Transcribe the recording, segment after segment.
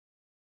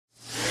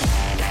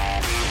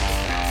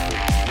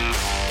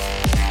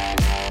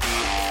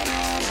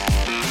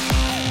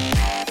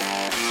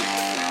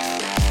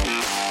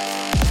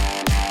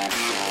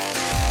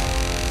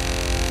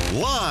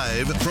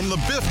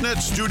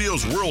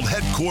Studios World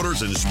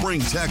Headquarters in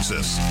Spring,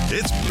 Texas,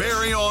 it's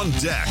Barry on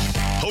Deck.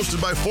 Hosted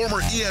by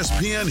former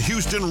ESPN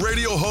Houston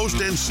radio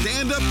host and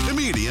stand-up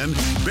comedian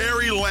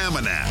Barry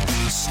Laminack.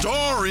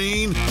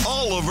 Starring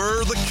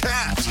Oliver the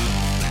Cat.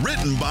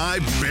 Written by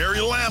Barry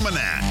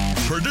Laminack.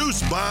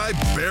 Produced by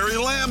Barry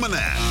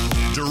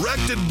Laminack.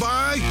 Directed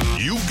by,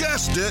 you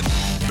guessed it,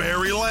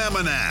 Barry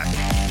Laminack.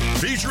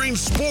 Featuring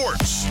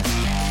sports,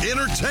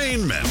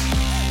 entertainment,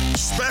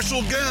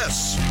 special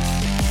guests,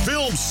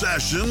 film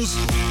sessions,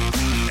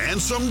 and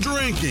some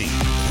drinking.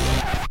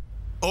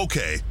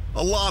 Okay,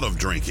 a lot of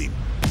drinking.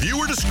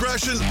 Viewer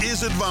discretion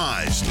is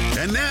advised.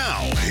 And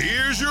now,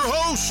 here's your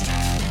host,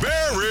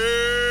 Barry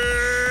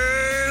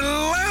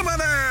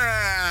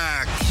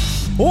Laminack.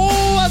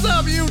 What's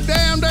up, you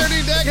damn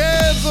dirty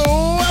deckheads?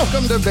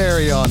 Welcome to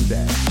Barry on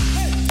Deck.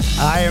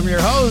 I am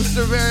your host,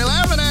 Barry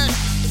Laminack.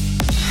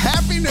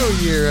 Happy New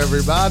Year,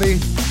 everybody.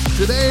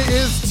 Today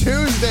is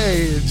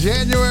Tuesday,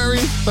 January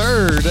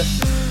 3rd,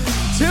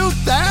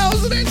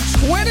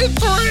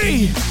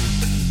 2023.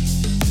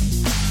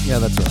 Yeah,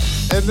 that's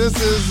right. And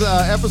this is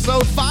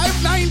episode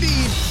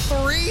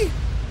 593,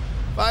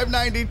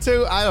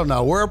 592. I don't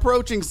know. We're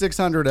approaching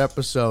 600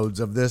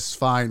 episodes of this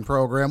fine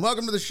program.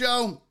 Welcome to the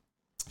show.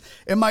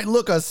 It might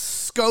look a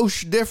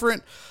skosh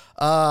different.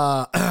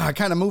 I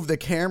kind of moved the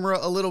camera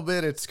a little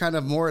bit. It's kind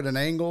of more at an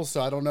angle,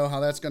 so I don't know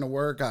how that's going to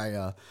work.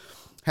 I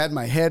had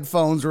my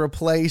headphones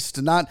replaced.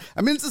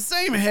 It's the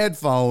same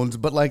headphones,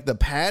 but like the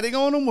padding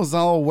on them was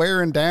all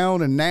wearing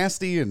down and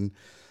nasty, and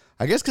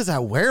I guess because I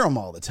wear them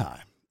all the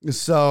time.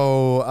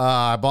 So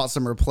I bought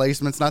some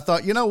replacements, and I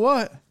thought, you know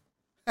what?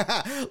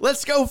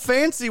 Let's go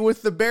fancy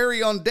with the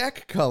Barry on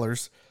Deck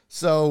colors.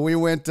 So we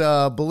went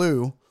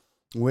blue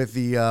with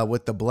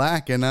the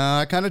black, and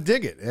I kind of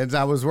dig it. And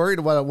I was worried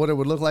about what it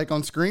would look like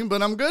on screen,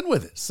 but I'm good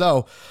with it.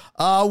 So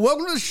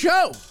welcome to the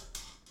show.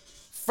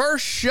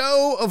 First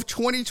show of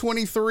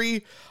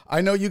 2023.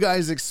 I know you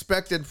guys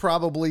expected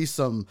probably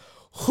some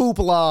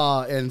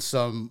hoopla and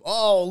some,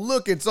 oh,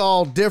 look, it's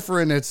all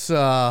different. It's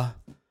all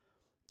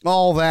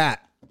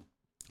that.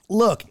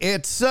 Look,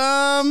 it's,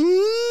 they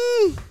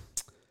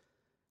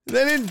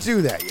didn't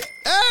do that yet.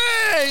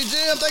 Hey,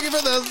 Jim, thank you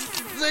for the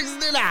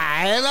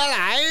 69.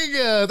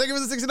 Thank you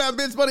for the 69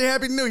 bits, buddy.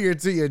 Happy New Year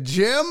to you,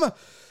 Jim.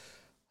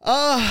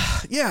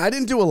 Yeah, I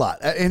didn't do a lot.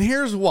 And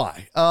here's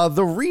why.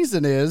 The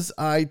reason is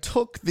I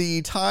took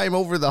the time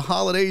over the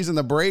holidays and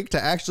the break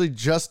to actually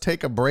just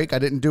take a break. I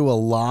didn't do a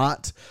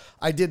lot.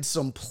 I did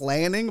some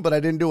planning, but I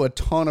didn't do a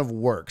ton of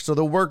work. So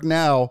the work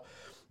now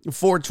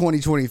for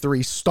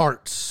 2023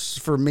 starts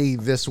for me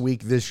this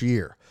week, this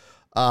year.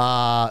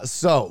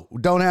 So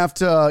don't have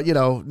to,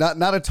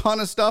 not a ton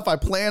of stuff. I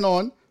plan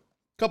on a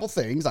couple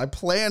things. I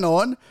plan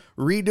on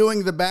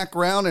redoing the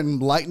background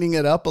and lightening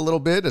it up a little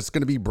bit. It's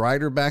going to be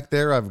brighter back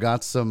there. I've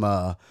got some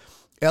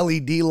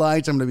LED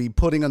lights I'm going to be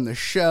putting on the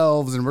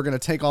shelves, and we're going to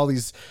take all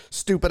these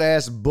stupid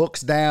ass books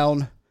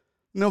down.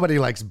 Nobody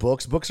likes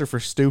books. Books are for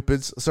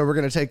stupids. So we're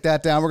going to take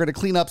that down. We're going to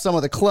clean up some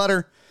of the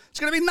clutter. It's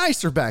going to be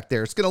nicer back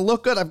there. It's going to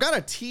look good. I've got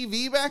a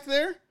TV back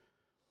there.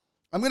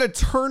 I'm going to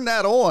turn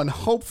that on,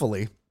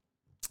 hopefully,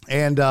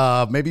 and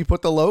maybe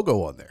put the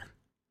logo on there.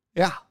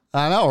 Yeah,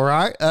 I know,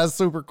 right? That's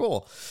super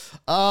cool.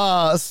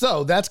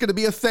 So that's going to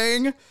be a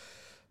thing.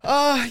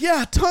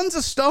 Yeah, tons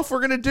of stuff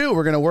we're going to do.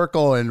 We're going to work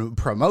on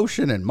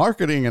promotion and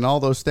marketing and all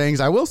those things.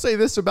 I will say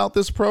this about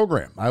this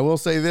program. I will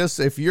say this,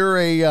 and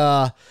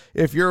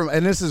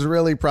this is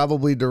really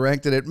probably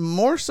directed at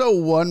more so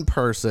one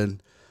person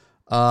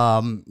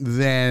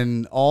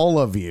than all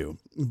of you,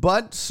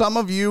 but some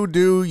of you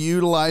do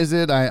utilize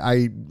it.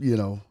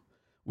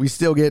 We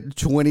still get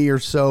 20 or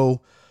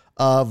so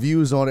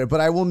views on it,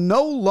 but I will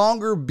no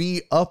longer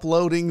be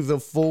uploading the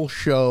full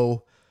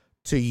show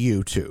to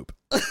YouTube.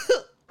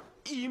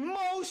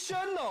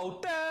 Emotional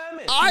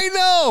damage. I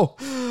know.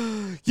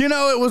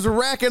 It was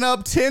racking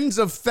up tens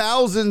of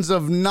thousands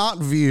of not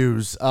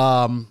views.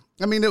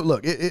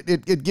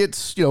 It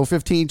gets,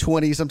 15,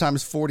 20,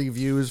 sometimes 40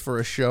 views for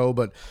a show,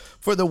 but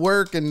for the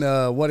work and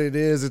what it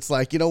is, it's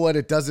like,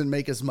 it doesn't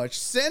make as much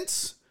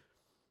sense.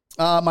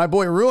 My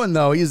boy Ruin,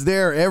 though, he's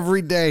there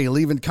every day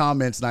leaving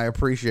comments, and I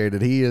appreciate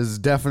it. He is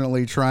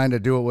definitely trying to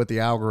do it with the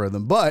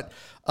algorithm, but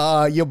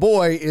your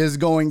boy is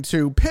going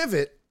to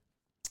pivot.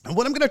 And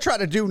what I'm going to try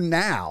to do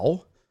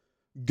now,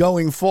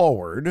 going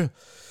forward,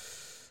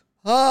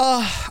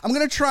 I'm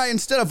going to try,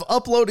 instead of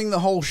uploading the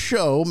whole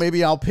show,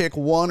 maybe I'll pick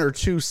one or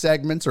two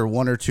segments or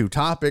one or two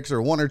topics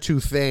or one or two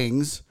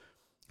things,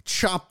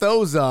 chop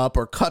those up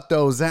or cut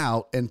those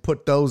out and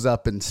put those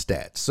up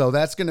instead. So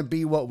that's going to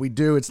be what we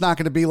do. It's not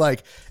going to be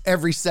like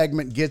every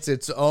segment gets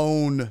its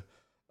own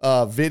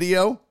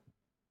video,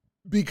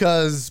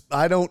 because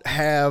I don't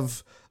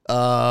have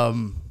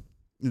the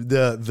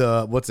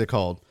what's it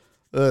called?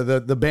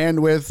 The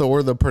bandwidth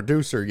or the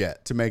producer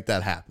yet to make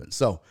that happen.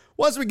 So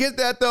once we get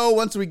that, though,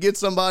 once we get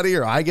somebody,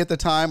 or I get the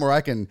time, or I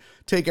can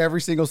take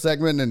every single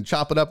segment and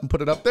chop it up and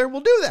put it up there,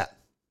 we'll do that.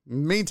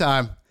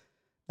 Meantime,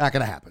 not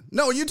going to happen.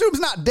 No, YouTube's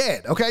not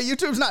dead, okay?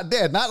 YouTube's not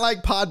dead. Not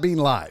like Podbean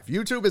Live.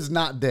 YouTube is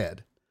not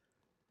dead.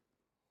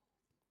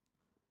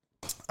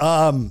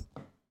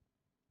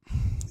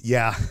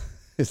 Yeah,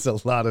 it's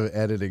a lot of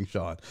editing,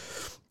 Sean.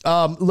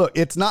 Look,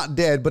 it's not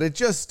dead, but it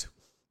just,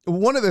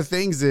 one of the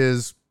things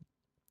is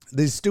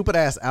these stupid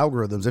ass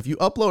algorithms. If you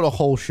upload a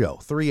whole show,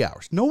 3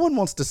 hours, no one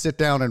wants to sit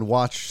down and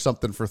watch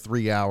something for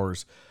 3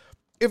 hours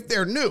if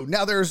they're new.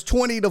 Now there's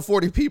 20 to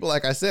 40 people,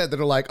 like I said, that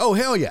are like, oh,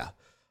 hell yeah.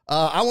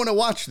 I want to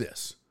watch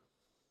this.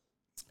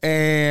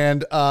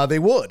 And they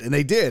would, and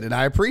they did, and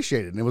I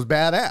appreciate it, and it was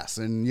badass.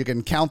 And you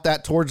can count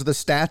that towards the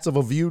stats of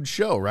a viewed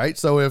show, right?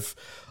 So if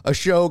a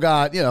show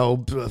got,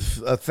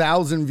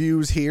 1,000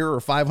 views here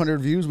or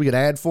 500 views, we could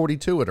add 40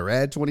 to it or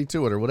add 20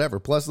 to it or whatever.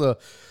 Plus the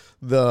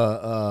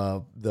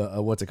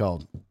what's it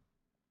called?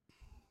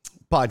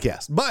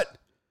 Podcast.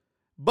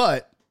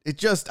 But it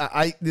just,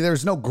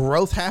 there's no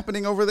growth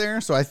happening over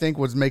there. So I think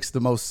what makes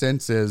the most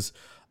sense is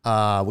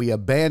we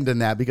abandon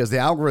that because the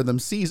algorithm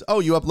sees,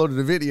 oh, you uploaded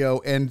a video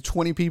and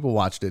 20 people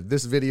watched it.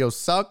 This video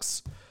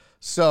sucks,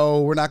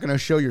 so we're not going to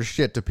show your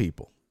shit to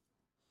people.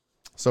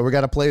 So we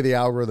got to play the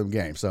algorithm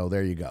game. So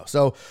there you go.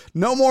 So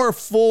no more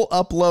full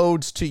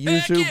uploads to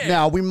YouTube. Yeah.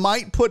 Now we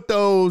might put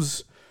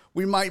those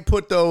on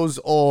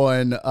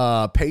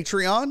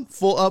Patreon,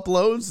 full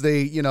uploads.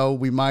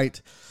 We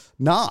might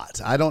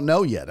not. I don't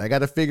know yet. I got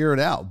to figure it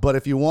out. But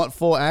if you want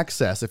full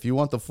access, if you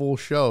want the full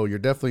show, you're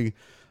definitely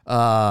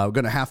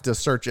going to have to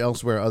search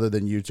elsewhere other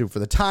than YouTube for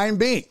the time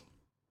being.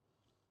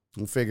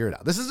 We'll figure it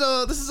out. This is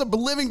a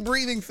living,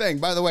 breathing thing.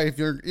 By the way, if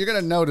you're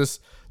going to notice,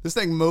 this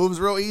thing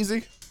moves real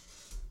easy.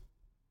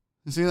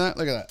 You see that?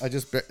 Look at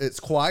that. It's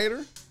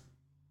quieter.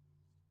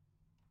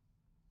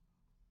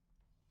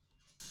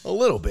 A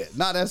little bit,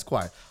 not as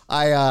quiet.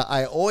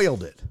 I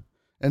oiled it.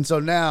 And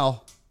so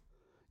now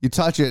you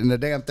touch it and the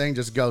damn thing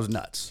just goes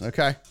nuts.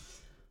 Okay.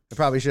 I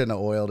probably shouldn't have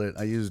oiled it.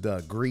 I used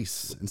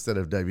grease instead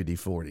of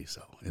WD-40,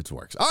 so it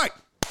works. All right,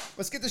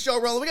 let's get the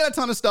show rolling. We got a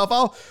ton of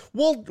stuff.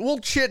 We'll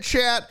chit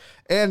chat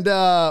and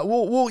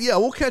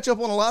we'll catch up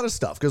on a lot of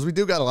stuff because we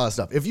do got a lot of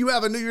stuff. If you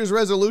have a New Year's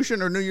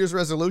resolution or New Year's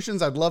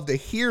resolutions, I'd love to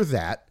hear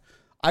that.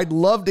 I'd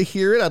love to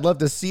hear it. I'd love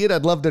to see it.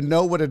 I'd love to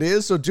know what it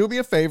is. So do me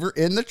a favor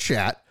in the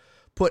chat,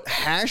 put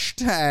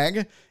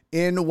hashtag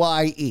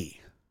NYE.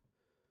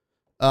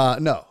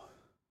 No.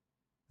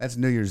 That's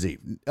New Year's Eve.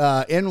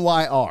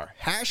 NYR.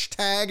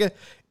 Hashtag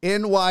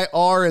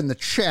NYR in the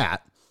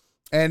chat.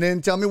 And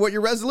then tell me what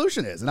your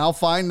resolution is. And I'll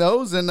find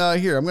those. And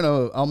here,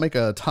 I'll make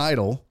a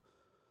title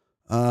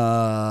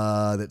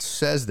that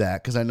says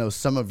that because I know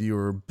some of you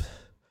are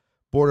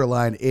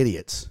borderline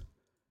idiots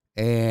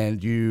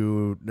and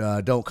you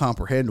don't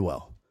comprehend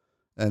well.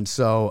 And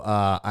so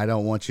I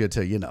don't want you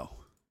to, be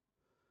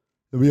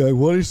like,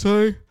 what'd he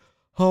say?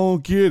 I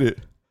don't get it.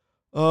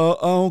 I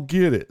don't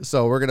get it.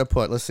 So we're going to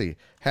put, let's see,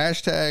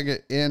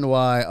 hashtag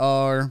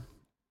NYR.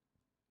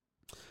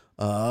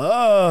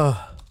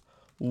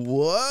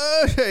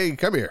 What? Hey,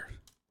 come here.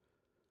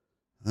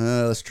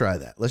 Let's try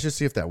that. Let's just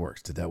see if that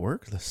works. Did that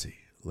work? Let's see.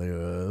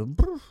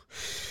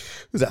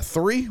 Is that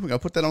 3? We're going to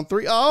put that on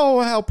 3.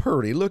 Oh, how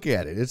pretty. Look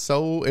at it. It's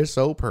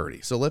so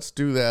pretty. So let's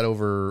do that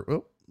over.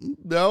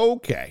 Oh,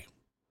 okay.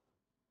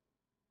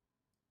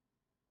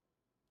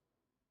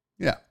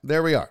 Yeah,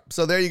 there we are.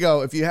 So there you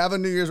go. If you have a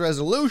New Year's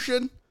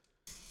resolution,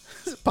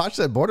 Potch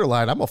said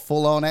borderline, I'm a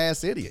full-on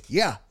ass idiot.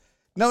 Yeah.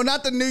 No,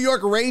 not the New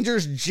York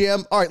Rangers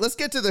gym. All right, let's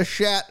get to the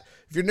chat.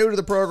 If you're new to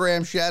the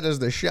program, chat is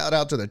the shout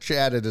out to the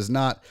chat. It is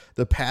not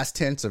the past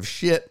tense of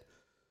shit.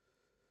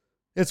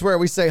 It's where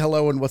we say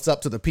hello and what's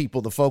up to the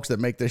people, the folks that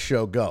make this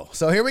show go.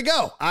 So here we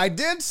go. I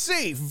did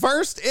see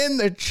first in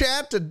the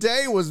chat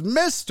today was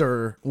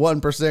Mr.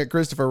 1%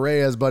 Christopher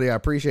Reyes, buddy. I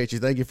appreciate you.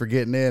 Thank you for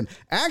getting in.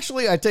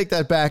 Actually, I take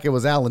that back. It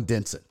was Alan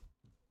Denson.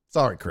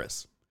 Sorry,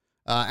 Chris.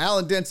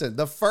 Alan Denson,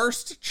 the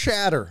first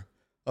chatter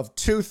of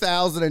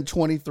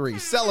 2023.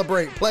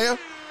 Celebrate, player.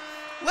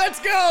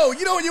 Let's go.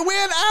 You know what you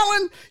win,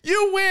 Alan?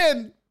 You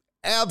win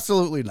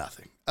absolutely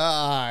nothing.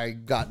 I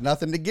got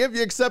nothing to give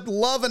you except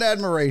love and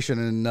admiration.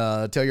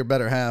 And tell your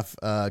better half,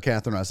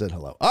 Catherine, I said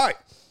hello. All right.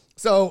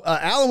 So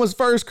Alan was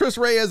first. Chris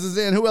Reyes is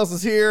in. Who else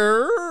is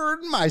here?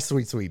 My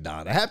sweet, sweet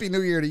Donna. Happy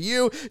New Year to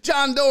you.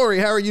 John Dory,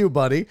 how are you,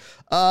 buddy?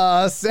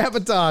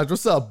 Sabotage,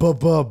 what's up?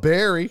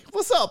 Barry,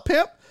 what's up,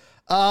 pimp?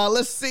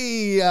 Let's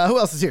see. Who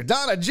else is here?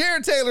 Donna,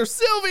 Jared Taylor,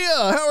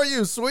 Sylvia. How are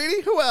you,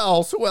 sweetie? Who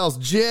else?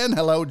 Jen.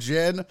 Hello,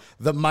 Jen.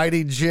 The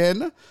mighty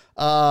Jen.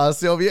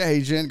 Sylvia.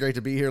 Hey, Jen. Great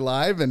to be here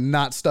live and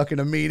not stuck in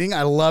a meeting.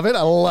 I love it.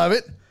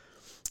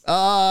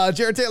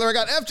 Jared Taylor. I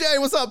got FJ.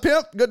 What's up,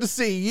 pimp? Good to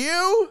see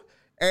you.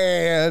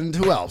 And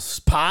who else?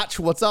 Potch.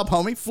 What's up,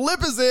 homie?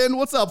 Flip is in.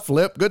 What's up,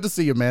 Flip? Good to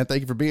see you, man.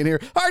 Thank you for being here.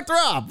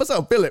 Heartthrob. What's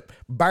up, Philip?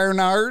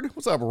 Bernard.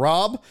 What's up,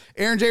 Rob?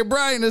 Aaron J.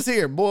 Bryan is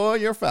here. Boy,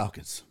 you're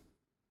Falcons.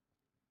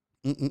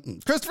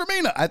 Christopher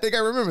Mina. I think I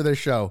remember this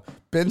show.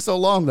 Been so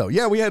long though.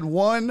 Yeah, we had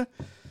one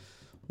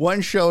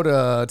show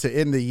to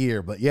end the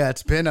year, but yeah,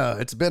 it's been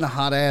a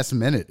hot ass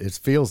minute. It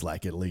feels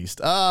like, at least.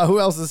 Who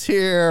else is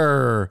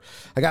here?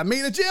 I got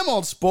Mina Jim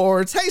on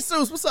sports. Hey,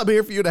 Seuss, what's up?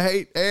 Here for you to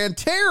hate. And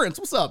Terrence,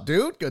 what's up,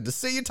 dude? Good to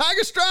see you.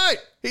 Tiger Stripe,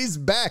 he's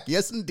back.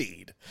 Yes,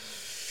 indeed.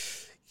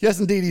 Yes,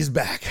 indeed, he's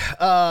back.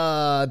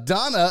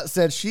 Donna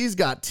said she's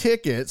got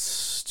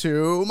tickets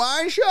to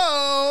my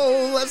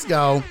show. Let's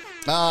go.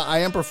 I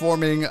am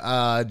performing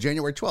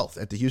January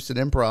 12th at the Houston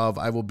Improv.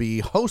 I will be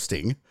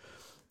hosting,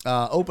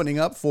 opening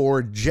up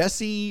for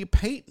Jesse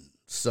Payton.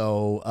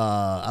 So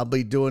I'll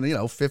be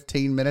doing,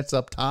 15 minutes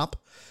up top.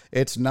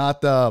 It's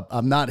not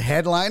I'm not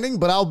headlining,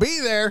 but I'll be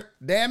there.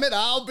 Damn it,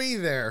 I'll be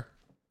there.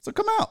 So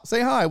come out,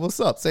 say hi, what's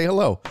up, say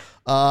hello.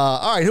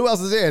 All right, who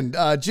else is in?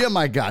 Jim,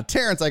 I got.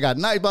 Terrence, I got.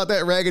 Nightbot,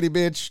 that raggedy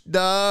bitch.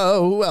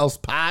 Who else?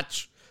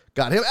 Potch,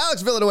 got him.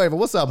 Alex Villanueva,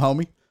 what's up,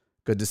 homie?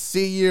 Good to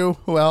see you.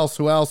 Who else?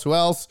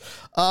 Heartthrob.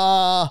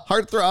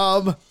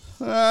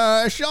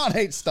 Sean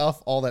hates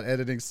stuff. All that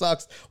editing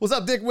sucks. What's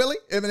up, Dick Willie?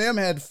 Eminem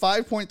had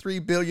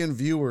 5.3 billion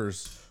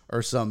viewers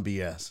or some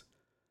BS.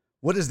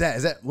 What is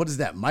that? What is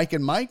that? Mike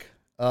and Mike?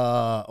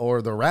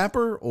 Or the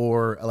rapper?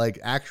 Or like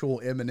actual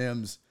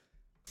Eminem's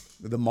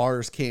the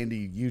Mars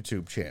Candy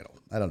YouTube channel?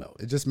 I don't know.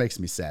 It just makes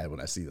me sad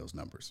when I see those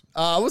numbers.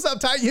 What's up,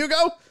 Titan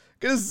Hugo?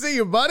 Good to see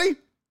you, buddy.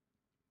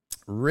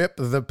 Rip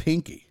the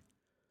pinky.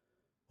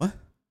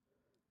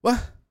 What?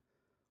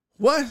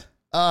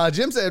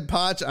 Jim said,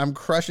 Potch, I'm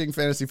crushing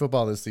fantasy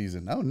football this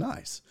season. Oh,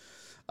 nice.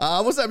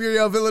 What's up,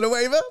 Uriel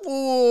Villanueva?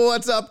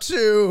 What's up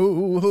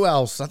to who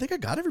else? I think I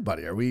got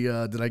everybody. Are we,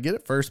 did I get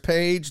it? First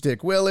page,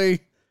 Dick Willie.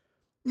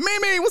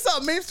 Mimi, what's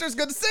up, Memesters?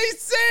 Good to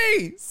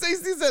see.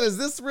 Cece said, is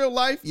this real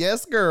life?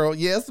 Yes, girl.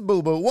 Yes,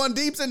 boo-boo. One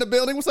Deep's in the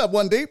building. What's up,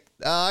 One Deep?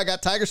 I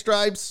got Tiger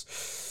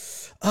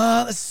Stripes.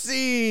 Let's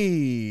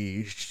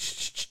see.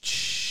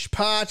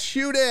 Potch,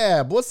 Hugh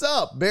Dab. What's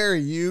up? Barry,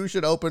 you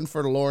should open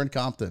for Lauren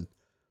Compton.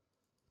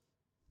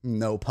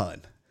 No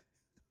pun.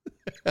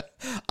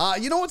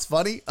 You know what's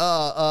funny?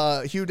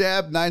 Hugh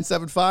Dab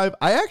 975.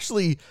 I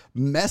actually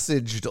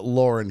messaged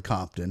Lauren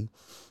Compton.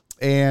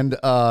 And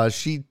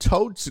she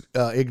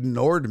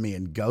ignored me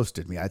and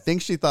ghosted me. I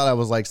think she thought I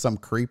was like some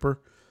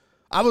creeper.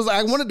 I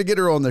wanted to get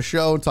her on the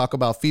show and talk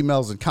about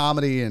females in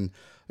comedy and,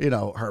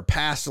 her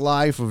past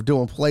life of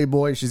doing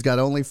Playboy. She's got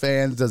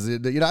OnlyFans. Does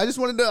it, I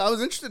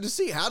was interested to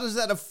see how does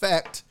that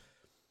affect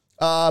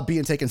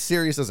being taken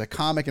serious as a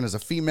comic and as a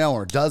female,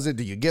 or does it?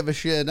 Do you give a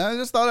shit? And I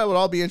just thought that would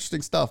all be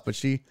interesting stuff. But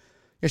she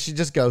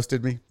just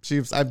ghosted me.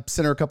 I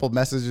sent her a couple of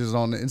messages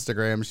on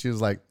Instagram. She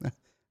was like, I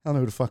don't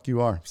know who the fuck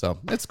you are. So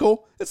it's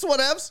cool. It's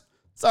whatevs.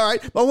 It's all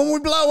right. But when we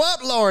blow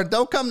up, Lauren,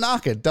 don't come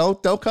knocking.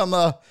 Don't come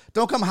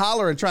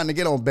hollering trying to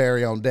get on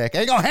Barry on deck.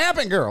 Ain't gonna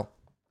happen, girl.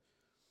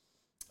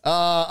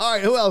 All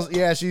right. Who else?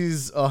 Yeah,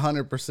 she's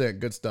 100%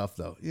 good stuff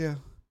though. Yeah.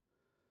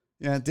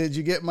 Did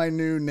you get my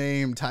new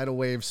name, Tidal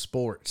Wave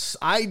Sports?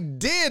 I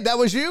did. That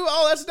was you.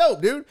 Oh, that's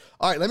dope, dude.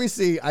 All right. Let me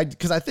see.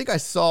 Because I think I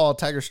saw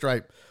Tiger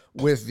Stripe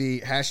with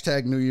the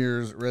hashtag New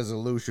Year's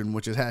resolution,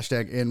 which is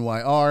hashtag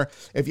NYR.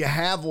 If you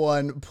have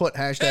one, put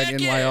hashtag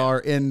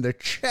NYR in the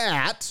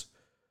chat.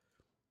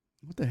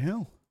 What the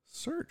hell?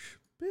 Search,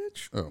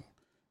 bitch. Oh.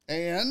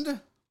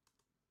 And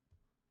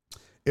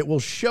it will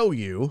show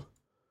you,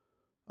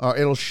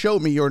 it'll show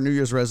me your New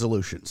Year's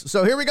resolutions.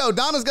 So here we go.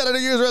 Donna's got a New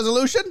Year's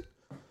resolution.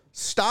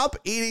 Stop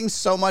eating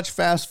so much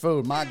fast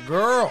food. My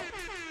girl.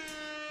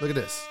 Look at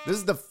this. This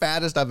is the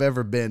fattest I've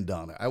ever been,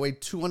 Donna. I weigh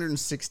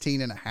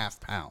 216.5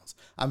 pounds.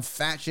 I'm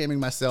fat shaming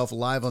myself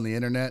live on the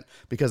internet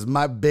because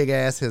my big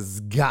ass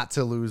has got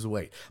to lose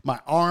weight. My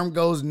arm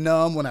goes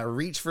numb when I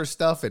reach for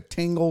stuff. It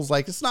tingles.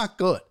 Like, it's not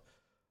good.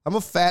 I'm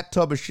a fat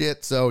tub of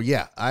shit. So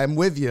yeah, I'm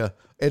with you.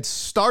 It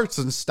starts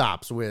and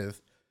stops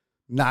with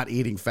not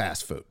eating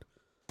fast food.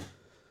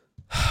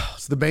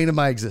 It's the bane of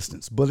my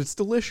existence, but it's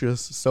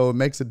delicious. So it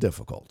makes it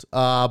difficult.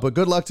 But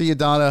good luck to you,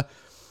 Donna.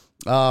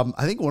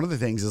 I think one of the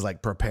things is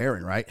like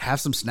preparing, right? Have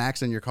some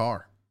snacks in your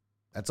car.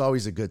 That's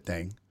always a good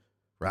thing,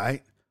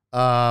 right?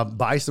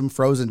 Buy some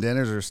frozen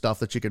dinners or stuff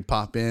that you can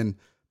pop in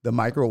the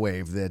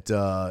microwave that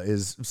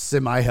is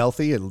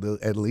semi-healthy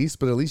at least,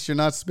 but at least you're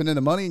not spending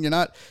the money and you're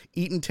not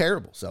eating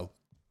terrible. So,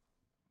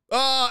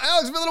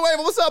 Alex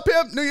Villanueva, what's up,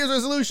 pimp? New Year's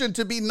resolution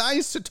to be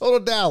nice to Total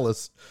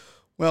Dallas.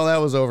 Well, that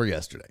was over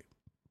yesterday.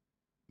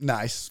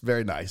 Nice.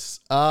 Very nice.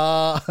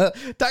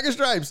 Tiger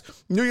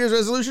Stripes, New Year's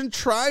resolution,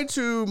 try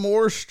to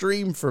more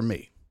stream for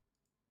me.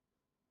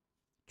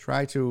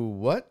 Try to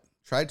what?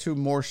 Try to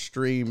more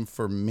stream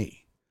for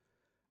me.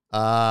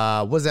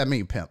 What does that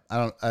mean, pimp?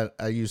 Are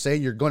you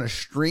saying you're going to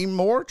stream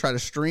more? Try to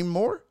stream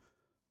more?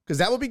 Because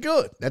that would be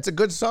good. That's a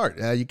good start.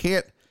 You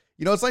can't,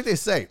 it's like they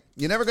say,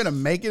 you're never going to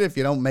make it if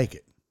you don't make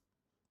it.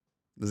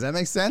 Does that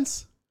make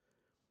sense?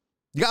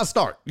 You got to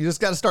start. You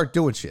just got to start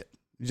doing shit.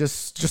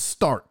 Just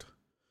start.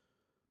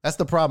 That's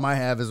the problem I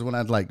have is when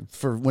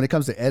when it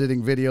comes to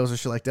editing videos or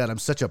shit like that, I'm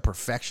such a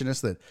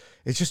perfectionist that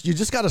it's just, you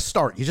just got to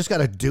start. You just got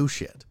to do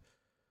shit.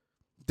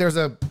 There's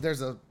a,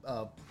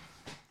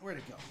 where'd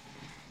it go?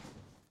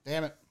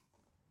 Damn it.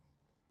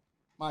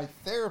 My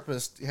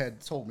therapist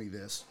had told me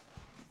this.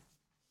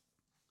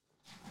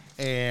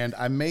 And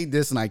I made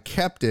this and I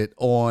kept it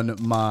on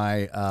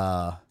my,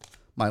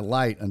 my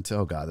light until,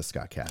 oh God, this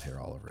got cat hair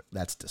all over it.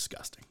 That's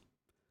disgusting.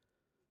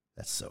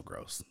 That's so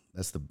gross.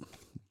 That's the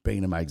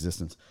bane of my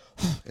existence.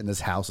 In this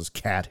house is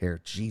cat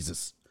hair.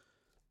 Jesus.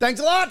 Thanks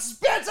a lot,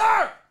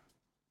 Spencer!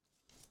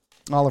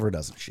 Oliver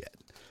doesn't shit.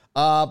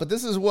 But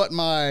this is what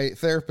my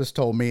therapist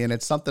told me, and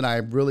it's something I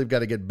really got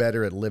to get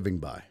better at living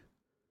by.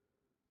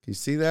 Can you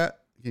see that?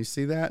 Can you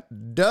see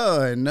that?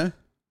 Done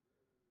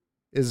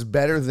is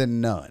better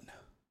than none.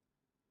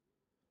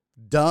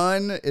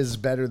 Done is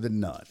better than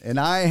none. And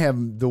I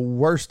am the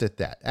worst at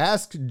that.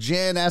 Ask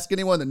Jen, ask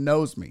anyone that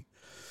knows me.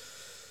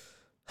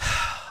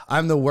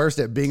 I'm the worst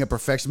at being a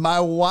perfectionist. My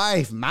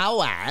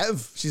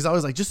wife, she's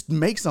always like, just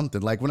make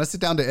something. Like when I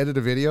sit down to edit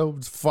a video,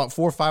 4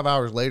 or 5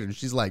 hours later, and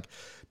she's like,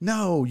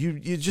 no,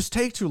 you just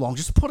take too long.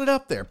 Just put it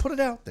up there. Put it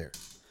out there.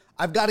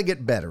 I've got to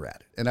get better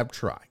at it, and I'm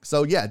trying.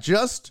 So yeah,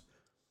 just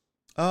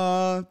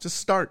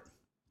start.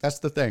 That's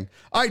the thing.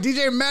 All right,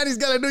 DJ Maddie's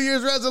got a New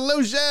Year's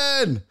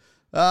resolution.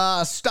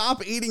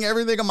 Stop eating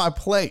everything on my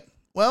plate.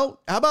 Well,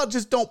 how about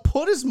just don't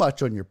put as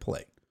much on your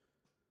plate?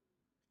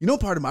 You know,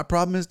 part of my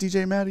problem is,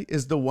 DJ Maddie,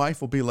 is the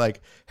wife will be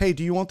like, hey,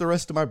 do you want the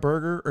rest of my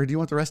burger or do you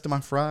want the rest of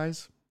my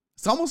fries?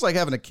 It's almost like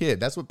having a kid.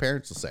 That's what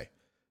parents will say.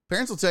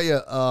 Parents will tell you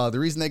the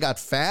reason they got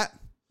fat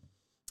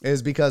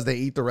is because they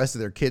eat the rest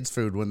of their kids'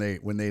 food when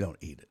they don't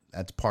eat it.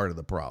 That's part of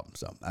the problem.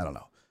 So I don't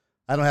know.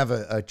 I don't have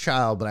a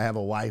child, but I have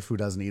a wife who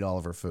doesn't eat all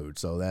of her food.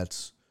 So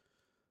that's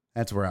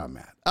where I'm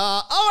at.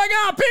 Oh my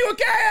God,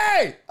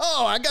 PWK!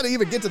 Oh, I got to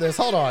even get to this.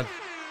 Hold on.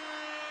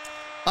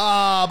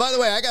 By the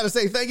way, I got to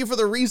say thank you for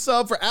the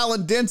resub for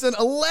Alan Denson.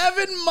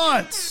 11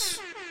 months.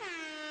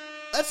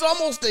 That's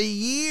almost a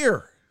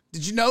year.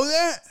 Did you know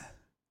that?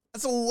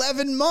 That's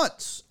 11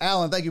 months.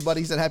 Alan, thank you, buddy.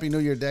 He said Happy New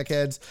Year,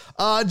 deckheads.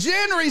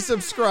 Jen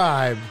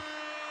resubscribed.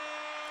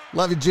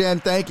 Love you,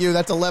 Jen. Thank you.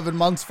 That's 11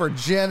 months for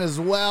Jen as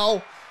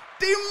well.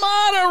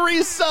 Demata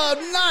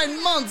resub.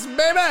 9 months,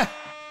 baby.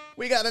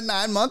 We got a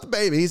 9-month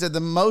baby. He said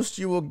the most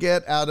you will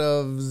get out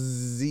of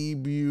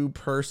Zebu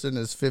person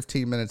is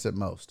 15 minutes at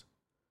most.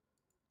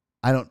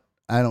 The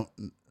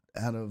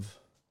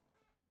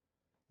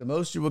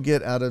most you will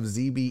get out of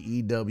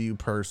ZBEW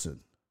person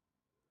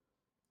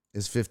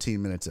is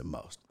 15 minutes at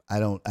most. I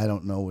don't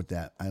know what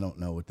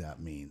that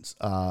means.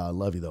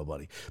 Love you though,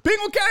 buddy.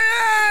 Pingle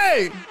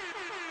Katie!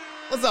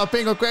 What's up,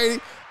 Pingle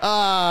Katie?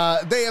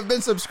 They have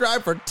been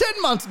subscribed for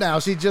 10 months now.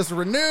 She just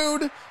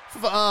renewed.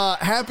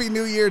 Happy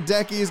New Year,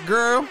 Deckies,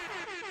 girl.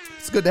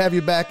 It's good to have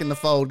you back in the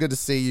fold. Good to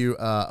see you.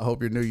 I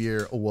hope your new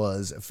year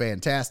was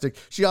fantastic.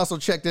 She also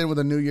checked in with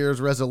a New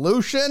Year's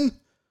resolution.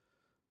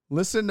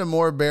 Listen to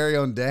more Barry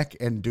on Deck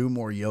and do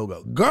more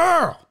yoga.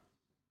 Girl,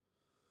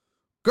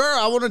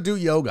 I want to do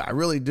yoga. I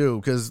really do.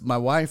 Because my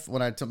wife,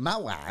 I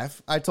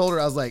told her,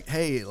 I was like,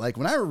 hey, like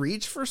when I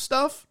reach for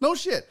stuff, no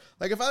shit.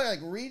 Like if I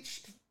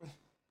reached,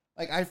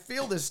 I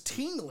feel this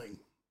tingling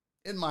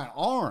in my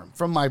arm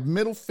from my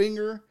middle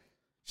finger.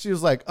 She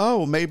was like,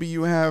 oh, maybe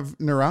you have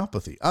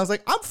neuropathy. I was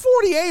like, I'm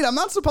 48. I'm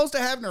not supposed to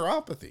have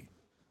neuropathy.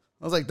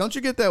 I was like, don't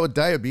you get that with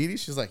diabetes?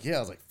 She's like, yeah. I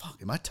was like, fuck,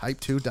 am I type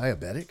 2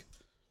 diabetic?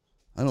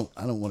 I don't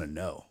want to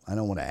know. I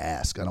don't want to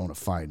ask. I don't want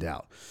to find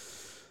out.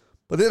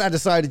 But then I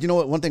decided, you know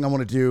what? One thing I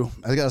want to do,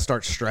 I got to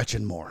start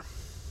stretching more.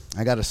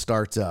 I got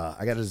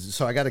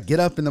to get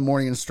up in the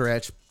morning and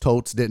stretch.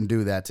 Totes didn't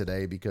do that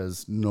today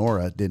because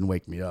Nora didn't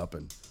wake me up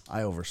and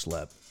I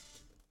overslept.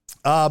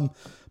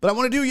 But I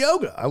want to do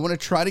yoga. I want to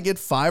try to get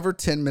 5 or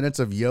 10 minutes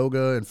of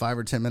yoga and 5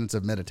 or 10 minutes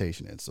of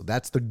meditation in. So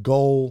that's the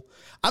goal.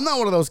 I'm not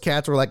one of those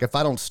cats where like, if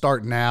I don't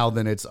start now,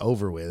 then it's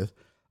over with.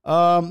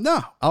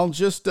 No, I'll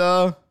just,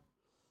 I'll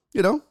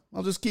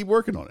just keep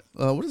working on it.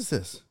 What is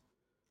this?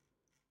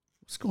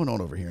 What's going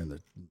on over here in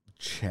the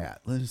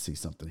chat? Let me see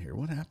something here.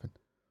 What happened?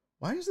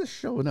 Why is this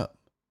showing up?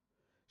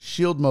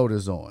 Shield mode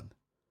is on.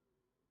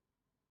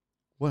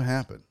 What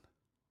happened?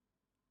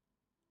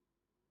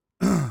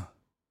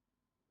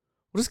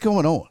 What is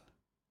going on?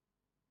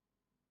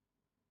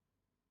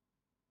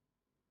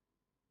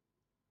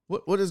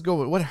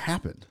 What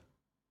happened?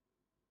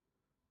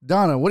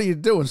 Donna, what are you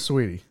doing,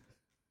 sweetie?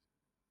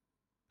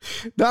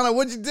 Donna,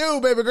 what'd you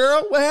do, baby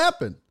girl? What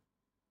happened?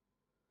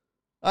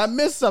 I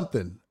missed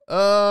something.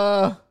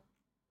 What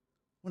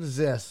is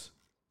this?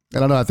 I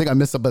don't know. I think I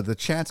missed something, but the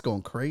chat's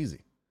going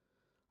crazy.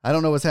 I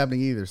don't know what's happening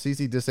either.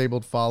 CC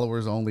disabled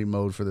followers only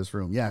mode for this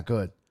room. Yeah,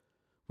 good.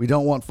 We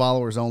don't want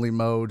followers only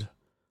mode.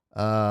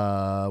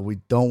 We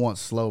don't want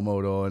slow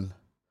mode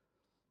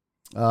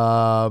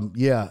on.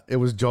 Yeah, it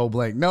was Joe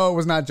Blank. No, it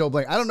was not Joe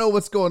Blank. I don't know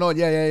what's going on.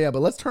 Yeah.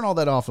 But let's turn all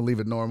that off and leave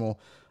it normal.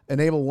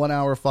 Enable 1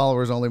 hour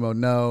followers only mode.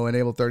 No.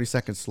 Enable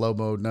 30-second slow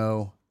mode.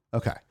 No.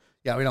 Okay.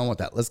 Yeah, we don't want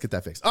that. Let's get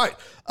that fixed. All right.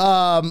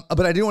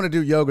 But I do want to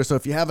do yoga. So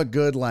if you have a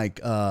good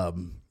like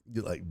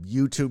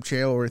YouTube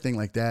channel or anything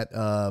like that,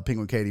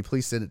 Penguin Katie,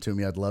 please send it to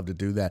me. I'd love to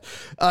do that.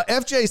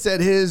 FJ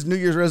said his New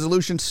Year's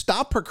resolution: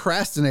 stop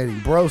procrastinating,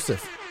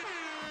 brosif.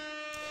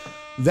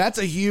 That's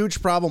a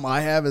huge problem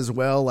I have as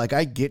well. Like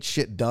I get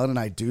shit done and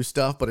I do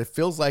stuff, but it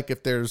feels like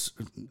if there's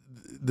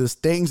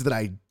things that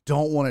I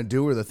don't want to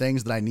do or the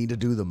things that I need to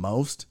do the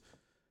most.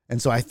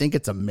 And so I think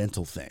it's a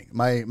mental thing.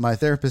 My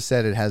therapist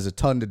said it has a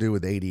ton to do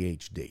with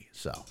ADHD.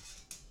 So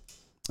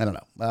I don't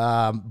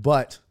know.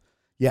 But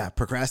Yeah,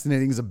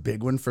 procrastinating is a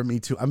big one for me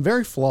too. I'm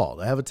very flawed.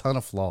 I have a ton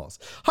of flaws.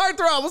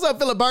 Heartthrob, what's up,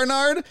 Philip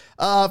Barnard?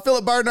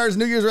 Philip Barnard's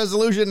New Year's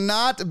resolution,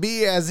 not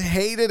be as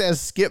hated as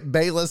Skip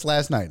Bayless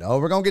last night. Oh,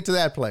 we're going to get to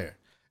that player.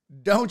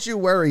 Don't you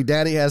worry,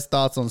 Daddy has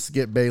thoughts on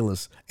Skip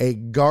Bayless, a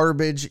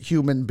garbage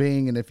human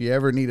being, and if you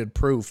ever needed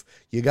proof,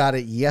 you got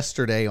it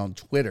yesterday on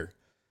Twitter.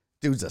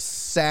 Dude's a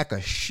sack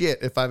of shit,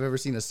 if I've ever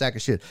seen a sack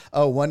of shit.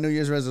 Oh, one New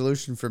Year's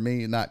resolution for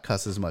me, not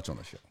cuss as much on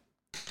the show.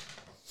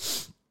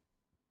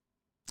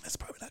 That's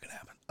probably not going to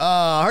happen.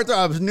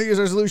 Heartthrob's New Year's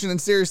resolution and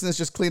seriousness,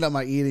 just clean up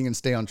my eating and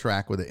stay on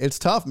track with it. It's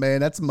tough,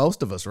 man. That's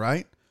most of us,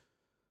 right?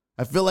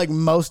 I feel like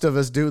most of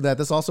us do that.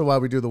 That's also why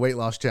we do the weight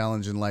loss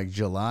challenge in like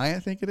July, I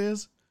think it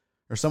is,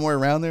 or somewhere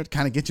around there to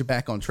kind of get you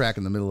back on track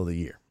in the middle of the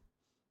year.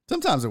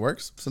 Sometimes it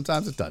works.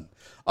 Sometimes it doesn't.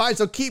 All right,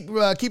 so keep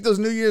those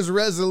New Year's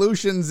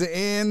resolutions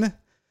in.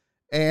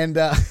 And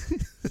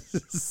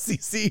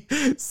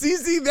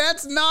CC,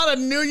 that's not a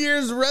New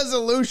Year's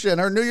resolution.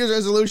 Her New Year's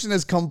resolution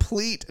is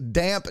complete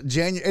damp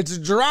January. It's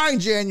dry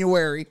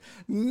January,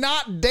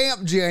 not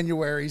damp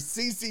January.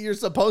 CC, you're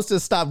supposed to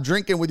stop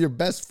drinking with your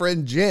best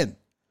friend Jen.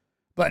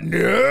 But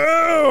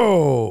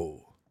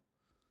no.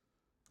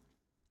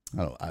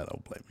 I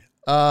don't blame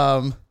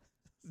you.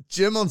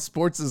 Jim on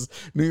Sports'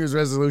 New Year's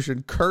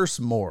resolution, curse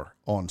more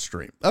on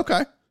stream.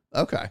 Okay.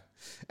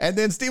 And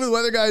then Steven the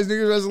Weather Guy's New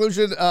Year's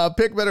resolution,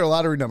 pick better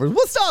lottery numbers.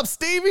 What's up,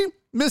 Stevie?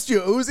 Missed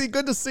you, Uzi.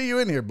 Good to see you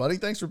in here, buddy.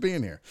 Thanks for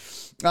being here.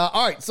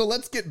 All right, so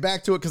let's get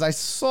back to it because I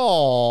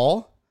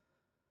saw...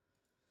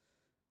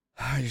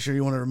 Are you sure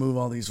you want to remove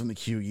all these from the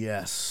queue?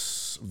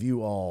 Yes.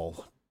 View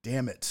all.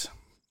 Damn it.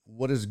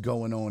 What is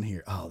going on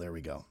here? Oh, there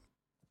we go.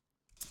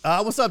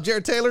 What's up,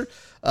 Jared Taylor?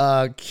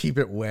 Keep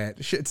it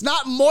wet. It's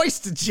not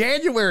moist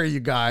January,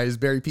 you guys.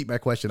 Barry, repeat my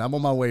question. I'm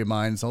on my way,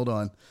 mines. Hold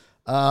on.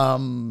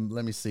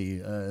 Let me see.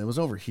 It was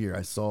over here.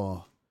 I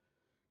saw.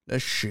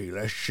 Let's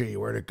see.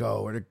 Where'd it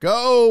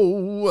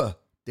go?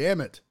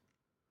 Damn it.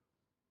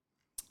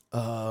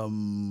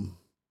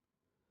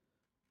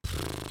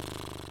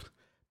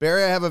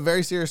 Barry, I have a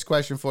very serious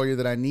question for you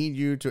that I need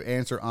you to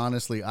answer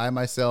honestly. I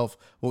myself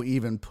will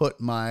even put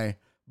my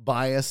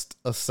bias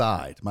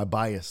aside.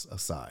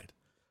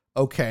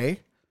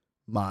 Okay.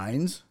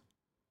 Mines.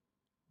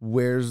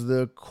 Where's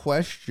the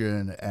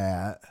question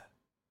at?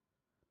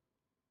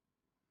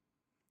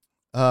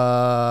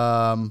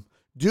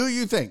 Do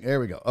you think, there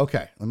we go.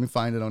 Okay. Let me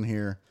find it on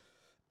here.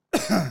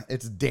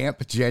 It's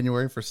damp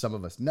January for some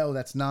of us. No,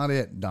 that's not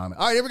it, Donna.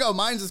 All right, here we go.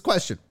 Mine's this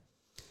question.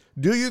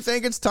 Do you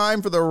think it's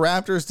time for the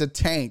Raptors to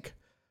tank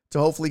to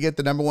hopefully get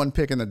the number 1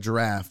 pick in the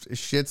draft?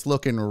 Shit's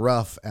looking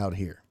rough out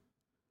here.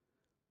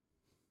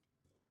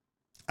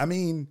 I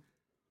mean,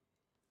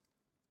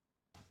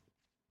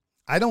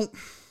 I don't.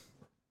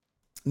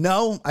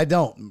 No, I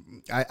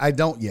don't. I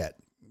don't yet.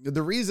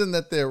 The reason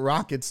that the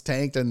Rockets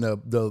tanked and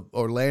the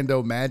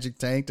Orlando Magic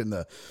tanked and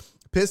the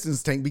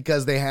Pistons tanked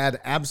because they had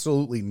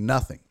absolutely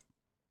nothing.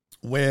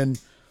 When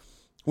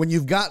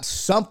you've got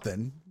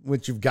something,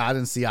 which you've got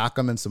in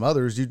Siakam and some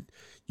others,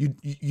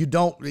 you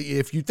don't.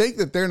 If you think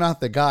that they're not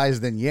the guys,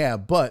 then yeah.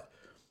 But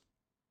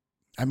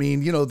I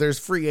mean, there's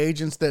free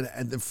agents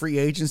the free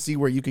agency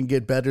where you can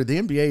get better. The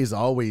NBA is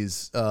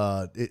always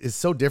is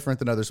so different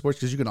than other sports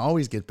because you can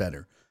always get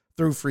better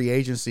through free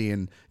agency.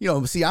 And,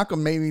 Siakam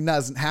maybe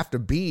doesn't have to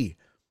be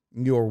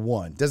your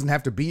one, doesn't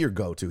have to be your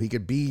go-to. He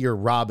could be your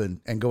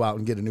Robin and go out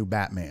and get a new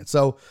Batman.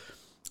 So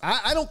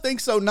I don't think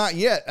so. Not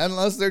yet,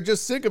 unless they're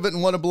just sick of it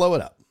and want to blow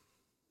it up.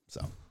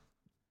 So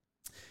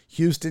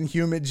Houston,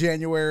 humid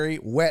January,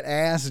 wet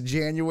ass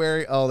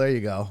January. Oh, there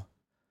you go.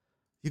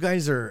 You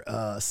guys are,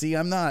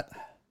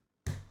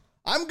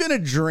 I'm going to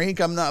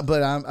drink. I'm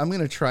going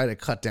to try to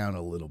cut down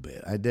a little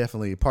bit.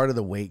 Part of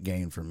the weight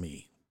gain for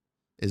me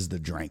is the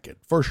drinking,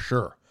 for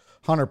sure.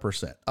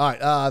 100%. All right.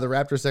 The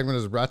Raptor segment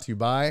is brought to you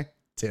by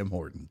Tim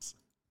Hortons.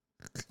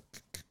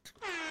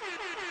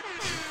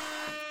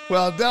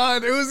 Well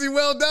done, Uzi.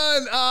 Well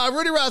done.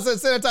 Rudy Rod said,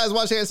 sanitize,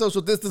 wash hands,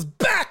 social distance.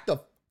 Back the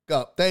fuck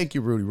up. Thank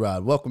you, Rudy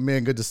Rod. Welcome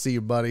in. Good to see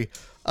you, buddy.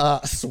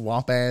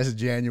 Swamp ass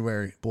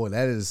January. Boy,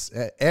 that is,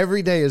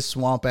 every day is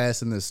swamp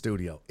ass in this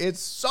studio.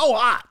 It's so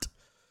hot.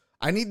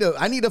 I need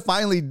to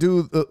finally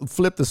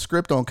flip the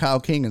script on Kyle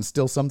King and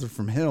steal something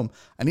from him.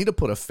 I need to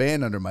put a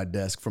fan under my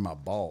desk for my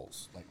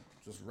balls. Like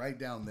just right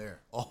down there.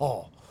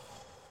 Oh,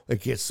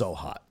 it gets so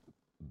hot.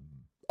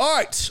 All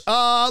right.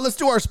 Let's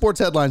do our sports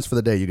headlines for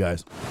the day, you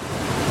guys.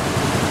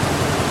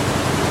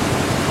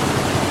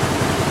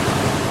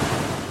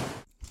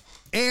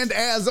 And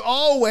as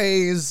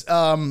always,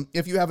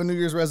 if you have a New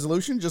Year's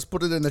resolution, just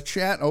put it in the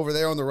chat over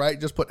there on the right.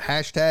 Just put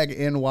hashtag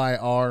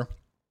NYR.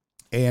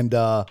 And,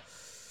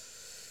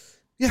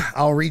 yeah,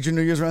 I'll read your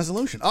New Year's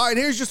resolution. All right,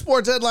 here's your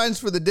sports headlines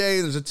for the day.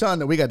 There's a ton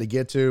that we got to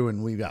get to,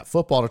 and we've got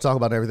football to talk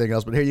about and everything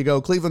else. But here you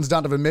go. Cleveland's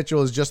Donovan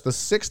Mitchell is just the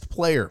 6th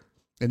player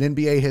in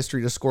NBA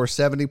history to score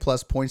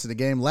 70-plus points in a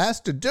game.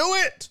 Last to do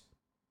it,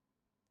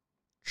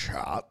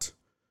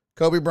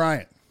 Kobe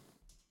Bryant.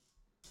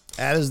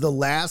 That is the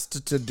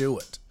last to do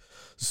it.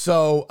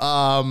 So,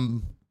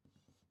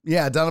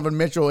 yeah, Donovan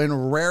Mitchell in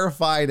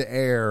rarefied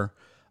air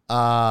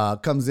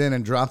comes in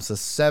and drops a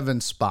 7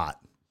 spot.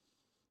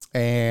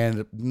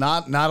 And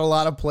not a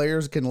lot of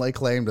players can lay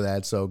claim to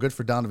that, so good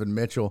for Donovan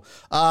Mitchell.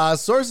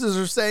 Sources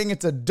are saying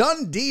it's a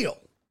done deal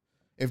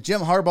if Jim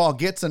Harbaugh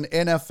gets an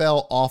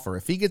NFL offer.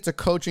 If he gets a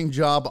coaching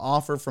job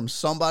offer from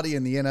somebody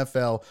in the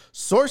NFL,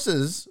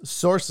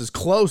 sources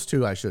close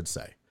to, I should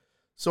say,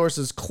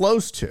 sources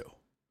close to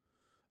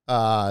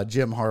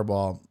Jim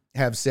Harbaugh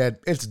have said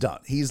it's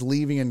done. He's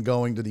leaving and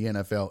going to the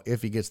NFL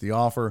if he gets the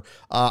offer.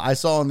 I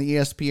saw on the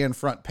ESPN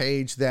front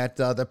page that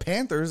the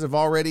Panthers have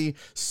already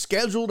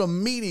scheduled a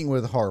meeting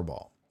with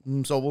Harbaugh.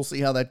 So we'll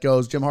see how that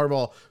goes. Jim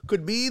Harbaugh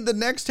could be the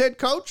next head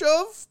coach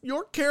of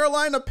your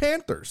Carolina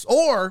Panthers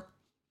or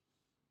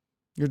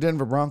your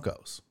Denver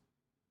Broncos.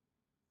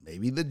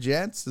 Maybe the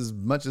Jets, as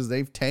much as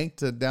they've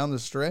tanked down the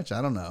stretch.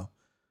 I don't know.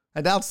 I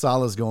doubt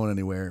Salah's going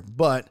anywhere.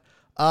 But,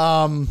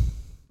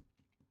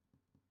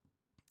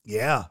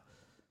 yeah.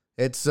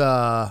 It's you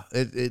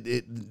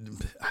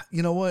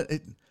know what?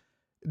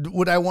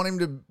 Would I want him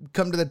to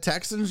come to the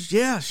Texans?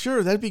 Yeah,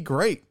 sure, that'd be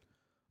great.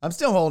 I'm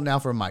still holding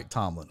out for Mike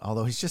Tomlin,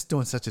 although he's just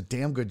doing such a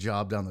damn good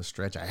job down the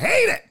stretch. I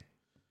hate it.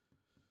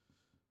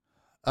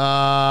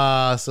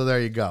 So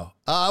there you go.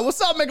 What's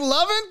up,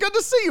 McLovin? Good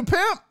to see you,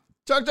 pimp.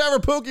 Truck driver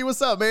Pookie,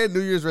 what's up, man?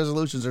 New Year's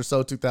resolutions are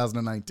so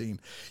 2019.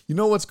 You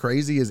know what's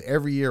crazy is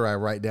every year I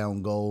write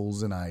down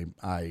goals and I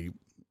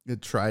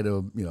try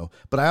to,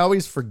 but I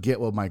always forget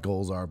what my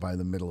goals are by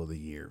the middle of the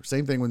year.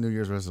 Same thing with New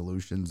Year's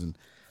resolutions. And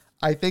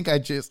I think I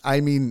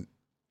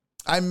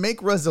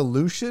make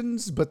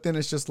resolutions, but then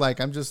it's just like,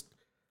 I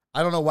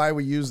don't know why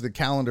we use the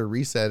calendar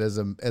reset as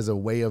a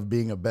way of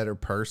being a better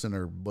person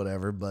or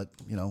whatever, but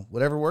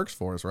whatever works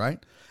for us, right?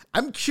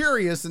 I'm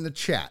curious in the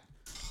chat.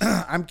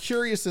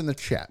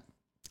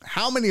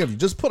 How many of you,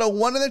 just put a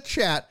 1 in the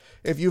chat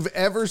if you've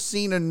ever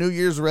seen a New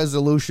Year's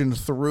resolution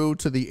through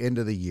to the end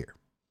of the year.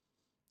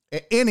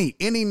 Any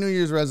New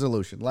Year's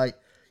resolution, like,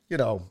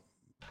 hold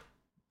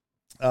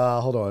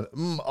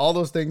on. All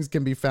those things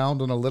can be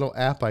found on a little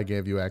app I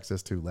gave you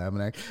access to,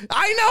 Laminac.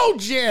 I know,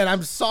 Jen.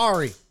 I'm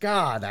sorry.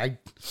 God,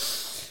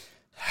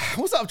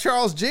 what's up,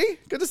 Charles G?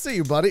 Good to see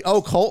you, buddy.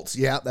 Oh, Colts.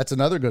 Yeah, that's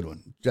another good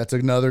one.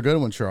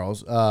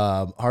 Charles.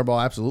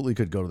 Harbaugh absolutely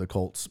could go to the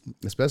Colts,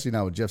 especially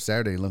now with Jeff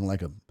Saturday looking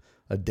like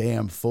a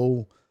damn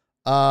fool.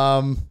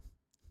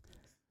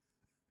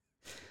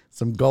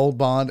 Some Gold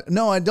Bond.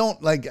 No, I don't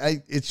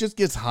it just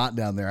gets hot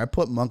down there. I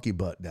put Monkey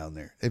Butt down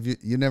there. Have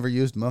you never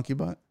used Monkey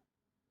Butt?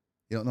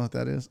 You don't know what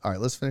that is? All right,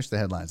 let's finish the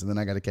headlines, and then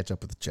I got to catch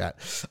up with the chat.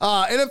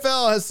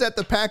 NFL has set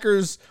the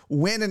Packers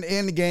win and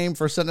end game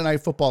for Sunday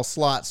Night Football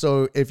slot.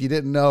 So if you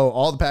didn't know,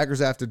 all the Packers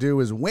have to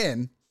do is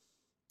win,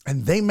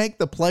 and they make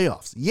the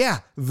playoffs. Yeah,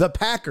 the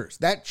Packers,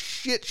 that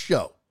shit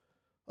show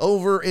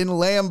over in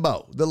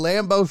Lambeau, the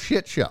Lambeau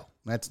shit show.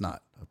 That's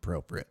not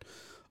appropriate.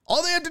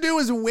 All they have to do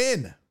is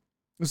win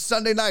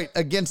Sunday night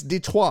against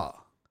Detroit,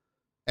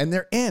 and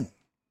they're in.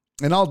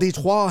 And all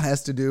Detroit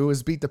has to do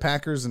is beat the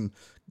Packers and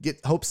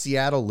hope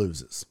Seattle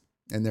loses,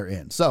 and they're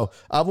in. So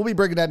we'll be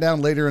breaking that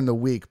down later in the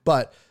week,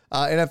 but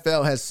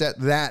NFL has set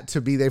that to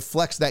be, they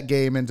flexed that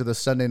game into the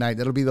Sunday night.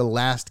 That'll be the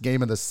last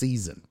game of the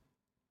season.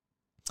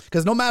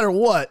 Because no matter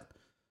what,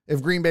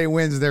 if Green Bay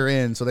wins, they're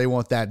in, so they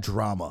want that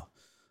drama.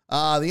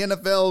 The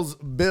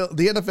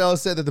NFL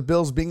has said that the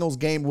Bills-Bengals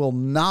game will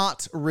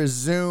not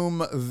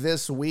resume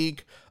this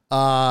week.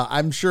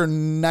 I'm sure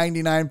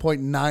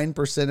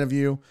 99.9% of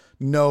you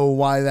know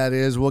why that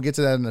is. We'll get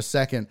to that in a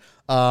second.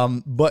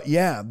 But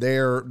yeah,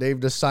 they've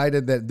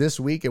decided that this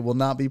week it will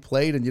not be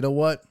played. And you know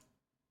what?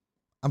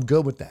 I'm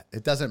good with that.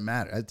 It doesn't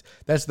matter.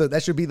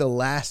 That should be the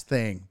last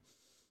thing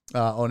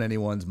on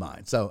anyone's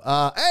mind. So,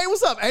 hey,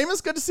 what's up,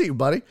 Amos? Good to see you,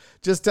 buddy.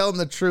 Just tell them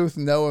the truth.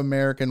 No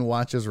American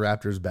watches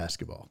Raptors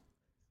basketball.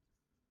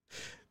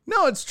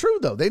 No, it's true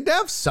though. They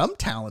have some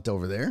talent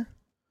over there.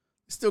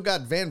 Still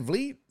got Van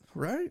Vliet,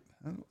 right?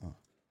 I don't know.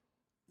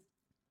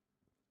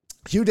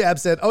 Hugh Dab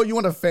said, "Oh, you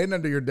want a fan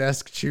under your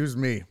desk? Choose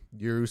me,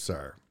 you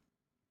sir.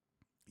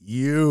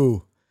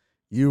 You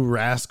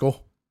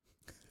rascal."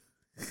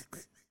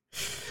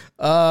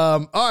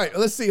 All right,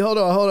 let's see. Hold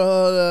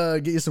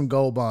on. Get you some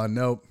Gold Bond.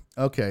 Nope.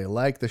 Okay,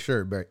 like the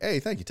shirt, Barry.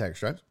 Hey, thank you, Tiger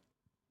Stripes.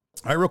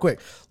 All right, real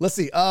quick. Let's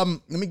see. Let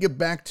me get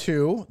back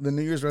to the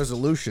New Year's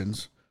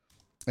resolutions,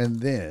 and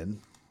then,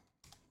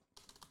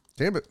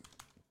 damn it,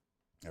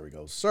 there we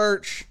go.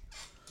 Search.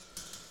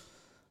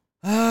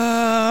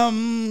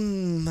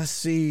 Let's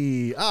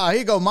see. Here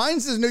you go.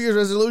 Mine says New Year's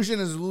resolution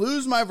is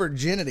lose my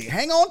virginity.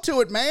 Hang on to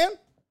it, man.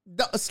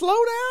 Slow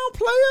down,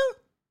 player.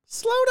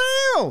 Slow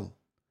down.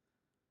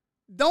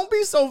 Don't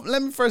be so.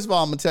 First of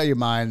all, I'm going to tell you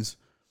mine's.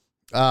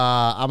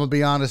 I'm going to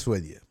be honest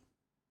with you.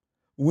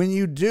 When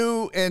you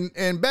do,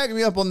 and back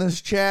me up on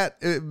this chat,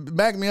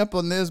 back me up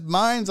on this,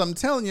 mine's, I'm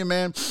telling you,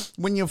 man,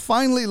 when you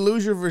finally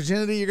lose your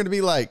virginity, you're going to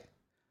be like,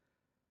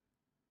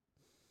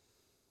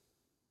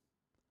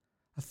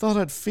 I thought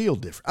I'd feel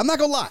different. I'm not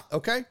going to lie,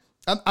 okay?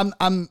 I'm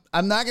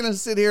not going to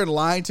sit here and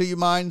lie to you,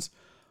 minds.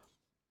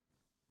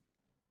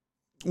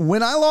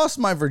 When I lost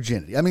my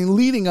virginity, I mean,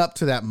 leading up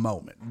to that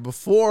moment,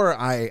 before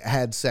I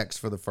had sex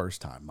for the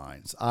first time,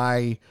 minds,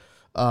 I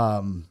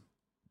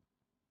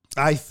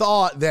I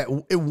thought that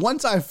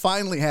once I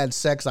finally had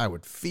sex, I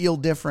would feel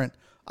different.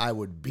 I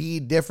would be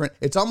different.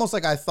 It's almost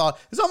like I thought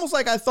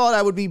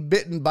I would be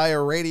bitten by a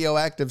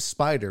radioactive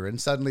spider and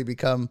suddenly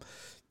become,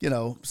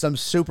 some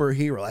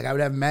superhero. Like I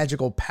would have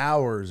magical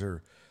powers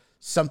or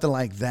something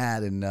like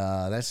that. And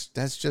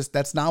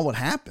that's not what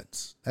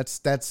happens.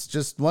 That's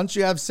just once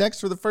you have sex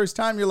for the first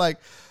time, you're like,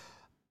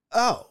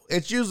 oh,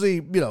 it's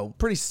usually,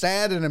 pretty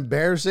sad and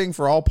embarrassing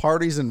for all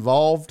parties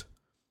involved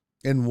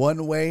in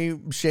one way,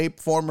 shape,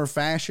 form, or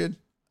fashion.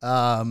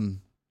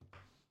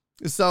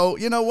 So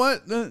you know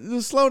what?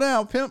 Slow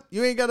down, pimp.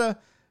 You ain't gotta.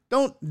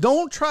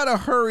 Don't try to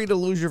hurry to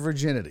lose your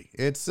virginity.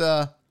 It's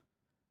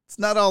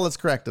not all it's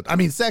corrected. I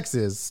mean, sex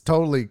is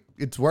totally.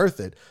 It's worth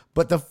it,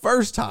 but the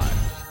first time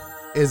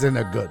isn't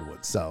a good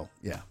one. So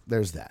yeah,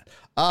 there's that.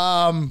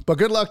 But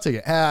good luck to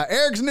you.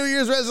 Eric's New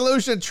Year's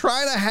resolution: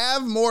 try to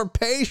have more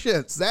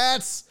patience.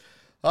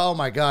 Oh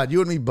my God, you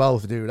and me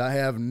both, dude. I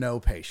have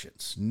no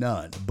patience,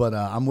 none. But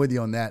I'm with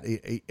you on that,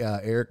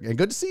 Eric. And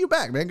good to see you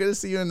back, man. Good to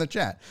see you in the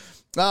chat.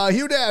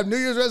 Hugh Dab, New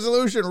Year's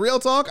resolution, real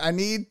talk. I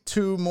need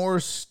to more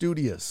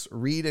studious,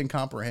 read and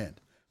comprehend.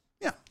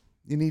 Yeah,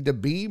 you need to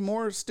be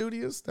more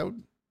studious. At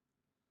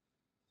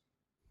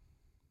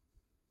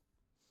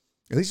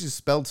least you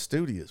spelled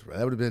studious, right?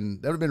 That would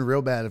have been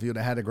real bad if you would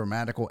have had a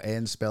grammatical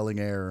and spelling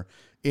error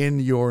in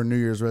your New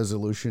Year's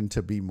resolution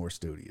to be more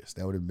studious.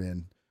 It would have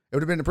been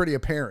pretty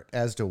apparent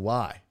as to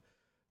why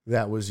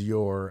that was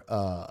your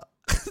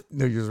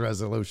New Year's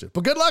resolution.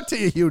 But good luck to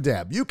you, Hugh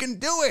Dab. You can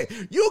do it.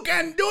 You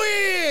can do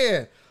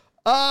it.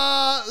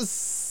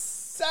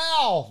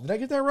 Sal. Did I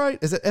get that right?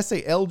 Is it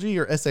SALG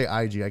or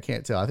SAIG? I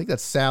can't tell. I think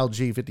that's Sal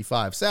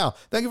G55. Sal,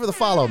 thank you for the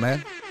follow,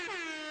 man.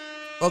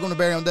 Welcome to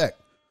Barry on Deck.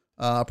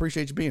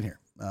 Appreciate you being here.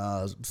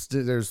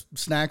 There's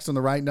snacks on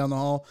the right and down the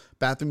hall.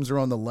 Bathrooms are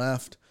on the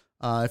left.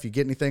 If you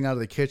get anything out of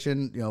the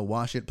kitchen,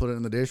 wash it, put it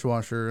in the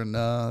dishwasher, and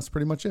that's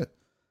pretty much it.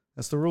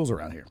 That's the rules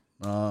around here.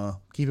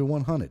 Keep it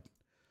 100.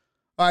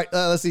 All right,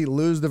 let's see.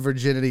 Lose the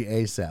virginity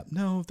ASAP.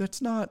 No,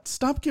 that's not.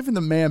 Stop giving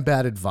the man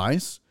bad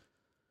advice.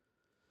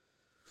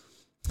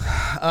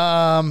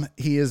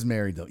 He is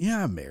married, though.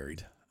 Yeah, I'm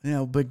married.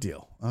 Big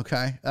deal.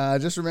 Okay.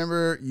 Just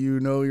remember, you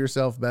know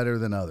yourself better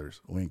than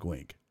others. Wink,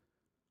 wink.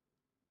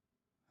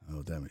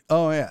 Oh, damn it.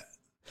 Oh, yeah.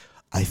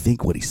 I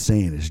think what he's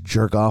saying is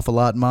jerk off a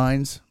lot,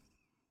 Mines,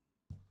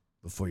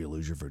 before you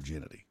lose your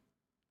virginity.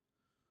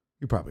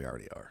 You probably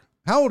already are.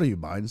 How old are you,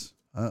 Mines?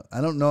 I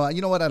don't know.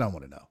 You know what? I don't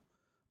want to know.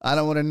 I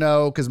don't want to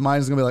know because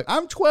mine's going to be like,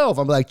 I'm 12.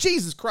 I'm like,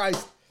 Jesus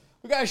Christ.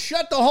 We got to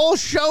shut the whole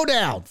show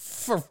down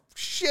for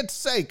shit's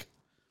sake.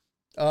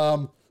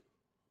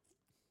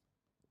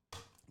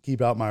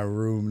 Keep out my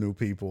room, new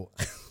people.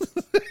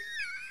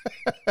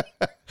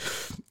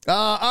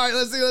 All right,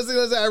 let's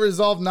see. I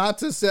resolve not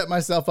to set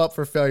myself up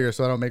for failure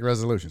so I don't make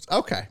resolutions.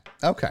 Okay.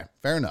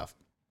 Fair enough.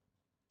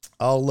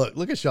 Oh,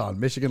 look at Sean.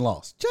 Michigan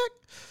lost. Check.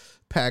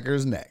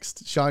 Packers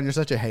next. Sean, you're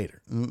such a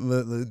hater.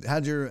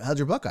 How'd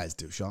your Buckeyes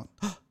do, Sean?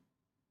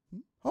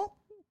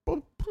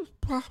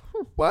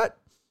 What?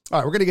 All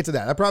right, we're gonna get to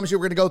that. I promise you,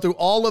 we're gonna go through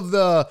all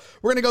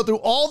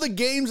the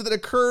games that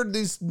occurred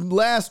this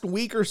last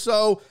week or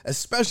so,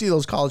 especially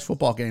those college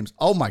football games.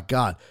 Oh my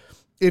God.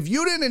 If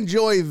you didn't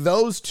enjoy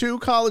those two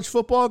college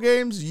football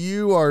games,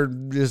 you are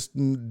just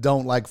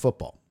don't like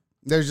football.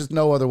 There's just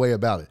no other way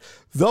about it.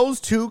 Those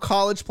two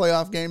college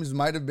playoff games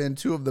might have been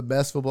two of the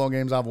best football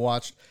games I've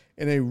watched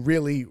in a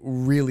really,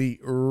 really,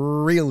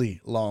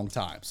 really long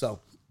time. So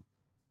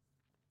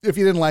if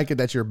you didn't like it,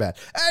 that's your bad.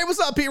 Hey, what's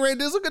up, Pete Ray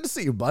Dizzle? Good to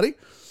see you, buddy.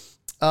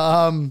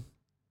 What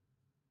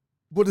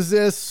is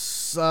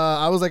this?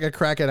 I was like a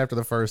crackhead after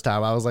the first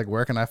time. I was like,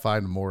 where can I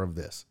find more of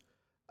this?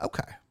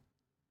 Okay.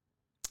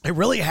 It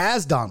really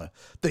has, Donna.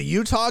 The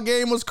Utah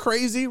game was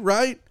crazy,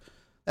 right?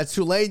 That's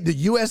too late. The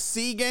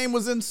USC game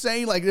was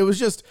insane. Like,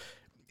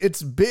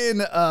 it's been,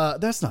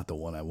 that's not the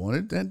one I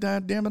wanted.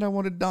 Damn it, I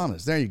wanted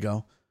Donna's. There you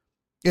go.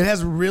 It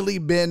has really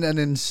been an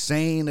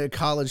insane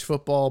college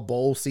football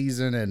bowl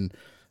season and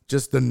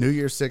just the New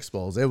Year's Six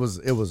Bowls. It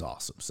was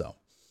awesome. So,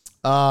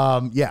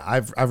 yeah,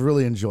 I've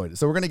really enjoyed it.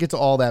 So we're going to get to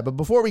all that. But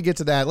before we get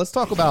to that, let's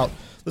talk about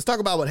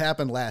what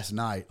happened last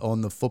night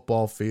on the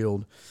football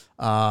field.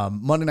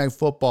 Monday Night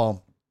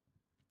Football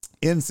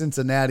in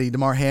Cincinnati.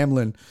 Damar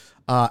Hamlin,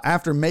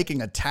 after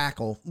making a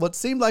tackle, what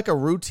seemed like a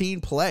routine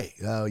play.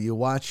 You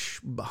watch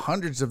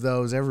hundreds of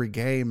those every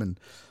game, and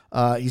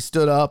he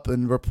stood up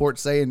and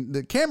reports saying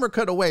the camera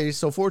cut away.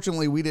 So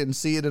fortunately we didn't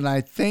see it. And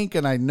I think,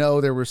 and I know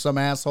there were some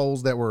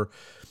assholes that were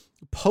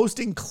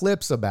posting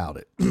clips about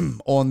it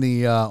on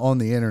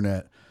the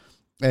internet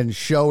and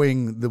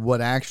showing what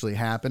actually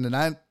happened. And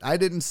I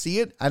didn't see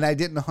it, and I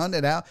didn't hunt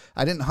it out.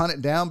 I didn't hunt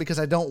it down because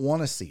I don't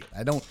want to see it.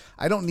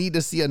 I don't need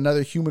to see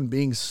another human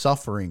being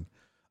suffering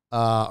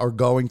or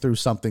going through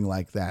something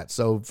like that.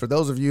 So for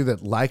those of you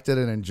that liked it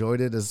and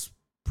enjoyed it, it's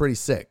pretty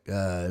sick.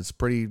 It's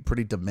pretty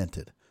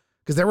demented.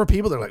 Because there were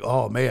people that are like,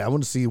 oh man, I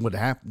want to see what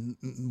happened.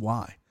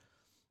 Why?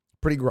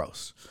 Pretty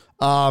gross.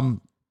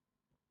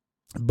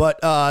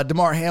 But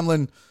Damar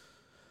Hamlin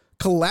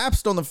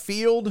collapsed on the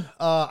field.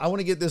 I want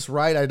to get this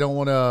right. I don't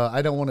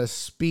want to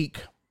speak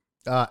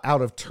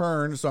out of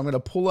turn. So I'm going to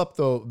pull up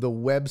the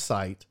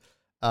website,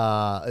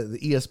 the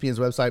ESPN's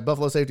website.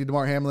 Buffalo safety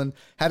Damar Hamlin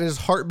had his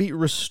heartbeat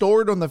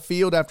restored on the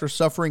field after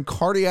suffering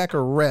cardiac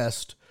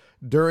arrest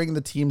during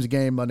the team's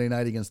game Monday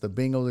night against the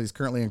Bengals. He's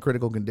currently in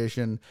critical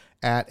condition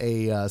at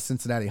a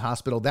Cincinnati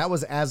hospital. That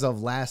was as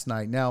of last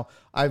night. Now,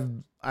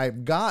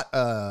 I've got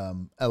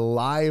a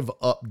live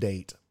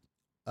update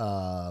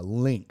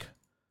link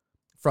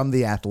from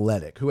The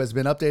Athletic, who has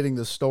been updating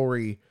the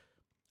story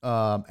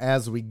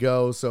as we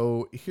go.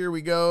 So here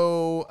we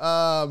go.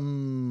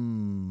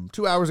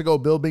 2 hours ago,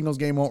 Bill Bengals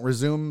game won't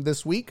resume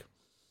this week.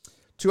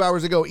 2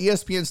 hours ago,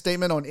 ESPN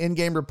statement on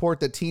in-game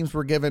report that teams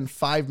were given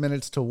 5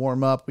 minutes to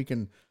warm up. We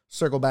can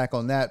circle back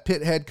on that.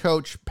 Pitt head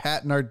coach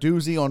Pat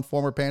Narduzzi on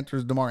former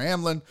Panthers Damar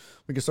Hamlin.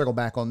 We can circle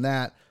back on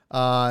that.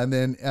 And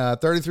then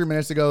 33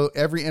 minutes ago,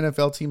 every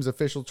NFL team's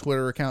official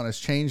Twitter account has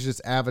changed its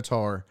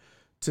avatar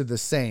to the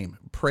same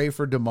Pray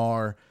for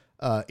Damar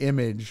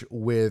image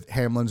with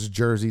Hamlin's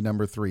jersey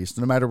number 3.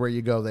 So no matter where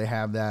you go, they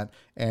have that.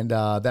 And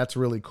that's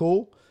really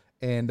cool.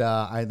 And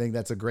I think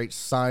that's a great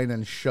sign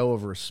and show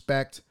of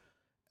respect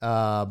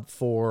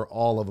for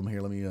all of them here.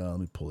 Let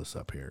me pull this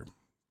up here.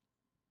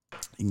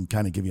 You can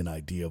kind of give you an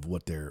idea of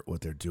what they're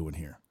doing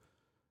here.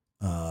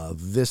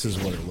 This is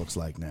what it looks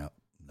like now.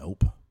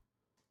 Nope.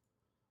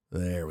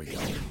 There we go.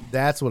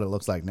 That's what it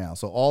looks like now.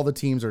 So all the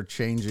teams are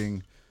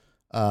changing.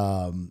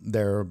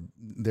 They're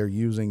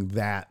using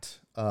that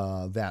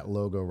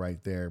logo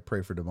right there.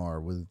 Pray for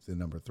Damar with the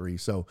number 3.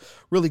 So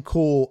really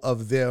cool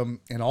of them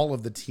and all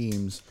of the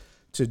teams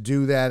to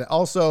do that.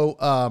 Also,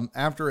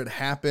 after it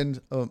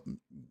happened,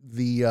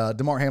 the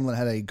Damar Hamlin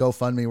had a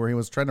GoFundMe where he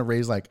was trying to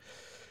raise like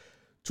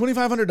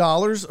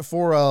 $2,500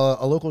 for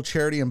a local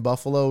charity in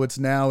Buffalo. It's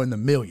now in the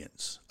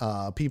millions.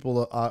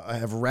 People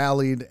have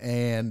rallied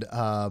and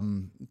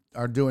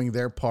are doing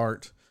their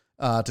part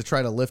to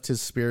try to lift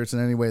his spirits in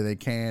any way they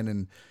can.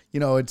 And, you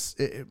know,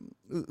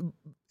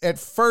 at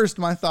first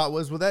my thought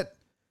was, well,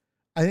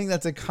 I think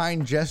that's a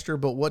kind gesture,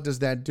 but what does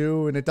that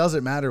do? And it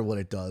doesn't matter what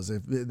it does.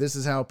 If this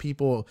is how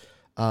people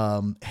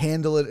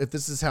handle it, if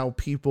this is how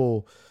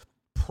people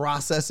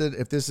process it,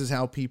 if this is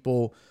how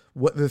people,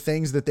 what the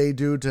things that they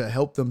do to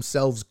help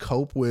themselves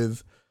cope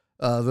with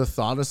the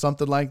thought of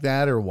something like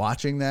that or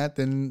watching that,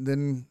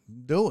 then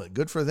do it.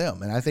 Good for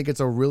them. And I think it's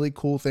a really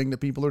cool thing that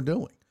people are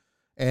doing.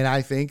 And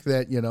I think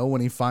that, you know, when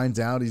he finds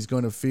out, he's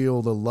going to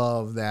feel the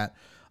love that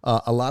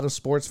a lot of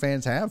sports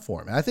fans have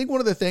for him. And I think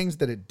one of the things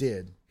that it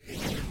did,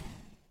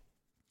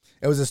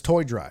 it was this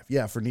toy drive.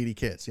 Yeah, for needy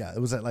kids. Yeah, it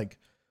was at like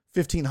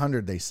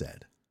 1,500, they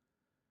said.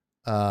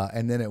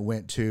 And then it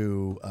went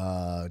to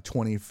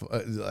 20,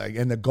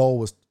 and the goal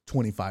was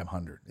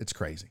 2,500. It's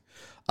crazy.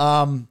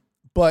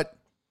 But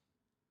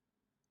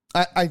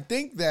I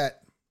think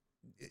that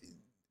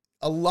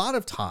a lot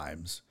of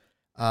times,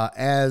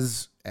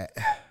 as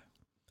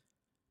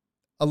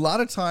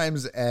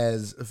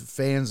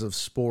fans of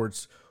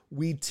sports,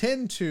 we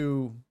tend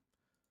to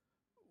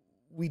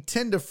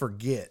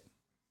forget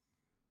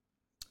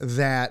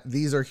that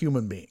these are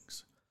human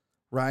beings.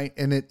 Right.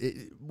 And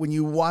when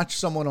you watch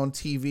someone on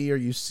TV or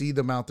you see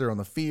them out there on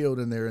the field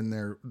and they're in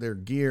their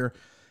gear,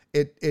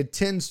 it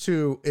tends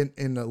to,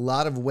 in a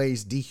lot of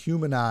ways,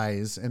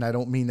 dehumanize. And I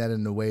don't mean that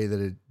in the way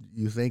that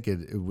you think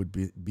it would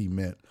be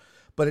meant,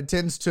 but it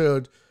tends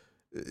to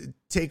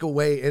take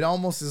away. It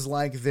almost is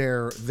like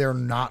they're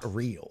not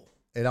real.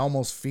 It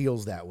almost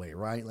feels that way.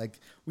 Right. Like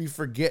we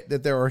forget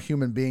that there are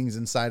human beings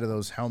inside of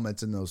those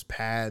helmets and those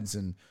pads.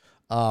 And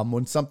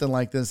when something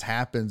like this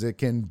happens, it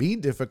can be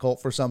difficult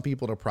for some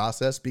people to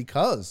process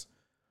because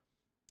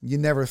you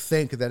never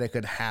think that it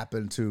could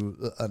happen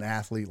to an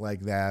athlete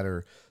like that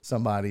or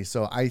somebody.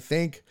 So I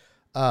think,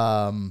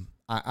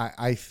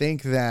 I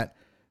think that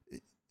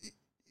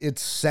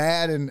it's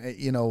sad. And,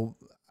 you know,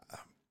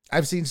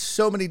 I've seen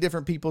so many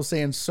different people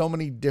saying so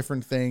many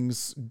different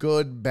things,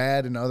 good,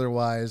 bad, and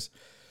otherwise.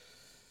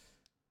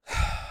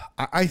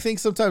 I think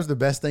sometimes the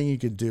best thing you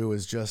could do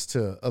is just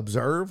to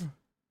observe.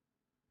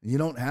 You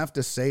don't have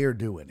to say or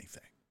do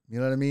anything. You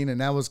know what I mean?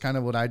 And that was kind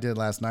of what I did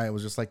last night. It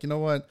was just like, you know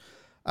what?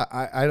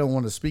 I don't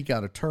want to speak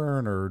out of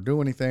turn or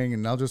do anything.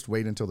 And I'll just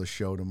wait until the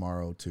show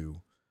tomorrow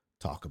to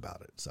talk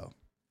about it. So,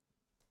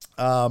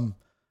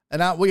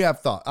 we have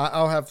thought.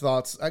 I'll have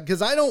thoughts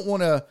because I don't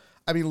want to.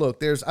 I mean,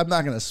 look, I'm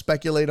not going to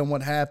speculate on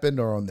what happened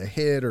or on the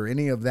hit or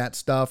any of that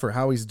stuff or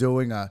how he's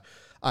doing. God,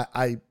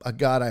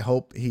 I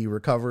hope he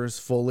recovers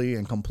fully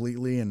and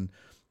completely, and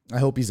I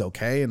hope he's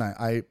okay. And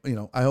I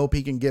hope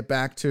he can get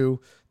back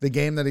to the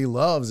game that he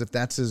loves if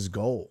that's his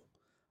goal.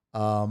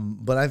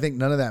 But I think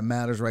none of that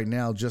matters right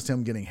now. Just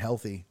him getting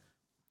healthy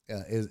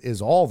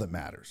is all that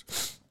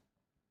matters.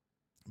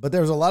 But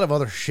there's a lot of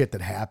other shit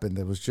that happened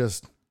that was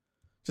just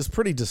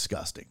pretty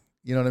disgusting.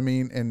 You know what I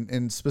mean?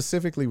 And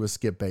specifically with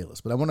Skip Bayless.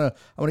 But I want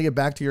to get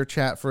back to your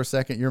chat for a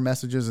second, your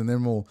messages, and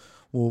then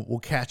we'll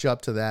catch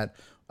up to that.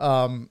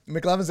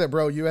 McLevin said,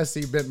 bro,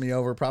 USC bent me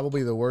over.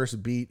 Probably the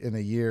worst beat in a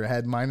year.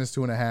 Had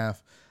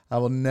 -2.5. I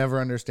will never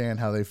understand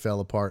how they fell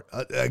apart.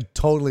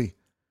 Totally.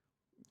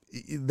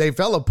 They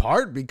fell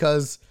apart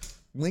because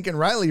Lincoln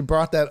Riley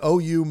brought that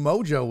OU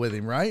mojo with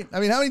him, right? I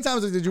mean, how many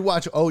times did you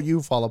watch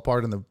OU fall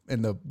apart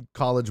in the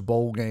college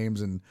bowl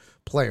games and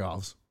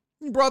playoffs?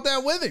 He brought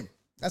that with him.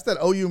 That's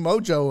that OU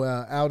mojo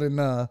out in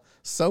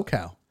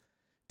SoCal.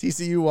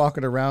 TCU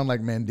walking around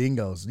like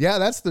mandingos. Yeah,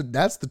 that's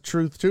the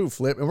truth too,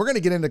 Flip. And we're gonna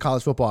get into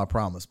college football, I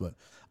promise. But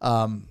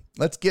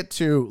let's get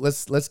to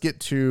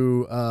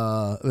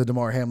the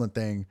Damar Hamlin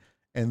thing,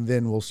 and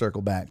then we'll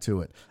circle back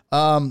to it.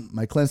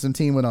 My Clemson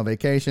team went on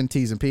vacation.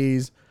 T's and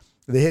P's.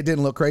 The hit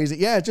didn't look crazy.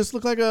 Yeah, it just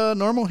looked like a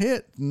normal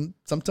hit. And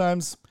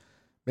sometimes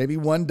maybe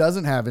one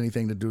doesn't have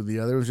anything to do with the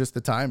other. It was just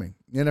the timing.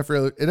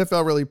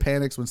 NFL really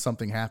panics when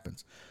something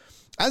happens.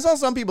 I saw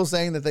some people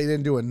saying that they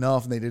didn't do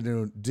enough and they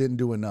didn't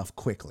do enough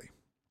quickly.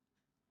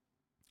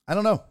 I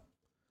don't know.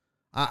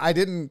 I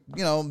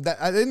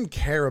didn't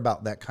care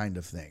about that kind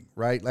of thing,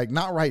 right? Like,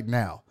 not right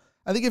now.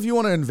 I think if you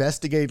want to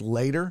investigate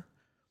later,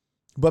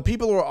 but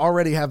people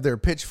already have their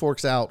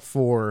pitchforks out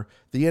for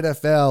the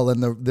NFL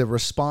and the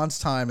response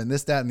time and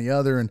this, that, and the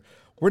other, and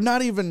we're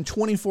not even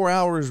 24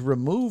 hours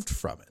removed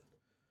from it.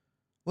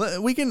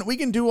 We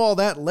can do all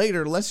that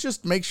later. Let's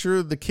just make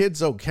sure the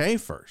kid's okay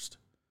first.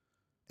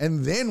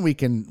 And then we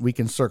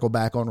can circle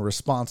back on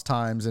response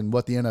times and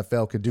what the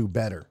NFL could do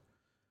better.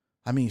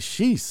 I mean,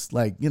 sheesh,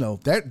 like,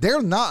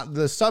 they're not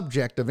the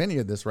subject of any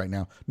of this right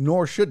now,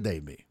 nor should they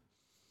be.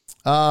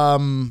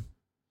 Dozebox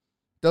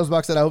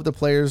said, I hope the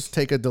players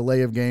take a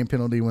delay of game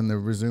penalty when they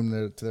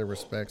resume to their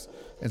respects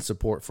and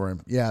support for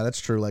him. Yeah, that's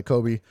true. Like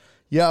Kobe.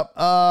 Yep.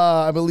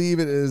 I believe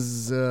it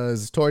is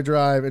his toy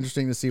drive.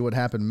 Interesting to see what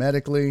happened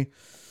medically.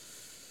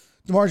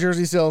 Damar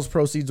jersey sales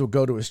proceeds will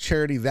go to his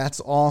charity. That's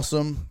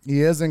awesome.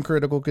 He is in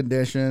critical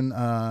condition.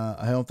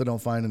 I hope they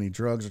don't find any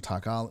drugs or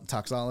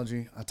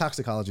toxicology.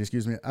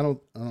 Excuse me. I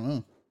don't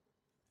know.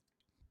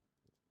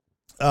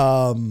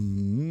 I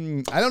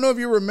don't know if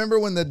you remember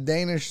when the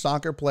Danish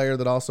soccer player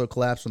that also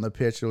collapsed on the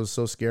pitch. It was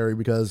so scary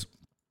because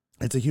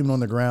it's a human on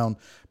the ground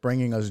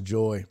bringing us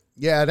joy.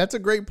 Yeah, that's a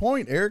great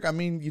point, Eric. I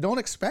mean, you don't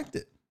expect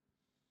it.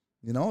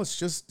 It's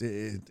just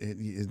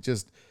it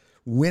just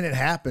when it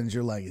happens,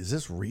 you're like, is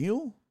this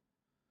real?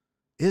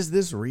 Is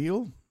this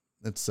real?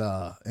 It's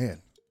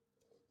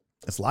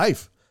it's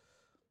life.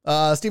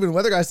 Stephen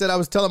Weather Guy said, I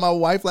was telling my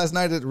wife last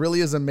night, it really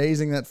is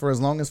amazing that for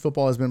as long as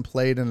football has been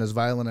played and as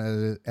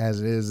violent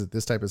as it is,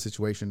 this type of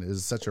situation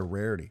is such a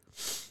rarity.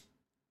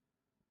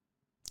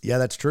 Yeah,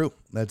 that's true.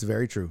 That's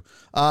very true.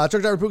 Truck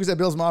Driver Pookie said,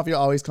 Bills Mafia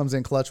always comes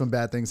in clutch when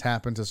bad things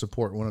happen to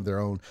support one of their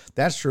own.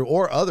 That's true.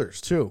 Or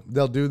others too.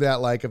 They'll do that.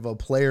 Like if a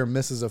player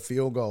misses a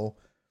field goal,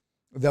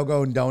 they'll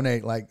go and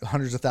donate like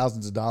hundreds of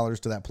thousands of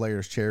dollars to that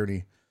player's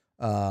charity.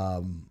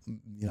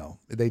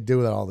 They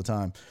do that all the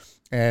time.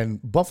 And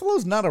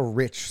Buffalo's not a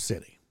rich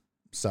city,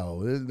 so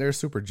they're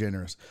super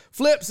generous.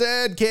 Flip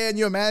said, can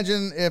you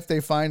imagine if they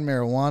find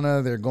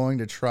marijuana, they're going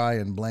to try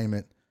and blame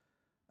it?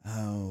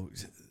 Oh,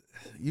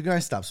 you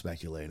guys stop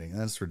speculating.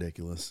 That's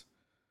ridiculous.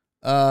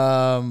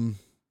 Chapo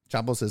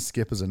says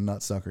Skip is a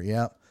nutsucker.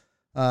 Yep.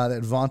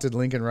 That vaunted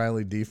Lincoln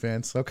Riley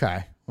defense.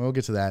 Okay, we'll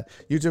get to that.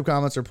 YouTube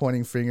comments are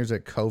pointing fingers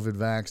at COVID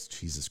vax.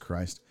 Jesus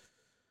Christ.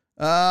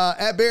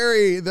 At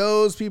Barry,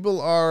 those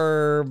people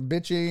are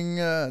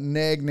bitching.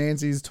 Neg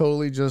Nancy's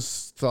totally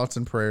just thoughts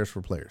and prayers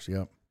for players.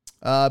 Yep.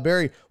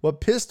 Barry, what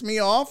pissed me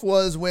off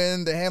was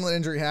when the Hamlin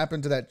injury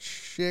happened to that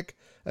chick.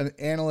 An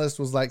analyst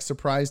was like,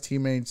 surprised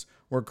teammates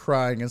were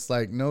crying. It's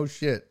like, no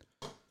shit.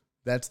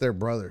 That's their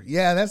brother.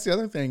 Yeah, that's the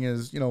other thing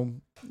is,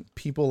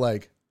 people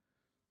like,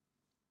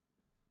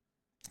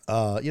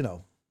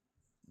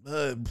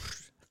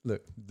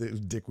 look,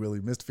 Dick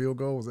Willie missed field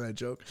goal. Was that a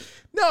joke?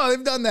 No,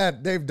 they've done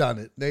that. They've done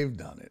it.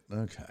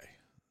 Okay.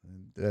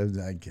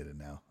 I get it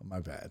now. My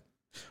bad.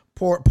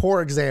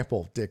 Poor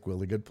example, Dick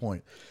Willie. Good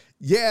point.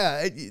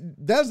 Yeah,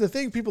 that's the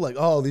thing. People are like,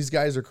 oh, these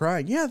guys are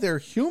crying. Yeah, they're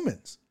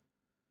humans.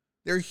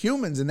 They're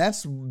humans, and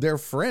that's their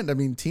friend. I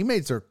mean,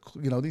 teammates are,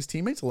 these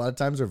teammates a lot of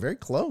times are very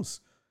close.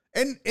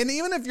 And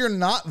even if you're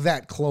not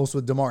that close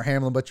with Damar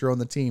Hamlin, but you're on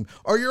the team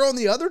or you're on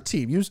the other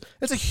team,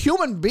 it's a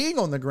human being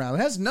on the ground.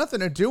 It has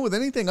nothing to do with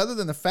anything other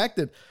than the fact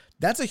that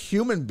that's a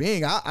human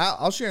being.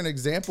 I'll share an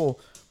example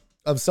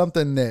of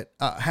something that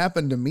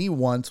happened to me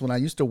once when I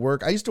used to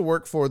work. I used to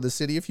work for the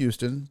city of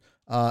Houston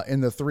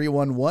in the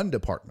 311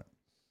 department.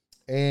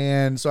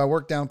 And so I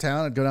worked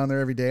downtown. I'd go down there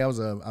every day. I was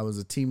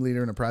a team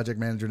leader and a project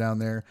manager down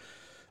there.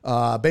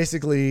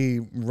 Basically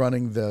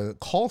running the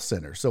call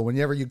center. So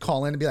whenever you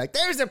call in and be like,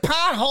 there's a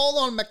pothole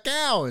on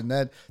Macau, and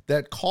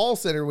that call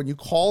center, when you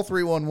call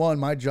 311,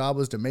 my job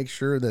was to make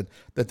sure that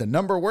the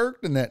number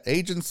worked and that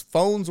agents'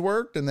 phones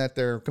worked and that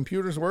their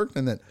computers worked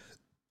and that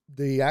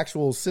the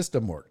actual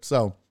system worked.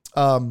 So,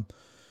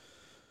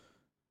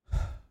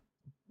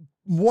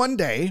 one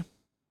day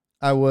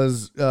I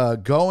was,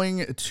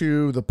 going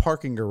to the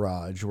parking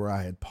garage where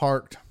I had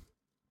parked,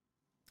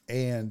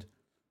 and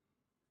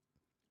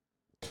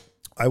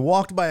I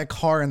walked by a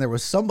car and there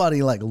was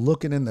somebody like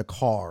looking in the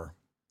car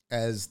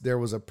as there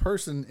was a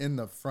person in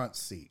the front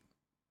seat.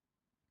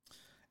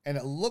 And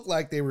it looked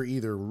like they were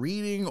either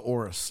reading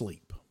or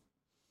asleep.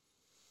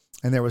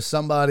 And there was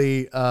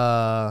somebody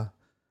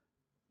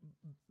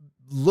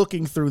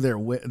looking through their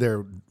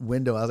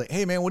window. I was like,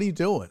 hey man, what are you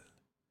doing?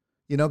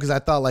 You know, because I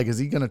thought, like, is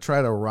he going to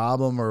try to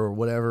rob him or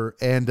whatever?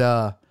 And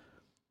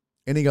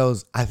he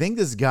goes, I think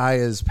this guy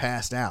is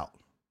passed out.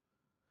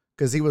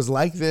 Because he was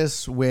like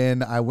this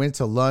when I went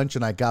to lunch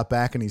and I got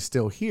back and he's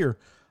still here.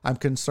 I'm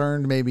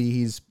concerned maybe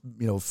he's,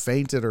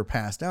 fainted or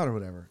passed out or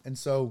whatever. And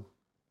so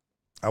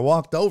I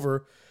walked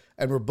over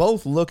and we're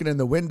both looking in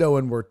the window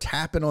and we're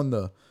tapping on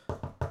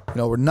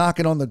we're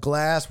knocking on the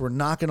glass. We're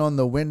knocking on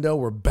the window.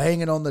 We're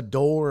banging on the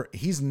door.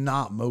 He's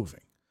not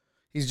moving.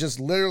 He's just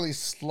literally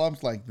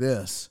slumped like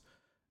this.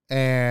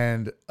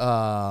 And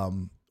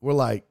we're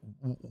like,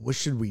 what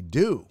should we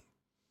do?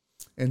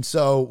 And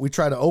so we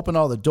try to open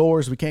all the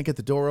doors. We can't get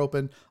the door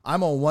open.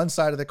 I'm on one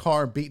side of the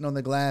car beating on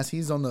the glass.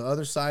 He's on the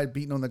other side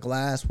beating on the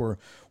glass. We're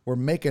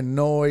making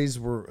noise.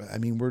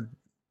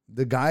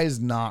 The guy is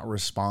not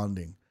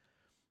responding.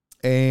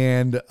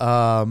 And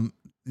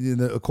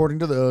according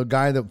to the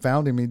guy that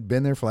found him, he'd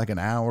been there for like an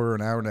hour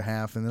and a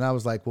half. And then I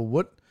was like, well,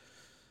 what?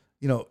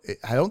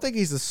 I don't think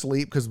he's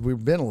asleep because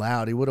we've been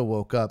loud. He would have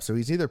woke up. So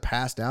he's either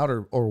passed out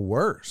or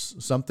worse.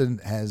 Something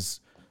has,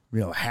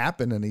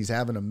 happened and he's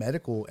having a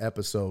medical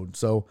episode.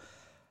 So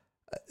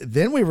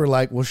then we were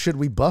like, well, should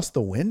we bust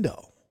the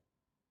window?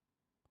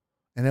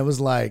 And it was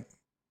like,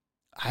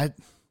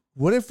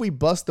 what if we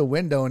bust the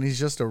window and he's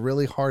just a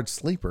really hard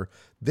sleeper?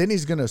 Then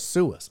he's going to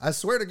sue us. I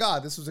swear to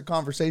God, this was a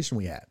conversation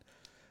we had.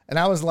 And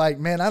I was like,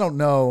 man, I don't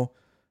know.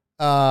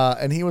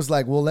 And he was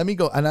like, well, let me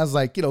go. And I was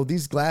like,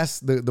 these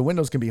the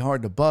windows can be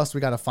hard to bust.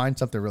 We got to find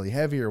something really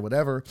heavy or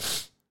whatever.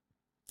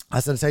 I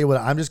said, I'll tell you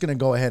what, I'm just going to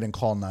go ahead and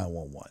call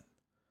 911.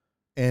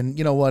 And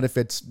you know what, if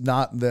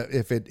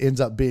if it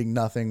ends up being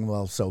nothing,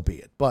 well, so be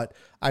it. But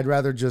I'd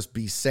rather just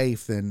be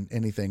safe than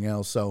anything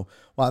else. So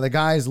while the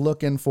guy's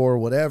looking for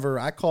whatever,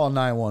 I call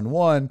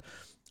 911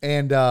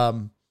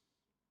 and,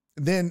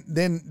 then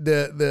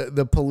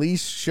the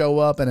police show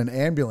up and an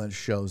ambulance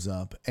shows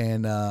up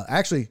and,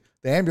 actually,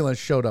 the ambulance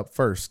showed up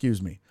first,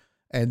 excuse me.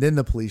 And then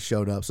the police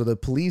showed up. So the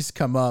police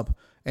come up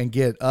and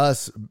get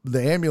us.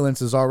 The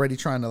ambulance is already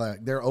trying to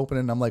they're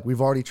opening. I'm like, we've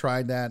already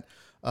tried that.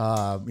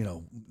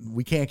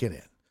 We can't get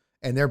in.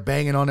 And they're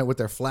banging on it with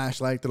their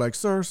flashlight. They're like,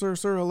 sir,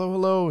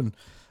 hello. And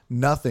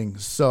nothing.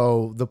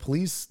 So the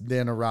police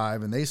then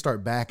arrive and they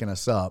start backing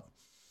us up.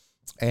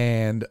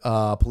 And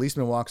a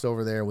policeman walks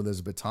over there with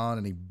his baton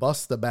and he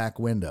busts the back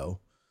window.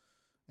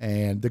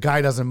 And the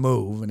guy doesn't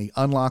move, and he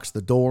unlocks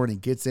the door, and he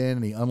gets in,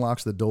 and he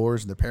unlocks the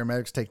doors, and the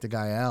paramedics take the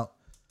guy out,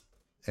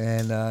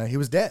 and he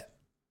was dead.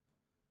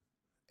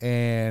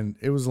 And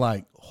it was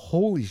like,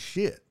 holy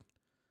shit.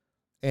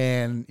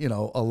 And,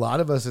 a lot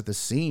of us at the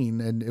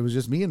scene, and it was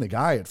just me and the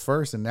guy at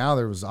first, and now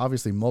there was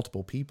obviously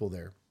multiple people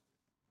there.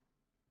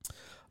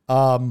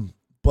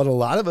 But a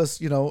lot of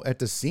us, at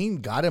the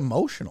scene got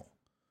emotional.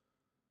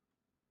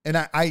 And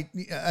I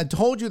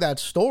told you that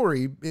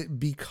story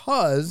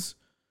because...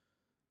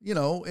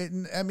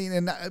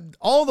 and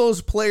all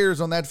those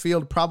players on that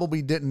field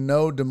probably didn't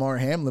know Damar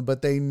Hamlin,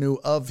 but they knew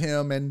of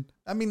him. And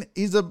I mean,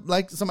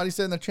 like somebody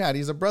said in the chat,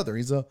 he's a brother.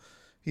 He's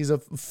a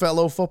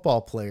fellow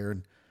football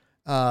player.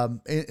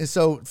 And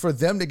so for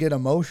them to get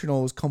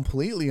emotional is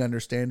completely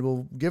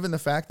understandable, given the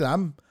fact that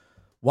I'm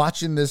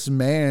watching this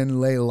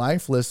man lay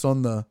lifeless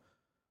on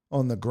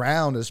the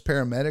ground as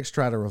paramedics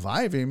try to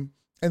revive him.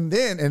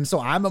 And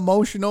so I'm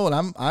emotional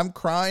and I'm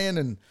crying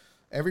and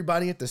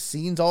everybody at the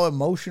scene's all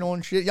emotional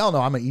and shit. Y'all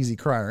know I'm an easy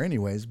crier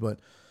anyways, but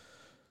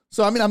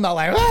so, I mean, I'm not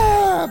like,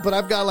 but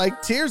I've got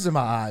like tears in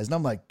my eyes and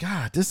I'm like,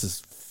 God, this is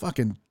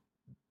fucking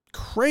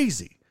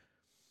crazy.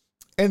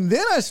 And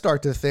then I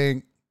start to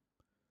think,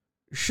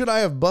 should I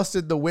have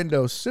busted the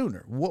window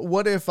sooner?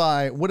 What if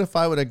I would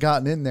have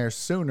gotten in there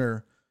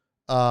sooner,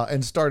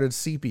 and started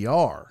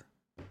CPR?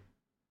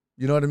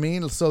 You know what I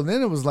mean? So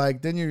then it was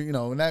like, then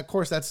and that, of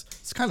course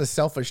it's kind of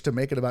selfish to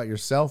make it about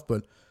yourself,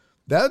 but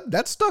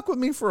that stuck with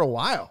me for a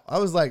while. I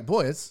was like,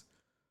 boy,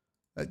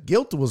 that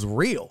guilt was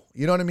real.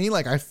 You know what I mean?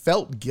 Like I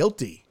felt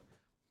guilty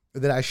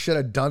that I should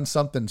have done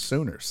something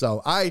sooner.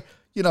 So I,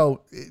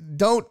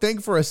 don't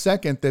think for a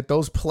second that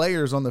those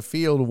players on the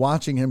field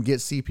watching him get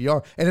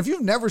CPR. And if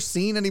you've never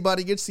seen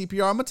anybody get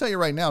CPR, I'm going to tell you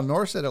right now,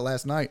 Nora said it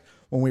last night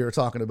when we were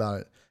talking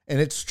about it. And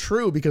it's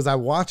true because I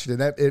watched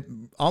it. It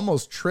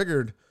almost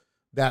triggered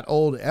that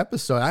old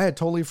episode. I had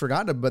totally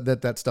forgotten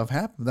that stuff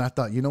happened. And I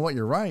thought, you know what?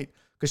 You're right.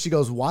 Because she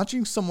goes,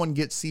 watching someone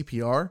get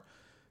CPR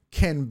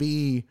can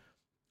be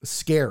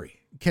scary,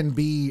 can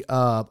be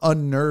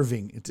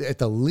unnerving at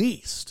the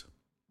least.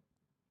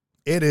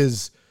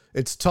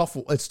 It's tough.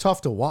 It's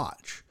tough to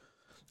watch.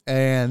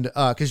 And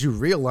because you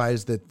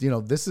realize that,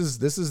 this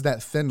is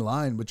that thin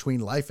line between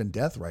life and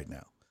death right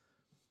now.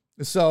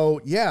 So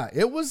yeah,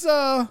 it was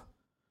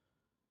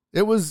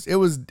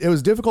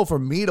difficult for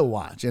me to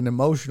watch and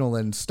emotional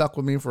and stuck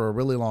with me for a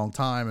really long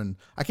time. And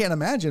I can't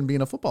imagine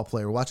being a football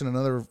player, watching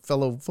another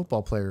fellow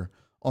football player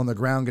on the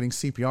ground getting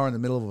CPR in the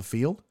middle of a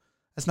field.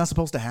 That's not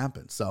supposed to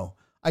happen. So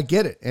I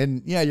get it.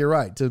 And yeah, you're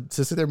right. To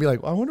sit there and be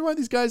like, I wonder why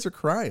these guys are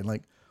crying.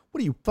 Like,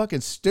 what are you,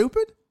 fucking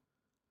stupid?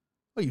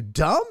 Are you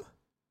dumb?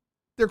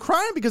 They're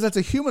crying because that's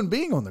a human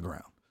being on the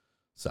ground.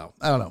 So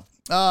I don't know.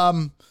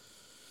 Let's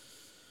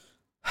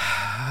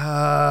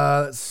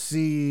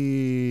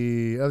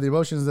see. Of the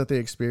emotions that they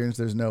experienced,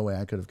 there's no way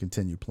I could have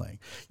continued playing.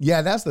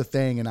 Yeah, that's the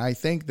thing. And I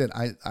think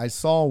that I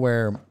saw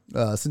where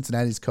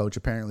Cincinnati's coach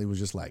apparently was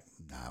just like,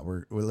 nah,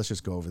 let's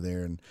just go over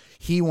there. And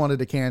he wanted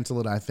to cancel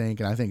it, I think.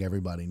 And I think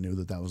everybody knew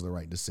that was the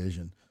right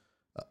decision.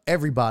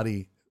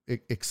 Everybody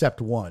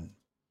except one.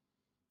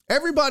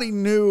 Everybody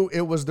knew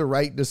it was the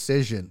right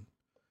decision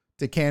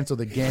to cancel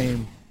the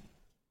game.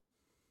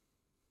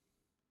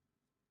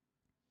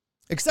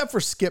 Except for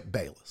Skip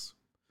Bayless.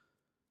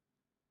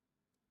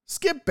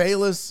 Skip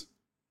Bayless,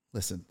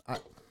 listen,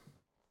 what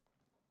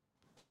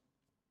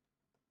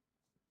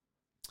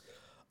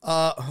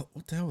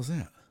the hell was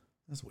that?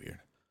 That's weird.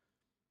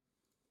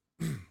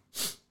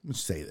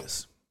 Let's say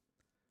this.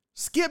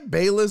 Skip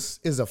Bayless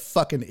is a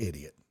fucking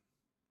idiot.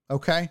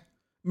 Okay?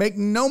 Make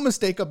no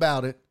mistake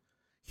about it.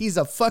 He's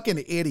a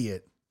fucking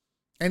idiot,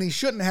 and he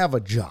shouldn't have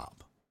a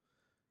job.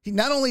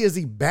 Not only is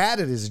he bad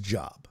at his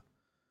job,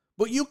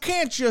 but you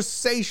can't just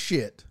say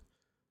shit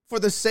for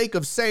the sake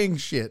of saying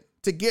shit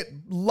to get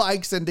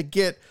likes and to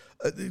get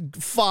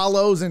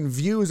follows and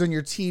views on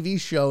your TV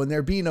show and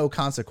there be no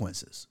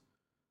consequences.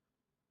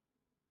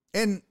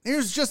 And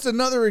here's just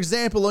another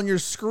example on your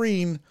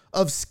screen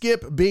of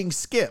Skip being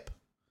Skip.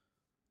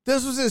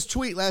 This was his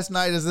tweet last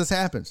night as this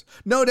happens.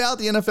 No doubt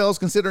the NFL is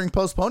considering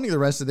postponing the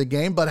rest of the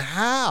game, but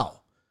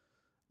how?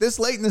 This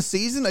late in the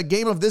season, a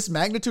game of this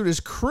magnitude is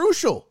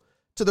crucial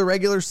to the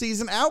regular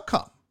season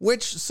outcome,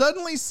 which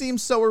suddenly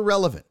seems so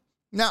irrelevant.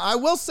 Now, I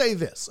will say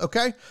this,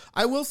 okay?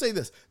 I will say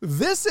this.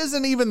 This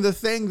isn't even the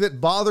thing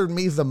that bothered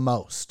me the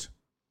most.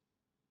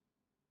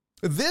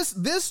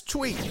 This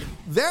tweet,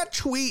 that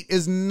tweet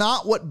is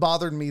not what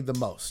bothered me the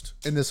most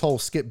in this whole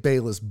Skip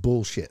Bayless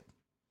bullshit.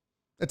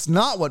 It's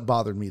not what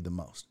bothered me the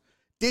most.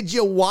 Did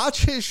you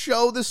watch his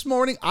show this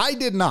morning? I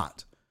did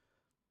not.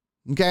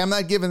 Okay, I'm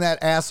not giving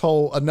that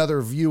asshole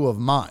another view of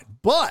mine,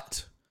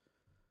 but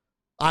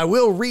I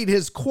will read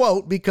his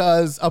quote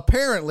because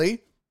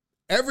apparently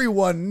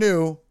everyone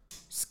knew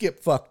Skip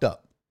fucked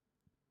up,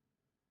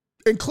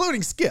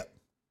 including Skip.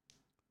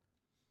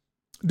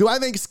 Do I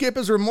think Skip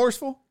is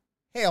remorseful?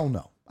 Hell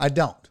no, I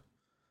don't.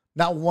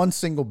 Not one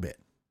single bit.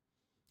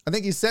 I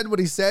think he said what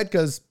he said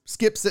because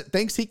Skip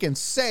thinks he can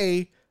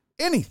say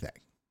anything.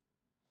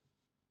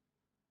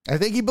 I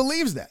think he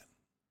believes that.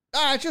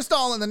 It's just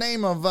all in the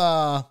name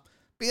of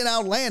being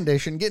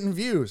outlandish and getting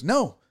views.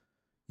 No,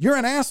 you're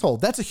an asshole.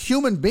 That's a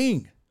human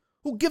being.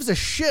 Who gives a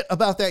shit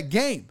about that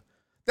game?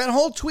 That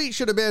whole tweet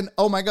should have been,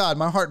 oh my God,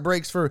 my heart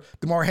breaks for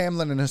Damar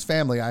Hamlin and his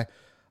family.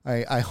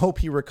 I hope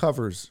he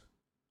recovers.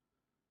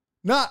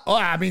 Not,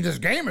 this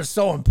game is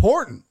so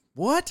important.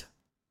 What?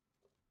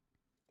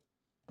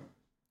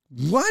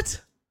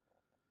 What?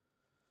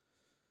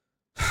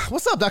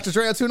 What's up, Dr.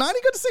 Dre 290?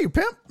 Good to see you,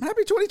 pimp.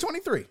 Happy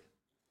 2023.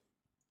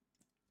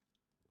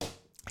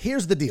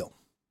 Here's the deal.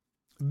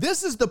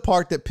 This is the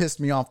part that pissed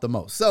me off the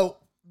most. So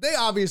they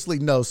obviously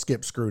know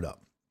Skip screwed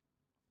up.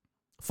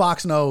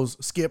 Fox knows,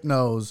 Skip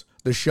knows,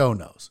 the show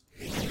knows.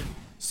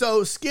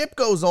 So Skip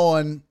goes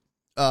on,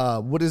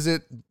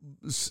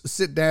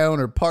 Sit Down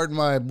or Pardon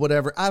My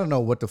whatever. I don't know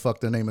what the fuck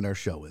the name of their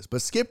show is,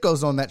 but Skip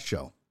goes on that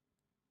show.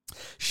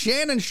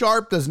 Shannon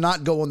Sharp does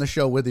not go on the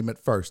show with him at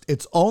first.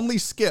 It's only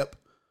Skip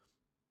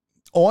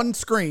on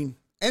screen.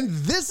 And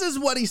this is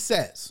what he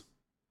says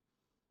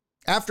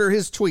after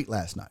his tweet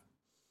last night.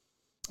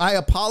 I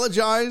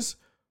apologize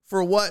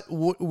for what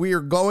we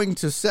are going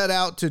to set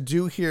out to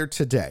do here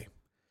today.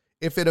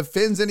 If it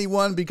offends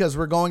anyone, because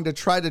we're going to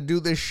try to do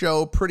this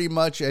show pretty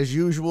much as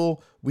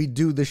usual, we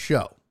do the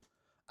show.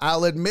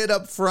 I'll admit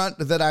up front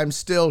that I'm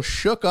still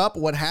shook up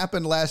what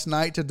happened last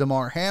night to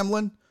Damar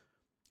Hamlin.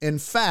 In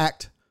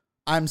fact,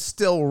 I'm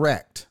still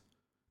wrecked.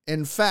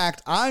 In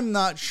fact, I'm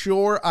not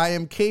sure I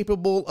am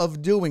capable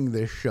of doing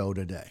this show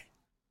today.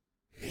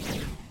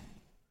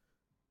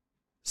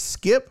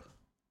 Skip,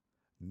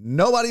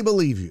 nobody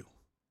believes you.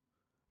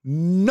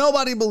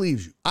 Nobody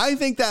believes you. I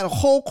think that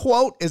whole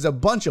quote is a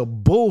bunch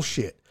of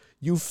bullshit.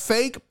 You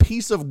fake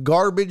piece of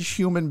garbage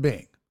human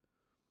being.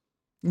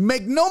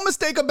 Make no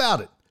mistake about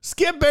it.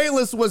 Skip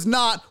Bayless was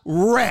not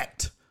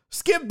wrecked.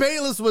 Skip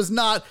Bayless was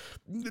not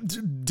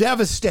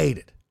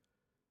devastated.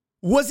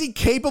 Was he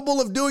capable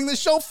of doing the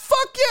show?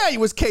 Fuck yeah, he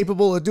was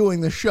capable of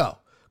doing the show.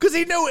 Because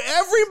he knew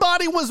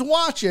everybody was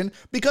watching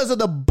because of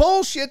the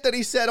bullshit that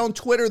he said on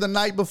Twitter the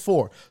night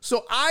before.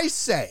 So I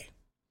say,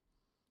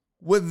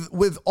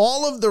 with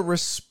all of the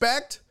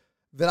respect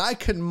that I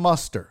can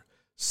muster,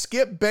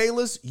 Skip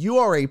Bayless, you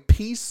are a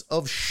piece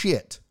of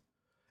shit.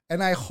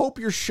 And I hope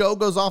your show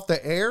goes off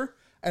the air.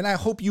 And I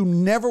hope you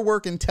never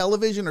work in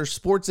television or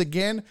sports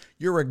again.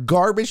 You're a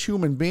garbage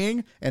human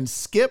being. And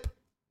Skip,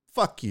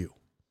 fuck you.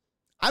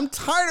 I'm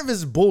tired of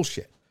his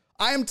bullshit.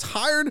 I am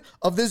tired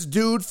of this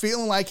dude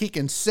feeling like he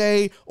can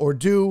say or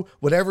do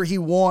whatever he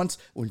wants,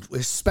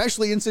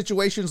 especially in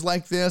situations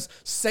like this,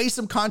 say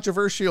some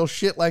controversial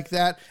shit like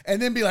that,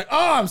 and then be like,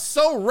 oh, I'm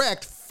so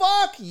wrecked.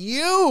 Fuck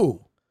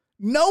you.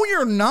 No,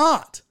 you're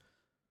not.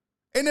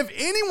 And if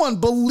anyone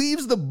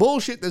believes the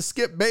bullshit that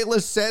Skip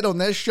Bayless said on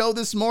this show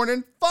this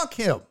morning, fuck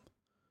him.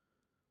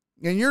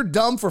 And you're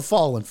dumb for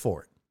falling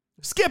for it.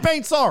 Skip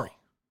ain't sorry.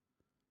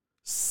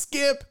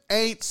 Skip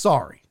ain't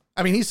sorry.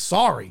 I mean, he's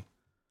sorry,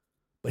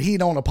 but he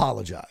don't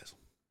apologize.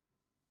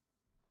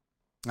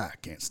 I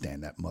can't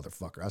stand that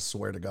motherfucker. I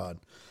swear to God.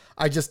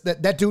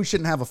 That dude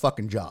shouldn't have a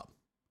fucking job.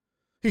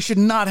 He should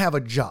not have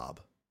a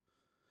job.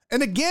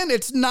 And again,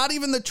 it's not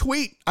even the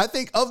tweet. I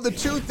think of the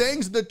two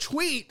things, the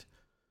tweet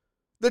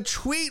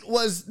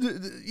was,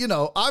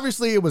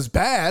 obviously it was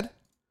bad.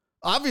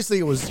 Obviously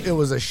it was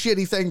a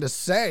shitty thing to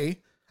say.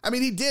 I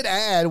mean, he did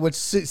add, which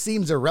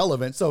seems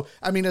irrelevant. So,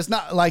 I mean, it's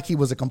not like he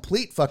was a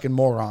complete fucking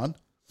moron.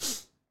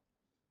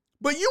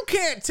 But you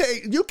can't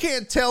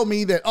tell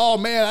me that, oh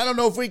man, I don't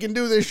know if we can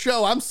do this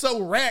show. I'm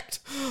so wrecked.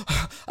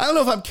 I don't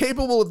know if I'm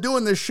capable of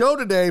doing this show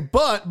today.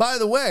 But by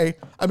the way,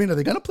 I mean, are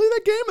they going to play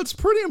that game? It's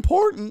pretty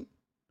important.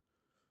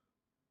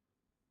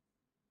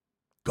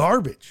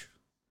 Garbage.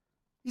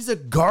 He's a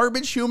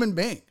garbage human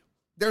being.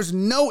 There's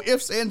no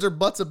ifs, ands, or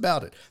buts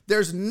about it.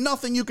 There's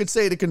nothing you could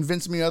say to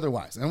convince me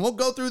otherwise. And we'll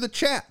go through the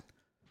chat.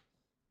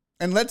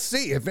 And let's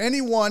see if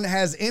anyone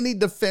has any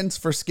defense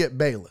for Skip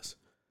Bayless.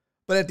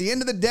 But at the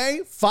end of the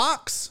day,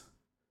 Fox,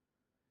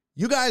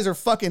 you guys are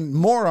fucking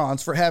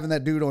morons for having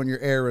that dude on your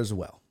air as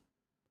well.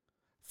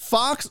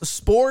 Fox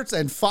Sports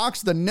and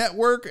Fox the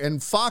Network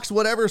and Fox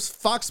whatever,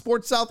 Fox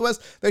Sports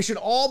Southwest, they should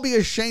all be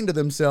ashamed of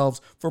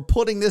themselves for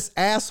putting this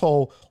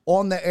asshole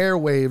on the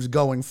airwaves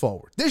going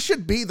forward. This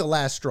should be the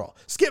last straw.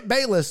 Skip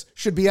Bayless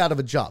should be out of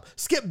a job.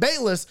 Skip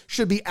Bayless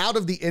should be out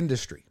of the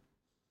industry.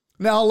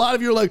 Now, a lot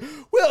of you are like,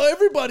 well,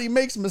 everybody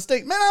makes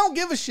mistakes. Man, I don't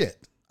give a shit.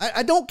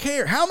 I don't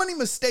care. How many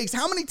mistakes,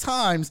 how many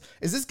times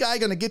is this guy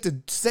going to get to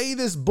say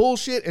this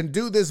bullshit and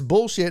do this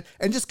bullshit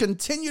and just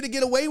continue to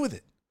get away with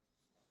it?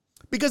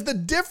 Because the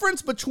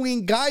difference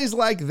between guys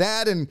like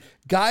that and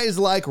guys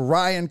like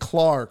Ryan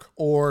Clark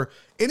or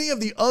any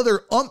of the other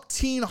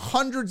umpteen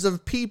hundreds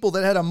of people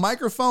that had a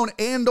microphone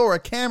and or a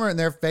camera in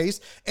their face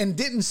and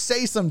didn't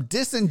say some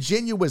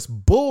disingenuous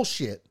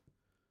bullshit,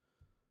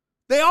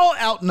 they all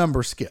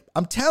outnumber Skip.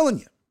 I'm telling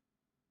you.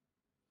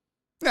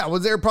 Now,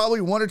 was there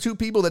probably one or two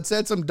people that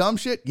said some dumb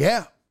shit?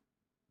 Yeah.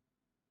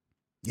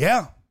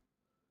 Yeah.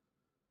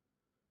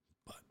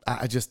 But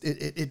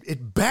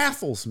it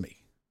baffles me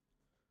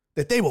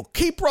that they will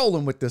keep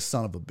rolling with this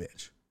son of a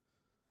bitch.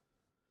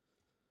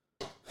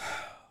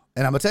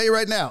 And I'm going to tell you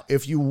right now,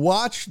 if you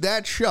watch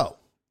that show,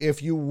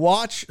 if you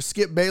watch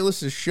Skip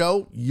Bayless's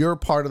show, you're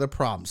part of the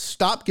problem.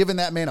 Stop giving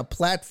that man a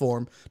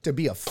platform to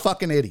be a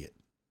fucking idiot.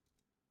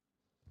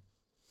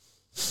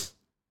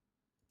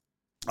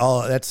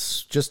 Oh,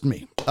 that's just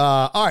me.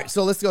 All right,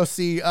 so let's go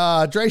see.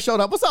 Dre showed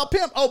up. What's up,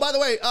 pimp? Oh, by the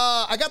way,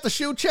 I got the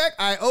shoe check.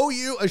 I owe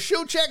you a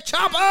shoe check.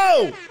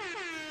 Chapo!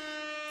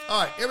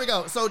 All right, here we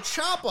go. So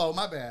Chapo,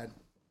 my bad.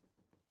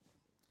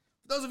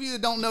 For those of you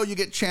that don't know, you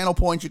get channel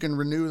points. You can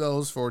renew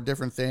those for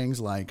different things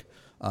like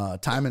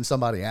timing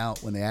somebody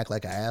out when they act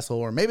like an asshole,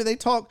 or maybe they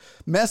talk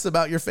mess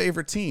about your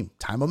favorite team.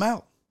 Time them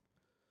out.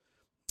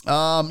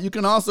 You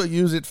can also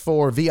use it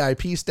for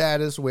VIP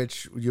status,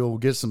 which you'll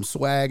get some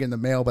swag in the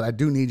mail, but I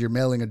do need your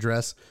mailing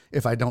address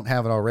if I don't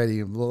have it already.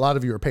 A lot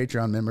of you are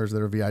Patreon members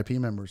that are VIP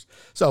members,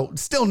 so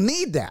still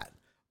need that.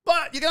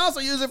 But you can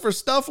also use it for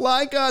stuff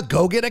like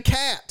go get a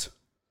cat.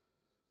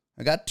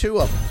 I got 2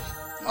 of them.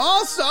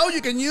 Also,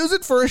 you can use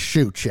it for a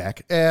shoe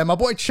check. And my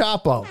boy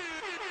Chapo.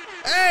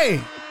 Hey,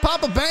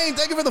 Papa Bane,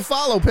 thank you for the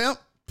follow, pimp.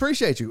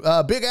 Appreciate you.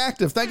 Big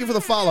Active, thank you for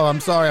the follow. I'm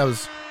sorry I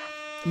was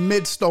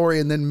mid-story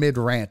and then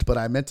mid-rant, but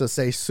I meant to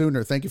say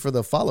sooner. Thank you for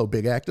the follow,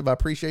 Big Active. I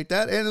appreciate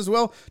that. And as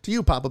well to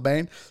you, Papa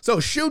Bane. So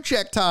shoe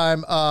check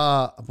time.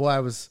 Boy, I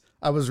was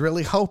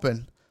really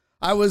hoping.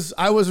 I was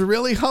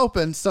really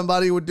hoping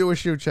somebody would do a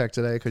shoe check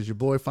today because your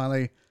boy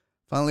finally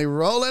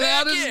rolling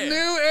out his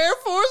new Air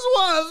Force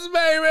Ones,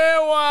 baby.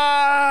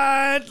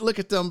 What? Look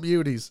at them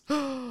beauties.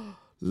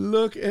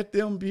 Look at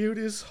them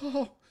beauties.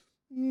 Oh,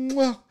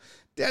 well,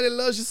 Daddy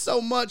loves you so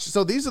much.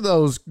 So these are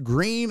those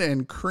green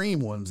and cream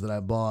ones that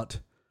I bought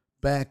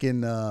back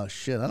in, I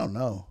don't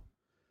know.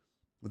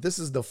 But this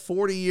is the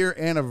 40-year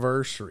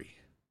anniversary.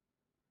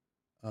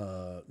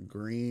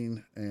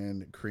 Green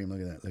and cream. Look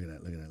at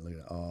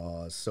that.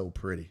 Oh, it's so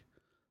pretty.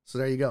 So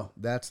there you go.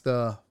 That's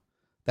the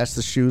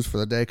shoes for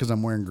the day because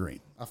I'm wearing green.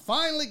 I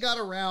finally got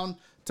around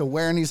to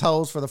wearing these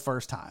hoes for the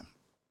first time.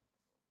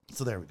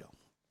 So there we go.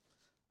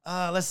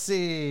 Let's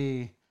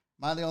see.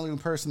 Am I the only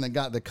person that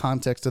got the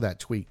context of that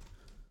tweet?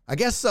 I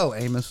guess so,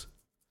 Amos.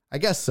 I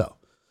guess so.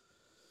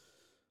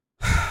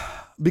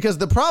 Because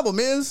the problem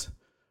is,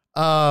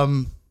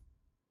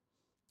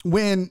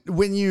 when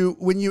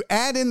you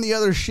add in the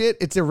other shit,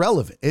 it's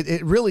irrelevant.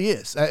 It really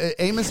is.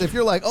 Amos, if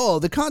you're like, oh,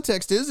 the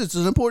context is it's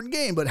an important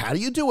game, but how do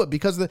you do it?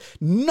 Because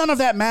none of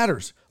that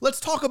matters. Let's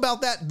talk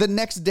about that the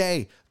next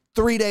day,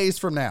 3 days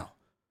from now.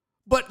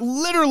 But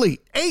literally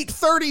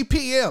 8:30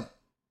 p.m.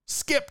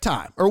 skip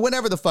time or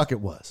whenever the fuck it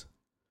was.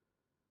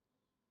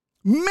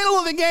 Middle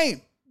of the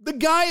game. The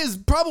guy is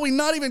probably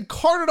not even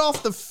carted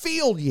off the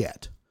field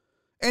yet.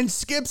 And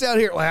Skip's out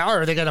here, like,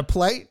 are they going to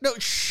play? No,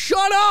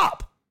 shut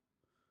up.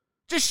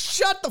 Just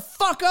shut the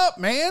fuck up,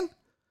 man.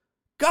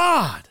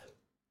 God.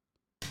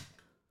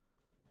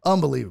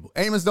 Unbelievable.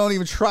 Amos, don't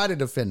even try to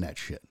defend that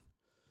shit.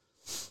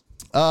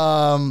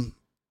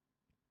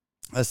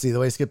 Let's see, the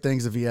way Skip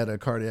thinks, if he had a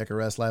cardiac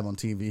arrest live on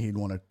TV, he'd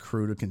want a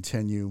crew to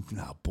continue.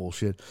 No,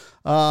 bullshit.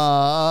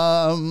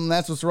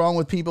 That's what's wrong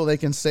with people. They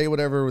can say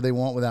whatever they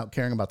want without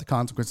caring about the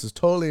consequences.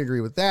 Totally agree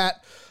with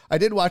that. I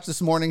did watch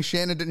this morning.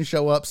 Shannon didn't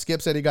show up.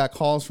 Skip said he got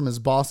calls from his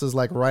bosses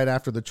like right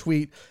after the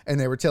tweet, and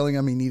they were telling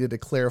him he needed to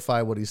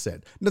clarify what he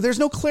said. No, there's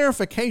no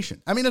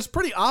clarification. I mean, it's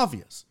pretty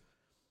obvious.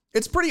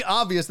 It's pretty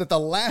obvious that the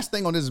last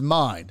thing on his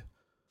mind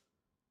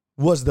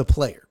was the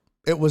player.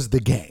 It was the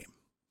game.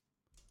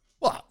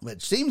 Well,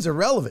 it seems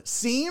irrelevant.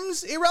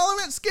 Seems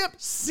irrelevant, Skip?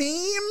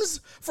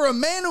 Seems? For a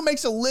man who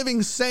makes a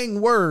living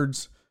saying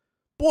words,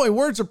 boy,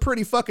 words are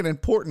pretty fucking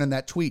important in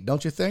that tweet,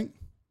 don't you think?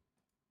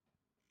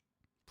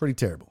 Pretty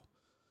terrible.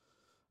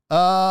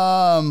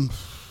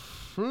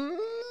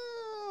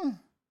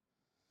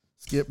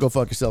 Skip, go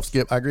fuck yourself,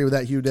 Skip. I agree with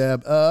that, Hugh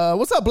Dab.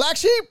 What's up, Black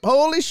Sheep?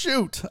 Holy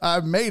shoot.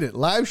 I've made it.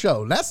 Live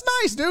show. That's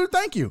nice, dude.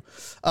 Thank you.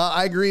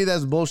 I agree.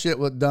 That's bullshit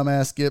what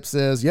dumbass Skip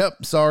says.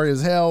 Yep. Sorry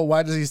as hell.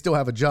 Why does he still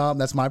have a job?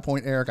 That's my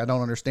point, Eric. I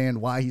don't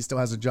understand why he still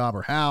has a job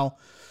or how.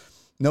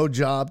 No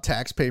job,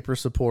 tax paper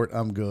support.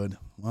 I'm good.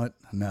 What?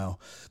 No.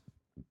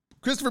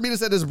 Christopher Mita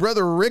said his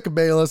brother Rick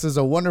Bayless is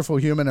a wonderful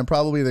human and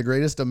probably the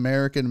greatest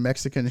American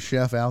Mexican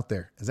chef out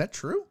there. Is that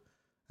true?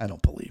 I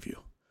don't believe you.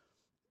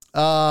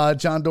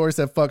 John Dory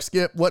said, fuck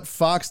Skip. What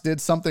Fox did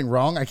something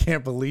wrong? I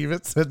can't believe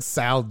it, said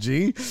Sal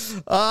G.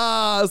 So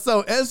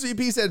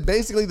SVP said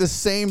basically the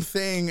same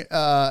thing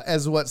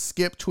as what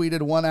Skip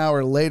tweeted 1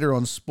 hour later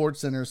on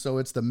SportsCenter. So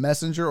it's the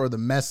messenger or the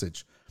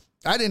message.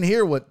 I didn't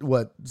hear what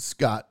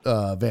Scott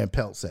Van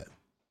Pelt said.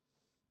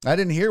 I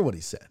didn't hear what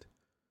he said.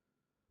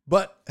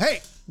 But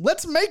hey,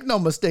 let's make no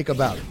mistake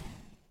about it.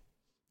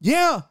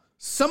 Yeah,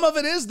 some of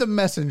it is the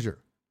messenger.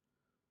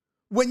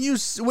 When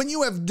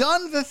you have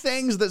done the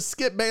things that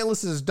Skip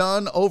Bayless has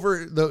done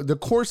over the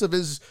course of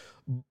his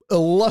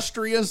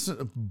illustrious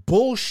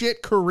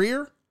bullshit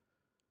career,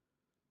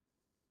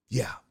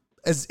 yeah,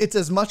 it's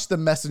as much the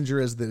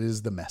messenger as it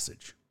is the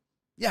message.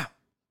 Yeah,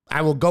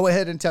 I will go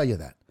ahead and tell you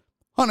that,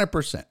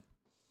 100%.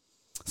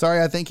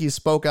 Sorry, I think he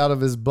spoke out of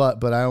his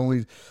butt, but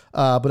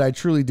I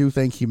truly do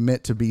think he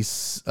meant to be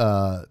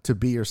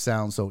or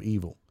sound so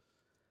evil.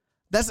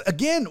 That's,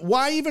 again,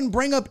 why even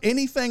bring up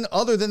anything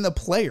other than the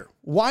player?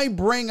 Why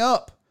bring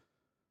up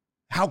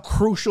how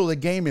crucial the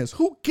game is?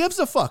 Who gives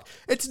a fuck?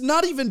 It's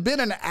not even been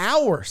an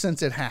hour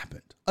since it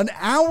happened. An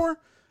hour?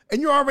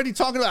 And you're already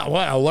talking about,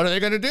 well, what are they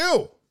going to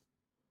do?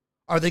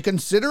 Are they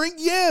considering?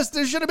 Yes,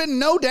 there should have been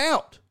no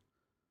doubt.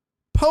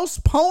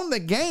 Postpone the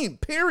game,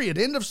 period.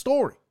 End of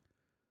story.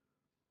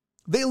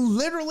 They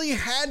literally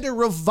had to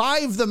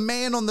revive the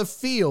man on the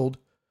field.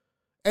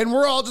 And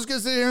we're all just going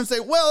to sit here and say,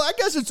 well, I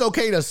guess it's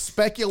okay to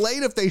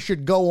speculate if they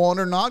should go on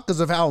or not because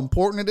of how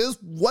important it is.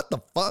 What the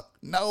fuck?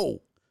 No.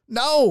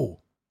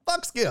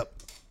 Fuck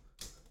Skip.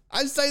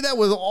 I say that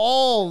with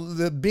all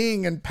the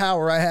being and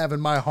power I have in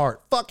my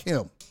heart. Fuck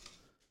him.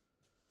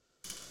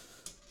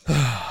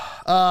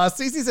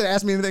 Cece said,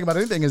 ask me anything about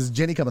anything. Is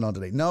Jenny coming on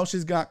today? No,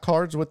 she's got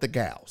Cards with the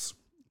Gals.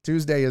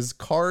 Tuesday is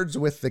Cards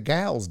with the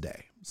Gals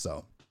Day.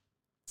 So...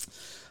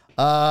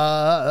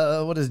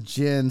 what does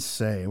Jen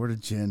say? Where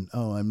did Jen?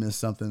 Oh, I missed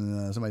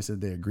something. Somebody said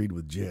they agreed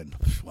with Jen.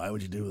 Why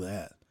would you do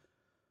that?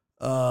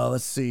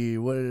 Let's see.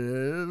 What? I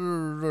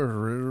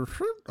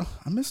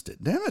missed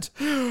it.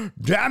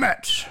 Damn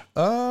it.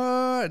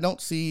 I don't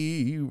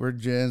see where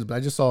Jen's, but I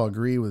just saw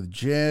agree with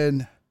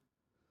Jen.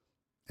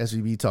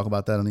 SVB talk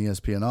about that on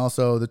ESPN.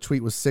 Also, the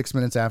tweet was 6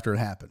 minutes after it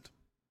happened.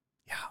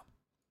 Yeah.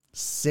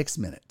 6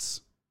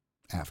 minutes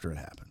after it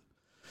happened.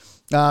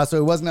 So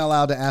he wasn't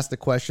allowed to ask the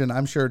question.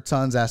 I'm sure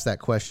tons asked that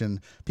question.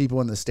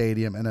 People in the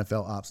stadium,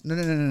 NFL ops.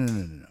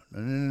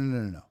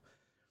 No.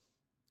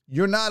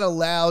 You're not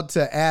allowed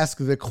to ask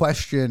the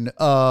question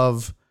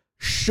of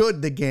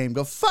should the game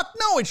go. Fuck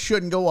no, it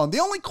shouldn't go on. The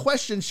only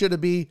question should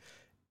be,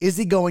 is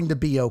he going to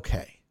be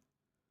okay?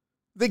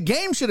 The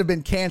game should have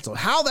been canceled.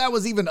 How that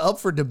was even up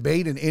for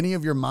debate in any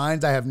of your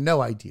minds, I have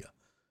no idea.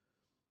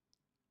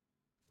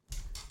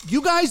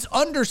 You guys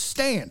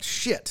understand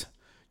shit.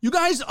 You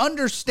guys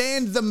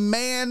understand the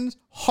man's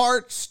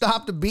heart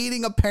stopped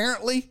beating,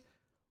 apparently,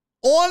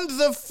 on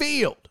the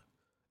field.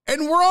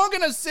 And we're all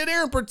going to sit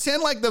here and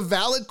pretend like the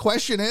valid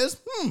question is,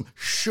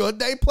 should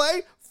they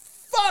play?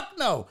 Fuck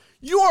no.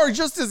 You are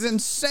just as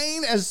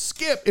insane as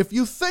Skip if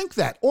you think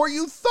that or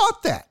you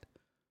thought that.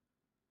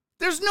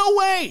 There's no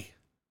way.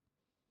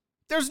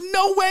 There's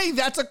no way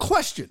that's a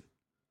question.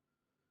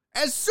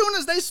 As soon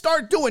as they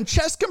start doing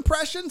chest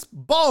compressions,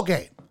 ball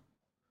game.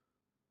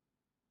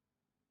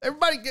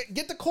 Everybody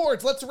get the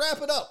cords. Let's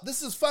wrap it up.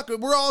 This is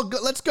fucking, we're all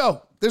good. Let's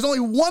go. There's only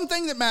one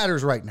thing that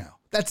matters right now.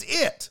 That's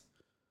it.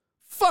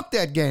 Fuck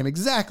that game.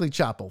 Exactly,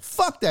 Chapo.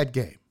 Fuck that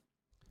game.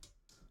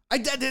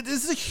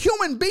 This is a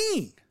human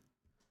being.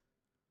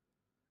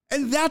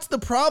 And that's the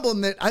problem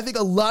that I think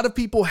a lot of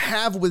people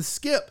have with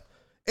Skip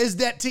is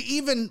that to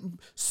even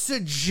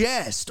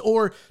suggest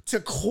or to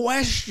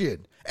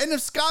question. And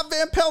if Scott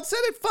Van Pelt said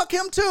it, fuck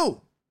him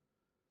too.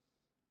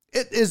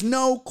 It is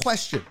no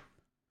question.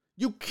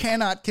 You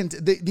cannot,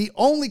 the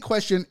only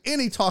question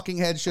any talking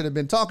head should have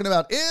been talking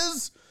about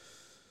is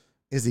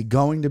he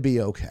going to be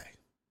okay?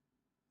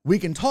 We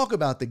can talk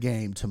about the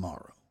game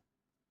tomorrow.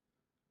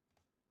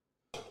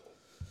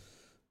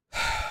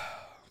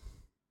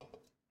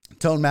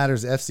 Tone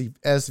Matters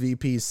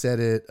SVP said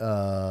it.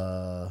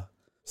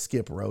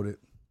 Skip wrote it.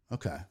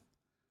 Okay.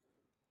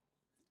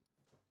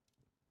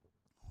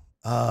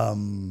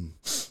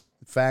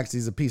 Facts,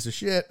 he's a piece of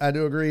shit. I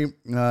do agree.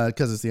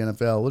 Because it's the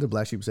NFL. What did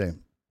Black Sheep say?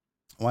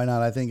 Why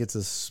not? I think it's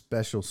a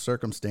special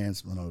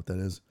circumstance. I don't know what that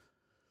is.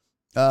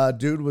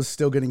 Dude was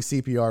still getting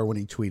CPR when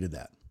he tweeted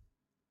that.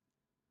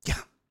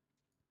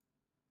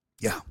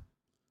 Yeah.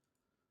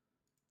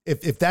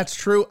 If that's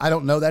true, I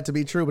don't know that to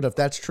be true, but if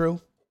that's true,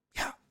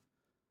 yeah.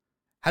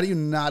 How do you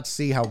not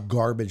see how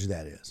garbage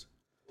that is?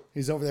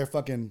 He's over there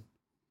fucking.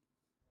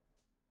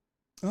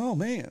 Oh,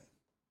 man.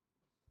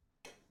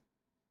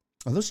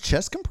 Are those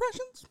chest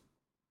compressions?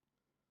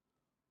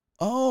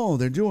 Oh,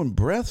 they're doing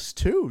breaths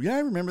too. Yeah, I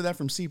remember that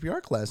from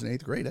CPR class in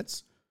 8th grade.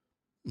 That's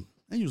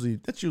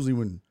usually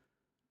when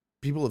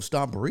people have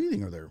stopped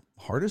breathing or their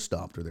heart has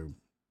stopped or they're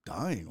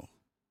dying.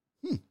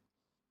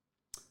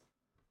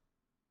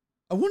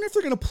 I wonder if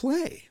they're going to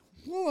play.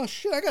 Oh,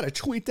 shit, I got to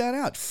tweet that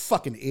out.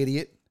 Fucking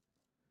idiot.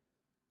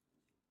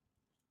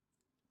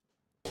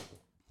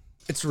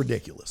 It's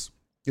ridiculous.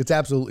 It's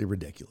absolutely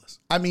ridiculous.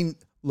 I mean,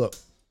 look,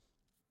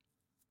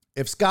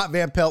 if Scott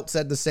Van Pelt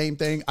said the same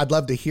thing, I'd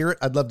love to hear it.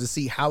 I'd love to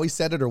see how he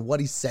said it or what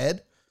he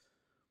said.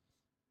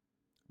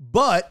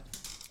 But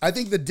I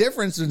think the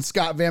difference in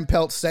Scott Van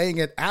Pelt saying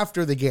it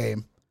after the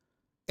game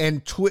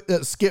and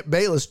Skip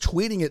Bayless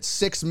tweeting it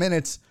 6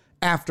 minutes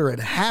after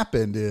it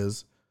happened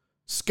is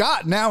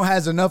Scott now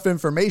has enough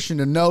information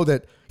to know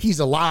that he's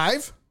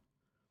alive.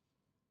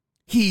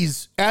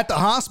 He's at the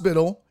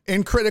hospital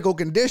in critical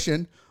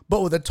condition,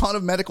 but with a ton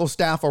of medical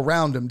staff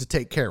around him to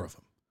take care of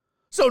him.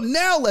 So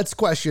now let's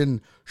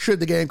question, should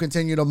the game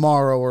continue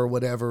tomorrow or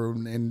whatever,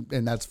 and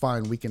that's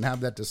fine. We can have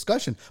that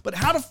discussion. But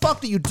how the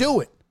fuck do you do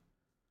it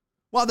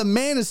while the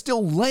man is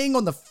still laying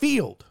on the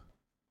field?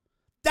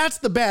 That's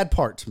the bad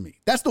part to me.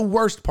 That's the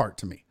worst part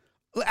to me.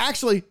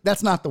 Actually,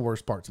 that's not the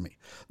worst part to me.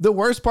 The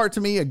worst part to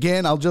me,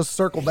 again, I'll just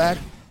circle back.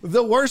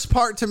 The worst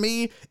part to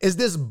me is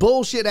this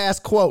bullshit ass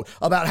quote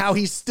about how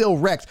he's still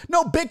wrecked.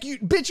 No,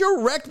 bitch,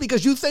 you're wrecked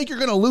because you think you're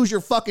going to lose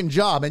your fucking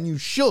job, and you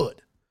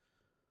should.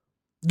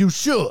 You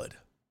should.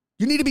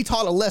 You need to be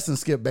taught a lesson,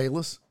 Skip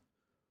Bayless.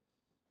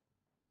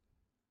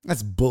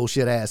 That's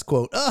bullshit ass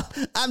quote.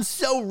 I'm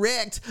so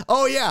wrecked.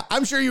 Oh yeah,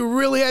 I'm sure you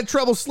really had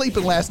trouble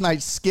sleeping last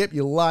night, Skip,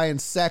 you lying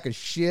sack of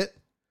shit.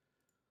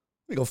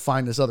 Let me go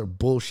find this other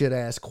bullshit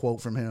ass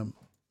quote from him.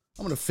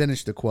 I'm going to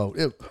finish the quote.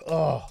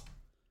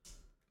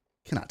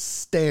 Cannot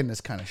stand this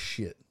kind of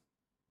shit.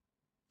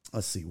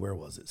 Let's see, where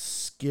was it?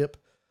 Skip.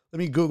 Let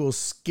me Google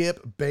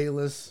Skip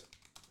Bayless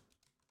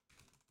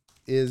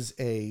is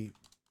a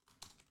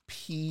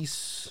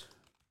piece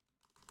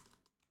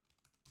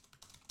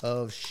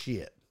of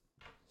shit.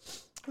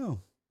 Oh.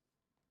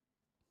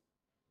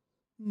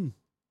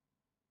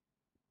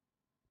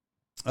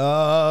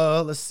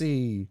 Let's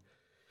see.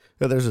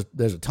 There's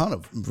a ton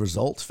of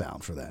results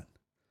found for that.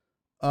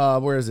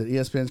 Where is it?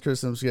 ESPN's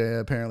criticism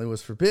apparently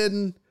was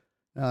forbidden.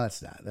 No,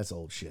 that's not. That's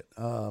old shit.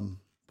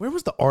 Where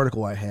was the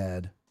article I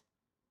had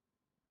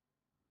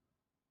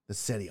that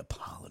said he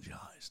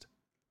apologized?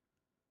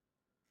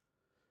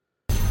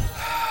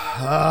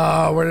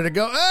 Where did it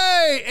go?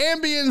 Hey,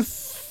 ambient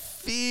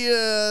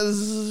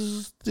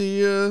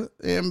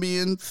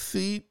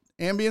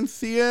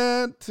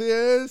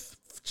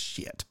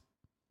shit.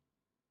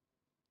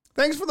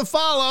 Thanks for the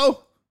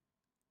follow.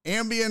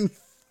 Ambient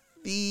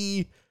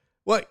the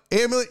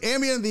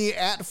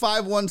at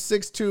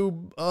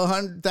 5162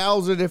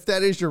 if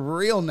that is your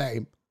real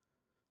name.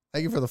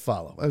 Thank you for the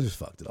follow. I just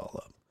fucked it all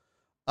up.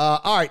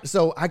 All right,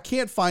 so I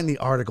can't find the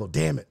article.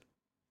 Damn it.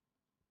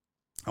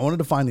 I wanted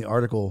to find the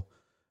article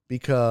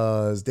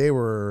because they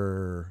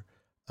were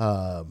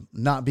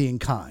not being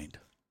kind.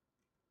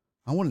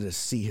 I wanted to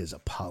see his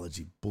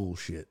apology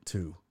bullshit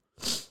too.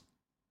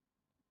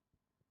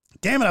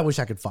 Damn it, I wish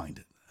I could find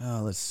it.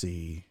 Let's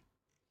see.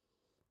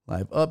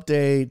 Live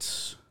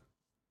updates.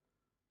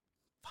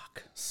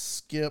 Fuck.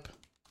 Skip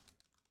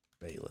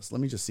Bayless.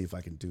 Let me just see if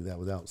I can do that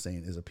without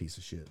saying is a piece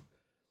of shit.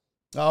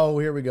 Oh,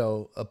 here we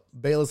go.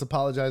 Bayless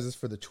apologizes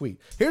for the tweet.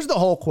 Here's the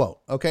whole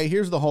quote. Okay,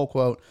 here's the whole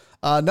quote.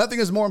 Nothing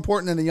is more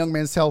important than the young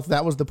man's health.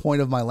 That was the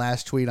point of my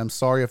last tweet. I'm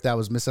sorry if that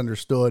was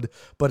misunderstood,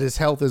 but his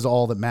health is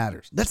all that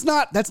matters. That's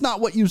not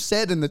what you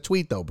said in the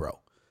tweet, though, bro.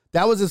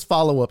 That was his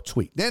follow-up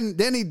tweet. Then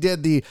he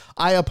did the,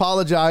 I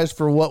apologize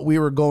for what we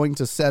were going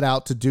to set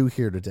out to do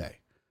here today.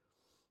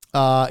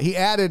 He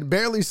added,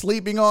 barely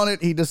sleeping on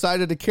it, he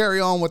decided to carry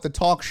on with the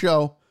talk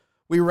show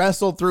We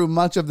wrestled through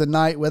much of the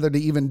night whether to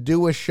even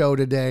do a show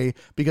today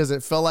because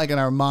it felt like in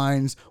our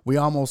minds we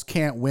almost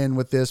can't win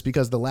with this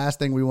because the last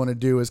thing we want to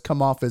do is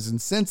come off as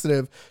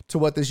insensitive to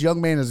what this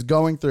young man is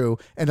going through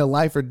in a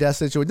life or death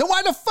situation. Then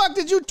why the fuck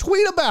did you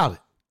tweet about it?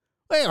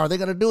 Hey, are they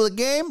going to do the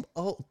game?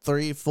 Oh,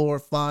 3, 4,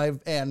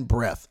 5, and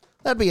breath.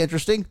 That'd be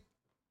interesting.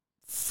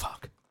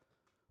 Fuck.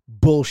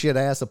 Bullshit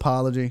ass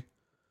apology.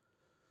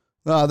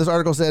 This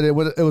article said it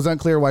was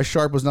unclear why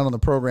Sharp was not on the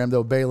program,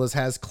 though Bayless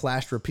has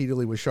clashed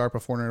repeatedly with Sharp, a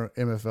former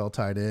NFL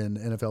tight end.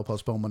 NFL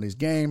postponed Monday's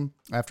game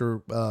after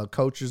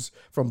coaches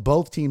from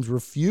both teams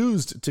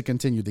refused to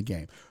continue the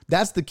game.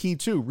 That's the key,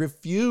 too.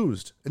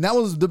 Refused. And that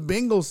was the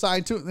Bengals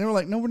side, too. And they were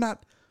like, no, we're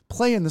not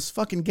playing this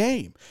fucking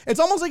game. It's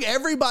almost like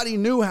everybody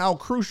knew how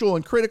crucial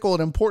and critical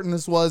and important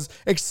this was,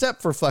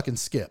 except for fucking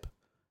Skip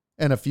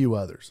and a few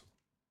others.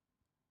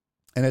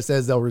 And it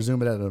says they'll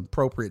resume it at an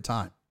appropriate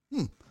time.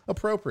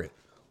 Appropriate.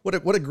 What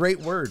a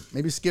great word.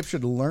 Maybe Skip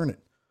should learn it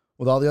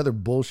with all the other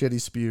bullshit he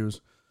spews.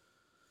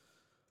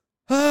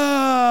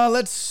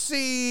 Let's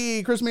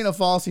see. Chris Mina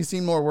False, he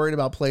seemed more worried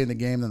about playing the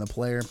game than the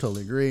player.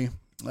 Totally agree.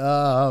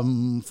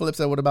 Philip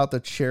said, what about the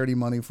charity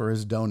money for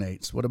his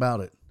donates? What about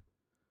it?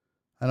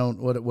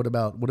 What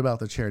about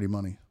the charity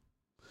money?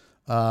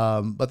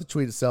 But the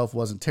tweet itself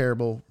wasn't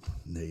terrible.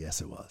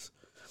 Yes, it was.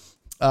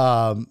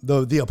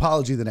 The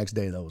apology the next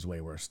day, though, was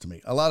way worse to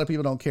me. A lot of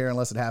people don't care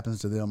unless it happens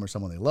to them or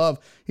someone they love.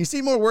 He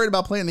seemed more worried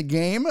about playing the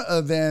game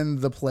than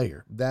the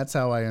player. That's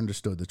how I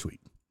understood the tweet.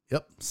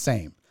 Yep,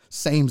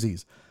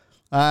 samesies.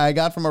 I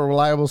got from a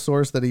reliable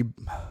source that I'm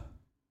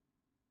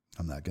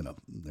not gonna,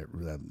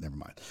 never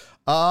mind.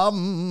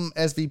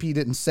 SVP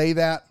didn't say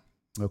that.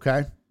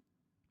 Okay.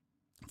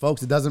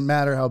 Folks, it doesn't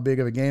matter how big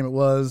of a game it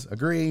was.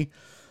 Agree.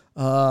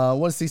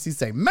 What does CC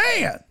say?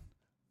 Man!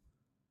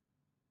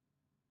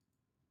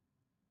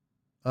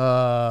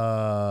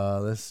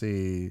 Let's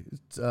see.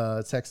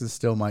 Texas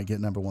still might get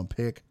number 1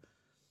 pick.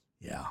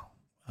 Yeah.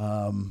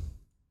 Let's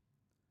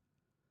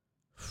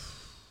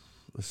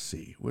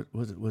see. What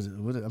was it?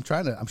 I'm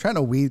trying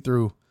to weed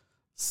through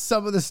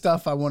some of the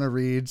stuff I want to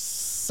read,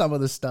 some of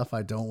the stuff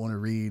I don't want to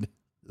read.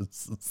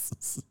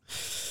 Let's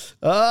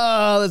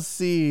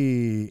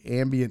see.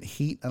 Ambient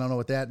heat. I don't know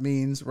what that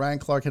means. Ryan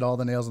Clark hit all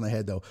the nails on the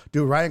head, though.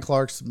 Dude, Ryan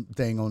Clark's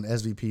thing on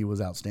SVP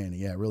was outstanding.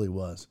 Yeah, it really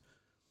was.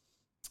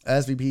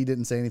 SVP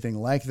didn't say anything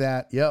like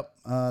that. Yep.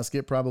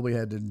 Skip probably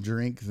had to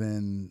drink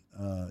then.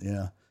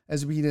 Yeah.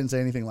 SVP didn't say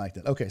anything like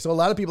that. Okay. So a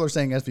lot of people are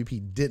saying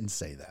SVP didn't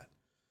say that.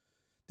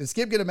 Did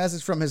Skip get a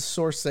message from his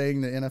source saying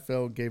the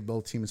NFL gave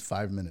both teams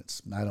 5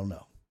 minutes? I don't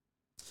know.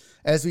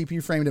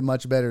 SVP framed it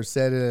much better,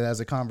 said it as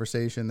a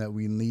conversation that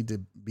we need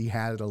to be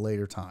had at a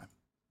later time.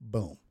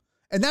 Boom.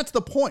 And that's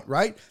the point,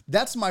 right?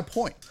 That's my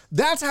point.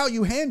 That's how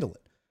you handle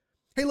it.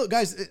 Hey, look,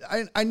 guys,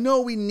 I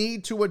know we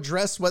need to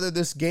address whether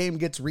this game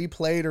gets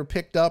replayed or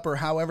picked up or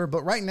however,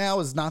 but right now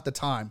is not the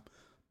time.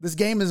 This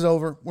game is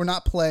over. We're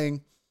not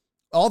playing.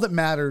 All that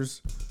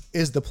matters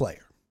is the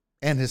player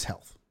and his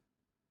health.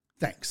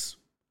 Thanks.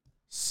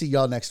 See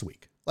y'all next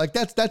week. Like,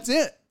 that's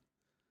it.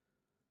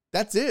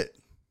 That's it.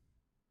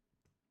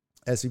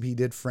 SCP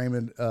did frame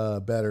it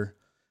better.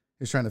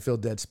 He was trying to fill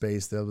dead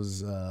space. There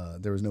was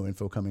no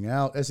info coming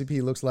out.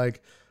 SCP looks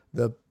like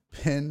the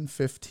Pen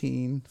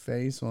 15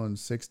 face on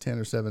 610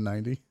 or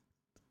 790.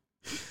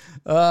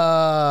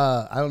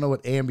 I don't know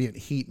what ambient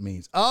heat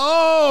means.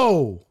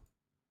 Oh,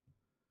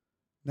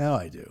 now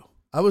I do.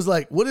 I was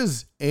like, what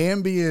is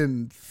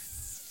ambient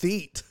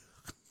heat?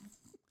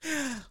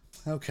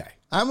 Okay.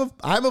 I'm a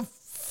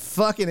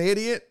fucking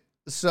idiot.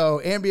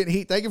 So ambient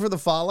heat, thank you for the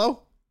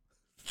follow.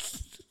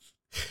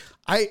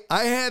 I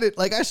had it,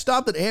 like I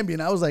stopped at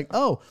ambient. I was like,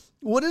 oh,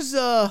 who's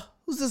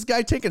this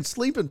guy taking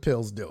sleeping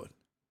pills doing?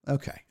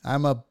 Okay.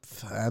 I'm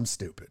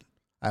stupid.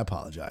 I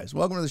apologize.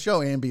 Welcome to the show,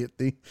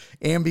 the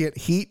ambient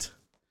heat.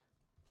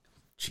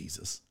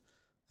 Jesus.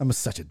 I'm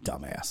such a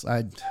dumbass.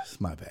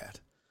 My bad.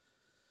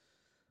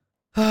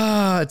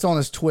 It's on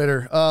his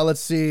Twitter.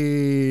 Let's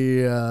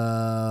see.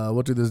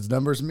 What do those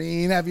numbers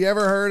mean? Have you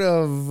ever heard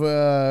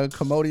of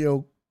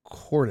Commotio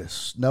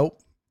cordis? Nope.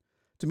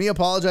 To me,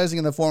 apologizing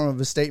in the form of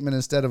a statement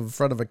instead of in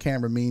front of a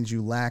camera means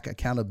you lack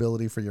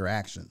accountability for your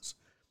actions.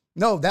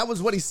 No, that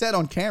was what he said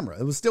on camera.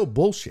 It was still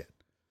bullshit.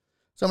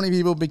 So many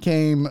people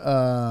became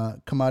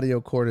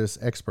Commotio cordis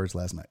experts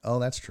last night. Oh,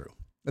 that's true.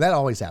 That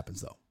always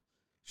happens, though.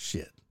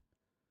 Shit.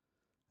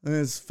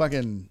 It's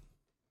the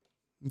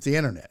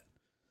internet.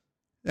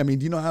 I mean,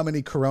 do you know how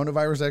many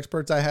coronavirus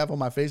experts I have on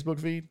my Facebook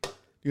feed? Do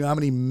you know how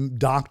many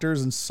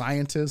doctors and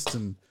scientists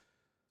and,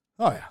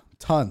 oh yeah,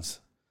 tons.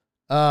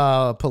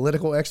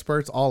 Political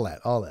experts, all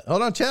that. Hold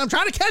on, Chad, I'm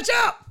trying to catch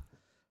up.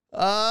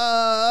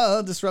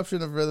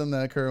 Disruption of rhythm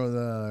that occur with,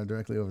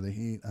 directly over the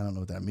heat. I don't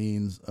know what that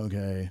means.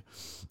 Okay.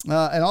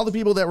 And all the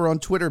people that were on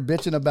Twitter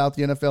bitching about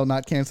the NFL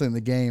not canceling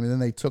the game, and then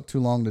they took too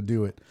long to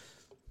do it.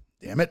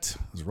 Damn it.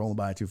 I was rolling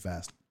by too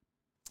fast.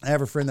 I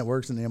have a friend that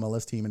works in the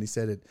MLS team, and he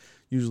said it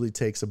usually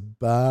takes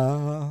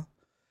about...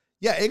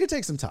 Yeah, it could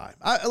take some time.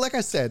 Like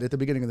I said at the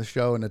beginning of the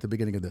show and at the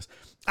beginning of this,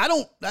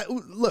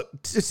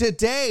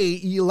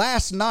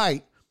 last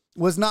night,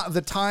 was not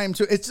the time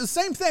to. It's the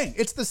same thing.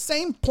 It's the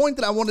same point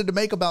that I wanted to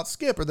make about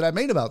Skip, or that I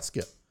made about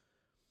Skip.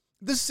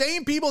 The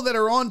same people that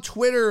are on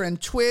Twitter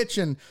and Twitch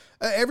and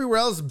everywhere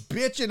else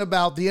bitching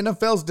about the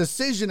NFL's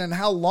decision and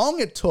how long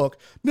it took.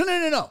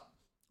 No.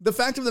 The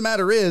fact of the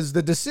matter is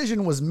the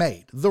decision was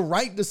made. The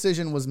right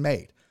decision was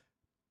made.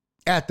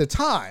 At the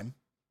time,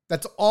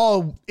 that's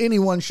all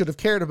anyone should have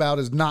cared about,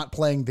 is not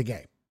playing the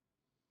game.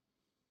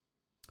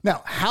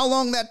 Now, how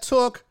long that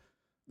took,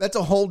 that's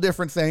a whole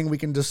different thing. We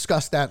can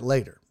discuss that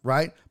later,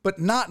 right? But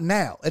not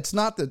now. It's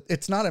not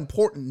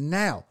important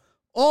now.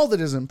 All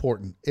that is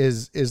important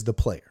is the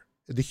player,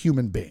 the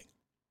human being.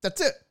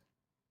 That's it.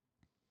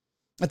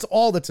 That's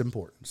all that's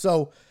important.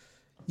 So,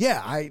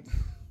 yeah,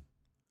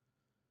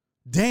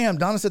 damn,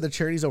 Donna said the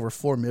charity's over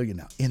 4 million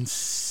now.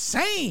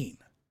 Insane.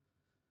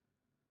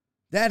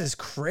 That is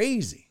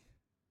crazy.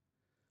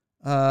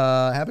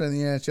 Happened in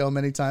the NHL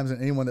many times,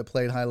 and anyone that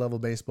played high-level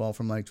baseball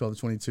from like 12 to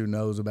 22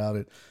 knows about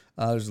it.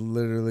 There's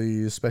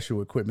literally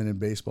special equipment in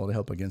baseball to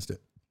help against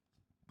it.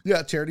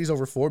 Yeah, charity's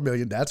over 4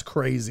 million. That's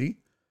crazy.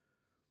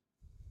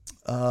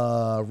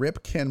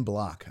 Rip Ken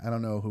Block. I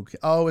don't know who.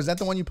 Oh, is that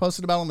the one you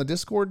posted about on the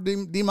Discord,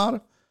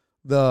 D-Mata?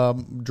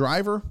 The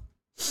driver?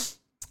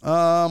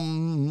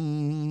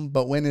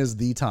 But when is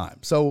the time?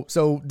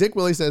 So Dick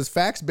Willie says,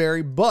 facts,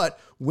 Barry, but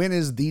when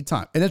is the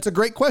time? And it's a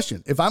great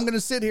question. If I'm going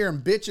to sit here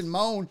and bitch and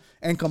moan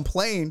and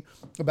complain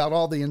about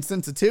all the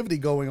insensitivity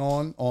going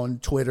on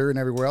Twitter and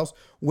everywhere else,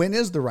 when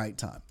is the right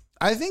time?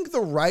 I think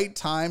the right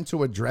time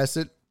to address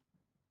it,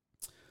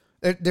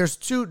 there's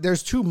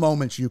two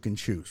moments you can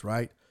choose,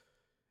 right?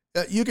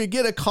 You could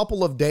get a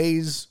couple of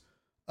days.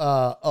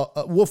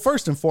 Well,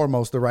 first and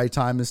foremost, the right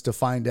time is to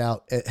find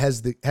out,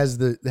 has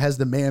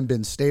the man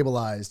been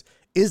stabilized?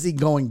 Is he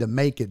going to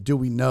make it? Do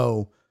we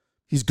know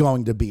he's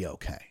going to be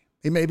okay?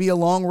 It may be a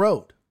long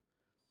road,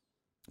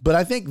 but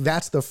I think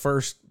that's the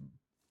first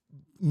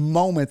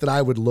moment that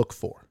I would look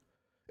for.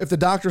 If the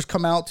doctors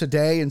come out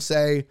today and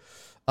say,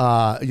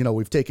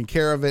 we've taken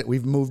care of it,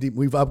 we've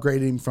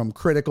upgraded him from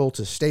critical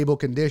to stable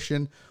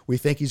condition, we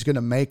think he's going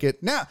to make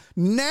it.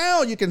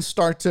 Now you can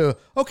start to,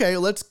 okay,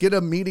 let's get a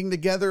meeting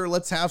together.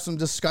 Let's have some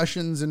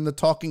discussions, and the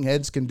talking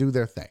heads can do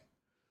their thing.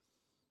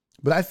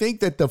 But I think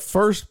that the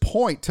first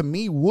point to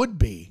me would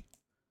be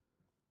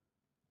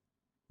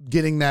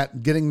getting an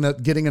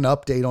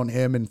update on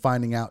him and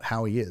finding out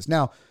how he is.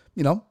 Now,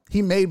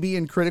 he may be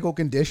in critical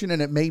condition,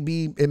 and it may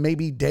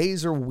be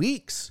days or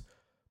weeks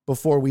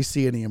before we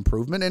see any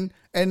improvement.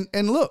 And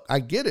look, I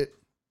get it,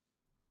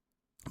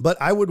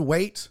 but I would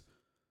wait,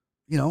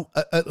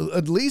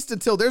 at least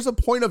until there's a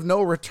point of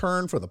no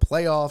return for the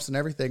playoffs and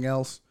everything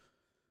else.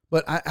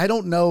 But I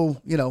don't know,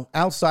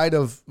 outside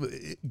of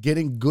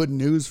getting good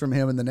news from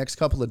him in the next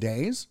couple of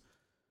days,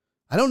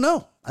 I don't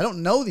know. I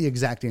don't know the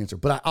exact answer,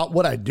 but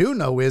what I do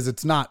know is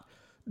it's not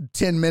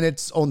 10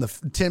 minutes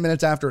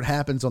after it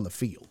happens on the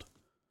field,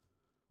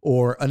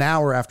 or an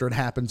hour after it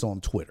happens on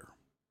Twitter.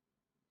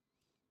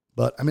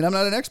 But I'm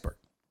not an expert.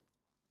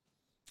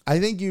 I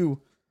think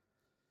you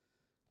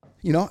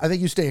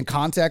stay in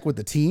contact with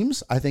the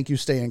teams. I think you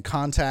stay in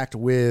contact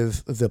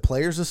with the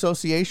Players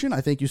Association. I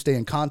think you stay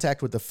in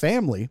contact with the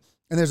family.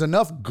 And there's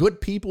enough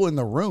good people in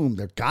the room.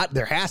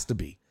 There has to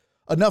be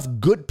enough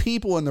good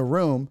people in the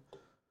room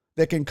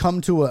that can come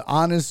to an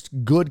honest,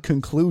 good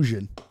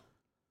conclusion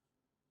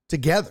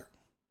together.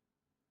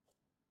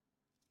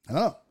 I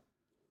don't know.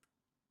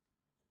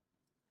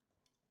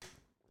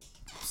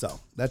 So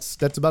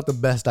that's about the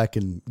best I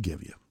can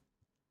give you.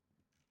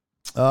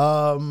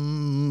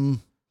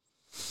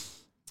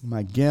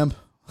 My GIMP.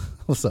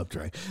 What's up,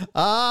 Trey?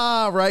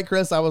 Right,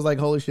 Chris. I was like,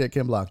 holy shit,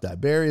 Ken Block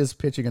died. Barry is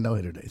pitching a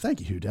no-hitter today.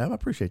 Thank you, Hugh Dab. I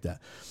appreciate that.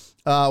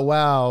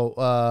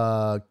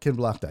 Wow. Ken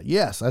Block died.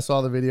 Yes, I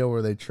saw the video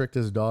where they tricked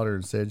his daughter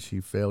and said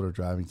she failed her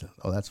driving test.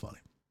 Oh, that's funny.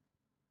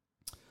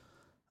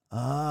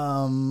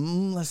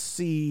 Let's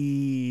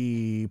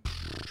see.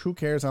 Who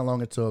cares how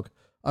long it took?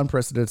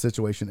 Unprecedented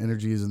situation.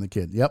 Energy is in the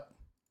kid. Yep.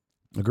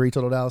 Agree,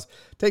 Total Dallas.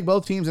 Take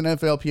both teams and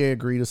NFLPA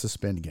agree to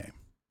suspend game.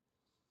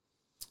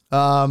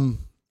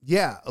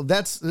 Yeah.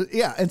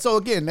 And so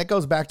again, that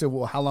goes back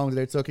to how long did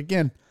it took?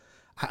 Again,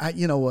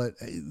 you know what?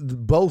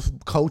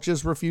 Both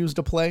coaches refused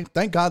to play.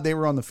 Thank God they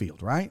were on the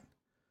field, right?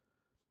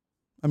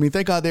 I mean,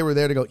 thank God they were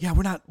there to go, yeah,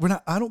 we're not,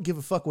 I don't give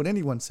a fuck what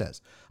anyone says.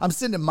 I'm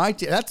sitting in my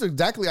team. That's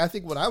exactly, I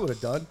think, what I would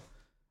have done.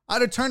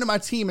 I'd have turned to my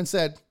team and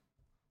said,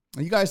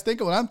 are you guys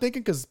thinking what I'm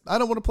thinking? Because I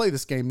don't want to play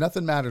this game.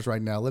 Nothing matters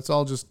right now. Let's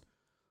all just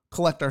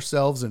collect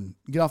ourselves and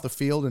get off the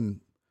field. And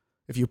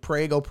if you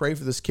pray, go pray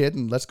for this kid,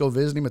 and let's go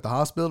visit him at the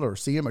hospital or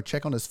see him or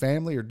check on his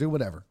family or do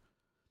whatever.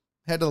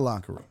 Head to the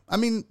locker room. I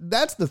mean,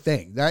 that's the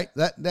thing, right?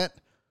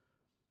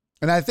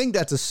 And I think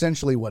that's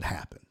essentially what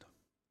happened.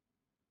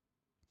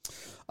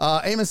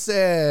 Amos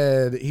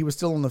said he was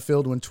still on the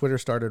field when Twitter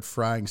started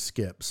frying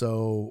Skip.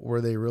 So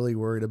were they really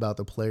worried about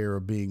the player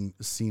being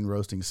seen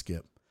roasting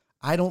Skip?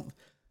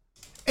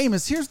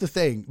 Amos, here's the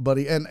thing,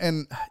 buddy.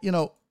 And you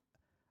know,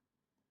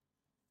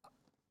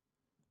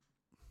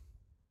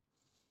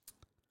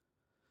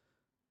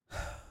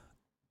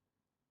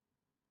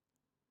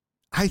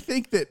 I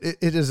think that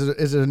it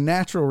is a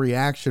natural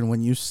reaction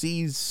when you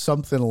see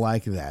something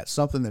like that,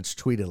 something that's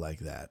tweeted like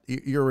that.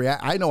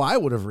 I know I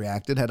would have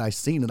reacted had I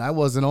seen it. I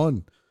wasn't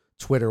on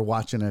Twitter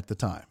watching at the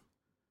time.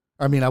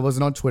 I mean, I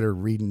wasn't on Twitter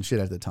reading shit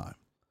at the time.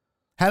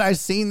 Had I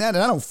seen that,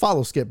 and I don't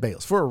follow Skip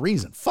Bayless for a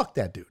reason. Fuck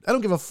that dude. I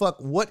don't give a fuck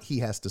what he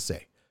has to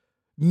say.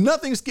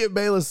 Nothing Skip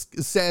Bayless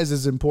says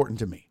is important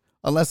to me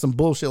unless some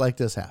bullshit like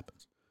this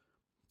happens.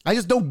 I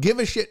just don't give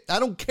a shit. I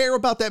don't care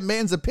about that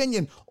man's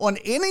opinion on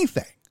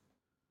anything.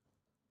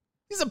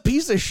 He's a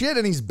piece of shit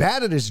and he's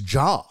bad at his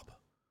job.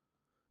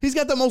 He's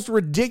got the most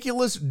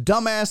ridiculous,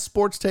 dumbass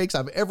sports takes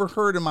I've ever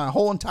heard in my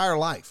whole entire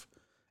life.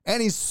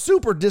 And he's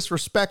super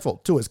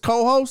disrespectful to his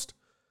co-host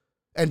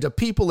and to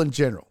people in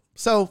general.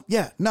 So,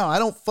 yeah, no, I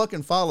don't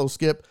fucking follow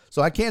Skip.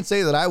 So I can't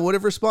say that I would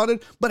have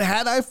responded. But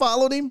had I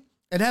followed him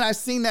and had I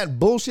seen that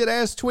bullshit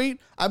ass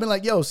tweet, I'd been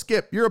like, yo,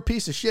 Skip, you're a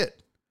piece of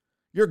shit.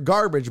 You're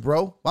garbage,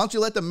 bro. Why don't you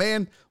let the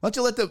man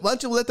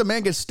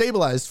get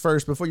stabilized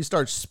first before you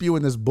start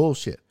spewing this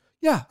bullshit?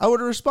 Yeah, I would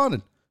have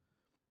responded.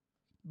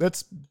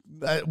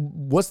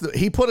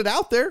 He put it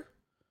out there.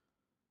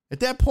 At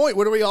that point,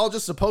 what are we all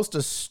just supposed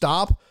to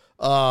stop,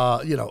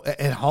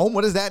 at home?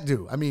 What does that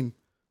do? I mean,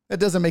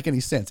 that doesn't make any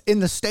sense. In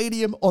the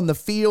stadium, on the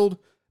field,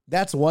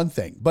 that's one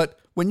thing. But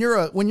when you're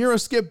a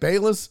Skip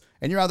Bayless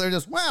and you're out there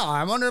just, well,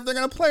 I wonder if they're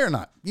going to play or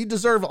not. You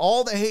deserve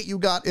all the hate you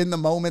got in the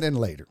moment and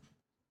later.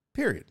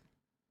 Period.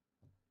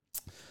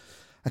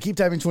 I keep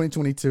typing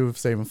 2022,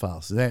 saving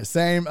files.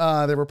 Same.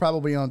 They were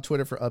probably on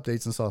Twitter for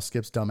updates and saw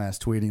Skip's dumbass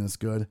tweeting. That's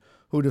good.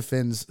 Who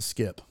defends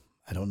Skip?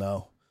 I don't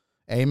know.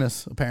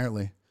 Amos,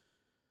 apparently.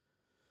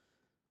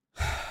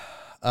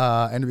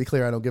 And to be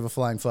clear, I don't give a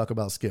flying fuck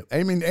about Skip.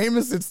 I mean,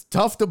 Amos, it's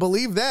tough to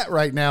believe that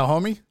right now,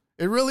 homie.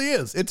 It really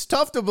is. It's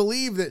tough to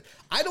believe that.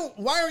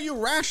 Why are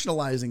you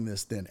rationalizing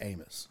this then,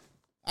 Amos?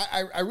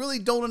 I really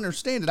don't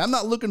understand it. I'm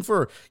not looking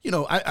for,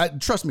 I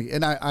trust me.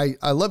 And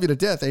I love you to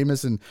death,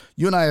 Amos. And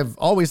you and I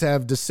always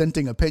have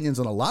dissenting opinions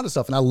on a lot of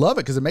stuff. And I love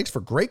it because it makes for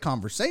great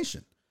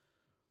conversation.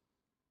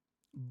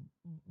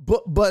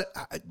 But we're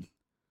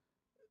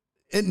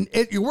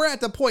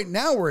at the point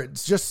now where it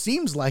just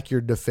seems like you're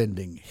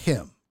defending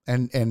him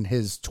and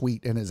his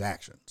tweet and his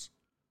actions.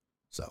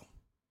 So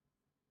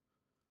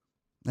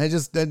and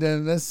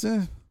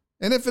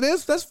if it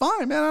is, that's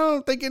fine, man. I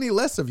don't think any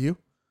less of you.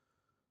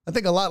 I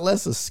think a lot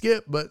less of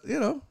Skip, but you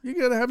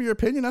gotta have your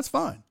opinion. That's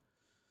fine.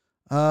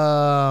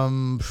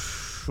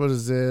 What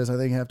is this? I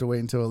think you have to wait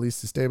until at least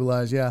to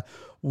stabilize. Yeah.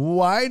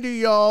 Why do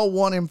y'all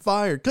want him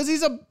fired? Because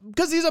he's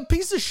a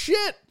piece of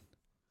shit.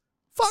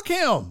 Fuck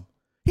him.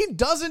 He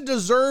doesn't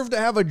deserve to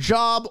have a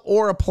job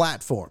or a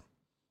platform.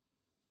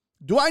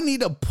 Do I need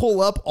to pull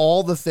up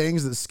all the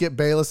things that Skip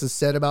Bayless has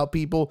said about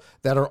people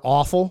that are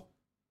awful?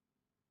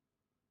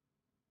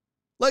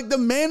 Like, the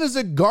man is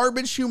a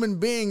garbage human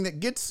being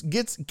that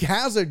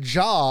has a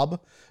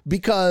job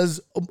because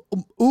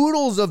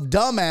oodles of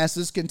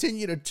dumbasses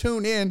continue to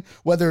tune in,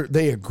 whether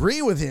they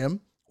agree with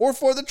him or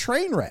for the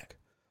train wreck.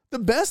 The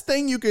best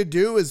thing you could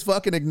do is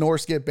fucking ignore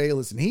Skip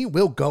Bayless and he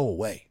will go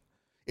away.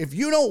 If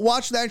you don't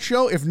watch that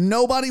show, if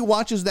nobody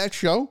watches that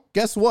show,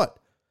 guess what?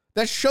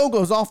 That show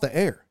goes off the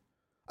air.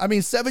 I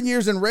mean, 7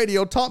 years in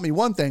radio taught me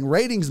one thing: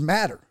 ratings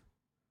matter.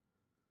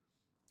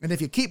 And if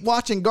you keep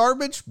watching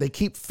garbage, they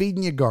keep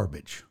feeding you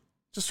garbage.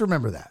 Just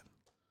remember that.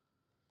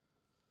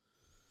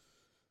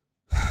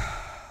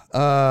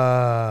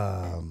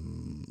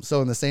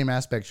 So in the same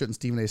aspect, shouldn't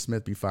Stephen A.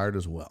 Smith be fired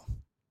as well?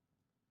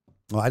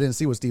 Well, I didn't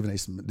see what Stephen A.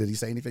 Smith, did he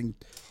say anything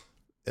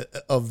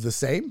of the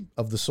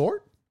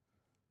sort?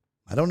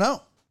 I don't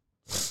know.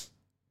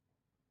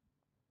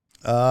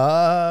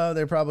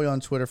 They're probably on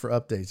Twitter for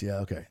updates.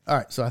 Yeah, okay. All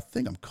right, so I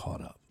think I'm caught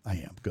up. I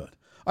am. Good.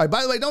 All right,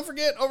 by the way, don't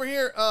forget over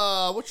here,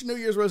 what's your New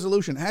Year's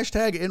resolution?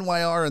 Hashtag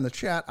NYR in the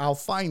chat. I'll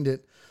find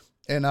it,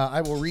 and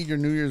I will read your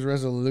New Year's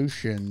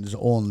resolutions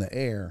on the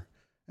air,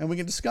 and we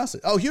can discuss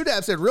it. Oh, Hugh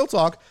Dab said, real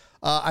talk,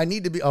 I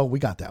need to be, we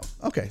got that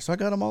one. Okay, so I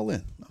got them all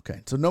in.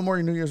 Okay, so no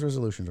more New Year's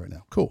resolutions right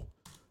now. Cool.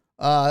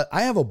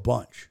 I have a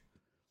bunch.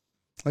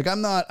 Like,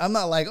 I'm not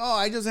like,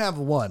 I just have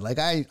one. Like,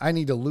 I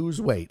need to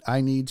lose weight. I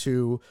need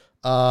to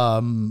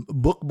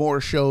book more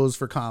shows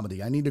for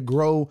comedy. I need to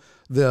grow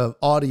the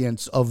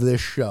audience of this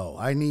show.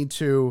 I need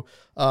to,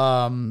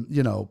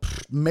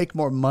 make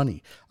more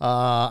money.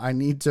 I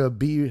need to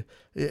be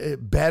a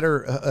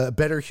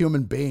better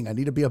human being. I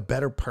need to be a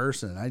better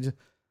person.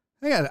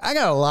 I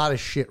got a lot of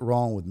shit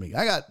wrong with me.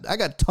 I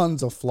got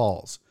tons of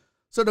flaws.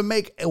 So to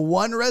make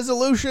one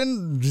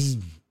resolution,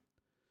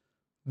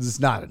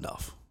 it's not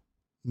enough.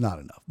 Not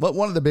enough. But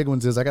one of the big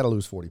ones is I got to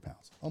lose 40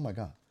 pounds. Oh my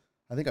God.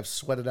 I think I've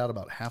sweated out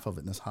about half of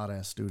it in this hot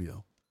ass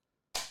studio.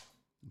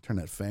 Turn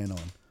that fan on.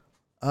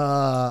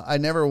 I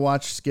never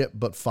watched Skip,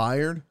 but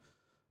fired.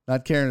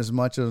 Not caring as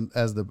much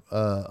as the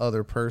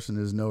other person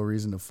is no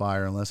reason to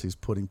fire unless he's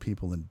putting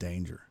people in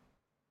danger.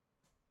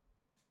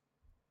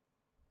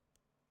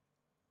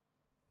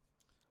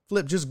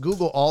 Flip, just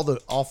Google all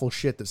the awful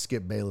shit that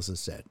Skip Bayless has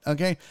said.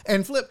 Okay.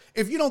 And Flip,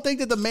 if you don't think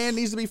that the man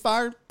needs to be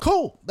fired,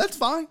 cool. That's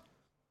fine.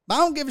 I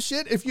don't give a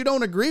shit. If you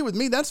don't agree with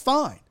me, that's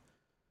fine.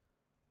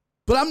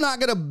 But I'm not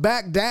going to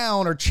back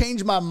down or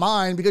change my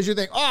mind because you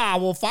think,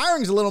 well,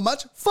 firing's a little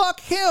much. Fuck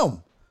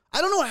him.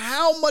 I don't know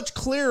how much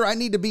clearer I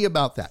need to be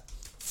about that.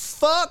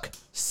 Fuck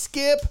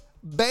Skip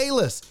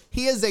Bayless.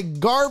 He is a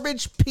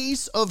garbage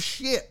piece of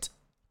shit.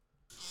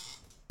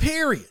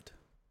 Period.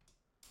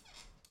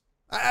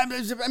 I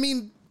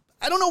mean,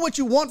 I don't know what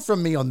you want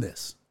from me on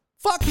this.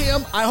 Fuck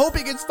him. I hope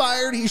he gets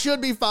fired. He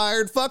should be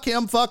fired. Fuck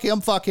him. Fuck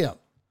him. Fuck him.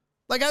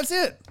 Like, that's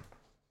it.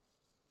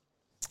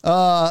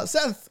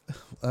 Seth.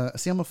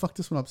 See, I'm going to fuck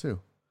this one up too.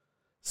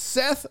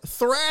 Seth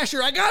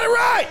Thrasher. I got it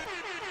right.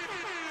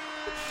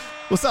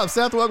 What's up,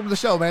 Seth? Welcome to the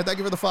show, man. Thank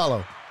you for the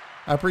follow.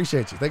 I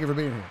appreciate you. Thank you for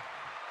being here.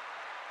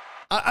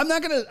 I'm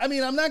not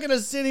going to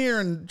sit here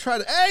and try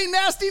to, hey,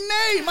 Nasty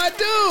Nate, my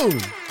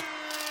dude.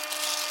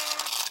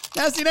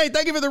 Nasty Nate,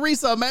 thank you for the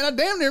resub, man. I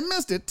damn near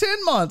missed it.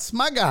 10 months,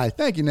 my guy.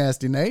 Thank you,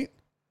 Nasty Nate.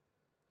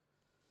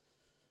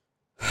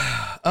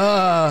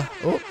 Alan,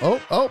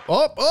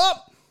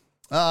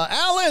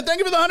 thank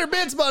you for the 100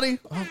 bits, buddy.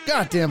 Oh,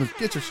 God damn it.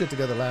 Get your shit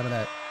together,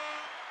 Laminate.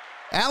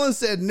 Alan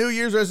said, New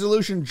Year's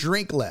resolution,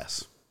 drink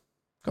less.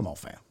 Come on,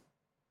 fam.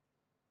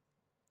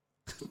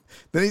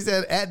 Then he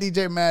said, at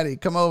DJ Maddie,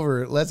 come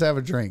over. Let's have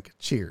a drink.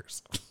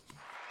 Cheers.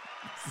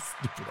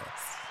 Stupid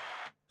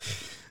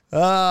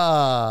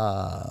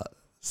ass.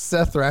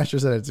 Seth Thrasher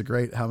said it's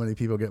great how many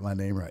people get my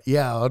name right.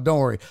 Yeah, don't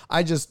worry.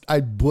 I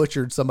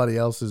butchered somebody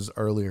else's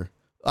earlier.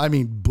 I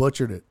mean,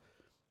 butchered it.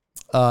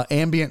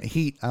 Ambient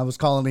Heat. I was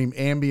calling him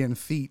Ambient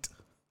Feet.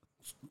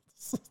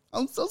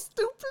 I'm so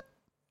stupid.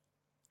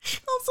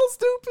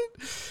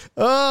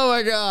 Oh,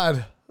 my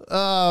God.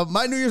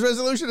 My New Year's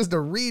resolution is to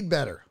read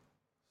better.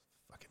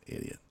 Fucking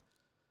idiot.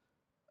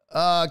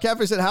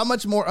 Catfish said, how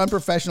much more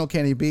unprofessional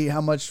can he be? How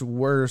much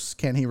worse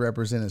can he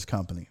represent his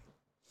company?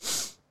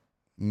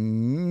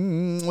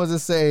 What does it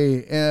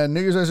say?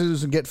 New Year's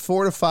resolution, get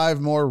 4 to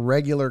 5 more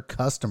regular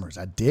customers.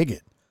 I dig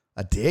it.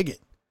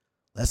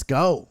 Let's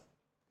go.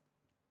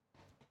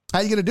 How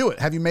are you going to do it?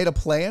 Have you made a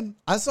plan?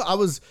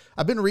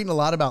 I've been reading a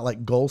lot about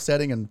like goal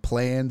setting and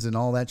plans and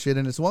all that shit.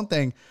 And it's one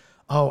thing.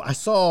 I'm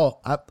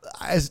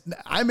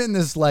in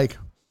this like,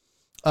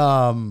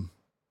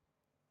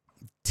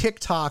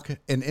 TikTok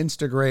and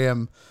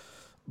Instagram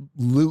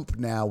loop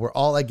now where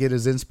all I get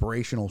is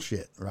inspirational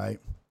shit. Right.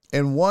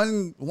 And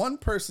one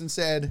person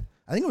said,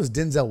 I think it was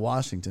Denzel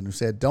Washington, who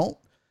said, don't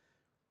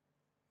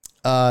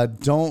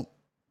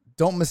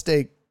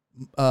mistake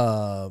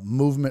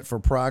movement for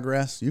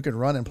progress. You can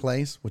run in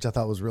place, which I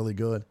thought was really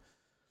good.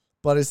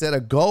 But it said a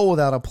goal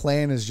without a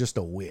plan is just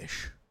a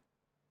wish.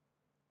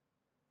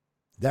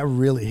 That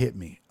really hit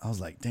me. I was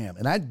like, damn.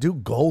 And I do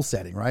goal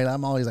setting, right?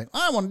 I'm always like,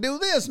 I want to do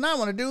this and I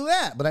want to do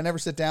that. But I never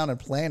sit down and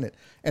plan it.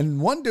 And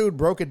one dude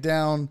broke it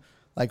down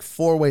like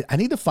 4 ways. I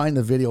need to find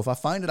the video. If I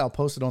find it, I'll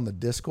post it on the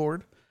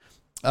Discord.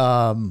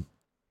 But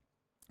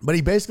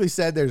he basically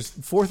said there's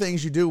 4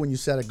 things you do when you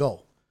set a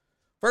goal.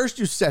 First,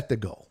 you set the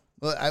goal.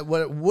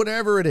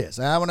 Whatever it is.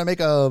 I want to make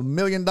 $1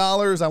 million.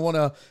 I want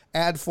to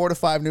add 4 to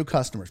 5 new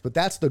customers. But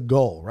that's the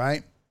goal,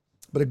 right?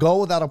 But a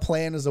goal without a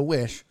plan is a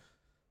wish.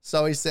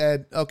 So he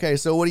said, okay,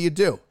 so what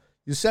do?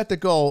 You set the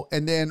goal,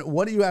 and then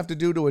what do you have to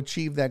do to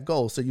achieve that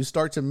goal? So you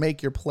start to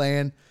make your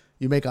plan.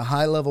 You make a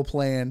high-level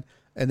plan,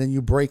 and then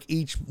you break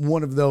each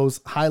one of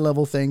those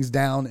high-level things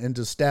down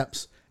into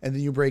steps, and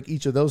then you break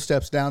each of those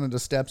steps down into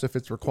steps if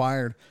it's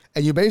required,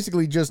 and you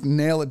basically just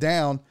nail it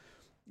down.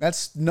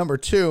 That's number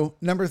 2.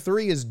 Number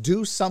 3 is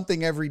do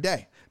something every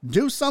day.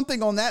 Do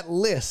something on that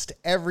list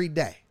every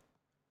day.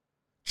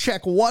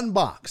 Check one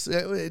box.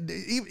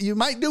 You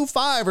might do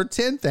 5 or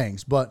 10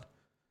 things, but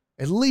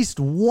at least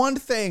one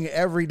thing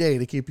every day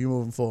to keep you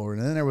moving forward.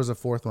 And then there was a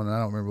 4th one, and I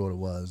don't remember what it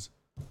was.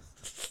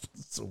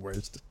 It's the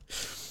worst.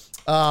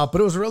 But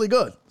it was really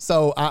good.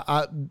 So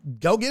I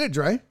go get it,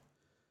 Dre.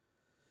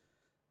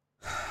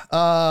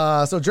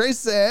 So Dre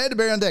said,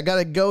 Barry on Deck, got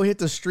to go hit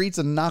the streets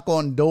and knock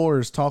on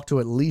doors, talk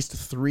to at least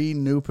 3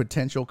 new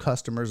potential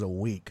customers a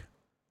week.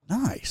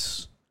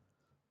 Nice.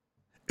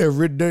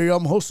 Every day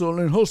I'm hustling.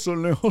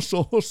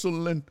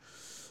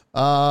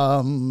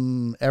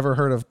 Ever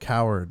heard of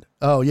Coward?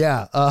 Oh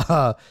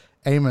yeah.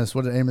 Amos,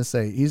 what did Amos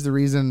say? He's the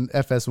reason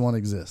FS1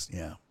 exists.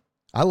 Yeah.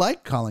 I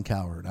like Colin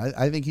Coward.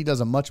 I think he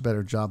does a much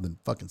better job than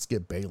fucking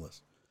Skip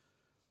Bayless.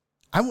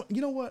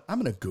 You know what?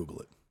 I'm going to Google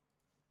it.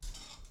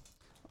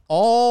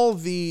 All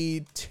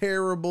the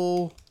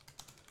terrible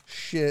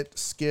shit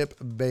Skip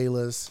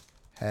Bayless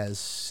has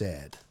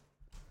said.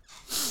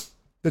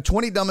 The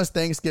 20 dumbest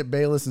things Skip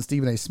Bayless and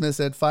Stephen A. Smith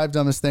said. 5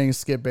 dumbest things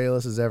Skip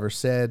Bayless has ever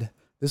said.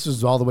 This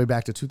was all the way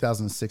back to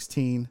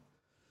 2016.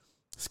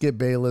 Skip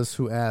Bayless,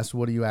 who asked,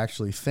 what are you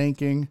actually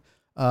thinking?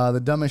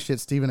 The dumbest shit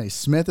Stephen A.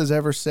 Smith has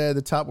ever said.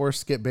 The top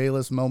worst Skip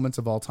Bayless moments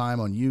of all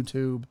time on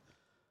YouTube.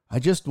 I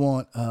just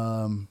want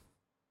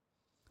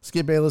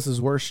Skip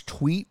Bayless's worst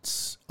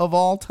tweets of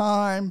all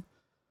time.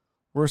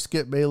 Worst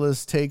Skip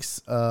Bayless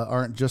takes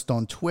aren't just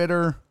on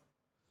Twitter.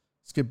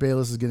 Skip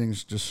Bayless is getting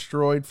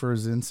destroyed for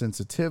his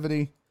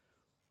insensitivity.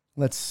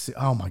 Let's see.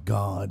 Oh, my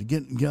God.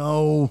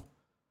 Go.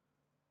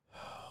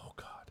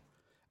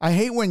 I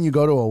hate when you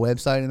go to a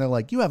website and they're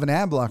like, you have an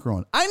ad blocker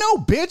on. I know,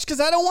 bitch, because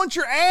I don't want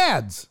your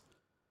ads.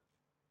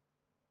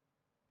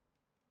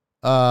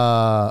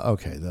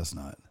 Okay, that's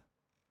not.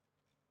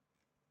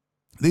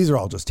 These are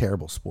all just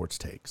terrible sports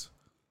takes.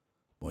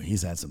 Boy,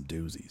 he's had some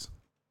doozies.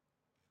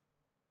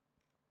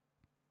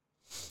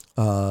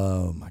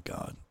 Oh my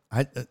God.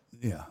 Oh,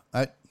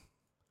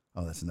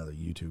 that's another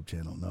YouTube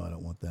channel. No, I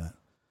don't want that.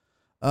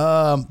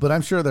 But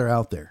I'm sure they're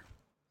out there.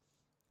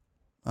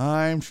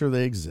 I'm sure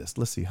they exist.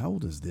 Let's see. How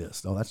old is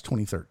this? Oh, that's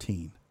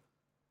 2013.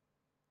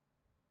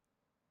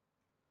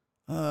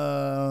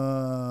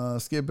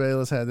 Skip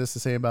Bayless had this to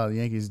say about the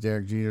Yankees'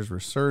 Derek Jeter's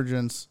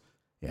resurgence.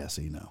 Yeah,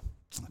 see, no.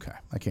 Okay,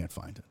 I can't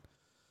find it.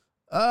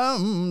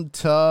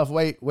 Tough.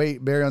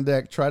 Wait, Barry on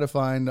Deck. Try to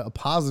find a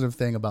positive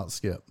thing about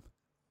Skip.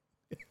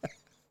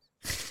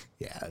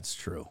 Yeah, that's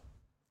true.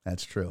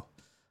 That's true.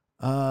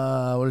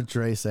 What did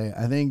Dre say?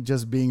 I think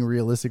just being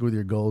realistic with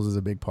your goals is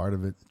a big part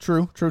of it.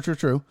 True.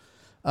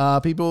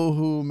 People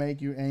who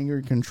make you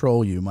angry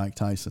control you, Mike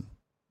Tyson.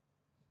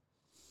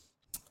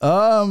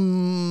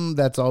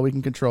 That's all we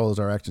can control is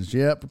our actions.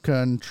 Yep,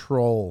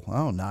 control.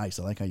 Oh, nice.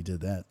 I like how you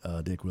did that,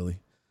 Dick Willie.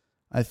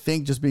 I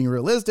think just being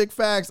realistic.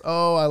 Facts.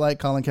 Oh, I like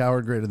Colin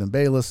Cowherd greater than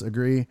Bayless.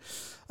 Agree.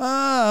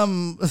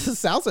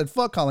 Sal said,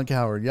 fuck Colin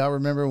Cowherd. Y'all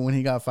remember when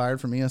he got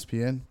fired from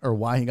ESPN? Or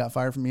why he got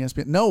fired from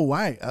ESPN? No,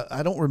 why?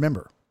 I don't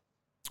remember.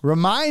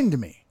 Remind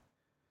me.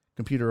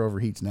 Computer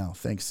overheats now.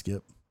 Thanks,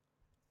 Skip.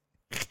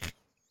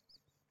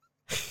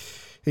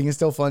 He can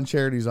still fund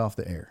charities off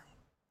the air.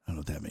 I don't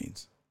know what that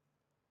means.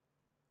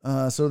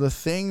 So the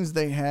things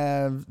they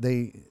have,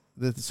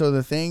 so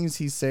the things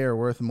he say are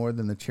worth more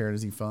than the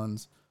charities he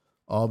funds,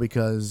 all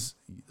because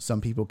some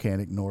people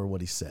can't ignore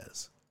what he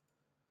says.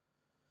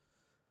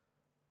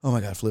 Oh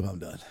my God, Flip, I'm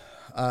done.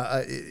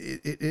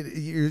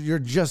 You're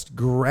just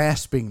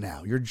grasping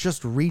now. You're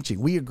just reaching.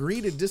 We agree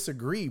to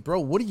disagree, bro.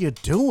 What are you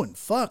doing?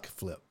 Fuck,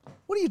 Flip.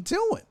 What are you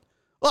doing?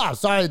 Oh, I'm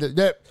sorry.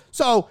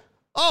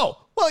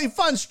 Well, he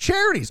funds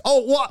charities.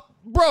 Oh, what?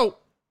 Bro,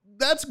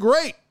 that's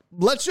great.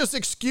 Let's just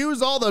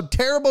excuse all the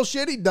terrible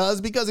shit he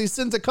does because he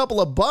sends a couple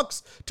of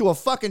bucks to a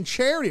fucking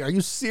charity. Are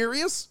you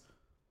serious?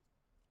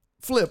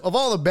 Flip, of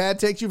all the bad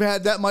takes you've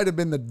had, that might have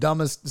been the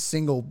dumbest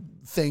single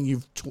thing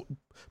you've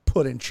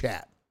put in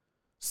chat.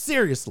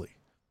 Seriously.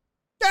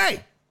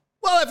 Hey,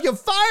 well, if you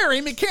fire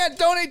him, he can't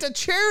donate to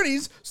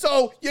charities,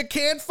 so you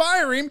can't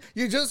fire him.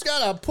 You just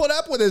got to put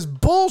up with his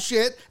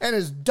bullshit and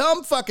his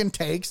dumb fucking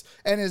takes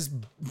and his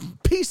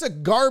piece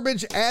of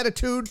garbage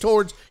attitude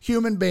towards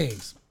human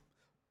beings.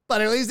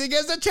 But at least he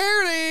gets a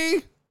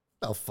charity.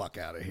 Oh, fuck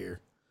out of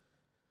here.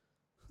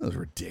 That was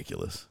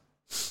ridiculous.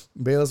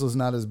 Bayless was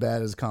not as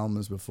bad as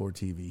columnist before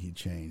TV. He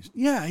changed.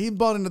 Yeah, he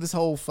bought into this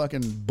whole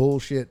fucking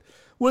bullshit.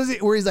 What is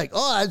it? Where he's like,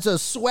 oh, it's a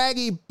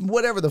swaggy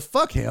whatever the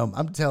fuck him.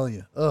 I'm telling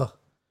you. Ugh.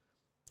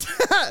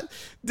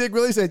 Dick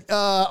really said,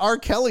 R.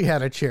 Kelly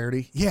had a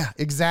charity. Yeah,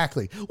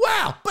 exactly.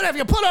 Wow, but if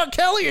you put R.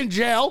 Kelly in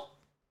jail,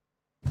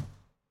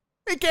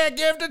 he can't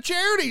give to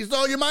charity,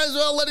 so you might as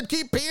well let him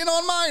keep peeing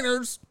on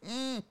minors.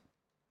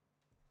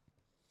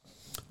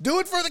 Do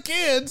it for the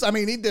kids. I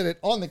mean, he did it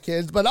on the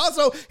kids, but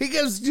also he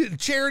gives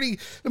charity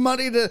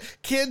money to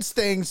kids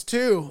things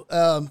too.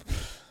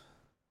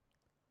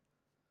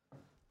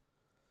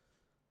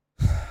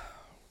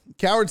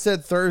 Cowherd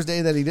said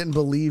Thursday that he didn't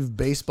believe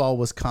baseball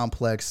was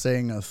complex,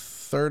 saying a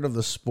third of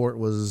the sport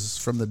was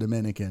from the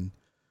Dominican,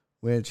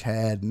 which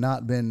had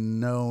not been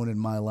known in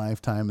my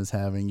lifetime as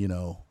having,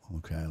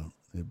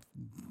 it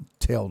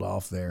tailed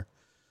off there.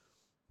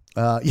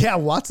 Yeah,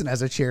 Watson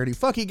has a charity.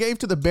 Fuck, he gave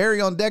to the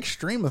Barry on Deck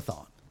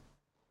Streamathon.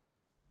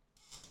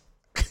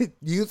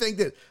 You think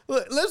that,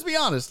 let's be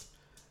honest,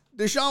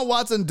 Deshaun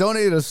Watson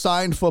donated a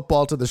signed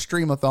football to the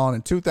Streamathon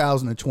in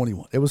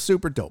 2021. It was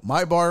super dope.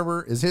 My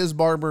barber is his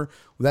barber.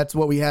 That's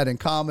what we had in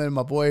common.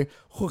 My boy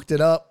hooked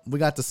it up. We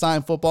got to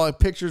sign football,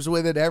 pictures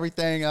with it,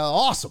 everything.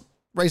 Awesome.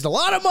 Raised a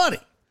lot of money.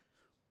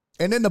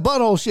 And then the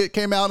butthole shit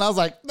came out, and I was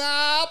like,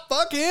 nah,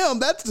 fuck him.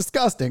 That's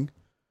disgusting.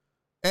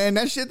 And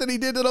that shit that he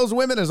did to those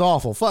women is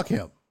awful. Fuck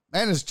him.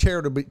 And his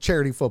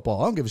charity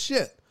football. I don't give a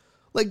shit.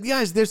 Like,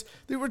 guys,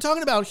 we're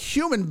talking about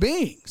human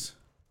beings.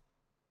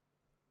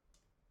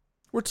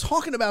 We're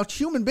talking about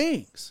human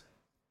beings.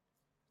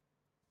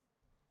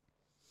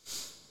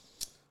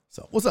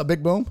 So, what's up,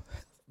 Big Boom?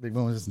 Big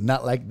Boom is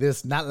not like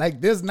this, not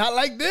like this, not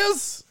like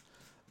this.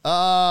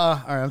 All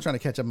right, I'm trying to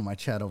catch up on my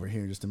chat over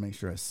here just to make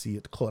sure I see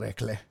it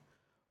correctly.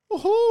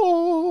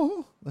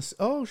 Oh,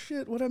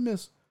 shit, what'd I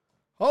miss?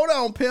 Hold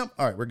on, pimp.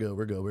 All right, we're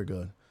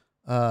good.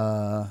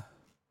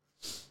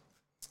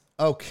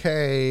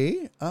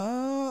 Okay.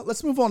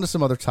 Let's move on to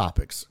some other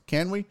topics.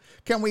 Can we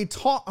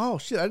talk? Oh,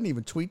 shit, I didn't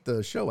even tweet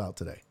the show out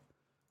today.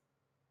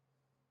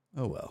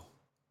 Oh, well.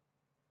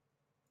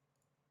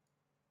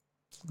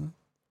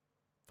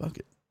 Fuck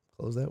it.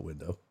 Close that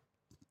window.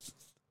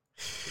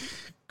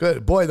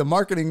 Good. Boy, the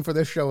marketing for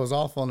this show is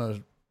off on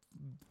a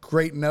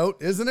great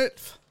note, isn't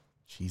it?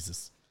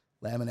 Jesus.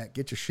 Laminate,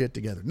 get your shit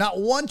together.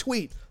 Not one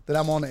tweet that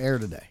I'm on the air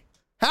today.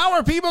 How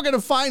are people going to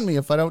find me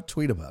if I don't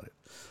tweet about it?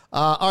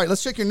 All right,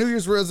 let's check your New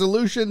Year's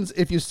resolutions.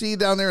 If you see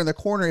down there in the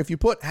corner, if you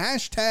put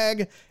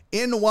hashtag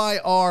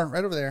NYR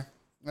right over there,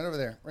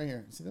 right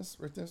here. See this?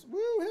 Right this? Woo,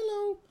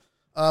 hello.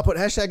 Put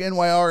hashtag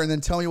NYR and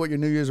then tell me what your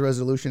New Year's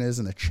resolution is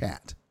in the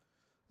chat.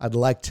 I'd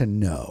like to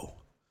know.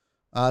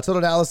 Total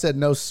Dallas said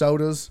no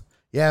sodas.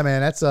 Yeah, man,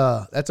 that's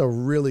a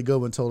really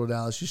good one, Total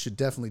Dallas. You should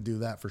definitely do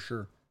that for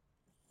sure.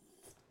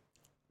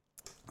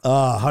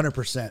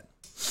 100%.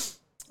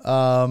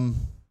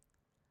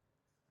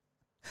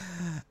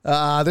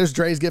 There's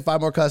Dre's get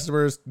 5 more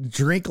customers.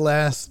 Drink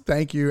less.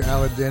 Thank you,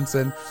 Alan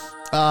Denson.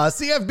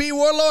 CFB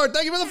Warlord,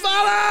 thank you for the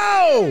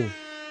follow.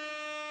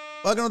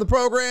 Welcome to the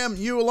program.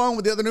 You along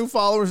with the other new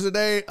followers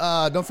today.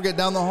 Don't forget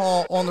down the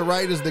hall on the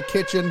right is the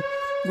kitchen.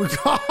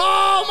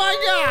 Oh my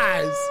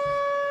guys.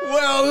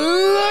 Well,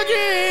 look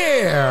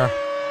here.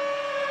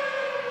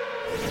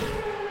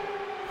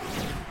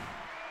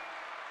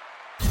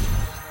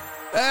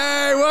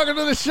 Hey, welcome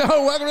to the show.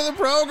 Welcome to the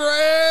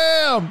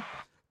program.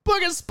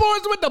 Booking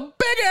Sports with the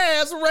big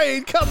ass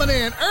raid coming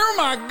in. Oh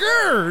my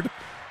god.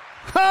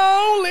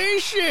 Holy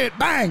shit.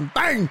 Bang,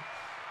 bang.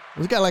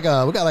 We got like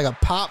a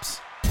Pops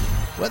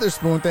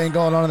Weatherspoon thing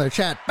going on in the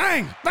chat.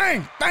 Bang,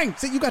 bang, bang.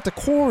 See, you got to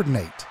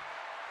coordinate.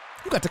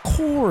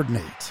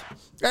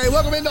 Hey,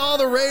 welcome into all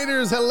the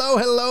Raiders. Hello.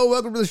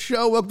 Welcome to the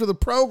show. Welcome to the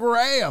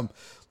program.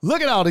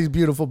 Look at all these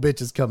beautiful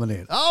bitches coming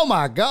in. Oh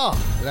my God.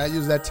 And I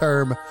use that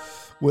term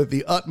with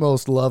the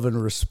utmost love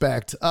and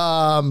respect.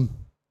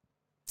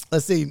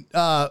 Let's see.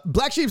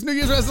 Black Sheep's New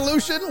Year's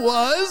resolution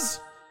was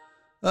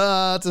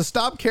to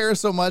stop caring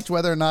so much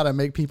whether or not I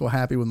make people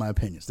happy with my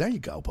opinions. There you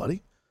go,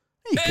 buddy.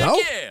 There you go.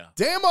 Yeah.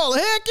 Damn all.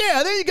 Heck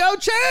yeah. There you go.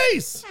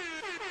 Chase.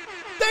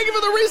 Thank you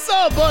for the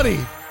resub, buddy.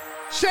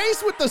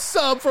 Chase with the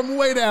sub from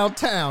way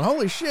downtown.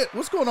 Holy shit.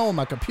 What's going on with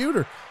my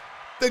computer?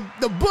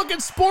 The Booking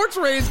Sports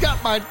Raid's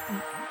got my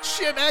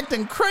shit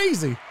acting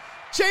crazy.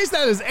 Chase,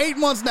 that is 8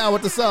 months now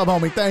with the sub,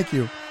 homie. Thank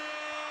you.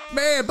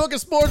 Man, Booking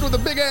Sports with a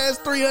big-ass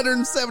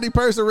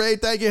 370-person raid.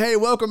 Thank you. Hey,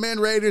 welcome in,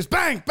 Raiders.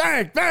 Bang,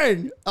 bang,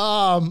 bang.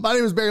 My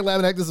name is Barry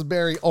Laminack. This is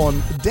Barry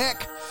on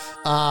Deck.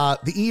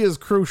 The E is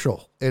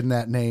crucial in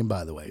that name,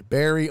 by the way.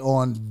 Barry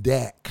on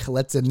Deck.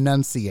 Let's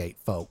enunciate,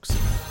 folks.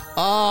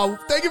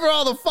 Thank you for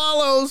all the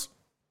follows.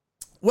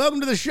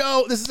 Welcome to the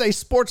show. This is a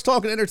sports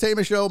talk and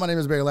entertainment show. My name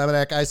is Barry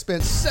Laminack. I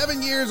spent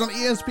 7 years on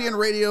ESPN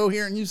Radio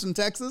here in Houston,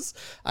 Texas.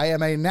 I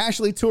am a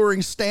nationally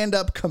touring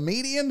stand-up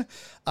comedian.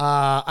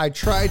 I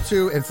try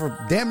to, and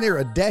for damn near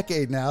a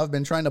decade now, I've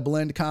been trying to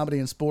blend comedy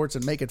and sports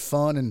and make it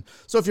fun. And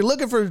so if you're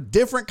looking for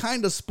different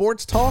kind of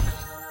sports talk,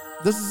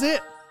 this is it.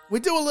 We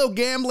do a little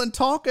gambling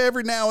talk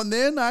every now and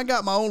then. I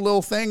got my own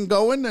little thing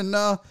going,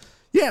 and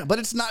yeah, but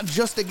it's not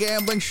just a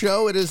gambling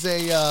show. It is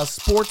a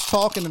sports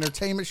talk and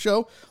entertainment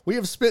show. We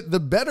have spent the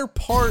better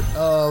part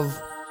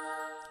of,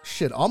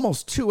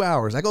 almost 2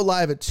 hours. I go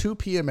live at 2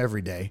 p.m.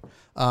 every day.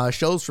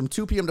 Shows from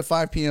 2 p.m. to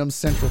 5 p.m.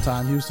 Central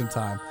Time, Houston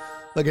time.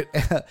 Look at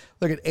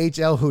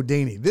HL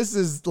Houdini. This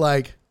is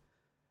like,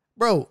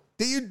 bro,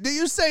 do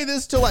you say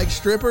this to like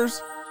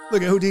strippers?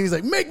 Look at Houdini's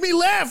like, make me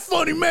laugh,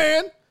 funny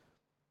man.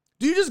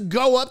 Do you just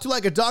go up to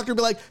like a doctor and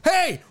be like,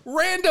 hey,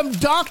 random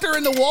doctor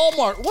in the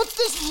Walmart, what's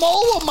this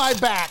mole on my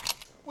back?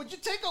 Would you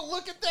take a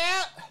look at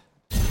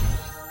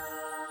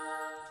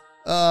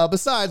that?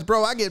 Besides,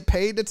 bro, I get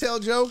paid to tell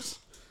jokes,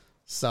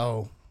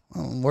 so I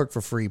don't work for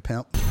free,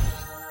 pimp.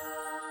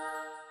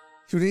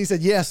 Houdini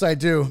said, yes, I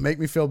do. Make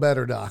me feel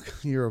better, doc.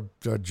 You're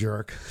a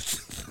jerk.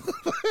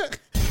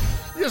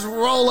 You just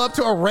roll up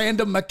to a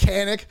random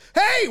mechanic.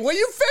 Hey, will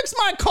you fix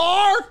my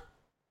car?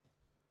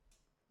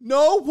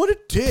 No, what a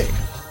dick.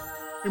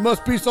 You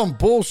must be some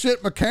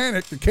bullshit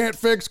mechanic that can't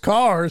fix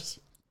cars.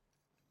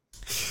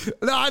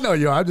 No, I know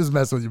you. I'm just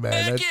messing with you,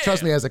 man. Yeah.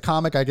 Trust me, as a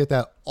comic, I get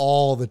that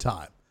all the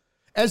time.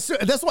 And so,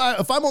 that's why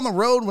if I'm on the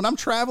road, when I'm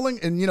traveling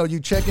and, you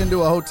check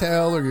into a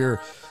hotel or you're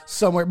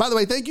somewhere. By the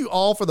way, thank you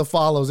all for the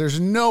follows.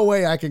 There's no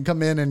way I can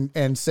come in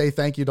and say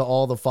thank you to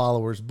all the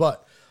followers.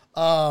 But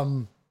I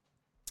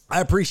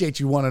appreciate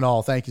you one and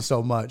all. Thank you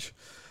so much.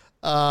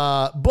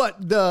 But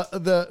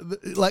the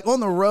like on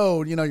the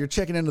road, you're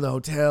checking into the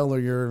hotel or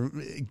you're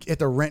at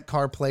the rent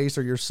car place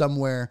or you're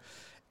somewhere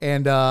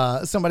and,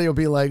 somebody will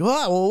be like,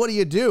 well, what do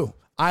you do?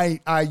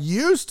 I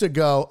used to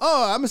go,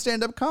 I'm a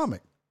stand-up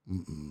comic.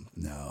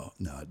 No,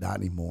 not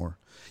anymore.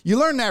 You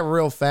learn that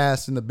real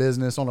fast in the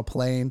business on a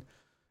plane.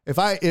 If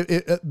I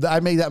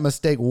made that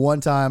mistake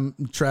one time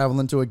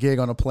traveling to a gig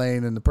on a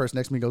plane and the person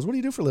next to me goes, what do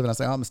you do for a living? I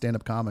say, I'm a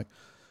stand-up comic.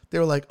 They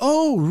were like,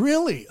 oh,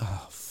 really?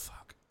 Oh,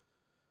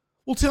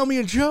 well, tell me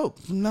a joke.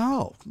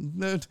 No.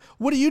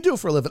 What do you do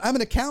for a living? I'm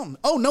an accountant.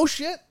 Oh, no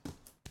shit.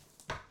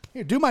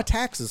 Here, do my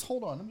taxes.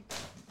 Hold on. Let me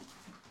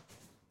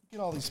get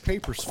all these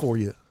papers for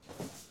you.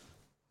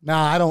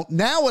 Nah, I don't.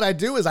 Now what I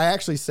do is I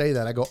actually say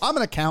that. I go, I'm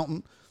an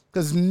accountant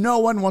because no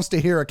one wants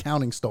to hear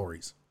accounting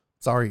stories.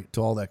 Sorry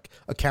to all the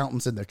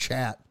accountants in the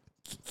chat.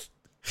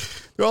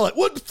 They're all like,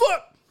 what the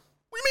fuck?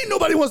 What do you mean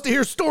nobody wants to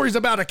hear stories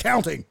about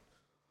accounting?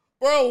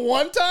 Bro,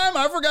 one time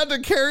I forgot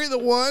to carry the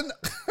one.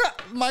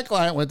 My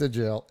client went to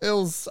jail. It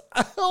was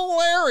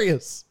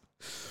hilarious.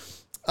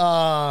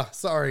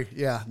 Sorry.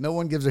 Yeah, no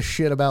one gives a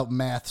shit about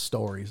math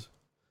stories.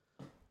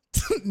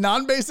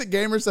 Non-basic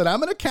gamer said,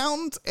 I'm an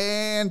accountant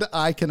and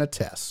I can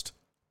attest.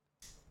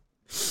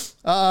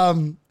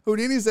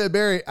 Houdini said,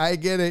 Barry, I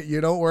get it. You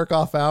don't work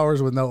off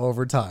hours with no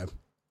overtime.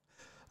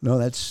 No,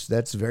 that's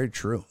very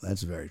true.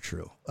 That's very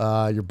true.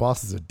 Your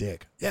boss is a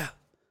dick. Yeah.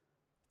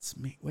 It's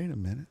me. Wait a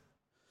minute.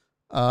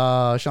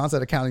 Sean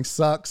said accounting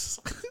sucks.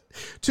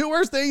 Two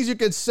worst things you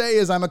could say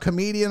is I'm a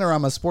comedian or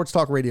I'm a sports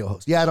talk radio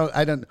host. Yeah,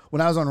 I don't.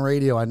 When I was on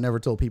radio, I never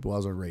told people I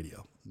was on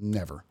radio.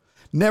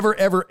 Never,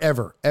 ever,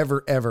 ever,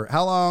 ever, ever.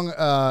 How long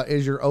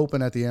is your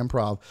open at the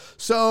Improv?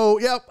 So,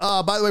 yep.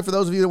 By the way, for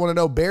those of you that want to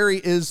know,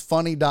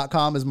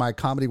 BarryIsFunny.com is my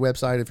comedy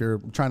website. If you're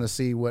trying to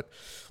see what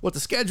the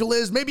schedule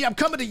is, maybe I'm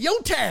coming to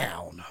your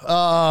town.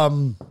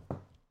 I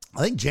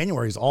think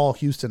January is all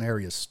Houston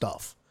area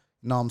stuff.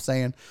 You know what I'm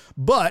saying?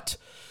 But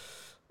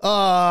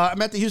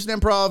I'm at the Houston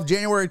Improv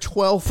January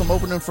 12th. I'm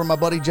opening for my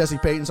buddy Jesse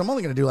Payton. So I'm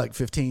only going to do like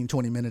 15,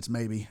 20 minutes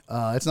maybe.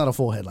 It's not a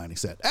full headlining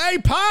set. Hey,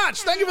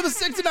 Potch, thank you for the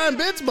 69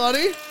 bits,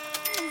 buddy.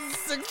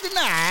 69,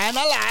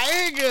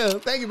 I like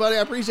it. Thank you, buddy. I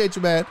appreciate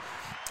you, man.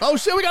 Oh,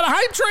 shit, we got a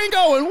hype train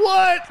going.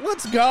 What?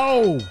 Let's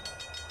go.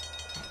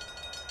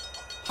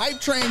 Hype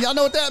train. Y'all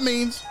know what that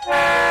means.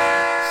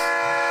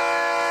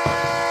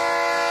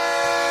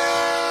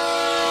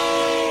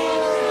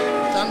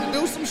 Time to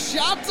do some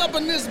shots up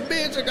in this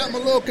bitch. I got my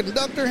little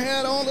conductor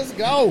hat on. Let's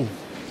go.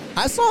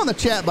 I saw in the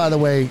chat, by the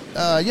way,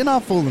 you're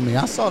not fooling me.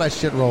 I saw that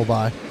shit roll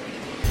by.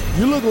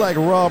 You look like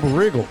Rob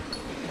Riggle.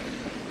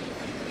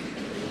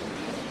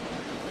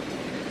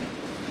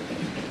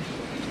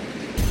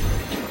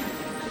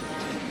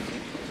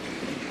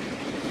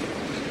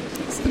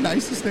 It's the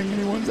nicest thing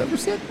anyone's ever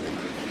said.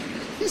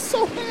 He's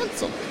so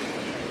handsome.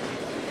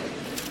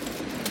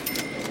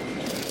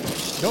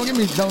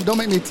 Don't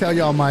make me tell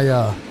y'all my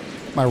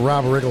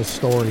Rob Riggle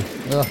story.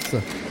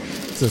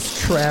 It's a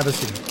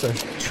travesty. It's a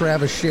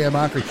Travis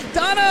Shamockery.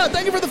 Donna,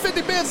 thank you for the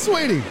 50 bits,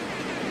 sweetie.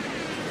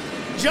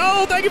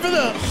 Joe, thank you for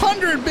the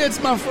 100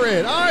 bits, my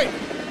friend. All right.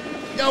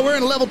 Yo, we're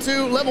in level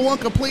 2, level 1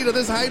 complete of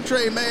this hype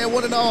train, man.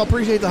 One and all,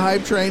 appreciate the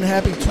hype train.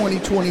 Happy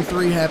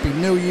 2023. Happy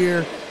New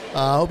Year.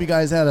 Hope you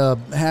guys had a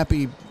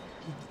happy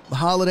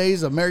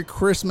holidays, a Merry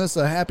Christmas,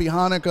 a Happy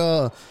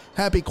Hanukkah, a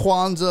Happy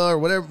Kwanzaa, or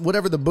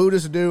whatever the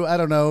Buddhists do. I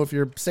don't know. If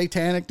you're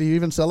satanic, do you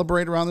even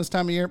celebrate around this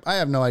time of year? I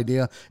have no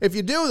idea. If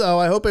you do, though,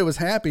 I hope it was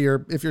happy,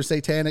 or if you're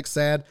satanic,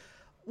 sad.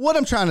 What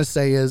I'm trying to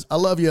say is, I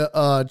love you.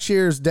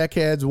 Cheers,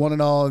 deckheads, one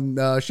and all. And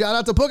shout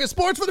out to Phuket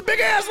Sports for the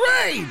big-ass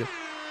raid.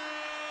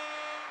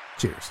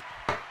 Cheers.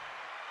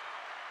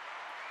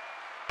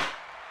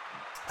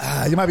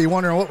 You might be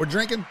wondering what we're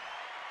drinking.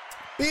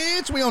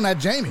 Bitch, we on that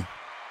Jamie.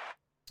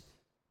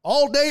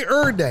 All day,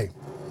 day.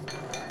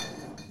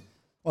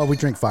 Well, we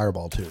drink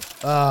Fireball, too.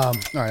 All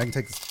right, I can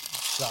take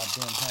this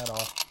goddamn hat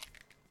off.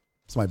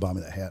 Somebody bought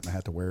me that hat, and I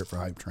had to wear it for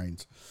hype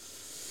trains.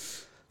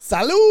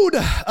 Salud!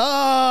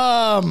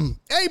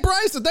 Hey,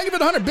 Bryson, thank you for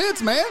the 100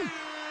 bits, man.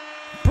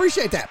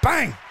 Appreciate that.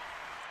 Bang!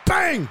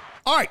 Bang!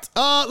 All right,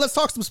 let's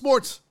talk some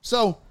sports.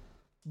 So,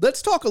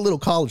 let's talk a little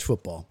college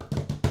football.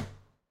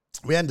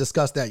 We hadn't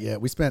discussed that yet.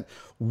 We spent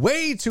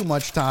way too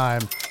much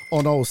time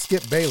on old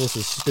Skip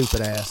Bayless's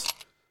stupid ass.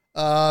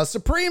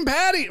 Supreme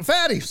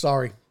Fatty,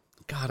 sorry.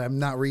 God, I'm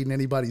not reading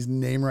anybody's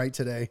name right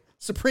today.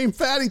 Supreme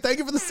Fatty, thank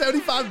you for the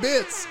 75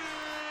 bits.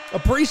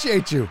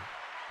 Appreciate you.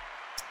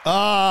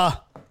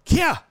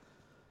 Yeah.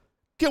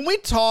 Can we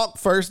talk,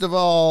 first of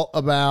all,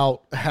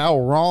 about how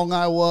wrong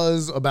I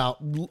was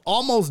about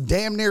almost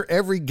damn near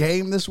every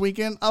game this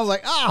weekend? I was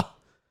like,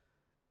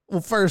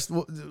 well, first,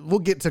 we'll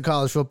get to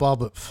college football,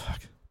 but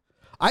fuck.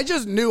 I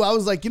just knew. I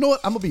was like, you know what?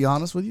 I'm going to be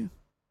honest with you.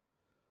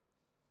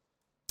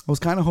 I was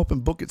kind of hoping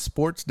Book It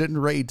Sports didn't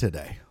raid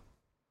today.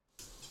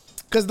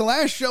 Because the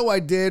last show I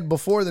did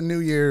before the New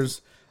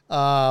Year's,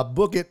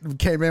 Book It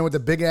came in with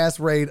a big-ass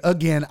raid.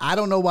 Again, I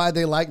don't know why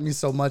they like me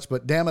so much,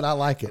 but damn it, I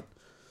like it.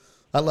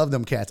 I love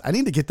them cats. I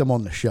need to get them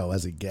on the show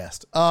as a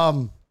guest.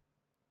 But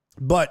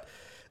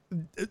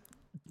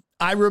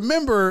I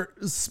remember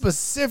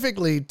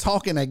specifically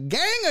talking a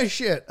gang of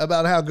shit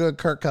about how good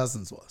Kirk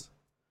Cousins was.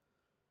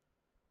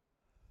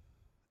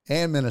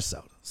 And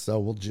Minnesota. So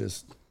we'll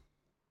just...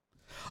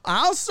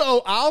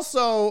 Also,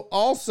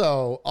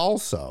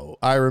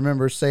 I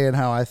remember saying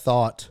how I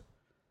thought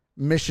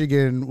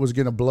Michigan was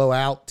going to blow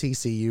out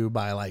TCU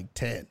by like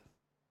 10.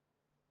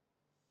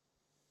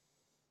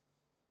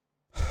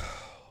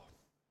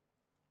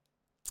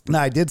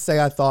 Now, I did say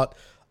I thought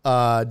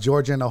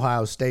Georgia and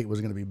Ohio State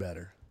was going to be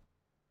better.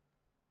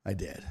 I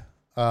did.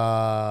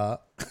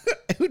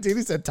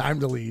 Houdini said time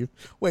to leave.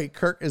 Wait,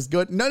 Kirk is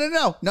good. No.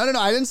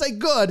 I didn't say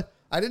good.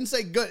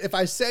 If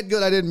I said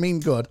good, I didn't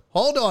mean good.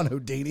 Hold on,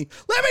 Houdini.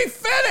 Let me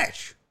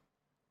finish.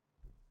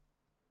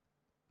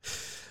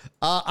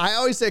 I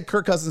always said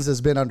Kirk Cousins has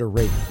been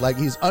underrated. Like,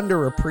 he's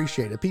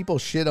underappreciated. People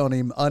shit on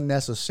him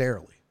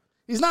unnecessarily.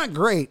 He's not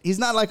great. He's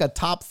not like a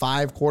top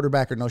 5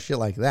 quarterback or no shit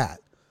like that.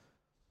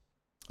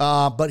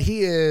 But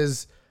he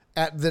is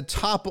at the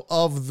top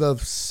of the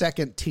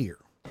second tier,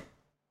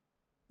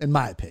 in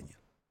my opinion.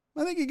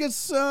 I think he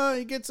gets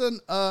an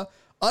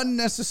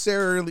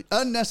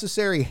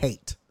unnecessary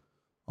hate.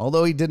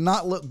 Although he did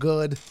not look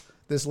good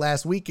this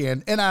last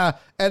weekend. And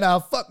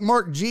fuck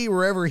Mark G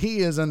wherever he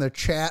is in the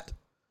chat.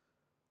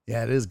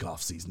 Yeah, it is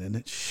golf season, isn't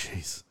it?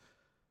 Jeez.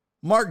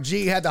 Mark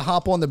G had to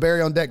hop on the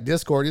Barry on Deck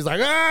Discord. He's like,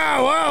 oh,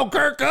 wow,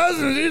 Kirk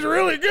Cousins, he's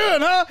really good,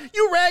 huh?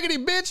 You raggedy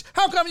bitch.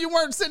 How come you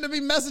weren't sending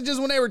me messages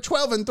when they were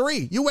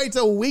 12-3? You wait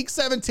till week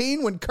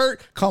 17 when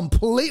Kurt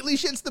completely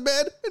shits the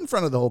bed in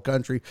front of the whole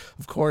country.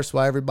 Of course,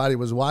 while everybody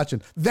was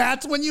watching.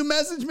 That's when you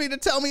messaged me to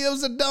tell me it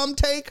was a dumb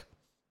take?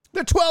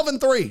 They're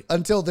 12-3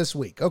 until this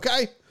week,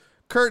 okay?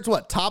 Kurt's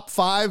what, top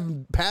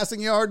 5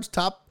 passing yards,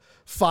 top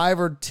 5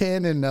 or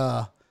 10 in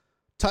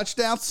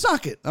touchdown,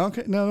 suck it.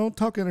 Okay, no, don't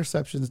talk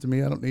interceptions to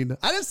me. I don't need to.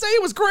 I didn't say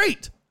it was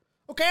great.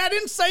 Okay, I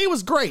didn't say it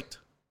was great.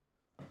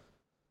 I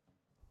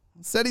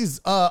said he's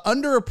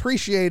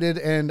underappreciated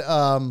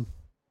and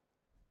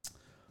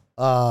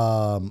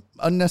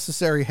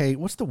unnecessary hate.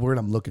 What's the word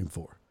I'm looking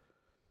for?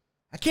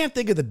 I can't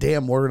think of the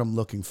damn word I'm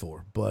looking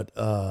for, but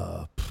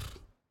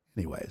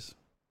anyways,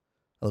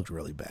 I looked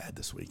really bad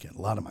this weekend.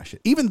 A lot of my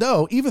shit. Even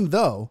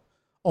though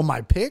on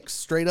my picks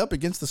straight up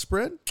against the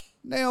spread,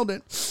 nailed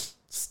it.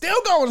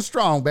 Still going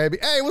strong, baby.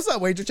 Hey, what's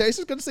up, Wager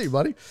Chasers? Good to see you,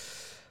 buddy.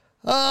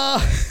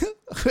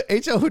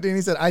 H.O.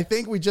 Houdini said, I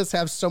think we just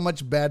have so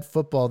much bad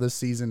football this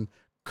season.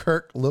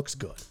 Kirk looks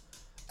good.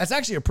 That's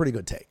actually a pretty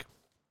good take.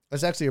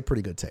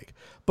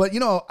 But,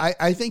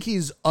 I think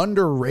he's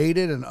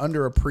underrated and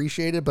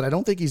underappreciated, but I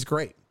don't think he's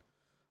great.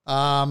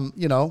 Oh,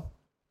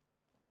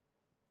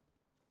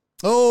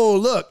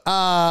 look.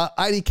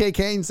 IDK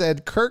Kane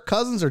said, Kirk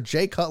Cousins or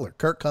Jay Cutler?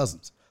 Kirk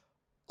Cousins.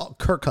 Oh,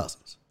 Kirk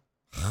Cousins.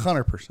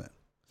 100%.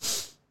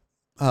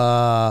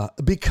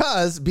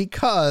 Because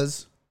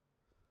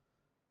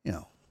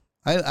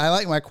I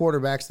like my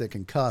quarterbacks that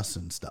can cuss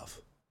and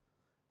stuff.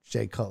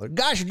 Jay Cutler.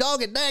 Gosh,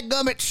 dog it,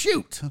 dadgummit,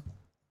 shoot.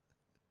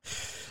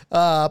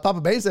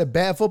 Papa Bay said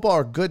bad football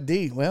or good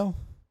D. Well,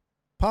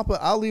 Papa,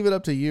 I'll leave it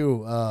up to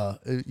you.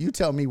 You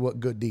tell me what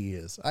good D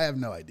is. I have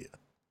no idea.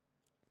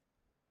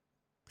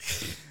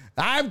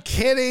 I'm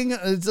kidding.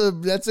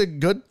 That's a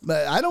good,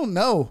 I don't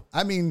know.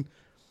 I mean,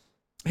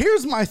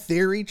 here's my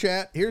theory,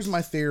 chat. Here's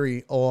my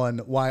theory on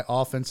why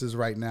offenses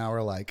right now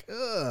are like,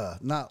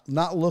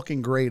 not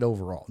looking great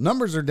overall.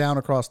 Numbers are down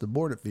across the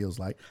board, it feels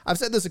like. I've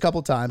said this a couple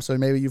times, so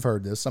maybe you've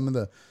heard this. Some of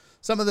the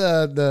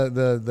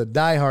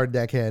diehard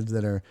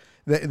deckheads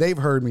they've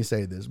heard me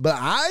say this. But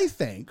I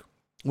think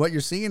what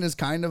you're seeing is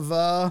kind of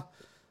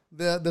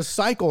the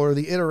cycle or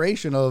the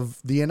iteration of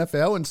the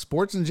NFL and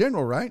sports in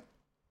general, right?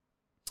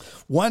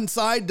 One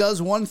side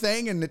does one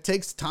thing, and it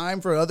takes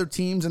time for other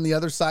teams and the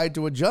other side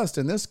to adjust.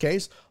 In this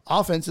case,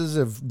 offenses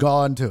have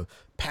gone to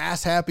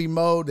pass-happy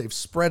mode. They've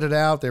spread it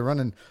out. They're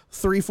running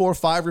 3, 4,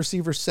 5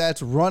 receiver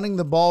sets. Running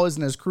the ball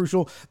isn't as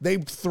crucial. They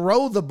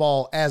throw the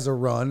ball as a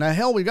run. Now,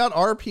 hell, we got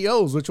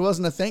RPOs, which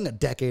wasn't a thing a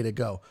decade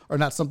ago, or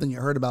not something you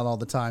heard about all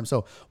the time.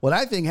 So what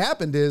I think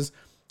happened is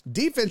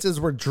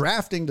defenses were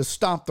drafting to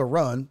stop the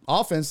run.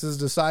 Offenses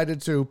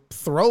decided to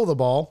throw the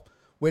ball,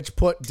 which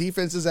put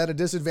defenses at a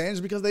disadvantage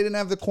because they didn't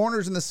have the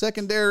corners in the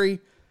secondary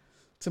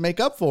to make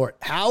up for it.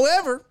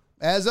 However,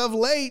 as of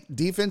late,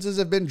 defenses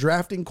have been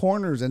drafting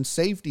corners and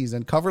safeties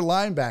and cover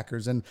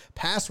linebackers and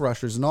pass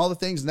rushers and all the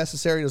things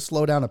necessary to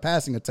slow down a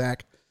passing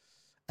attack.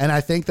 And I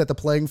think that the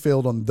playing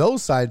field on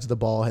those sides of the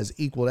ball has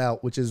equaled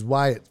out, which is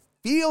why it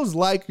feels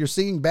like you're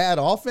seeing bad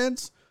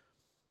offense.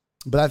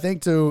 But I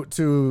think to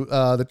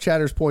the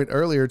chatter's point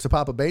earlier, to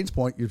Papa Bain's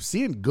point, you're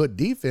seeing good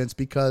defense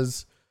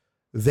because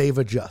they've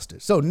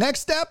adjusted. So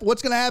next step,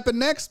 what's going to happen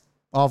next?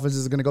 Offense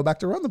is going to go back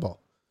to run the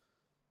ball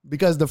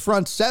because the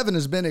front seven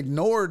has been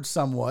ignored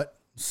somewhat.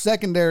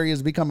 Secondary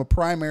has become a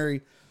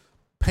primary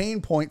pain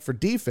point for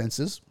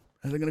defenses,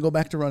 and they're going to go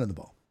back to running the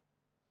ball.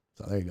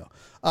 So there you go.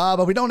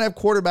 But we don't have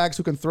quarterbacks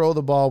who can throw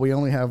the ball. We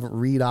only have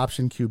read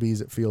option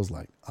QBs, it feels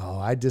like. Oh,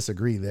 I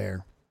disagree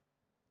there.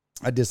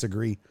 I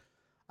disagree.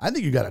 I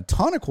think you got a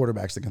ton of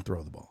quarterbacks that can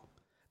throw the ball.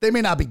 They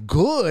may not be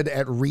good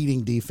at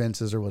reading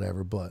defenses or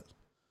whatever, but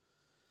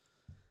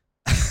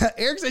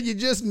Eric said you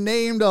just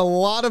named a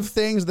lot of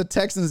things the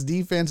Texans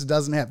defense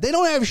doesn't have. They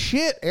don't have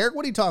shit, Eric.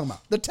 What are you talking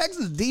about? The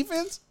Texans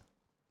defense?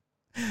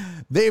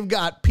 They've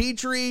got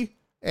Petrie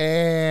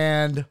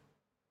and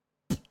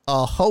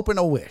a hope and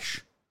a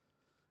wish.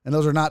 And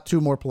those are not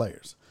two more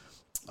players.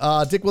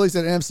 Dick Willie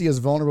said NFC is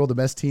vulnerable. The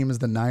best team is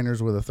the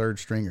Niners with a third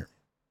stringer.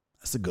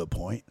 That's a good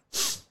point.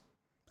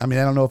 I mean,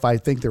 I don't know if I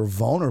think they're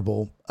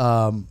vulnerable,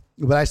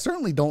 but I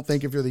certainly don't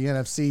think if you're the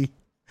NFC,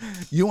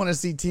 you want to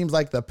see teams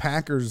like the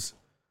Packers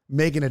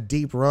making a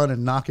deep run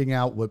and knocking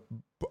out what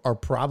are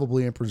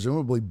probably and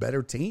presumably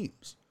better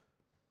teams.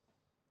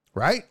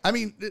 Right? I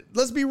mean,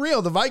 let's be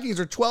real. The Vikings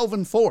are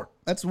 12-4.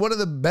 That's one of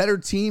the better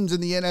teams in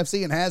the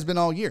NFC and has been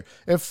all year.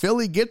 If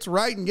Philly gets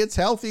right and gets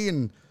healthy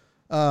and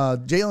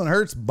Jalen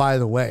Hurts, by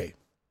the way,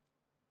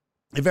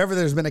 if ever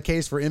there's been a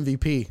case for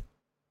MVP,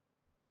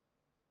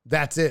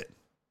 that's it.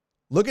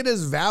 Look at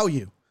his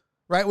value,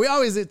 right?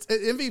 It's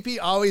MVP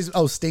always,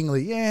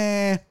 Stingley.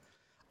 Yeah.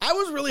 I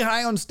was really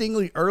high on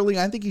Stingley early.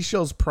 I think he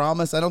shows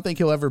promise. I don't think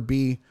he'll ever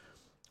be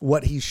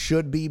what he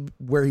should be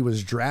where he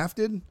was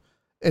drafted.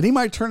 And he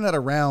might turn that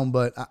around,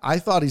 but I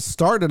thought he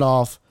started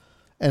off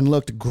and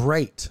looked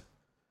great.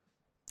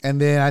 And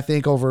then I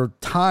think over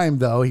time,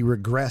 though, he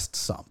regressed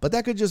some. But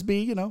that could just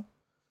be,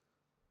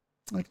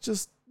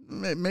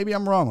 maybe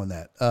I'm wrong on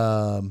that.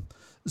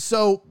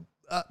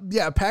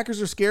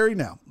 Packers are scary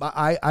now.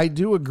 I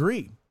do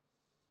agree.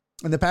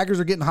 And the Packers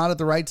are getting hot at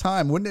the right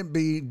time. Wouldn't it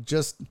be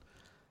just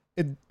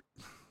when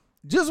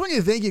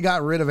you think you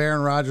got rid of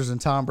Aaron Rodgers and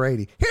Tom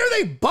Brady, here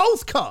they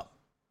both come.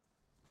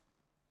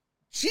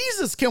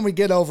 Jesus, can we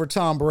get over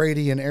Tom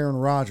Brady and Aaron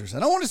Rodgers? I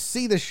don't want to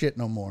see this shit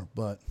no more,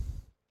 but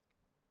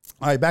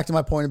all right, back to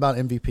my point about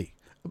MVP.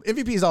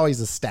 MVP is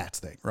always a stats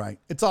thing, right?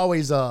 It's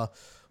always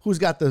who's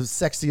got the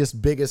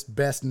sexiest, biggest,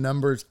 best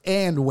numbers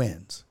and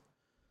wins.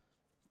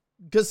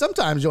 Because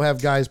sometimes you'll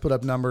have guys put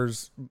up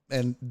numbers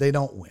and they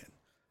don't win.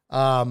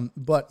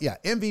 But yeah,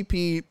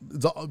 MVP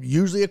is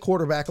usually a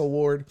quarterback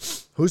award.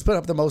 Who's put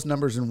up the most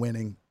numbers and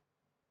winning?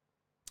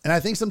 And I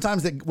think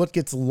sometimes what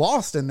gets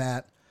lost in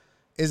that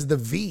is the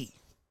V,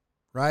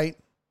 right?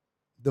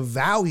 The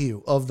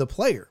value of the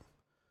player.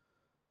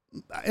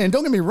 And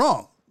don't get me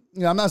wrong.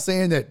 I'm not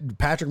saying that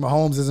Patrick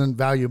Mahomes isn't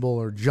valuable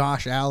or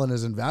Josh Allen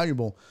isn't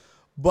valuable,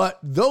 but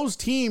those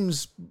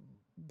teams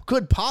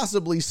could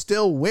possibly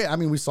still win. I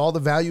mean, we saw the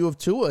value of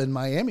Tua in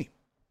Miami.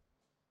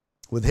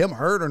 With him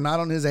hurt or not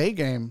on his A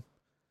game,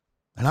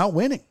 and not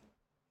winning.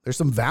 There's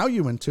some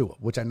value in Tua,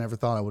 which I never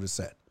thought I would have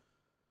said.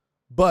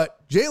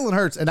 But Jalen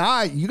Hurts, and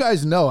you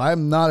guys know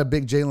I'm not a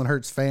big Jalen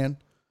Hurts fan.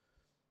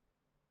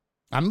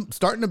 I'm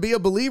starting to be a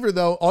believer,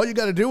 though. All you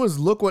got to do is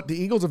look what the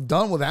Eagles have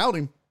done without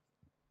him.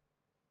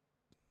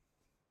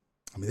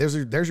 I mean,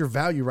 there's your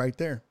value right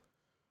there.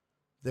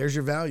 There's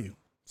your value.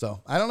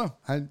 So I don't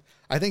know.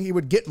 I think he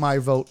would get my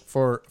vote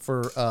for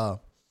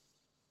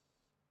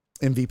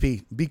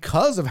MVP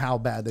because of how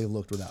bad they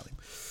looked without him.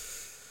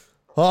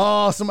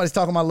 Oh, somebody's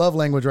talking my love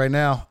language right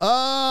now.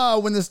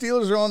 When the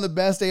Steelers are on the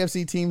best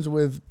AFC teams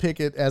with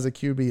Pickett as a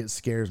QB, it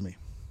scares me.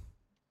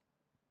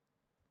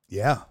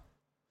 Yeah.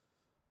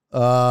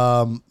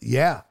 Or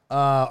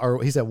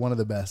he said one of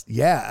the best.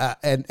 Yeah.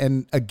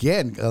 And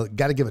again,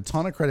 got to give a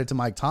ton of credit to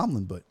Mike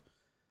Tomlin, but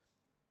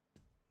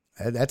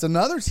that's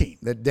another team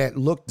that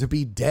looked to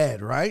be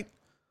dead, right?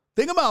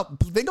 Think about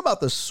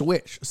the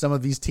switch some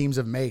of these teams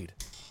have made.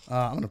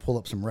 I'm going to pull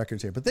up some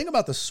records here, but think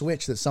about the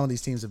switch that some of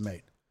these teams have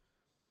made.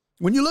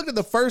 When you look at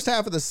the first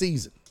half of the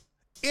season,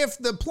 if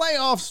the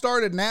playoffs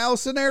started now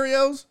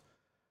scenarios,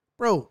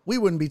 bro, we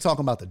wouldn't be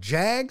talking about the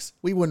Jags.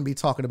 We wouldn't be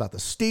talking about the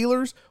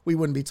Steelers. We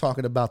wouldn't be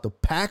talking about the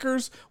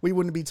Packers. We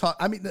wouldn't be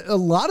talking. I mean, a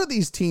lot of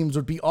these teams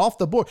would be off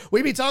the board.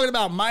 We'd be talking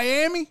about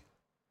Miami.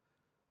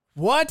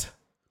 What?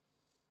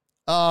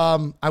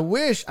 I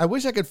wish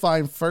I could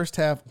find first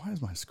half. Why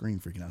is my screen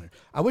freaking out here?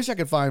 I wish I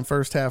could find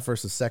first half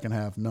versus second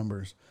half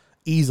numbers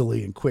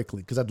easily and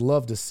quickly because I'd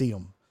love to see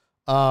them.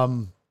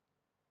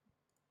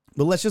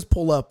 But let's just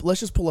pull up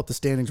the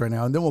standings right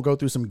now, and then we'll go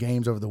through some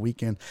games over the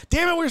weekend.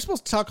 Damn it, we were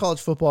supposed to talk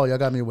college football. Y'all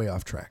got me way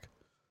off track.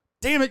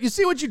 Damn it, you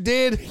see what you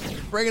did?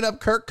 Bringing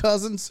up Kirk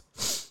Cousins.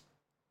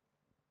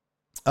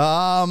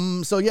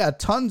 So yeah,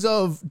 tons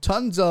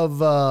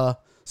of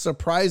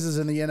surprises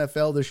in the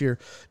NFL this year.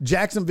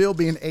 Jacksonville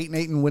being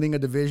 8-8 and winning a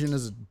division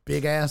is a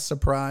big ass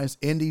surprise.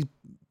 Indy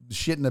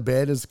shit in the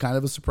bed is kind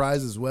of a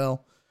surprise as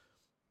well.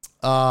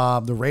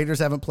 The Raiders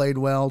haven't played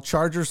well.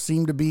 Chargers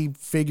seem to be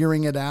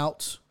figuring it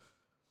out.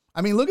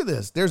 I mean, look at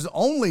this. There's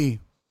only,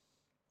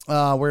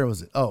 where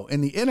was it? Oh,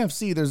 in the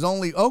NFC, there's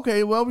only,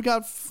 we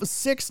got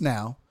 6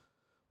 now.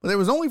 But there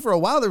was only, for a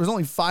while, there was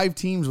only 5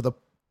 teams with a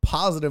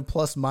positive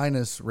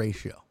plus-minus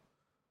ratio.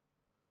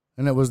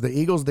 And it was the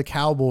Eagles, the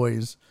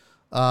Cowboys,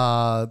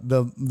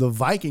 the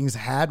Vikings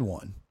had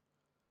one.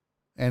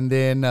 And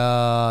then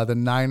the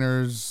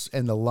Niners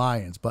and the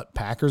Lions. But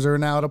Packers are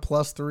now at a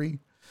 +3.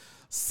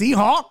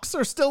 Seahawks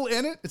are still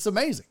in it. It's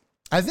amazing.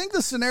 I think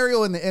the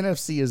scenario in the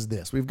NFC is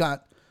this. We've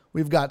got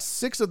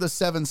 6 of the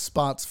 7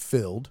 spots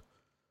filled.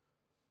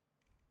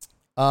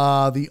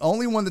 The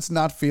only one that's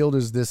not filled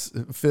is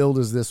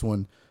this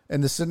one.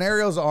 And the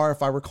scenarios are,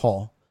 if I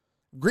recall,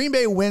 Green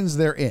Bay wins,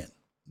 they're in,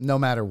 no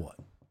matter what.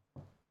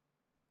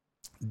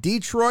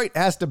 Detroit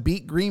has to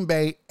beat Green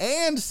Bay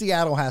and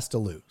Seattle has to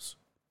lose.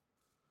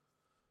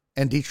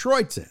 And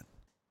Detroit's in.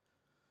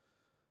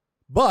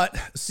 But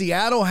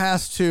Seattle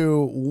has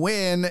to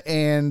win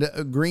and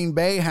Green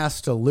Bay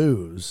has to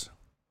lose.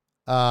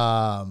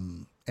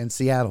 And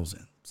Seattle's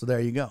in. So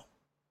there you go.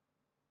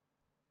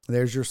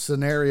 There's your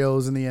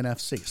scenarios in the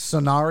NFC.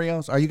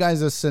 Scenarios. Are you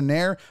guys a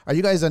scenario? Are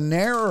you guys a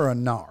nair or a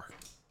nar?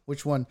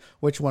 Which one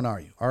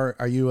are you?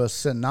 Are you a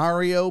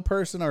scenario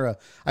person or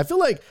I feel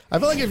like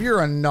if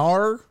you're a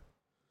nar,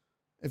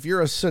 if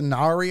you're a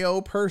scenario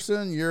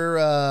person, you're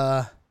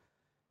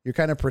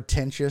kind of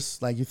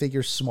pretentious. Like you think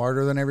you're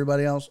smarter than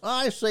everybody else.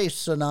 I say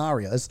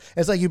scenario.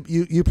 It's like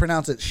you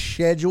pronounce it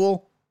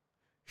schedule.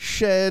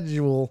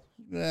 Schedule.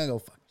 Go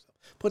fuck yourself.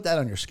 Put that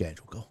on your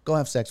schedule. Go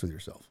have sex with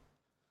yourself.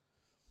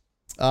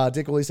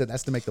 Dick Willie said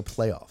that's to make the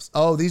playoffs.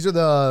 Oh, these are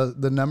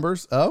the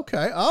numbers.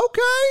 Okay.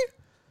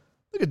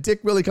 Look at Dick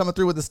really coming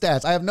through with the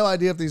stats. I have no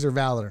idea if these are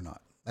valid or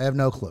not. I have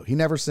no clue. He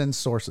never sends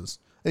sources.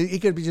 He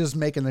could be just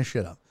making this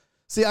shit up.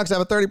 Seahawks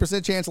have a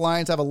 30% chance.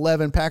 Lions have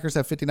 11. Packers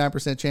have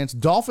 59% chance.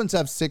 Dolphins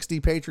have 60.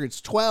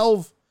 Patriots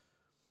 12.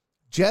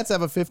 Jets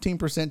have a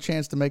 15%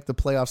 chance to make the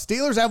playoffs.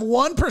 Steelers have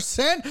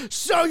 1%.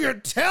 So you're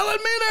telling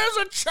me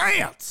there's a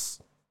chance.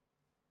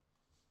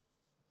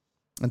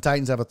 And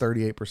Titans have a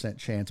 38%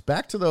 chance.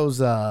 Back to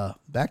the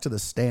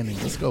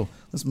standings. Let's go.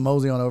 Let's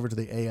mosey on over to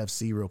the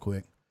AFC real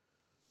quick.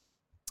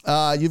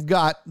 You've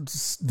got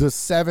the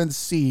 7th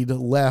seed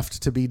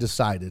left to be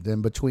decided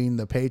in between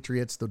the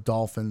Patriots, the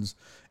Dolphins,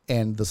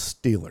 and the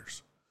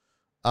Steelers.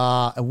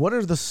 And what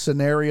are the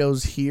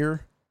scenarios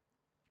here?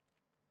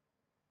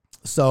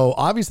 So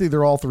obviously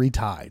they're all 3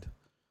 tied.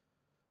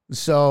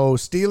 So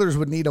Steelers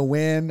would need a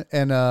win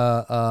and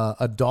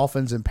a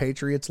Dolphins and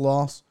Patriots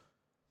loss.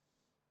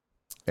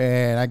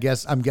 And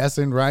I'm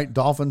guessing, right?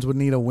 Dolphins would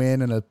need a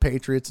win and a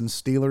Patriots and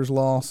Steelers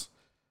loss.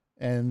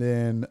 And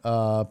then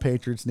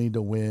Patriots need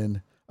to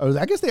win. Oh,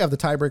 I guess they have the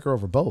tiebreaker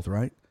over both,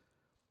 right?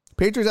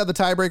 Patriots have the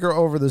tiebreaker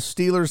over the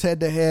Steelers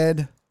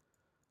head-to-head.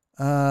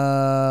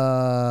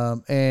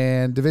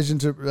 And division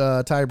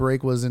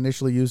tiebreak was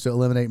initially used to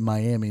eliminate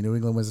Miami. New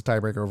England wins the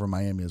tiebreaker over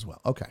Miami as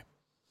well. Okay.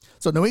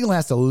 So New England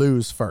has to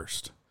lose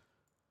first.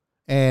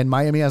 And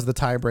Miami has the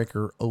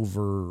tiebreaker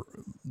over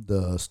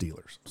the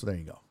Steelers. So there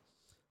you go.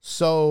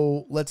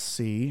 So let's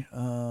see.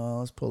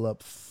 Let's pull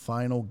up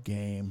final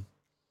game.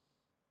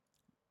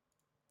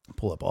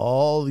 Pull up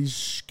all these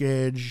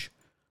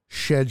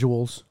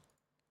schedules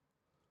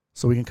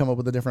so we can come up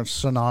with the different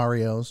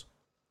scenarios.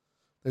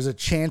 There's a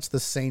chance the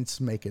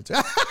Saints make it.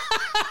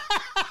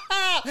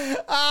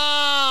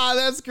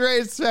 That's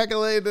great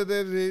speculating.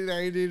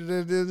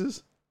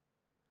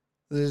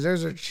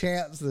 There's a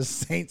chance the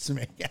Saints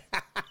make it.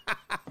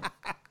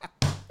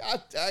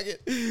 God dang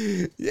it.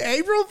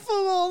 April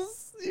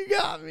Fools. You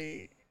got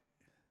me.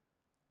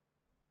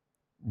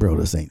 Bro,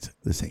 the Saints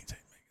ain't making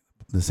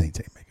the playoffs.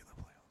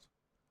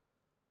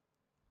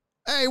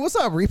 Hey, what's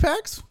up,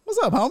 Repacks? What's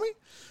up, homie?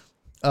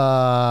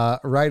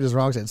 Right is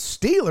wrong said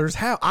Steelers.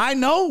 How? I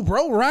know,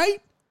 bro,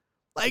 right?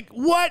 Like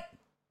what?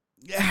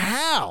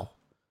 How?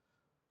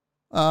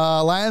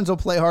 Lions will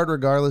play hard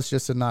regardless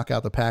just to knock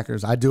out the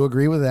Packers. I do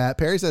agree with that.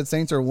 Perry said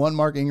Saints are 1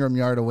 Mark Ingram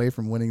yard away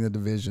from winning the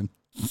division.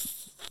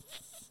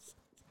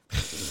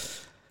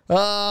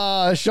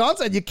 Sean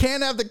said you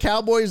can't have the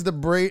Cowboys, the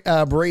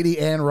Brady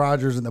and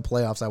Rodgers in the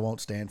playoffs. I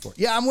won't stand for it.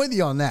 Yeah, I'm with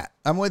you on that.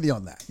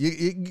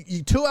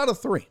 You 2 out of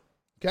 3.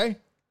 Okay.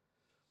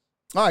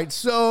 All right.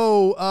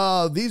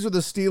 So, these are the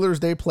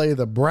Steelers. They play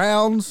the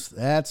Browns.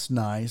 That's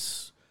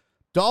nice.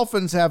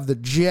 Dolphins have the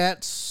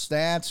Jets.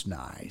 That's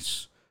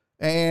nice.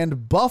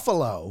 And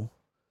Buffalo,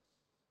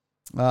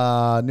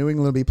 New England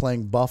will be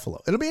playing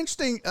Buffalo. It'll be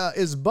interesting.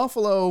 Is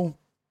Buffalo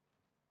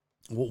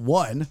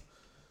one?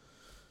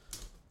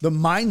 The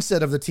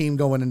mindset of the team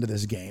going into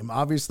this game,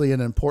 obviously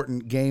an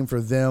important game for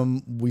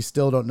them. We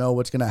still don't know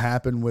what's going to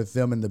happen with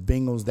them and the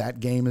Bengals. That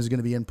game is going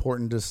to be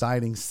important,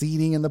 deciding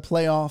seeding in the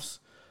playoffs.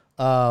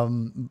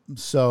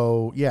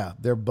 So yeah,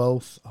 they're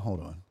both, hold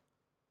on.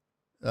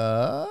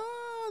 There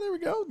we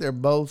go. They're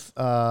both,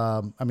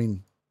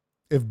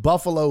 if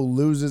Buffalo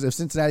loses, if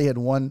Cincinnati had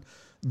won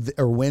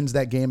or wins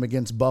that game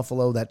against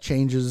Buffalo, that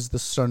changes the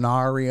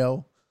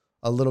scenario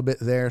a little bit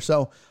there.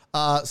 So,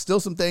 still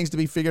some things to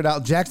be figured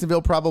out.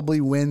 Jacksonville probably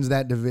wins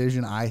that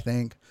division, I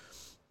think.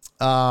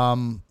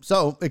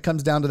 So it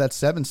comes down to that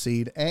 7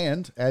 seed.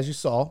 And as you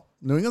saw,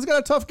 New England's got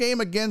a tough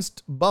game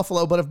against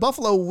Buffalo. But if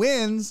Buffalo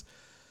wins,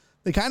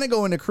 they kind of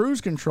go into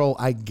cruise control,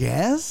 I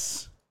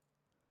guess.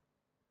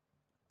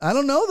 I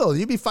don't know, though.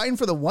 You'd be fighting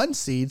for the 1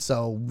 seed.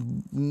 So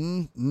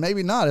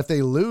maybe not. If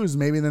they lose,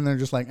 maybe then they're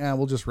just like,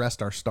 we'll just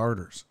rest our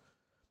starters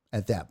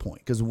at that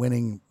point. Because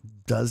winning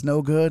does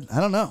no good. I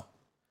don't know.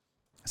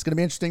 It's going to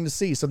be interesting to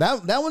see. So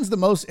that one's the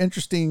most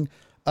interesting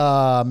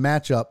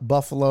matchup,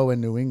 Buffalo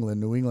and New England.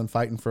 New England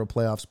fighting for a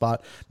playoff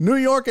spot. New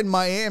York and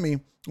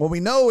Miami. Well, we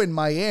know in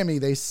Miami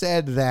they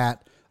said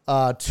that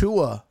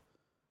Tua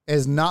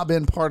has not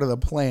been part of the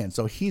plan,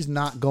 so he's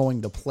not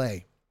going to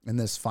play in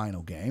this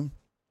final game.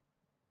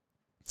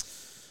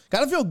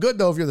 Got to feel good,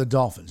 though, if you're the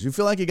Dolphins. You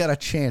feel like you got a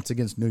chance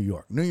against New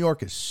York. New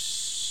York is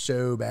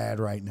so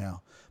bad right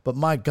now. But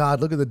my God,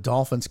 look at the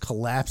Dolphins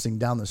collapsing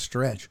down the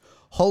stretch.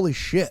 Holy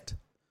shit.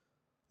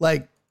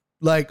 Like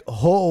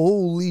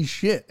holy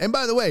shit. And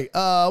by the way,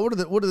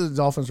 what are the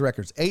Dolphins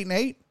records?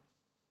 8-8?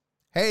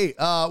 Hey,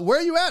 where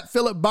are you at,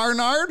 Philip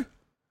Barnard?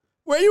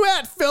 Where are you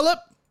at, Philip?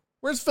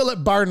 Where's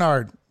Philip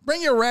Barnard?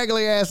 Bring your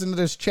raggedy ass into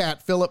this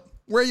chat, Philip.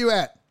 Where are you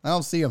at? I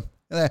don't see him.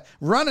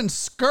 Running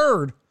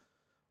scurred.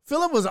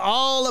 Philip was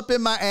all up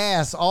in my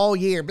ass all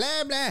year.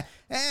 Blah, blah.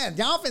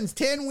 Dolphins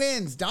 10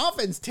 wins.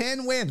 Dolphins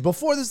 10 wins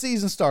before the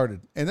season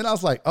started. And then I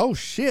was like, oh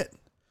shit.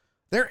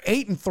 They're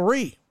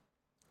 8-3.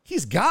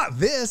 He's got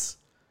this.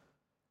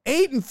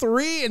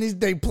 8-3, and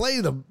they play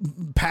the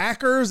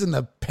Packers and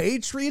the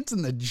Patriots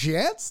and the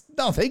Jets.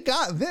 No, they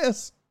got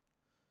this.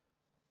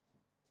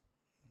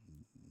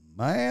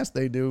 My ass,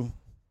 they do.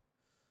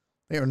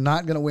 They are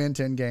not going to win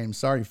 10 games.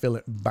 Sorry,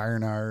 Philip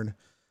Barnard.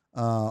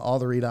 All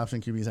the read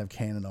option QBs have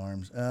cannon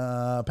arms.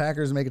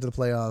 Packers make it to the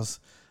playoffs.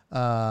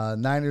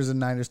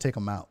 Niners take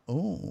them out.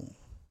 Oh,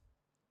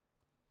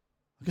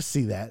 I can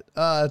see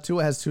that.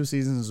 Tua has 2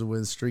 seasons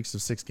with streaks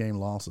of 6-game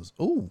losses.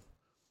 Ooh,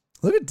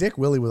 look at Dick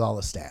Willie with all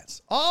the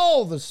stats.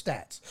 All the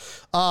stats.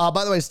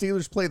 By the way,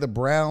 Steelers play the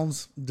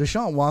Browns.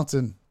 Deshaun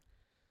Watson,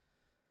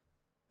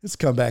 his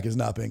comeback has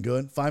not been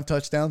good. 5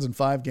 touchdowns in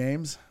 5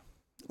 games.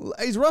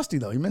 He's rusty,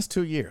 though. He missed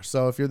 2 years.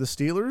 So if you're the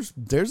Steelers,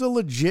 there's a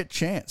legit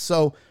chance.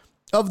 So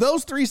of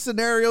those 3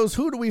 scenarios,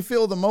 who do we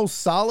feel the most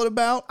solid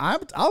about?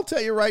 I'll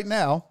tell you right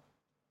now.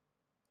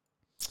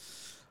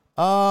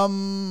 I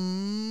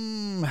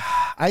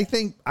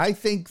think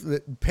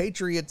that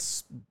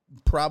Patriots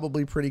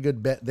probably pretty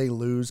good bet they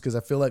lose because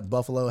I feel like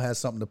Buffalo has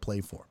something to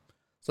play for.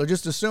 So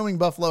just assuming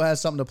Buffalo has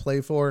something to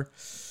play for,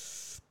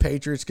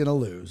 Patriots going to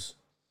lose.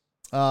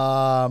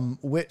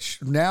 Which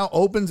now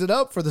opens it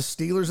up for the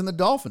Steelers and the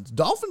Dolphins.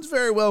 Dolphins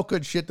very well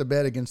could shit the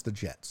bed against the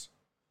Jets.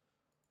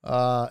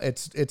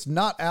 It's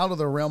not out of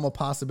the realm of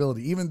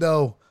possibility, even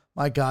though,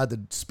 my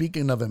God,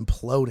 speaking of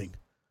imploding,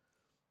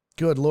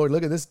 good Lord,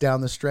 look at this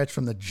down the stretch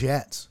from the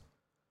Jets.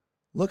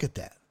 Look at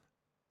that.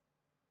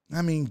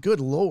 I mean, good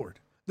Lord.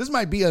 This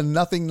might be a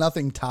nothing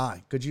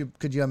tie. Could you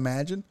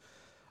imagine?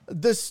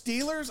 The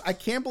Steelers, I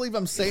can't believe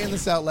I'm saying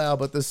this out loud,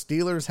 but the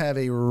Steelers have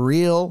a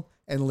real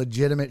and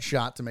legitimate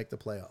shot to make the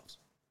playoffs.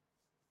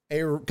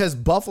 Because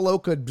Buffalo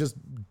could just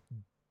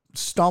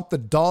stomp the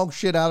dog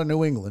shit out of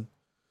New England.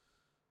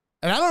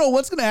 And I don't know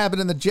what's going to happen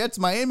in the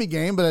Jets-Miami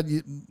game, but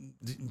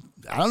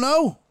I don't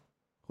know.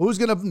 Who's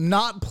going to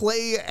not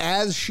play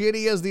as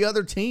shitty as the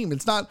other team?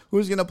 It's not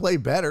who's going to play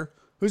better.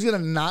 Who's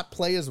going to not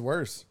play as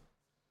worse?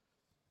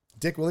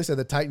 Dick Willie said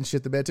the Titans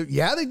shit the bed too.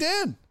 Yeah, they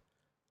did.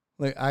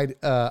 Like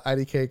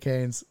IDK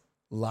Kane's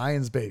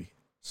Lions, baby.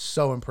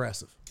 So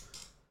impressive.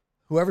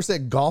 Whoever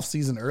said golf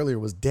season earlier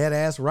was dead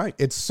ass right.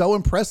 It's so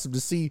impressive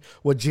to see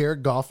what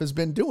Jared Goff has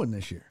been doing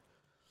this year.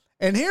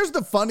 And here's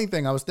the funny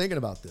thing. I was thinking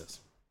about this.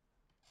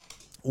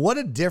 What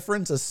a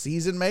difference a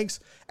season makes.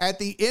 At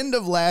the end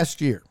of last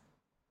year,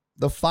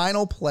 the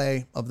final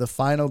play of the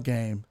final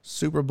game,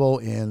 Super Bowl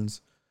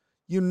ends.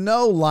 You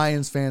know,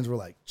 Lions fans were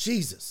like,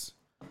 Jesus.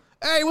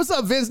 Hey, what's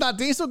up, Vince? Not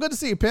Diesel. Good to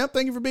see you, pimp.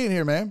 Thank you for being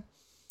here, man.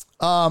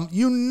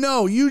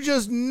 You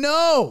just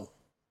know.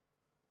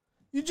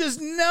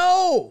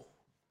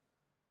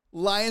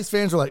 Lions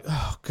fans were like,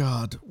 oh,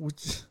 God,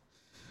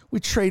 we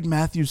trade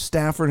Matthew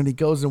Stafford and he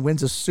goes and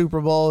wins a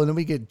Super Bowl, and then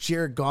we get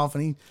Jared Goff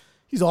and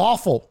he's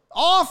awful.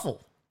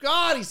 Awful.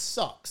 God, he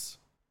sucks.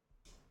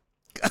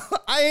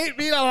 I hate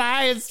being a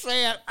Lions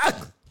fan.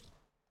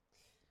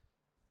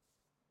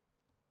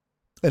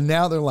 And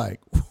now they're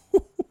like,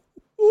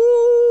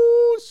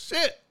 ooh,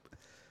 shit.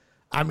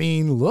 I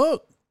mean,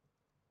 look.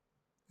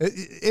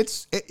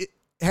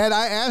 Had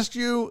I asked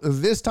you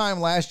this time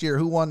last year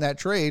who won that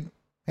trade,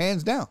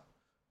 hands down,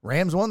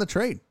 Rams won the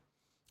trade.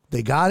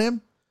 They got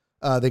him.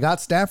 They got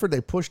Stafford.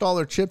 They pushed all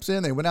their chips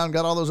in. They went out and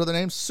got all those other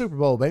names. Super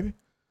Bowl, baby.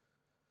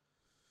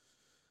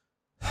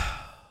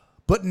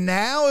 But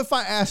now if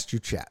I asked you,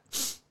 chat,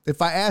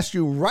 if I asked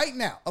you right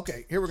now,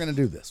 okay, here we're going to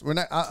do this. We're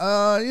not,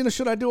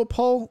 should I do a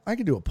poll? I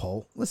can do a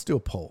poll. Let's do a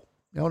poll.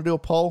 You want to do a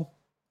poll?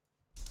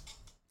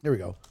 Here we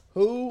go.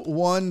 Who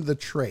won the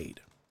trade?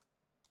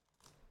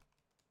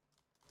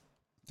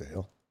 What the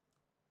hell?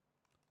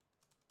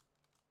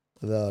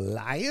 The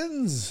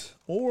Lions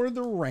or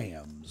the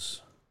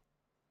Rams?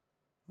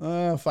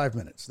 5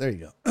 minutes. There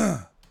you go.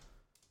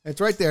 It's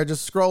right there.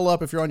 Just scroll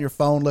up. If you're on your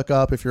phone, look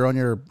up. If you're on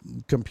your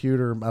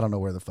computer, I don't know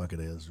where the fuck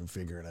it is. We'll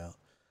figure it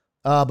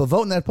out. But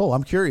vote in that poll.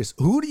 I'm curious.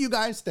 Who do you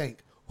guys think?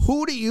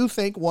 Who do you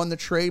think won the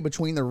trade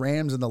between the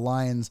Rams and the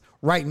Lions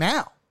right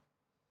now?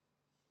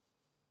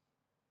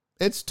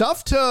 It's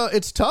tough.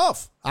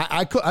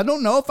 I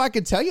don't know if I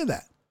could tell you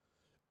that.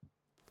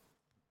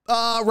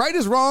 Right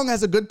is wrong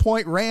has a good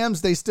point.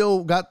 Rams,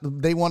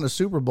 they won a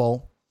Super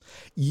Bowl.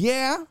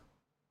 Yeah.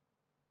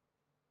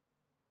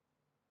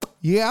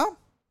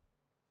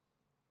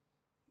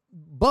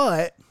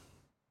 But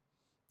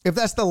if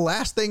that's the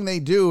last thing they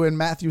do and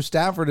Matthew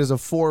Stafford is a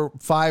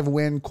 4-5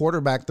 win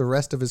quarterback the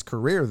rest of his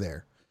career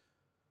there,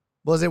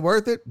 was it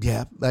worth it?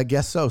 Yeah, I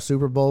guess so.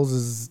 Super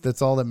Bowls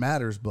that's all that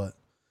matters. But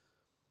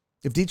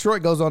if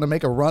Detroit goes on to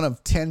make a run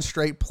of 10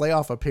 straight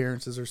playoff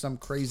appearances or some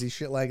crazy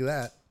shit like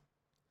that,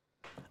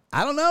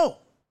 I don't know.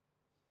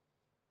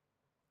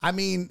 I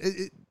mean,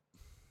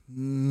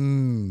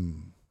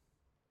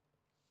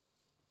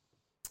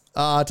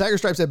 Tiger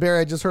Stripe said,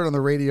 Barry, I just heard on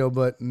the radio,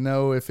 but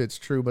know if it's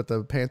true, but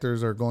the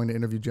Panthers are going to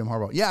interview Jim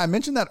Harbaugh. Yeah, I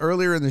mentioned that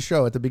earlier in the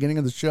show, at the beginning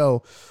of the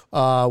show,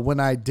 when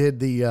I did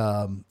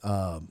the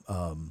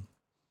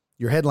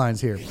your headlines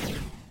here.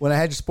 When I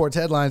had your sports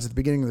headlines at the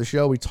beginning of the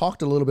show, we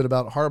talked a little bit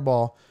about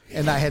Harbaugh,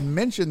 and I had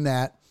mentioned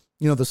that,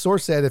 the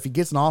source said if he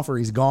gets an offer,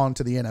 he's gone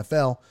to the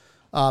NFL.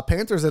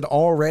 Panthers had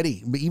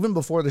already, even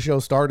before the show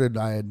started,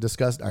 I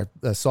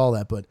saw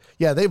that, but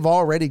yeah, they've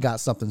already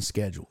got something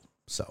scheduled.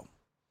 So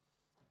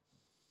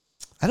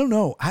I don't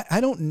know.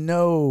 I don't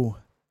know.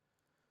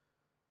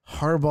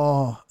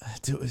 Harbaugh,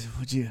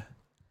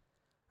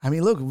 I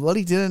mean, look, what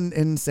he did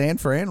in San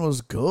Fran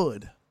was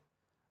good.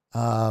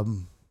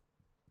 I'm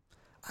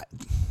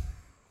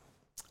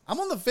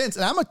on the fence,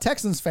 and I'm a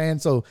Texans fan,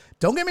 so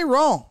don't get me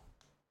wrong.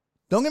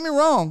 Don't get me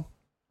wrong.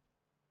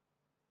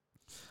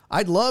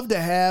 I'd love to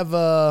have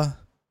a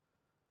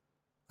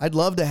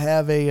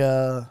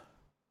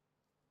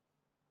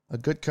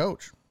good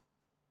coach.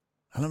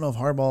 I don't know if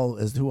Harbaugh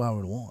is who I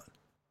would want.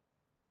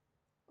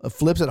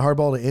 Flips at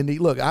Harbaugh to Indy.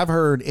 Look, I've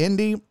heard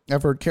Indy,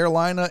 I've heard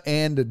Carolina,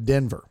 and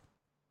Denver.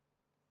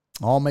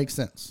 All makes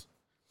sense.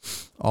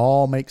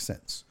 All makes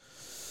sense.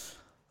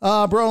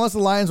 Bro, unless the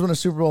Lions win a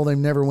Super Bowl, they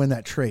never win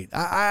that trade.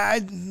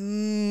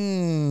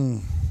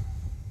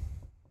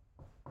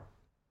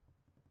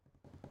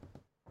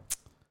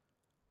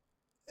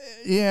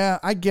 Yeah,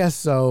 I guess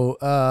so.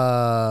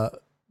 I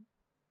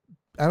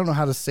don't know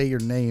how to say your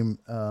name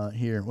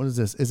here. What is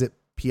this? Is it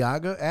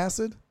Piaga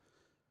acid?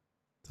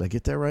 Did I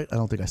get that right? I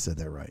don't think I said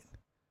that right.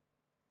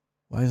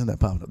 Why isn't that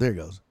popping up? There it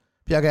goes.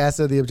 Piaga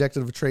acid, the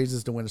objective of trades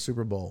is to win a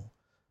Super Bowl.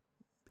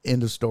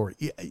 End of story.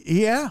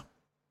 Yeah,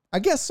 I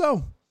guess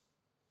so.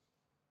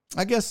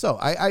 I guess so.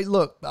 I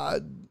look.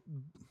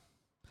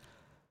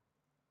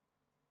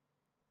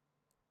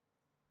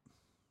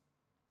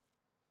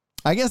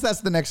 I guess that's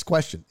the next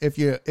question. If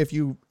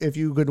you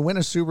could win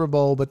a Super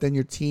Bowl, but then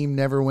your team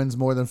never wins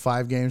more than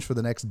 5 games for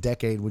the next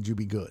decade, would you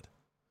be good?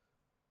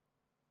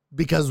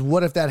 Because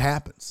what if that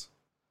happens?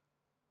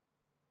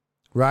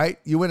 Right?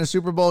 You win a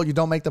Super Bowl, you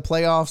don't make the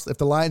playoffs. If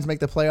the Lions make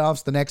the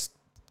playoffs the next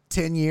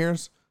 10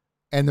 years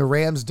and the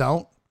Rams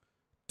don't,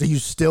 do you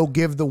still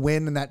give the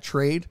win in that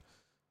trade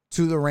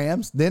to the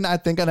Rams? Then I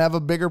think I'd have a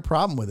bigger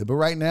problem with it. But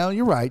right now,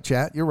 you're right,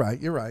 chat. You're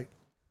right.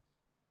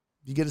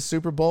 You get a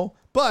Super Bowl.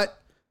 But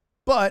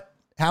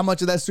how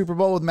much of that Super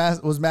Bowl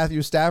was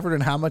Matthew Stafford,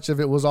 and how much of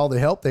it was all the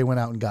help they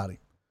went out and got him?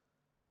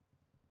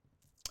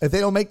 If they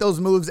don't make those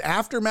moves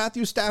after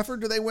Matthew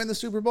Stafford, do they win the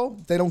Super Bowl?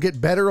 If they don't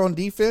get better on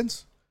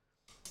defense,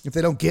 if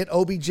they don't get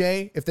OBJ,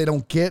 if they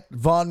don't get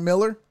Von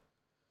Miller,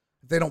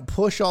 if they don't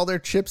push all their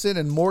chips in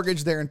and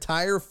mortgage their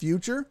entire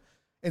future,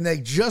 and they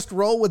just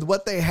roll with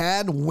what they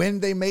had when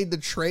they made the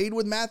trade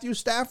with Matthew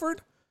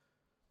Stafford?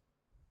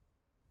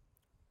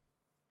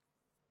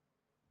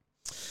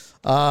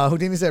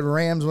 Houdini said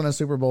Rams win a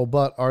Super Bowl,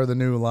 but are the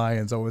new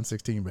Lions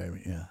 0-16,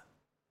 baby. Yeah.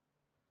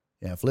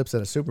 Yeah, Flip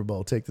said a Super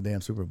Bowl. Take the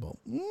damn Super Bowl.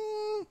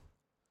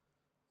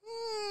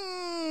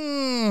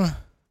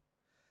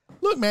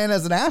 Look, man,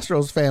 as an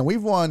Astros fan,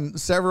 we've won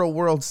several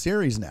World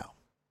Series now.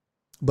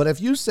 But if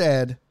you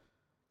said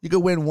you could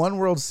win one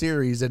World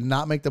Series and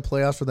not make the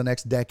playoffs for the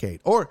next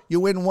decade, or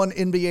you win one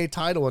NBA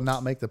title and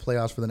not make the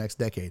playoffs for the next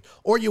decade,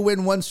 or you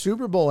win one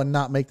Super Bowl and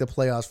not make the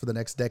playoffs for the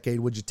next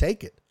decade, would you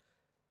take it?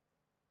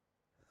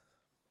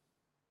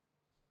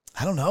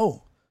 I don't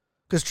know.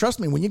 Because trust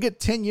me, when you get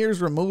 10 years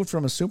removed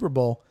from a Super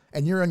Bowl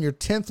and you're on your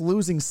 10th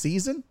losing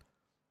season,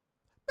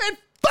 man,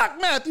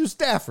 fuck Matthew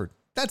Stafford.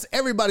 That's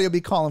everybody will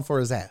be calling for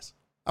his ass.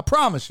 I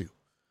promise you.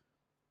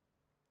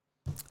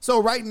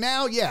 So right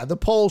now, yeah, the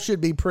poll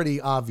should be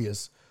pretty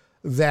obvious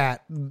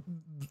that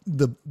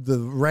the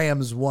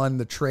Rams won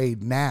the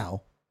trade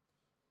now.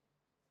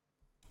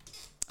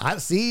 I'm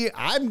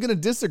going to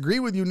disagree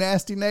with you,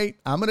 Nasty Nate.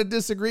 I'm going to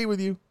disagree with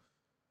you.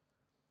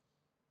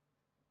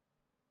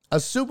 A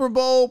Super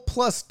Bowl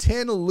plus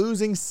 10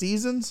 losing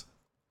seasons?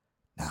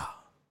 No.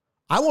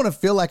 I want to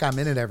feel like I'm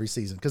in it every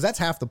season because that's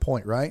half the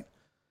point, right?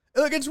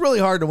 Look, it's really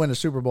hard to win a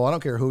Super Bowl. I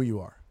don't care who you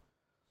are.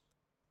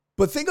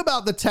 But think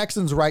about the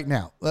Texans right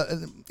now.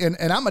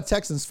 And I'm a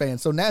Texans fan.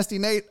 So, Nasty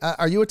Nate,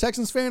 are you a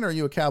Texans fan or are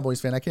you a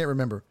Cowboys fan? I can't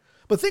remember.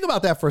 But think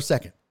about that for a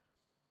second.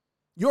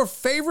 Your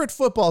favorite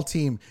football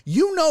team,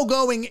 you know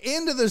going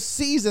into the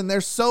season,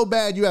 they're so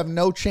bad you have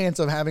no chance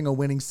of having a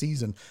winning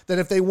season. That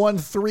if they won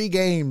 3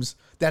 games,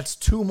 that's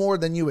 2 more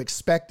than you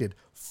expected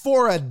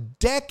for a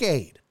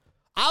decade.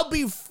 I'll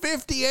be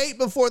 58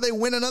 before they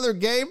win another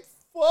game.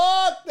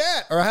 Fuck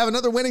that. Or have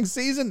another winning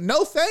season.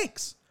 No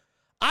thanks.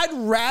 I'd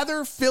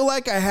rather feel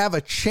like I have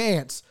a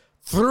chance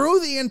through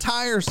the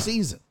entire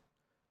season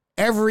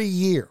every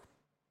year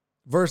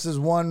versus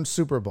one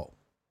Super Bowl.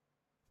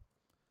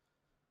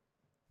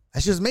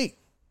 That's just me.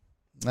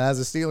 As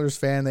a Steelers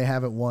fan, they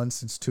haven't won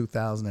since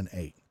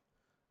 2008.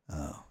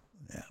 Oh,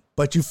 yeah.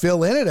 But you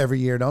fill in it every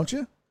year, don't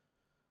you?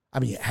 I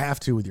mean, you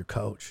have to with your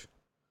coach.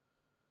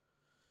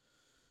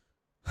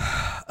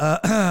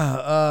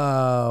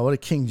 What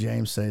did King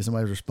James say?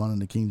 Somebody's responding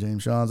to King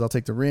James. Sean's, I'll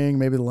take the ring.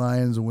 Maybe the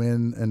Lions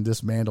win and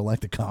dismantle like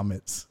the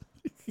Comets.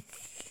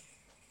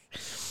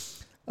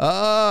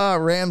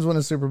 Rams win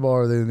a Super Bowl,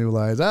 or the new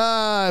Lions.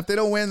 If they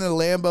don't win the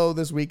Lambeau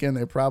this weekend,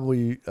 they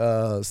probably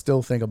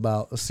still think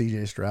about a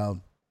CJ Stroud.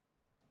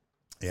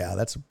 Yeah,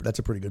 that's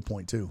a pretty good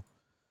point too.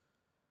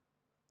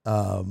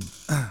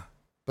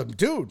 But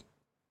dude,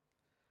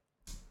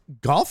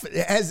 Goff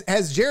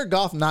has Jared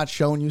Goff not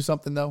shown you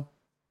something though?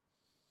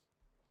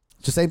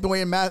 The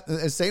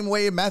same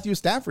way Matthew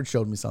Stafford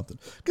showed me something.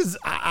 Because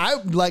I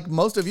like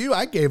most of you,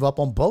 I gave up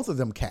on both of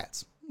them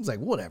cats. I was like,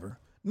 whatever.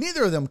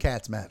 Neither of them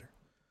cats matter.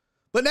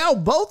 But now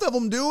both of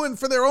them do, and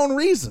for their own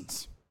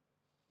reasons.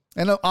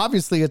 And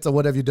obviously it's a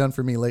what have you done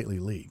for me lately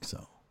league.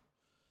 So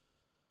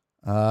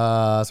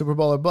Super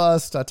Bowl or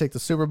bust. I take the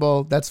Super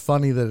Bowl. That's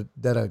funny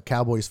that a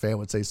Cowboys fan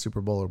would say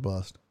Super Bowl or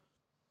bust.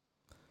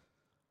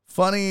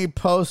 Funny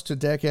post to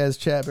Decades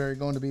chat. Barry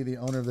going to be the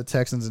owner of the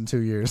Texans in 2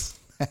 years.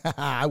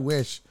 I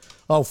wish.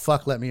 Oh,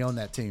 fuck. Let me own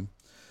that team.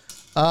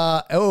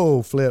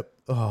 Flip.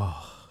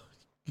 Oh,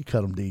 you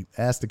cut them deep.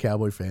 Ask the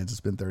Cowboy fans. It's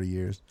been 30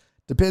 years.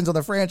 Depends on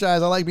the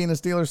franchise. I like being a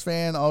Steelers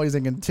fan. Always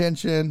in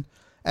contention.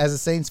 As a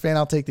Saints fan,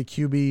 I'll take the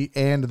QB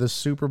and the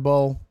Super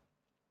Bowl.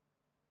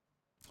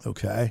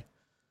 Okay.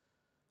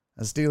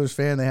 As a Steelers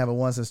fan, they haven't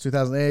won since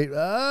 2008.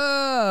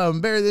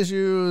 Barry, this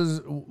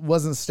year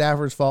wasn't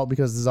Stafford's fault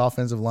because his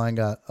offensive line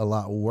got a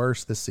lot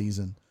worse this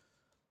season,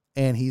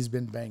 and he's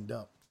been banged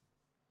up.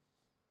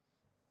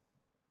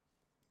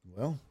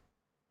 Well,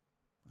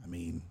 I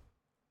mean,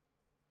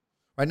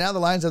 right now the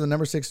Lions have the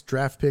number 6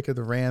 draft pick of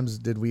the Rams.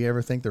 Did we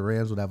ever think the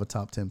Rams would have a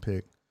top 10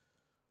 pick?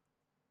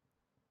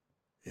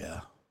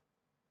 Yeah.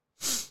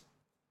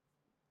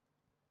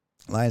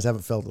 Lions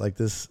haven't felt like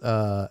this,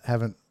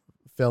 haven't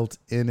felt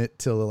in it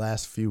till the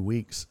last few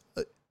weeks.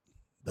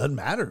 Doesn't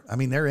matter. I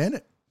mean, they're in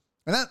it.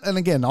 And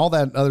again, all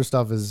that other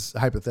stuff is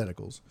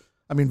hypotheticals.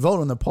 I mean, vote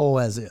on the poll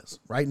as is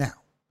right now.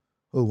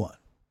 Who won?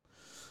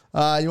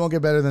 You won't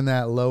get better than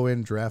that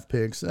low-end draft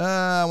picks.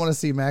 I want to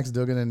see Max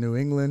Duggan in New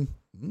England.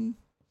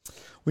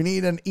 We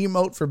need an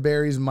emote for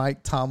Barry's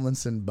Mike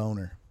Tomlinson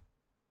boner.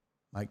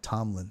 Mike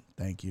Tomlin,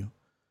 thank you.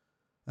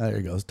 There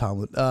he goes,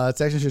 Tomlin.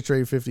 Texans should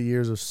trade 50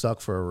 years of suck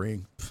for a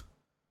ring.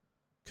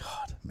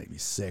 God, made me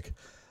sick.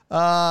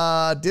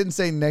 Didn't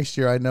say next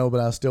year, I know, but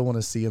I still want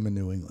to see him in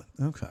New England.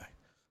 Okay.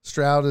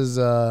 Stroud is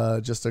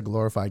just a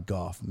glorified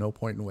Goff. No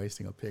point in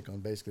wasting a pick on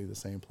basically the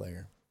same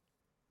player.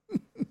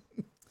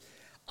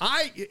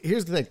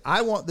 Here's the thing.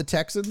 I want the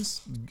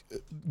Texans,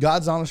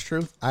 God's honest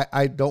truth,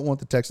 I don't want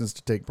the Texans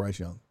to take Bryce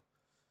Young.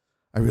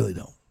 I really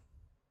don't.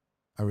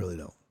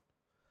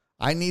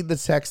 I need the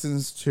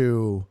Texans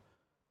to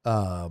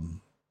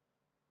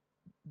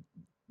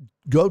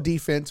go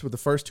defense with the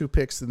first 2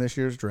 picks in this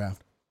year's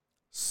draft.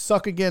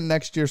 Suck again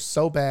next year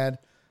so bad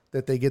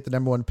that they get the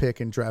number 1 pick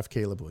and draft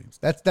Caleb Williams.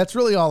 That's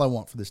really all I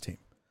want for this team.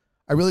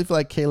 I really feel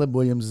like Caleb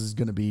Williams is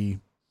going to be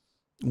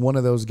one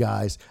of those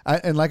guys.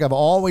 And like I've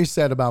always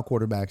said about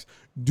quarterbacks,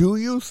 do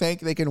you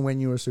think they can win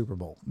you a Super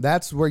Bowl?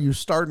 That's where you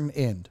start and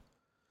end.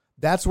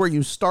 That's where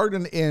you start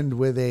and end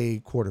with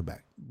a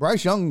quarterback.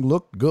 Bryce Young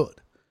looked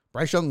good.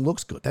 Bryce Young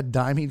looks good. That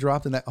dime he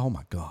dropped in that, oh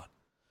my God.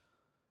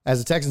 As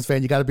a Texans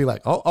fan, you got to be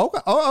like,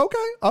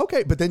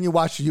 okay. But then you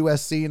watch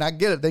USC, and I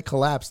get it, they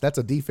collapsed. That's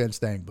a defense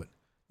thing. But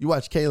you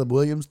watch Caleb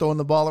Williams throwing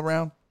the ball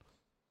around.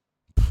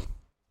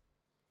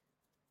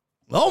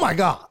 Oh, my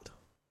God.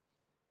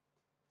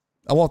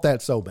 I want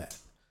that so bad.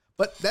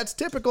 But that's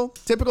typical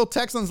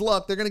Texans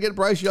luck. They're going to get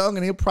Bryce Young,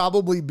 and he'll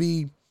probably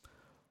be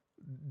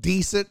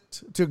decent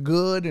to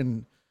good,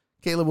 and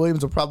Caleb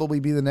Williams will probably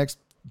be the next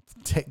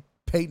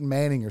Peyton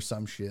Manning or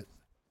some shit.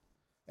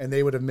 And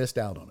they would have missed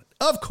out on it.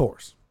 Of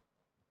course.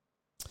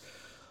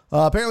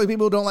 Apparently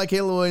people don't like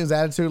Caleb Williams'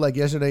 attitude. Like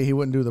yesterday, he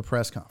wouldn't do the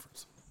press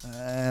conference.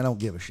 I don't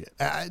give a shit.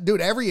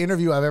 Dude, every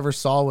interview I've ever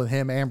saw with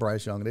him and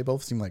Bryce Young, they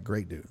both seem like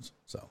great dudes.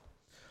 So,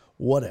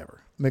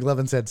 whatever.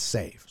 McLevin said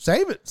save.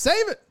 Save it.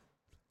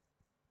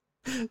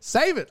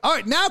 All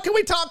right, now can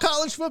we talk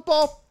college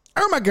football?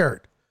 Oh, my God.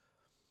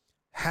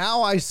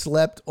 How I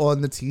slept on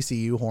the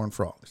TCU Horned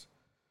Frogs.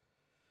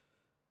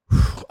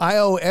 I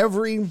owe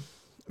every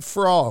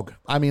frog.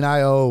 I mean,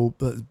 I owe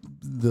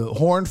the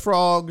Horned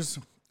Frogs.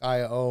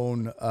 I owe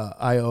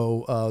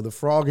The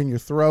Frog in Your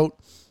Throat.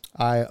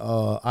 I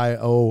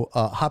owe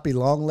Hoppy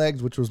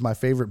Longlegs, which was my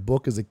favorite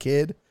book as a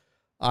kid.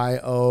 I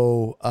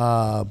owe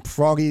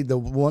Froggy, the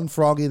one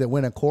Froggy that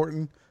went a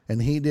courting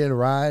and he did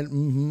ride.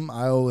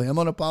 I owe him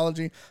an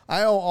apology.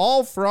 I owe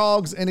all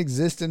frogs in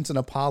existence an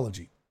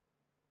apology.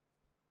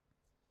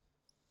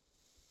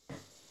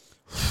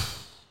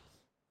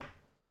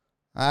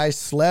 I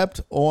slept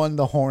on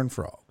the Horned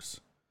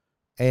Frogs,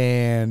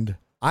 and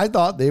I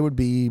thought they would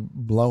be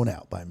blown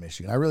out by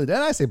Michigan. I really did.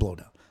 I say blown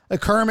out.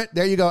 Kermit,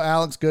 there you go,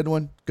 Alex. Good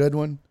one.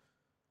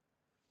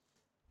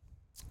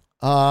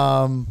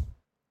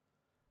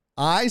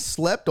 I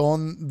slept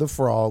on the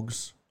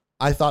Frogs.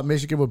 I thought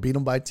Michigan would beat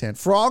them by 10.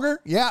 Frogger,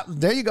 yeah,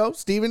 there you go,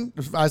 Steven.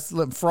 I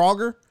slept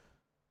Frogger.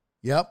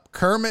 Yep,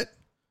 Kermit.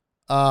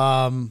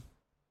 That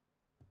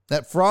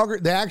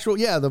Frogger, the actual,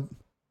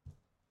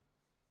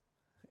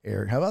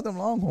 Eric, how about them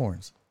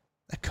Longhorns?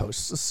 That coach,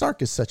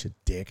 Sark is such a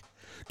dick.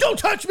 Don't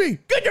touch me!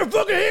 Get your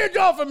fucking hands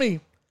off of me!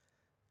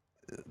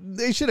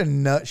 They should have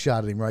nut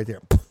shot at him right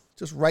there.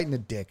 Just right in the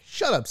dick.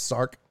 Shut up,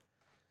 Sark.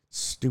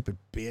 Stupid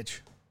bitch.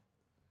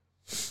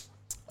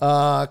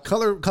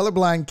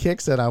 Colorblind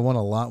Kick said I won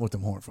a lot with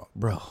them Horned Frogs.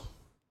 Bro.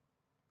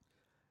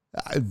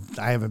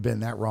 I haven't been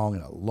that wrong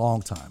in a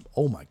long time.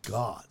 Oh my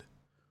God.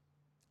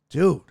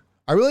 Dude.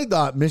 I really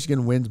thought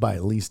Michigan wins by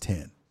at least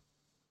 10.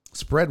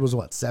 Spread was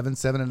what,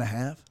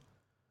 7.5?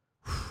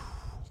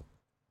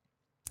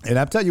 And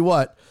I'll tell you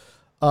what,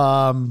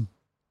 I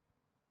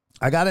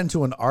got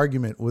into an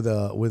argument with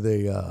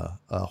a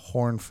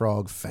Horned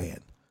Frog fan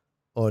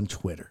on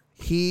Twitter.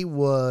 He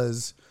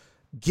was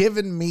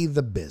giving me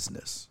the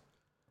business.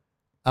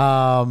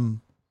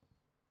 One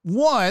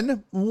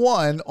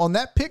on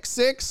that pick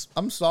six.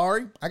 I'm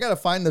sorry. I got to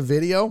find the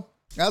video.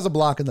 That was a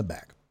block in the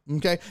back.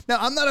 Okay. Now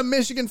I'm not a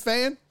Michigan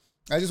fan.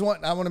 I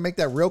want to make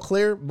that real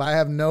clear. I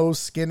have no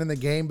skin in the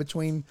game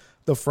between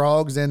the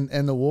Frogs and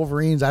the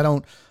Wolverines. I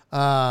don't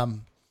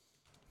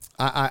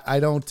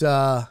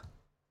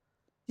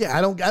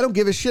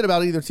give a shit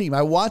about either team.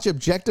 I watch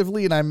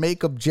objectively and I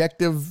make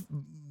objective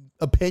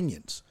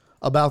opinions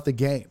about the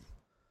game.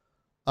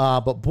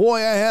 But boy,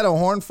 I had a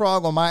horned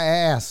frog on my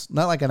ass.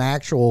 Not like an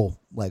actual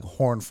like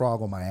horned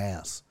frog on my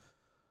ass.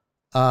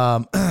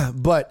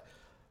 But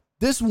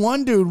this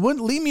one dude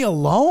wouldn't leave me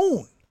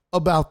alone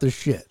about the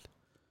shit.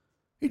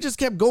 He just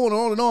kept going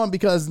on and on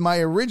because my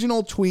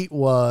original tweet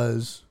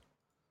was,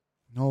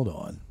 hold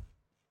on.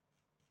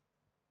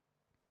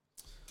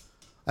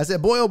 I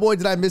said, boy, oh boy,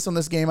 did I miss on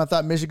this game. I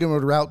thought Michigan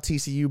would rout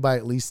TCU by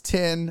at least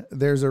 10.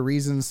 There's a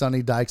reason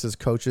Sonny Dykes is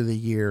coach of the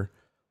year.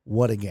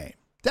 What a game.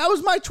 That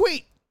was my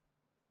tweet.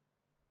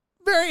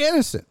 Very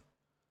innocent.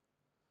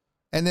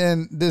 And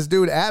then this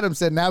dude, Adam,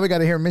 said, now we got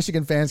to hear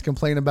Michigan fans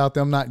complain about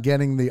them not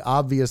getting the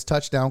obvious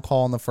touchdown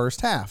call in the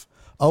first half.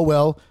 Oh,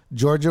 well,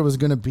 Georgia was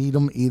going to beat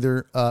them beat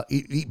either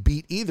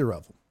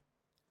of them.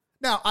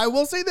 Now, I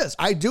will say this.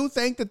 I do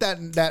think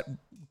that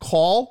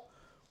call,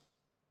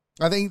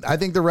 I think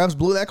the refs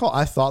blew that call.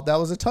 I thought that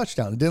was a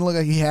touchdown. It didn't look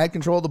like he had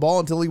control of the ball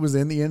until he was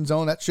in the end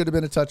zone. That should have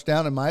been a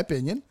touchdown, in my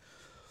opinion.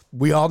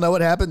 We all know what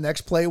happened.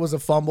 Next play was a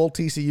fumble.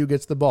 TCU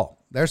gets the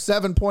ball. There's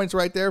 7 points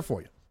right there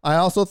for you. I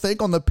also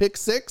think on the pick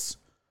six,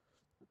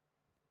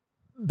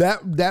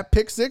 that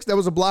pick six, that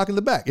was a block in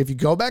the back. If you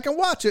go back and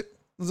watch it,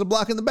 there's a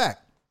block in the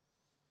back.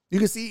 You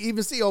can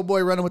even see old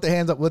boy running with the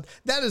hands up.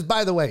 That is,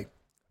 by the way,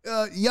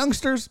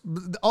 youngsters,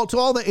 to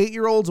all the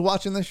 8-year-olds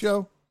watching this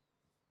show,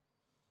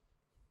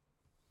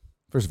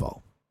 first of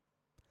all,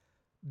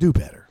 do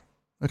better.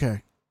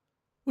 Okay?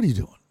 What are you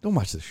doing? Don't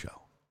watch this show.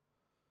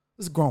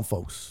 This is grown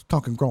folks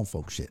talking grown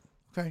folks shit.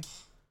 Okay?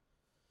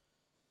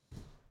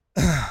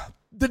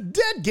 The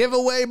dead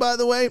giveaway, by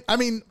the way, I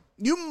mean,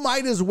 you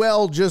might as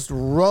well just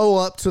roll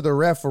up to the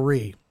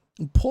referee,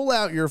 pull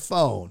out your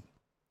phone,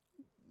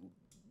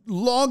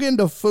 log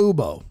into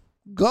Fubo,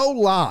 go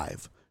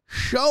live,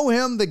 show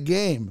him the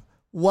game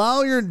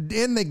while you're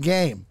in the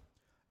game,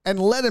 and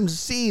let him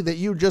see that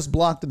you just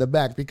blocked in the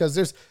back, because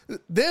that's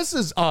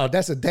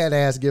a dead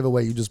ass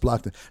giveaway. You just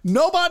blocked it.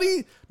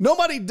 Nobody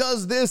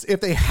does this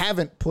if they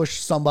haven't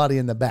pushed somebody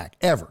in the back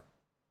ever.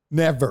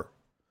 Never.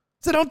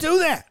 So don't do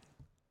that.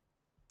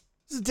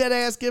 This is a dead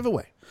ass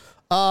giveaway.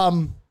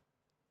 But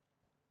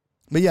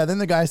yeah, then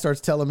the guy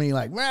starts telling me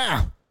like,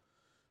 they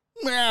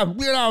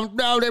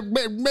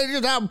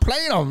just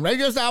outplayed them. They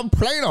just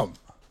outplayed them.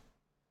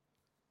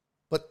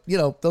 But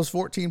those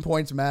 14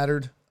 points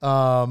mattered.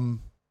 So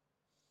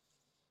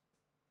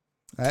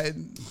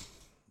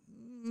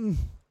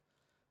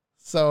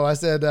I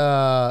said,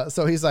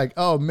 so he's like,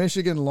 oh,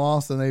 Michigan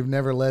lost and they've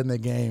never led in the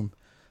game.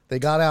 They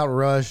got out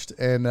rushed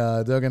and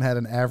Duggan had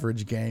an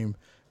average game.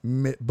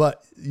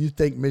 But you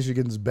think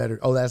Michigan's better.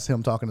 Oh, that's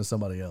him talking to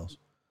somebody else.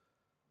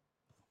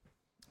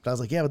 I was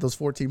like, yeah, but those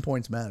 14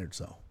 points mattered.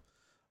 So,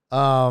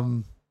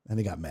 and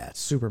he got mad,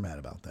 super mad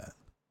about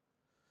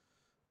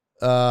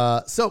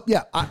that. So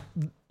yeah,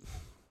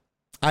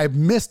 I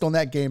missed on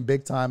that game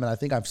big time, and I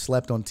think I've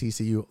slept on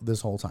TCU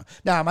this whole time.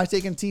 Now, am I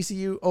taking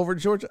TCU over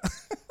Georgia?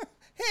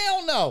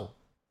 Hell no.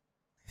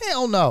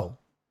 Hell no.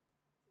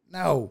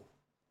 No.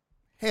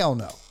 Hell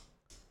no.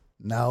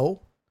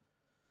 No.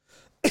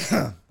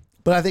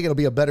 But I think it'll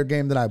be a better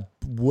game than I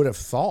would have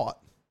thought.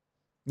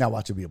 Now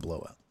watch it be a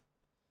blowout.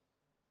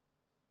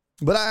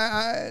 But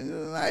I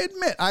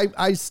admit,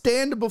 I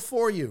stand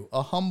before you,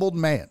 a humbled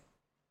man.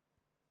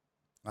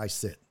 I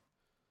sit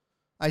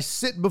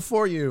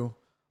before you,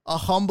 a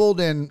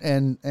humbled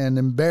and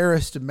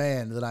embarrassed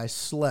man, that I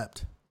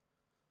slept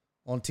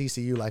on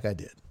TCU like I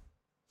did.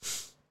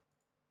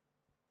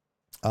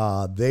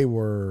 They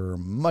were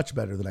much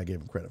better than I gave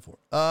them credit for.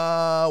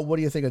 What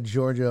do you think of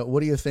Georgia? What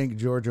do you think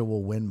Georgia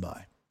will win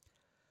by?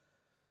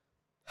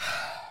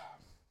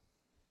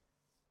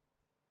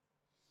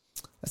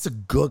 That's a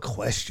good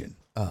question.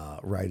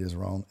 Right is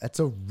wrong. That's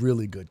a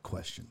really good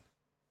question.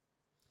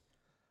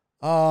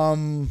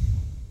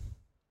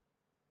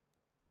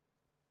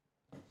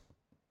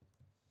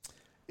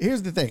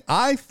 Here's the thing.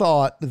 I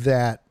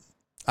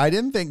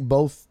didn't think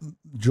both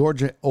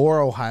Georgia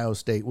or Ohio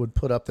State would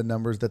put up the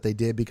numbers that they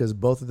did, because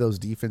both of those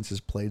defenses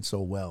played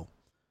so well.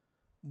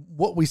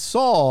 What we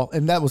saw,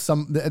 and that was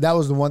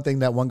the one thing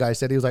that one guy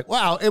said. He was like,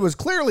 wow, it was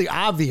clearly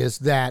obvious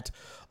that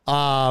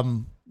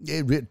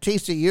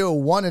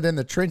TCU won it in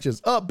the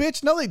trenches.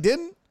 Bitch, no, they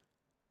didn't.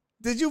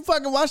 Did you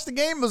fucking watch the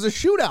game? It was a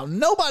shootout.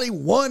 Nobody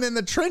won in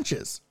the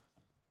trenches.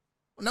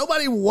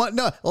 Nobody won.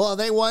 No, well,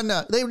 they won.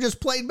 They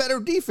just played better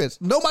defense.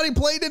 Nobody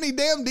played any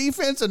damn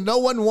defense, and no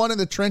one won in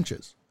the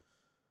trenches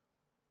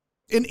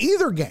in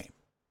either game.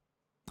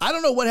 I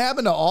don't know what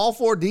happened to all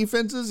four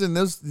defenses in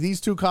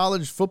these two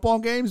college football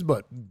games,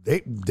 but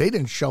they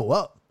didn't show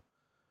up.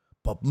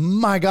 But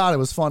my God, it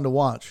was fun to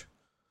watch.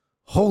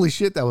 Holy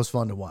shit, that was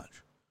fun to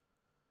watch.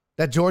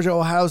 That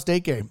Georgia-Ohio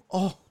State game.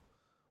 Oh,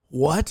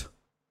 what?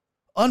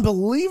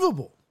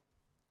 Unbelievable.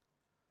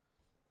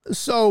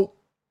 So,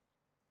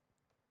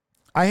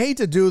 I hate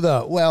to do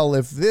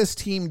if this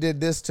team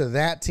did this to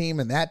that team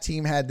and that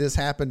team had this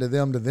happen to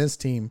them to this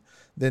team,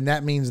 then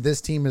that means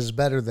this team is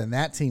better than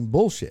that team.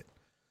 Bullshit.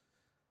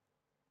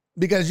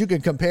 Because you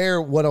can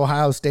compare what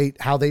Ohio State,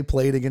 how they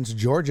played against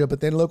Georgia, but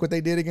then look what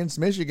they did against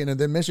Michigan, and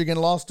then Michigan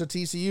lost to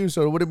TCU.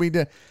 So what did we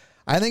do?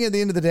 I think at the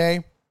end of the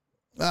day,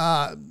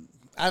 I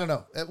don't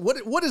know.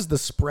 What is the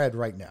spread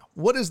right now?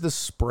 What is the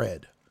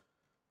spread?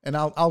 And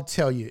I'll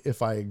tell you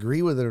if I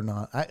agree with it or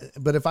not.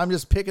 But if I'm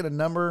just picking a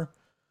number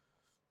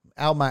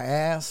out my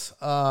ass,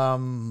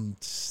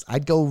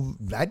 I'd go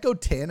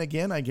 10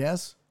 again, I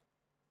guess.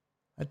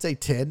 I'd say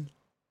 10.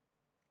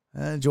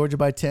 Georgia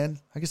by 10.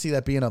 I can see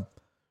that being a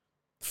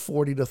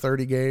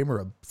 40-30 game or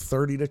a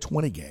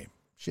 30-20 game.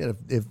 Shit,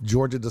 if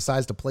Georgia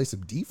decides to play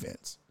some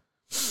defense.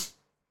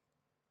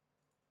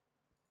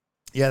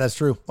 Yeah, that's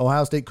true.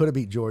 Ohio State could have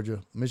beat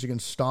Georgia. Michigan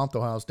stomped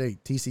Ohio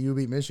State. TCU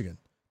beat Michigan.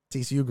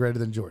 TCU greater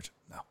than Georgia.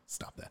 No,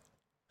 stop that.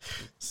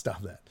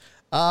 Stop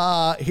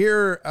that.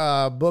 Here,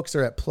 books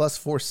are at plus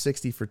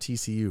 460 for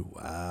TCU.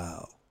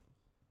 Wow.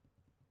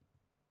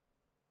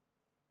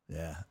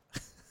 Yeah.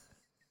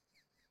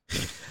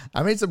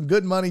 I made some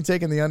good money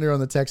taking the under on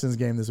the Texans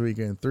game this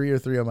weekend. 3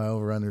 on my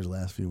over-unders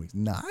last few weeks.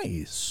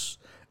 Nice.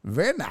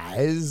 Very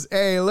nice.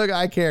 Hey, look,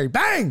 I carry.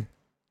 Bang!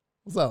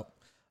 What's up?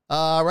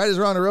 Right is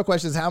wrong. The real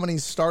question is how many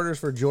starters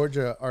for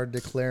Georgia are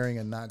declaring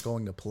and not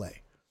going to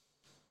play?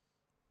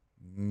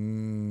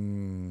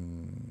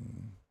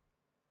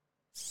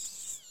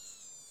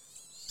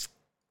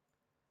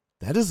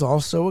 That is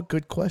also a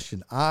good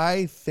question.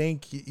 I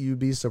think you'd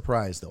be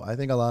surprised, though. I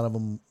think a lot of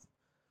them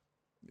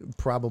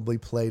probably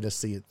play to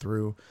see it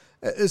through,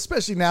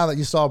 especially now that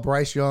you saw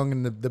Bryce Young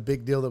and the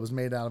big deal that was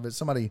made out of it.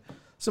 Somebody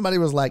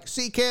was like,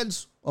 see,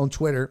 kids, on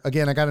Twitter.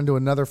 Again, I got into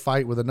another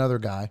fight with another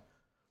guy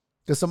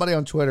because somebody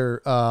on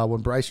Twitter,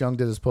 when Bryce Young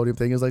did his podium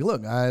thing, he was like,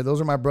 look,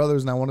 those are my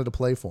brothers and I wanted to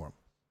play for them.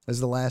 This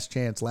is the last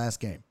chance, last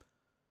game.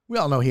 We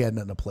all know he had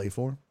nothing to play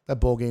for. That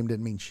bowl game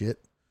didn't mean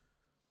shit.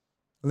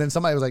 And then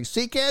somebody was like,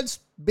 see, kids,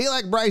 be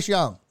like Bryce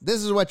Young.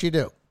 This is what you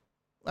do.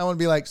 I want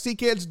to be like, see,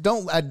 kids,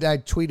 don't. I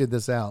tweeted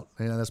this out.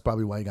 That's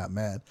probably why he got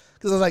mad.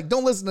 Because I was like,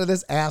 don't listen to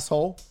this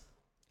asshole.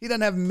 He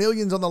doesn't have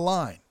millions on the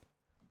line.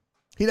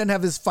 He doesn't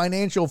have his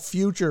financial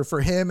future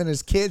for him and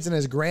his kids and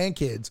his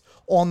grandkids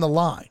on the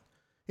line.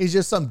 He's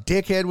just some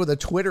dickhead with a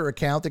Twitter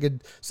account that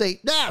could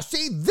say, now,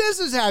 see, this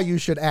is how you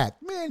should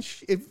act. Man,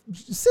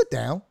 sit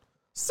down.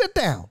 Sit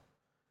down.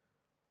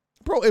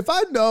 Bro, if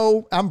I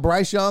know I'm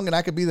Bryce Young and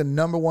I could be the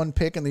number one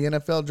pick in the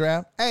NFL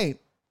draft, hey,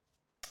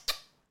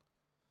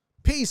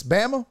 peace,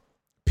 Bama.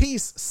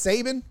 Peace,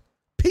 Saban.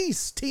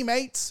 Peace,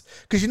 teammates.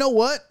 Because you know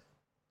what?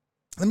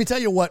 Let me tell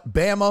you what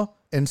Bama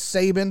and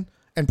Saban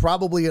and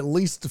probably at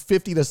least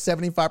 50 to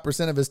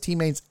 75% of his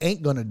teammates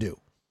ain't going to do.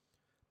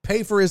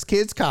 Pay for his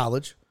kids'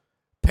 college.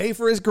 Pay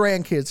for his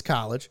grandkids'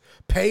 college.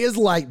 Pay his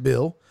light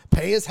bill.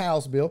 Pay his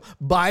house bill.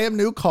 Buy him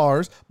new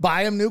cars.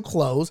 Buy him new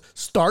clothes.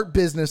 Start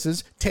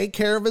businesses. Take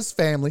care of his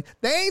family.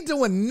 They ain't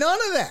doing none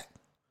of that.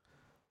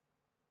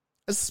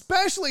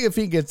 Especially if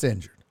he gets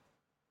injured.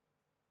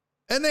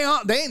 And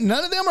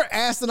none of them are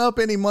assing up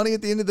any money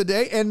at the end of the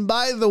day. And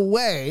by the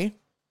way,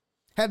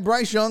 had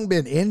Bryce Young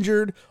been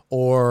injured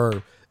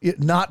or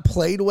not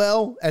played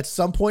well at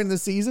some point in the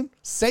season,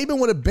 Saban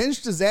would have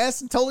benched his ass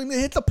and told him to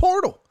hit the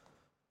portal.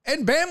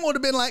 And Bam would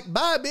have been like,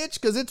 bye, bitch,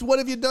 because it's what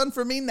have you done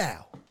for me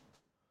now?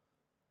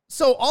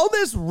 So all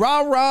this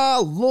rah-rah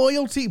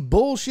loyalty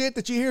bullshit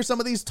that you hear some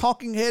of these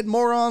talking head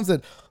morons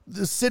that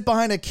sit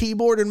behind a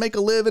keyboard and make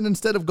a living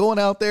instead of going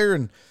out there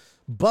and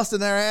busting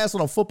their ass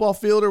on a football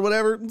field or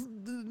whatever,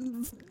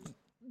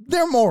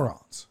 they're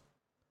morons.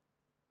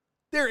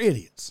 They're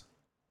idiots.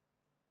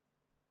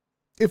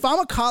 If I'm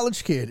a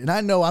college kid and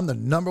I know I'm the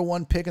number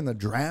one pick in the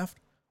draft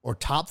or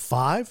top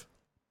 5,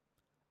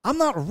 I'm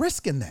not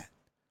risking that.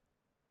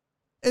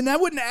 And I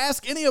wouldn't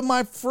ask any of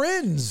my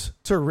friends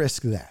to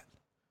risk that.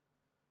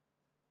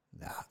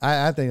 Nah,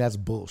 I think that's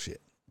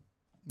bullshit.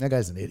 That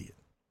guy's an idiot.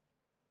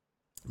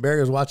 Barry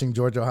was watching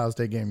Georgia-Ohio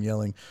State game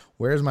yelling,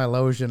 where's my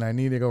lotion? I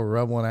need to go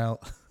rub one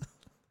out.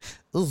 It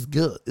was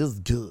good. It was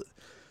good.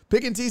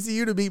 Picking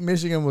TCU to beat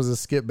Michigan was a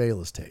Skip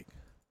Bayless take.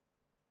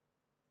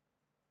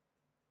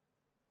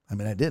 I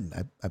mean, I didn't.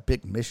 I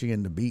picked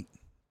Michigan to beat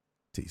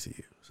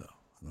TCU. So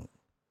I don't.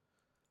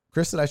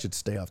 Chris said I should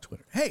stay off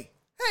Twitter. Hey.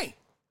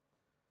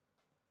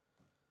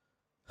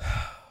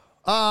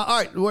 All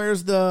right,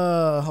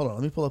 hold on,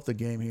 let me pull up the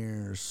game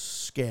here.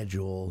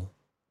 Schedule.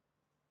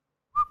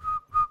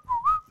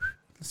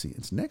 Let's see,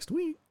 it's next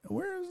week.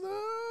 Where's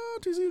the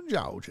TCU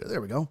Georgia?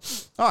 There we go.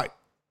 All right.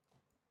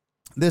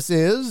 This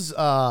is,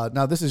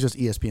 now this is just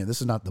ESPN.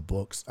 This is not the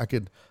books.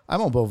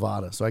 I'm on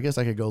Bovada, so I guess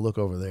I could go look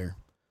over there.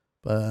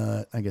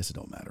 But I guess it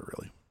don't matter,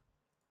 really.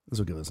 This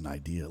will give us an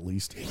idea, at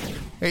least.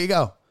 Here you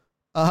go.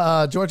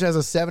 Georgia has a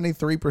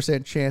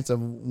 73% chance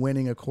of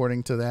winning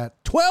according to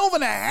that.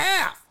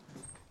 12.5!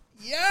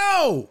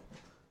 Yo!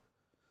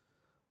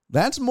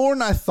 That's more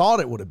than I thought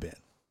it would have been.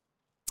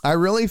 I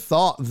really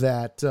thought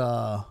that,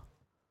 I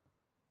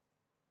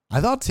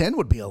thought 10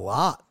 would be a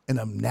lot in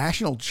a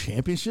national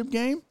championship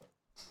game.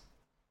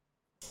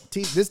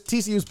 This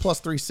TCU's plus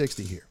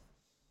 360 here.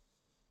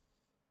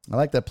 I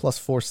like that plus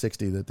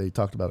 460 that they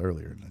talked about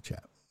earlier in the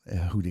chat.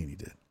 Yeah, Houdini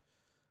did.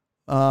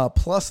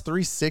 Plus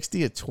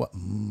 360 at 12.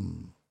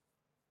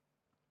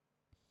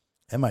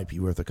 That might be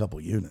worth a couple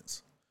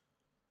units.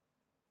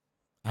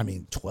 I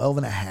mean,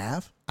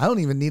 12.5. I don't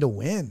even need a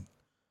win.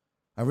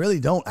 I really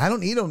don't. I don't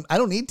need them. I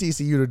don't need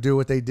TCU to do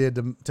what they did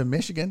to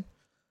Michigan.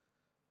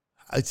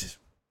 Daddy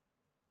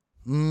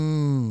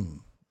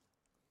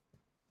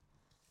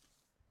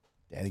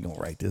gonna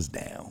write this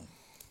down.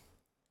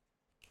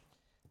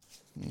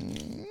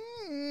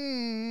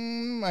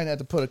 Might have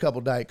to put a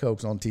couple Diet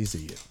Cokes on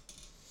TCU.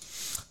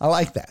 I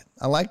like that.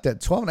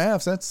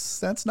 12.5.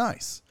 That's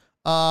nice.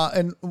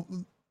 And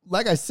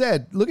like I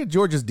said, look at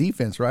Georgia's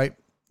defense, right?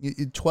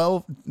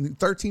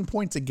 13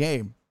 points a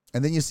game.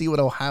 And then you see what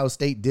Ohio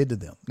State did to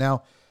them. Now,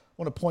 I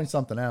want to point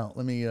something out.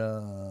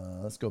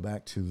 Let's go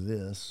back to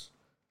this.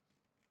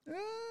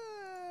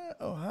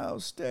 Ohio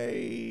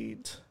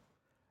State.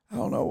 I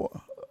don't know.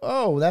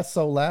 Oh, that's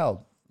so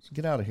loud. Let's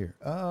get out of here.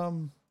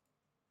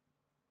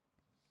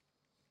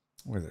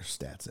 Where are their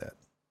stats at?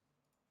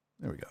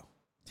 There we go.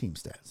 Team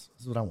stats.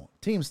 This is what I want.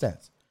 Team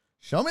stats.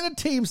 Show me the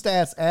team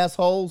stats,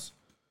 assholes.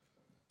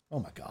 Oh,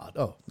 my God.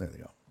 Oh, there they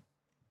go.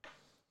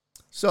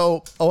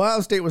 So, Ohio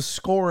State was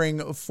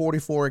scoring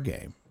 44 a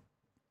game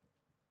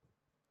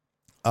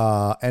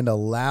and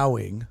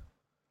allowing,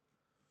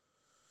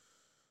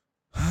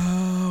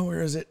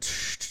 where is it?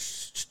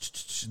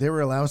 They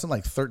were allowing something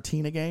like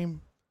 13 a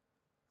game.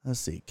 Let's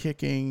see.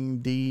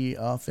 Kicking, D,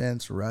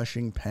 offense,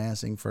 rushing,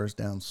 passing, first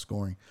down,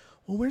 scoring.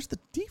 Well, where's the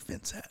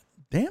defense at?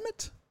 Damn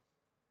it.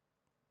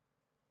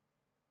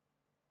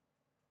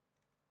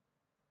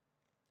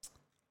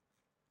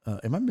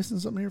 Am I missing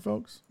something here,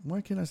 folks?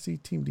 Why can't I see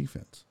team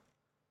defense?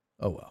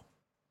 Oh, well.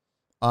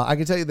 I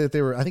can tell you that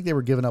I think they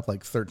were giving up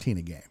like 13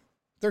 a game.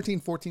 13,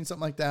 14,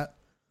 something like that.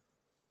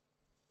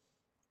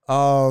 It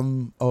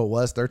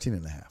was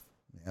 13.5.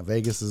 Yeah,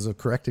 Vegas is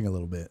correcting a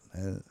little bit.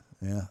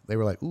 Yeah, they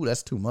were like, ooh,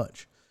 that's too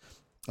much.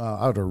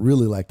 I would have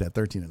really liked that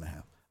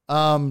 13.5.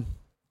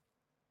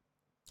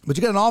 But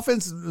you got an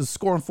offense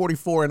scoring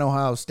 44 in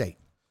Ohio State,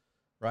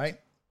 right?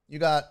 You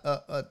got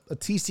a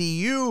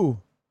TCU.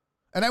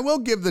 And I will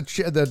give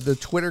the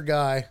Twitter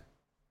guy,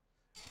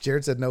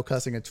 Jared said no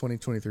cussing in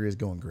 2023 is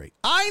going great.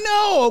 I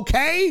know,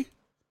 okay?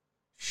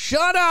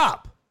 Shut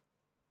up.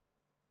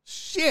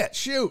 Shit,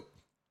 shoot.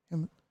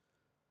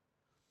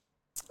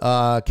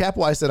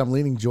 Capwise said I'm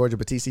leaning Georgia,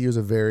 but TCU is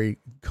a very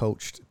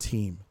coached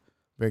team.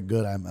 Very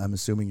good. I'm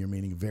assuming you're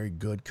meaning very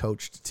good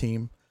coached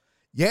team.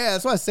 Yeah,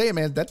 that's what I say,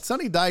 man. That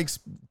Sonny Dykes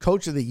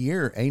Coach of the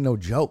Year ain't no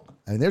joke.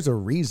 I mean, there's a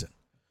reason.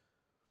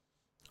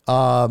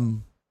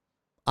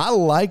 I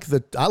like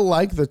the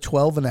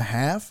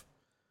 12.5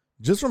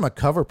 just from a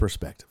cover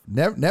perspective.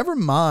 Never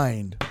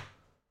mind.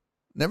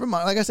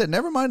 Like I said,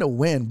 never mind a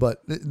win,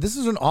 but this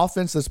is an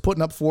offense that's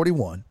putting up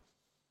 41.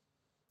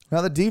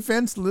 Now the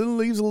defense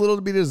leaves a little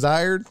to be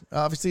desired.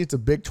 Obviously, it's a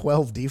Big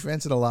 12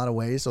 defense in a lot of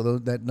ways, so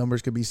that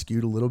numbers could be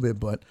skewed a little bit,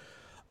 but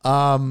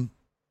I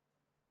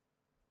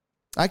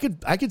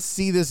could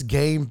see this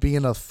game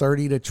being a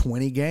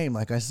 30-20 game,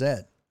 like I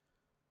said.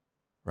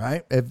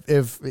 Right?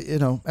 If you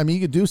know, I mean,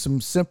 you could do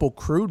some simple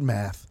crude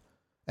math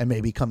and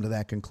maybe come to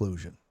that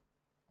conclusion.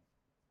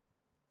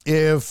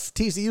 If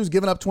TCU's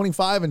giving up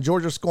 25 and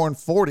Georgia's scoring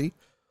 40,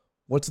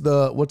 what's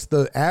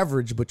the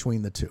average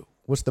between the two?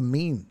 What's the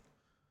mean?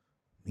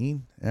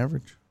 Mean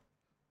average?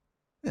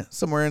 Yeah,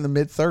 somewhere in the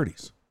mid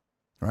 30s.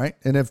 Right?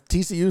 And if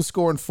TCU's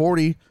scoring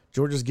 40,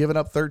 Georgia's giving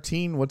up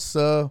 13, what's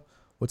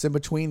in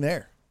between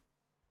there?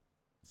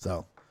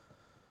 So,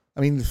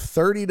 I mean,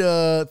 30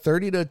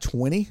 to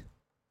 20.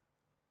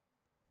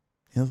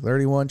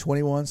 31,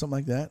 21, something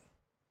like that.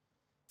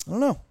 I don't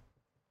know.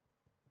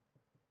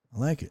 I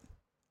like it.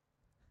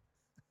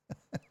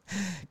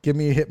 Give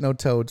me a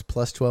Hypnotoads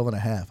plus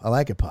 12.5. I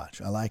like it,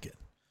 Potch. I like it.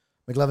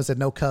 McLevin said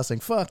no cussing.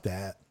 Fuck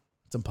that.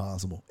 It's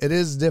impossible. It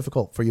is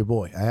difficult for your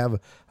boy. I have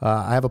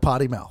a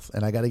potty mouth,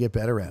 and I got to get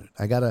better at it.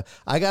 I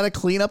gotta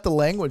clean up the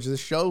language of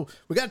this show.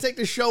 We got to take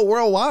this show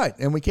worldwide,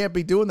 and we can't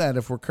be doing that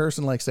if we're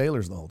cursing like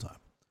sailors the whole time.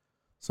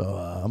 So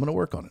I'm going to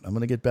work on it. I'm going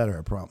to get better,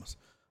 I promise.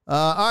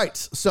 All right,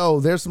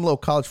 so there's some little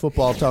college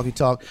football talky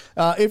talk.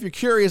 If you're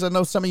curious, I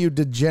know some of you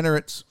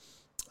degenerates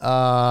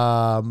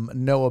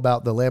know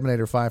about the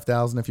Laminator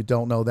 5000. If you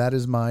don't know, that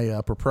is my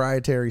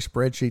proprietary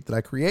spreadsheet that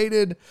I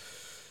created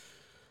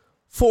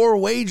for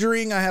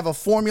wagering. I have a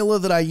formula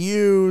that I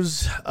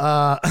use.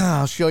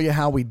 I'll show you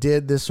how we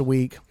did this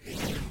week.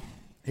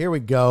 Here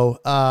we go.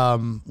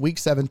 Week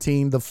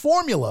 17. The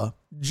formula,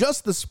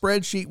 just the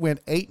spreadsheet,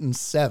 went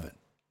 8-7.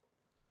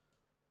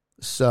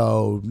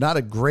 So not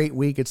a great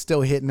week. It's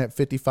still hitting at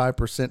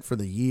 55% for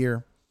the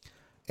year.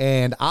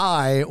 And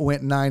I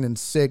went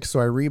 9-6, so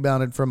I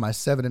rebounded from my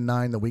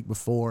 7-9 the week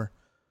before.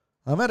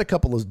 I've had a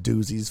couple of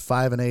doozies,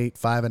 5-8,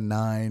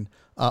 5-9.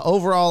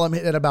 Overall, I'm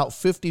hitting at about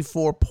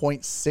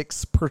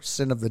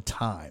 54.6% of the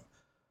time.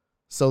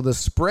 So the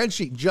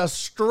spreadsheet, just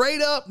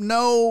straight up,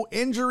 no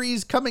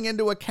injuries coming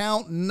into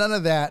account, none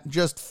of that,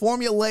 just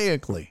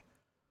formulaically.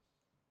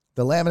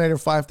 The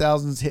Laminator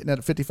 5000 is hitting at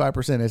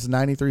 55%. It's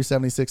 93,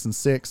 76, and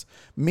 6.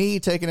 Me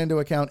taking into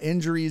account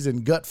injuries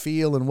and gut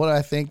feel and what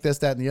I think, this,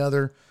 that, and the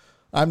other,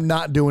 I'm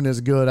not doing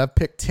as good. I've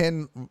picked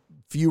 10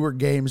 fewer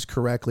games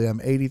correctly.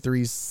 I'm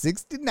 83,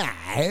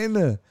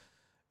 69,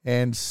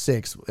 and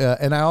 6.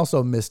 And I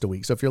also missed a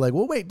week. So if you're like,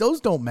 well, wait,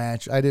 those don't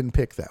match, I didn't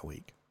pick that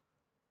week.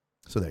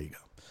 So there you go.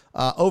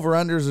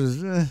 Over-unders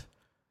is,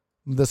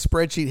 the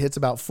spreadsheet hits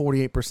about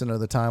 48% of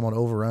the time on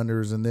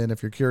over-unders. And then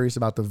if you're curious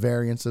about the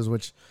variances,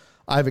 which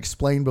I've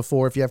explained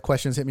before, if you have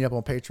questions, hit me up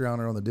on Patreon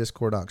or on the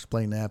Discord. I'll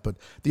explain that. But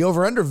the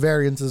over-under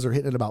variances are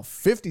hitting at about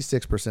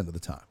 56% of the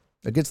time.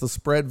 Against the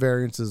spread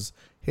variances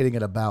hitting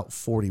at about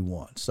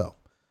 41. So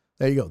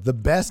there you go. The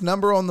best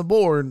number on the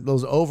board,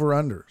 those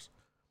over-unders.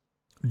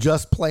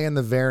 Just playing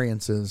the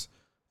variances.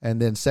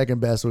 And then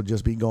second best would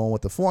just be going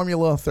with the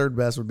formula. Third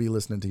best would be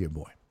listening to your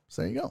boy.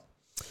 So there you go.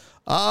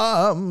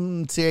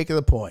 Take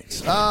the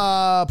points.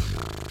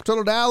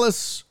 Total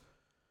Dallas.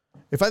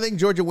 If I think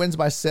Georgia wins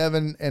by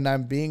 7 and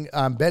I'm betting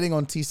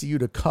on TCU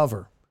to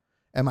cover,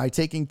 am I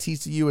taking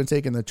TCU and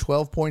taking the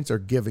 12 points or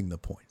giving the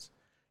points?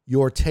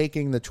 You're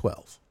taking the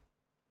 12.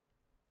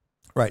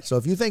 Right. So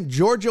if you think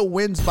Georgia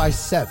wins by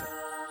 7,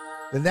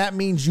 then that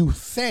means you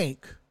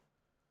think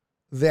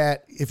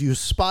that if you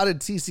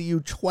spotted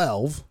TCU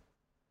 12,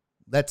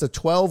 that's a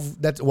 12,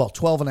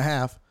 12 and a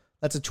half.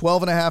 That's a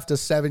 12 and a half to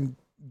 7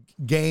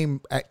 game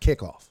at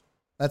kickoff.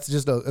 That's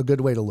just a good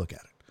way to look at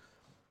it.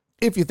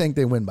 If you think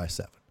they win by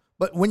 7.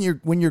 But when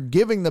you're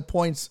giving the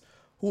points,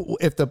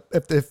 if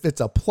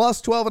it's a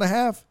plus 12 and a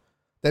half,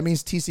 that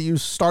means TCU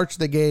starts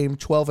the game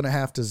 12 and a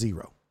half to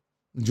 0.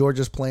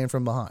 Georgia's playing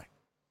from behind.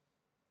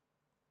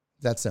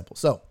 That's simple.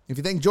 So if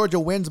you think Georgia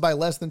wins by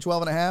less than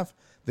 12 and a half,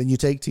 then you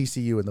take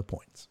TCU in the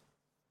points.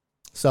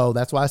 So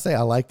that's why I say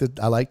I like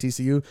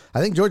TCU.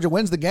 I think Georgia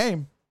wins the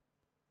game.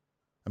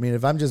 I mean,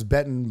 if I'm just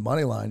betting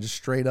money line, just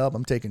straight up,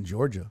 I'm taking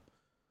Georgia.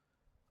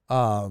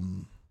 But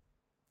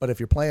if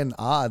you're playing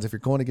odds, if you're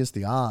going against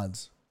the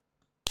odds,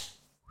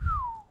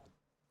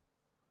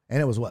 and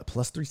it was what,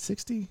 plus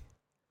 360?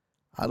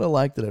 I'd have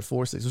liked it at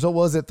 460. So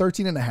was it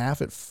 13 and a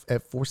half at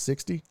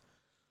 460?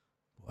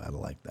 Boy, I'd have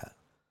liked that.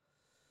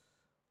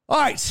 All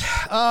right.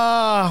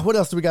 What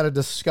else do we got to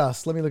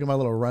discuss? Let me look at my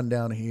little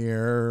rundown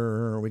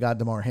here. We got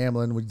DeMar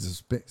Hamlin. We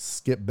just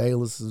skipped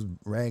Bayless's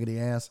raggedy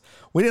ass.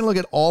 We didn't look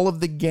at all of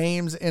the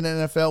games in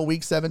NFL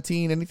Week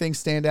 17. Anything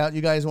stand out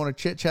you guys want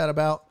to chit-chat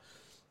about?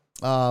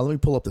 Let me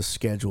pull up the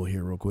schedule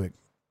here real quick.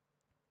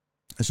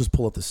 Let's just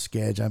pull up the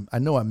schedule. I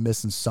know I'm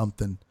missing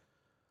something.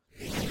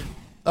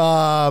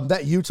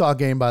 That Utah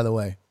game, by the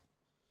way.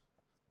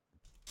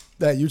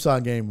 That Utah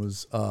game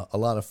was a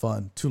lot of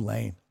fun.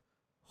 Tulane.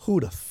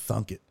 Who'd have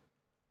thunk it?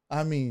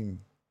 I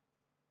mean,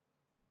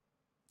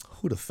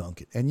 who'd have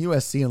thunk it? And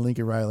USC and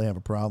Lincoln Riley have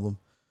a problem,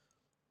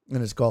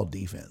 and it's called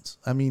defense.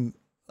 I mean,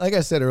 like I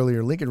said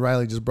earlier, Lincoln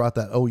Riley just brought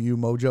that OU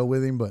mojo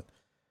with him, but,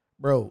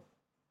 bro,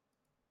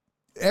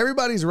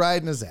 everybody's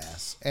riding his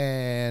ass,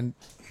 and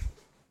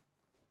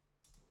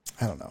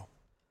I don't know.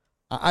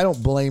 I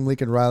don't blame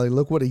Lincoln Riley.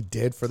 Look what he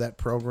did for that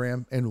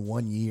program in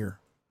 1 year.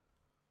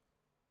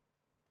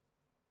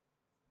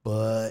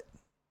 But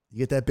you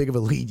get that big of a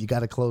lead, you got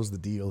to close the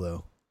deal,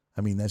 though.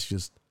 I mean, that's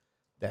just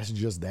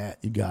that.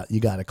 You got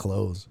to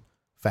close.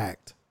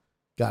 Fact.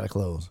 Got to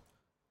close.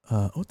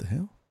 What the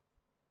hell?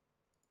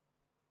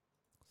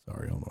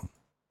 Sorry, hold on.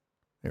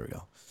 There we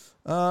go.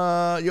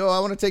 I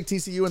want to take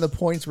TCU in the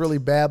points really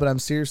bad, but I'm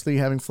seriously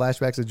having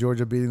flashbacks of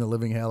Georgia beating the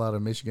living hell out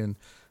of Michigan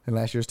in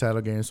last year's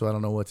title game, so I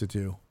don't know what to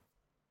do.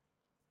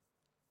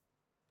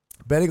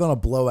 Betting on a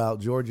blowout.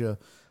 Georgia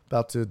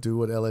about to do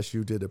what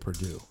LSU did to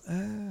Purdue.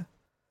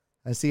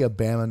 I see a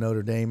Bama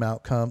Notre Dame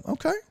outcome.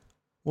 Okay.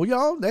 Well,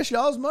 y'all, that's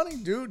y'all's money.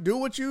 Do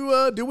what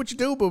you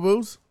do,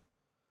 boo-boos.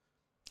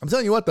 I'm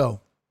telling you what, though.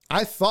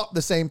 I thought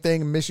the same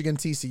thing in Michigan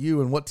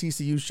TCU, and what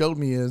TCU showed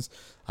me is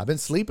I've been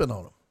sleeping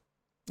on them.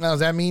 Now, does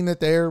that mean that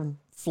they're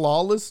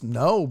flawless?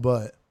 No,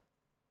 but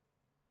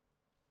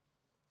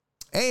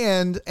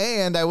and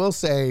I will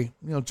say,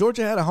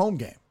 Georgia had a home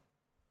game.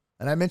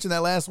 And I mentioned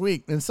that last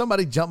week, and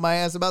somebody jumped my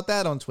ass about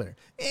that on Twitter.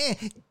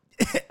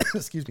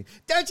 Excuse me.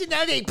 Don't you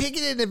know they pick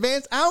it in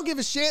advance? I don't give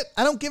a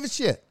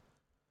shit.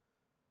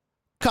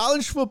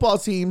 College football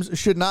teams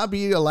should not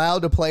be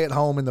allowed to play at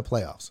home in the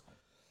playoffs.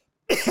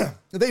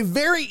 They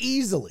very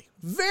easily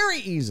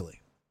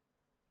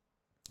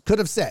could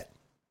have said,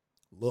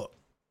 look,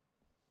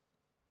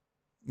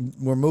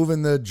 we're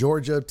moving the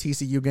Georgia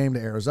TCU game to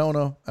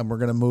Arizona, and we're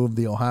going to move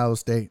the Ohio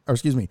State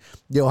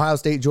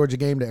Georgia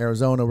game to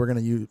Arizona. We're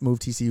going to move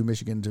TCU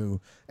Michigan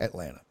to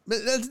Atlanta.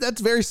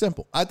 That's very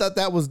simple. I thought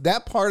that was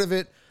that part of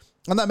it.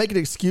 I'm not making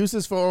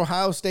excuses for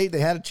Ohio State. They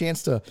had a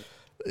chance to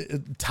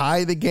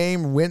tie the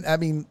game, win. I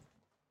mean,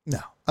 no,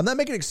 I'm not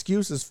making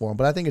excuses for them,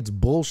 but I think it's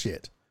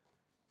bullshit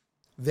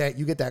that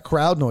you get that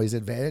crowd noise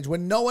advantage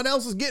when no one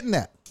else is getting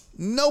that.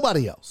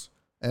 Nobody else.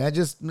 And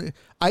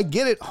I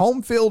get it.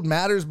 Home field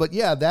matters, but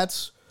yeah,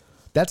 that's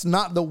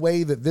not the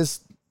way that these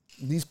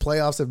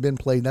playoffs have been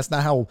played. That's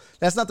not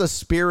the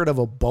spirit of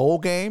a bowl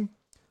game,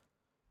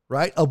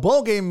 right? A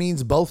bowl game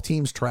means both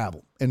teams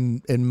travel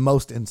in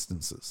most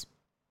instances.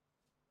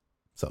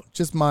 So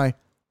just my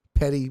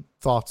petty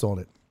thoughts on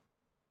it.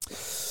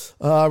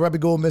 Robbie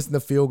Gould missing the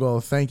field goal.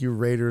 Thank you,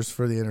 Raiders,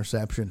 for the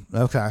interception.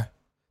 Okay.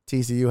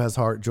 TCU has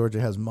heart. Georgia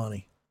has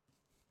money.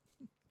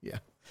 Yeah.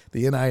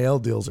 The NIL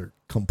deals are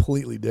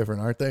completely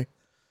different, aren't they?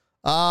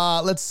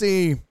 Let's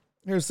see.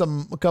 Here's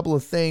a couple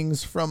of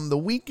things from the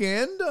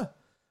weekend.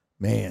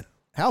 Man,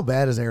 how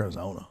bad is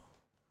Arizona?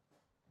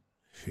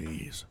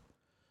 Jeez.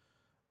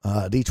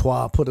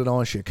 Detroit put it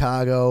on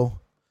Chicago.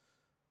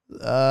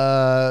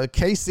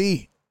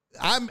 KC.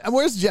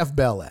 Where's Jeff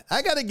Bell at?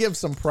 I got to give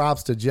some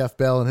props to Jeff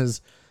Bell and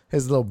his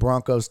little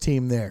Broncos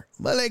team there.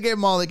 But they gave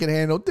them all they could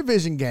handle.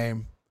 Division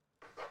game.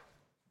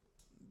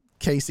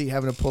 KC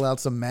having to pull out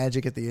some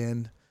magic at the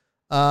end.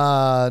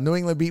 New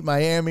England beat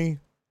Miami.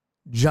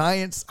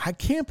 Giants. I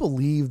can't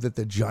believe that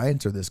the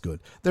Giants are this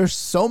good. There's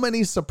so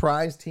many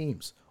surprise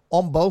teams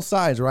on both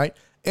sides, right?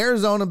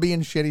 Arizona being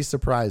shitty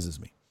surprises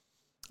me.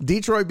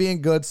 Detroit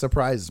being good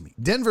surprises me.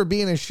 Denver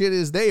being as shit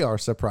as they are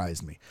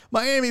surprised me.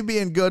 Miami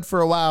being good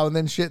for a while and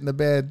then shit in the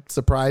bed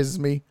surprises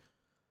me.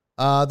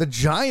 The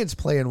Giants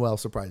playing well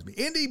surprised me.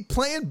 Indy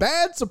playing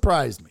bad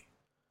surprised me.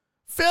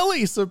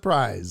 Philly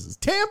surprises.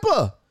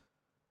 Tampa.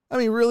 I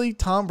mean, really,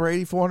 Tom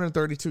Brady,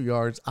 432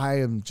 yards.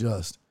 I am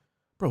just,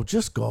 bro,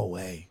 just go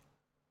away.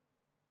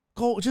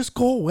 Just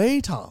go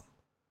away, Tom.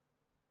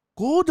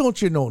 Go,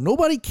 don't you know?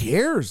 Nobody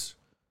cares.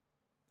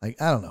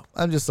 Like, I don't know.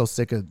 I'm just so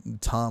sick of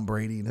Tom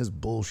Brady and his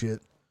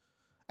bullshit.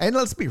 And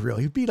let's be real.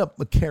 He beat up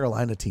a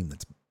Carolina team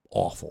that's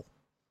awful.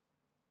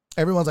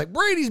 Everyone's like,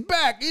 Brady's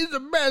back. He's the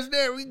best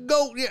there. We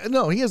GOAT. Yeah,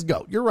 no, he is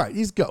GOAT. You're right.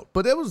 He's GOAT.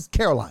 But it was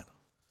Carolina.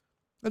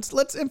 Let's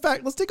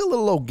take a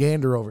little old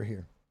gander over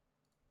here.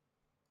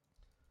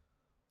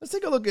 Let's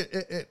take a look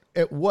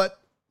at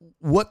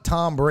what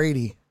Tom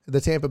Brady, the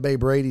Tampa Bay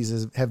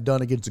Brady's, have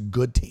done against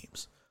good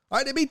teams. All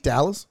right, they beat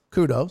Dallas.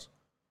 Kudos.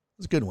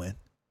 It's a good win.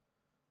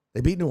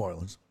 They beat New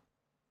Orleans.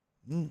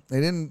 They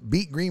didn't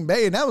beat Green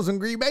Bay, and that was when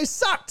Green Bay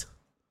sucked.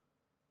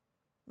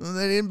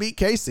 They didn't beat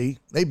KC.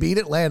 They beat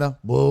Atlanta.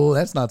 Whoa,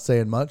 that's not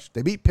saying much.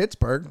 They beat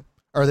Pittsburgh,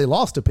 or they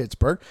lost to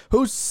Pittsburgh,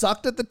 who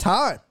sucked at the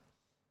time.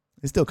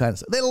 They still kind of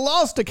suck. They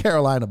lost to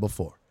Carolina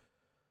before.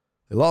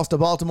 They lost to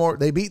Baltimore.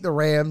 They beat the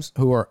Rams,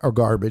 who are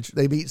garbage.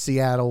 They beat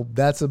Seattle.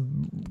 That's a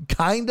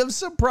kind of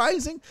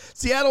surprising.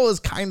 Seattle is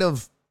kind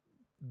of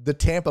the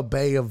Tampa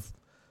Bay of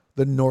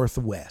the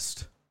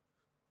Northwest.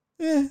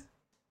 They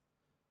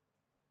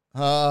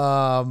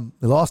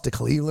lost to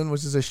Cleveland,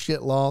 which is a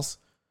shit loss.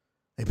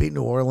 They beat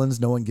New Orleans.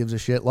 No one gives a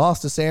shit.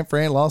 Lost to San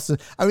Fran.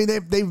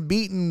 They've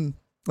beaten,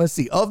 let's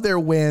see, of their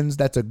wins,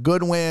 that's a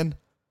good win.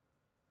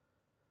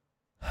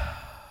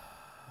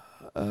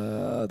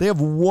 They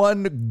have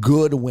one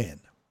good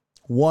win.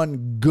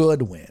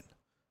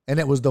 And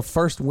it was the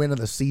first win of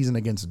the season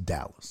against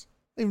Dallas.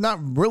 They've not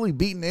really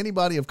beaten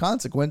anybody of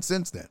consequence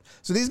since then.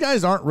 So these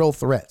guys aren't real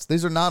threats.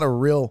 These are not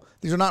real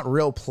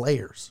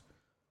players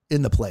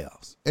in the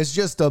playoffs. It's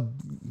just a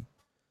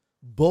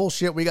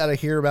bullshit we got to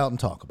hear about and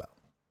talk about.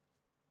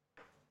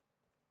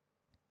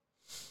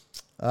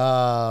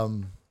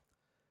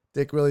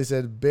 Dick Willie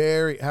said,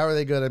 Barry, how are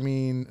they good? I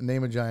mean,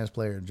 name a Giants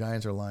player.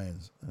 Giants or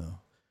Lions? Oh.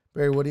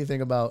 Barry, what do you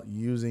think about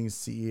using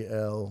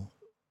CEL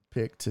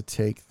pick to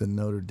take the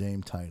Notre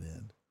Dame tight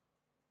end?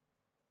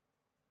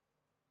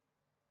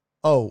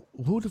 Oh,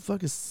 who the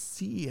fuck is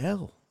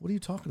CEL? What are you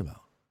talking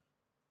about?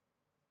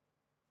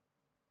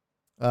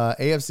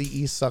 AFC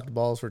East sucked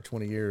balls for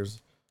 20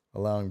 years,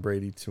 allowing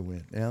Brady to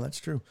win. Yeah, that's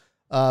true.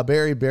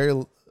 Barry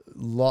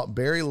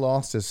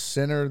lost his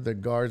center. The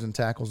guards and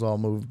tackles all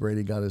moved.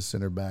 Brady got his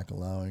center back,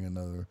 allowing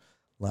another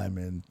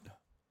lineman.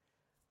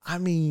 I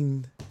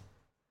mean,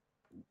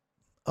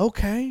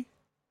 okay.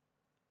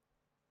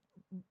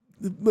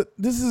 But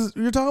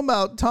you're talking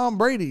about Tom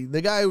Brady,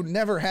 the guy who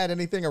never had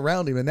anything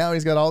around him, and now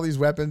he's got all these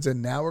weapons,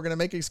 and now we're going to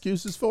make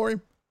excuses for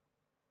him?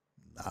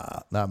 Nah,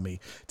 not me.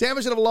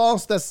 Tampa should have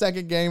lost that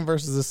second game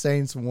versus the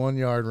Saints 1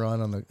 yard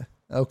run on the.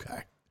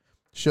 Okay.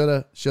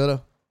 Shoulda.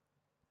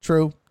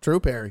 True,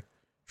 Perry.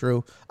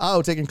 True.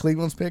 Oh, taking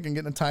Cleveland's pick and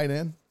getting a tight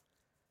end.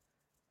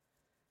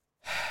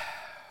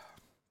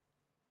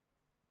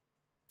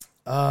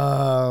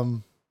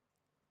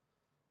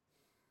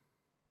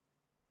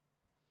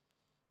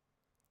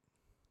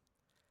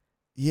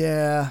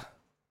 Yeah.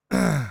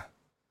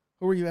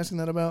 Who were you asking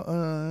that about?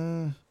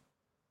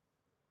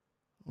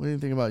 What do you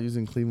think about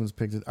using Cleveland's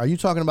pick? Are you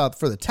talking about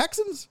for the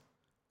Texans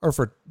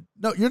or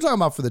no, you're talking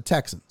about for the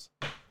Texans.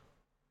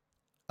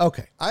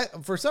 Okay.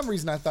 For some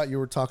reason, I thought you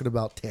were talking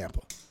about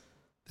Tampa.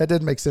 That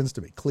didn't make sense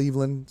to me.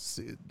 Cleveland.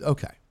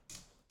 Okay.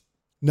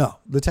 No,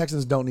 the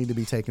Texans don't need to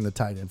be taking the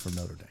tight end from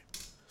Notre Dame.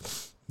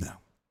 No.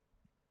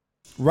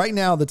 Right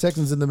now, the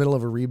Texans in the middle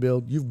of a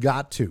rebuild. You've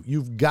got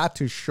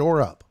to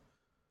shore up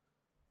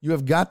You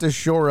have got to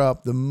shore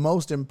up the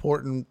most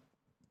important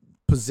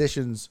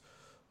positions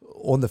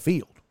on the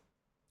field.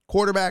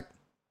 Quarterback,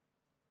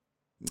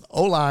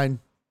 O-line,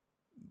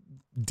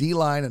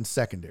 D-line, and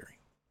secondary.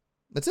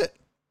 That's it.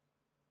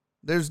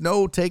 There's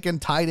no taking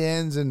tight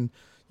ends, and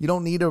you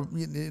don't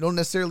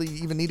necessarily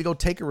even need to go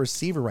take a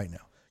receiver right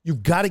now.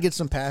 You've got to get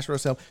some pass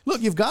rush help.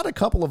 Look, you've got a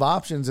couple of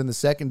options in the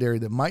secondary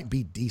that might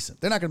be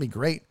decent. They're not going to be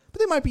great, but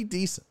they might be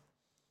decent.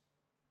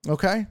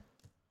 Okay?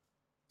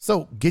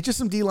 So get you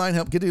some D-line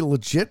help. Get a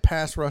legit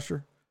pass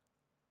rusher.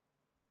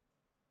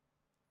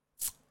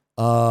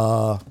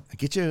 You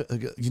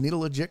need a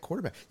legit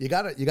quarterback. You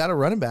got a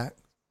running back.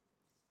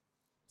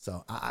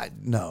 So I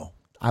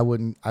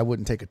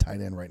wouldn't take a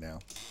tight end right now.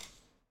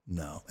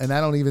 No. And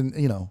I don't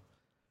even,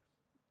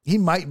 he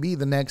might be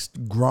the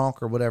next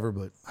Gronk or whatever,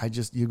 but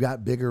you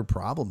got bigger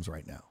problems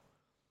right now.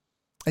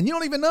 And you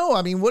don't even know.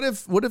 I mean, what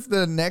if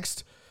the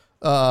next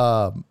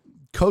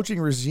coaching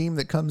regime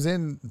that comes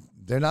in,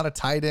 they're not a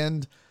tight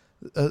end,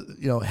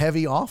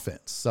 heavy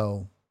offense.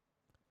 So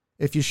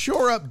if you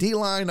shore up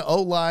D-line,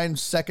 O-line,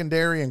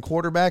 secondary, and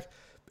quarterback,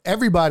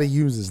 everybody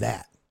uses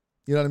that.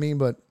 You know what I mean?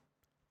 But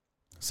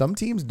some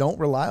teams don't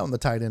rely on the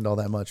tight end all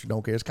that much or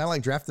don't care. It's kind of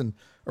like drafting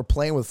or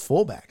playing with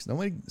fullbacks.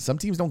 Some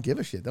teams don't give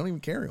a shit. They don't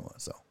even carry one.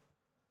 So,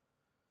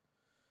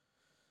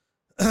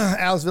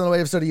 Alex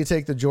Villanueva, so do you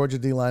take the Georgia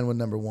D-line with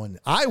number 1?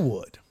 I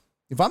would.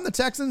 If I'm the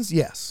Texans,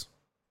 yes.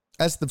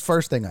 That's the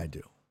first thing I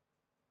do.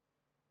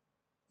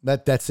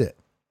 That's it.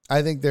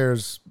 I think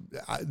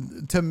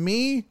to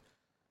me,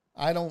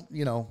 I don't,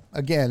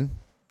 again,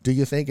 do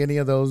you think any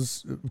of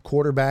those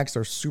quarterbacks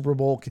are Super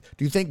Bowl?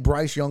 Do you think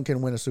Bryce Young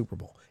can win a Super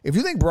Bowl? If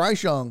you think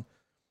Bryce Young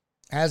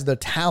has the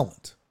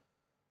talent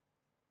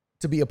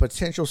to be a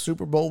potential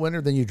Super Bowl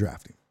winner, then you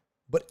draft him.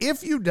 But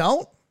if you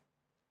don't,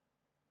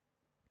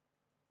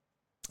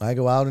 I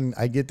go out and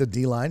I get the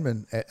D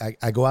lineman.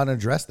 I go out and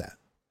address that.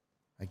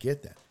 I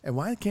get that. And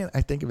why can't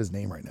I think of his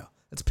name right now?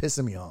 It's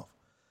pissing me off.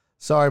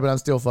 Sorry, but I'm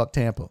still fuck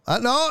Tampa.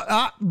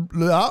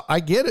 No, I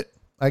get it.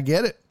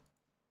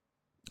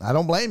 I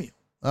don't blame you.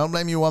 I don't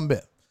blame you one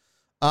bit.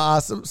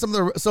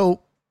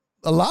 So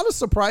a lot of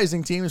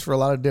surprising teams for a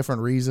lot of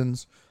different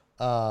reasons.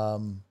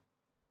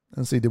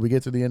 Let's see. Did we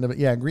get to the end of it?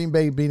 Yeah. Green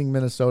Bay beating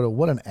Minnesota.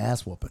 What an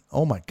ass whooping.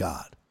 Oh my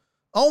God.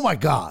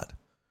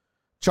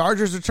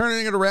 Chargers are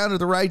turning it around at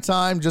the right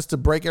time just to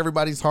break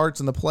everybody's hearts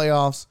in the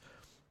playoffs.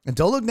 And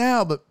don't look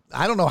now, but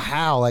I don't know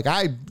how. Like,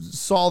 I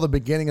saw the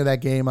beginning of that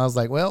game. I was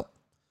like, well,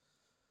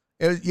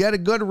 you had a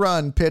good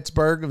run,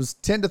 Pittsburgh. It was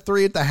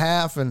 10-3 at the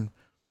half, and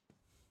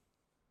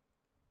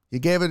you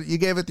gave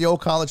it the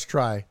old college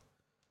try.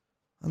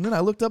 And then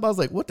I looked up. I was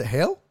like, what the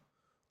hell?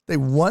 They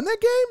won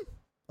that game?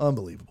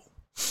 Unbelievable.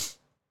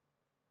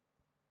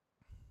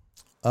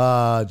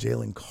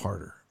 Jalen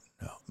Carter.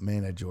 No,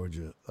 man at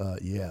Georgia.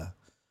 Yeah.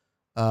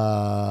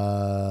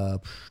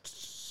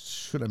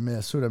 Should have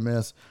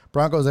missed.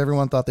 Broncos,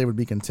 everyone thought they would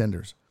be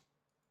contenders.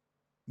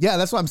 Yeah,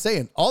 that's what I'm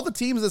saying. All the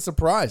teams that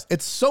surprised.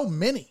 It's so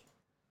many.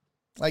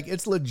 Like,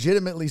 it's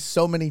legitimately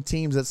so many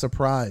teams that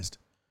surprised.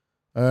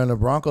 And the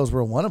Broncos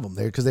were one of them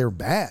there because they were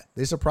bad.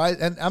 They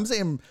surprised. And I'm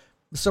saying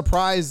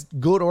surprised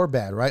good or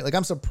bad, right? Like,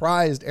 I'm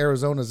surprised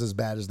Arizona's as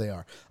bad as they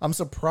are. I'm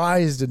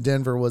surprised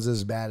Denver was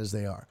as bad as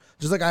they are.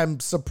 Just like I'm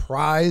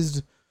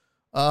surprised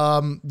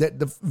that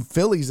the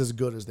Phillies as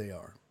good as they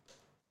are.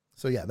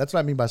 So, yeah, that's what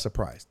I mean by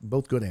surprised.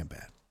 Both good and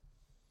bad.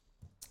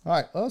 All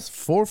right, us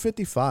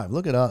 4:55.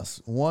 Look at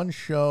us. One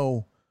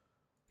show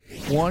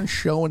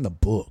in the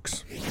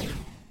books.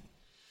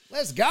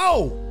 Let's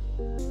go.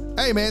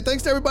 Hey, man,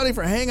 thanks to everybody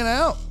for hanging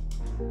out.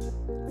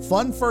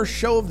 Fun first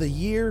show of the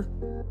year.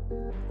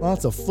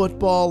 Lots of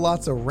football,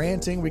 lots of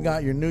ranting. We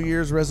got your New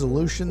Year's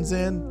resolutions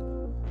in.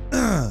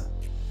 Good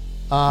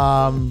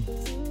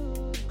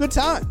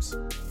times.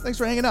 Thanks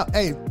for hanging out.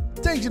 Hey,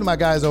 thank you to my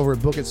guys over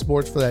at Book It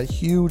Sports for that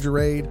huge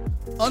raid.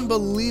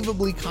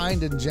 Unbelievably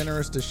kind and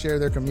generous to share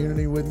their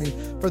community with me.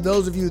 For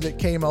those of you that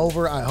came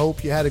over, I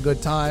hope you had a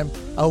good time.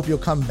 I hope you'll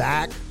come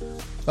back,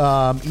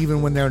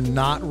 even when they're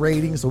not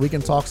raiding, so we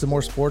can talk some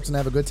more sports and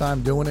have a good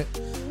time doing it.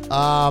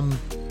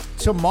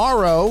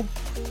 Tomorrow,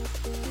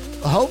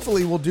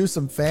 hopefully we'll do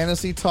some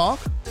fantasy talk.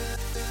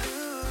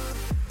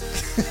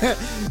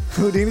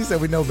 Houdini said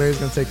we know Barry's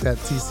going to take that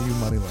TCU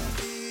money line.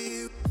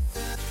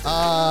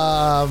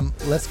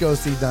 Let's go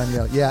see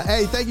Danielle. Yeah.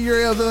 Hey, thank you,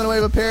 Uriel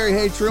Villanueva Perry.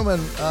 Hey,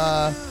 Truman.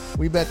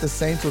 We bet the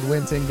Saints would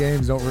win 10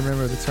 games. Don't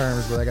remember the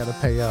terms, but I got to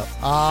pay up.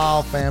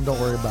 Oh, fam, don't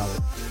worry about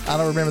it. I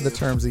don't remember the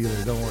terms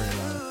either. Don't worry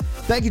about it.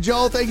 Thank you,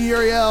 Joel. Thank you,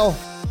 Uriel.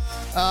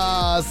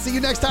 See you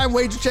next time,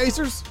 Wager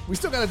Chasers. We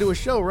still got to do a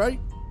show,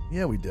 right?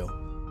 Yeah, we do.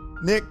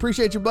 Nick,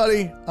 appreciate you,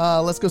 buddy.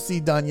 Let's go see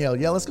Danielle.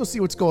 Yeah, let's go see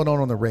what's going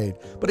on the raid.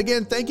 But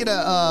again, thank you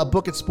to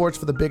Book It Sports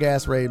for the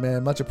big-ass raid,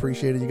 man. Much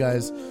appreciated. You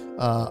guys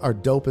are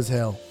dope as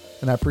hell.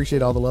 And I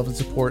appreciate all the love and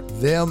support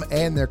them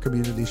and their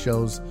community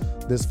shows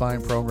this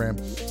fine program.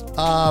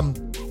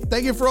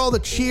 Thank you for all the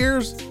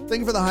cheers. Thank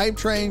you for the hype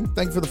train.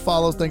 Thank you for the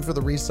follows. Thank you for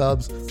the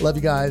resubs. Love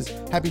you guys.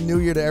 Happy New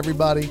Year to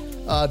everybody.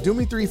 Do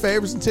me 3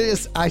 favors until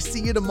I see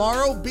you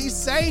tomorrow. Be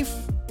safe.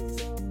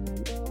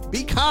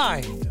 Be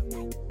kind.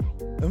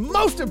 And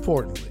most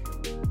importantly,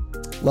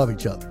 love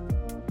each other.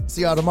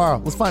 See y'all tomorrow.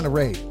 Let's find a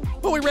raid.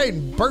 Who are we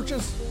raiding?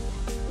 Birches?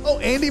 Oh,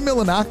 Andy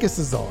Milanakis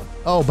is on.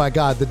 Oh my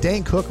God, the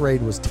Dane Cook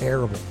raid was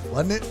terrible,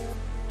 wasn't it?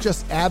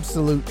 Just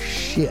absolute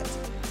shit.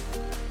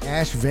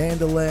 Ash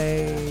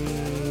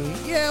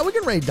Vandalay. Yeah, we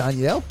can raid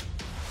Danielle.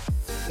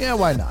 Yeah,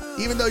 why not?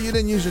 Even though you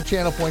didn't use your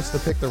channel points to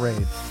pick the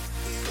raid,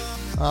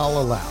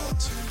 I'll allow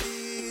it.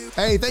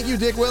 Hey, thank you,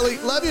 Dick Willie.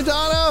 Love you,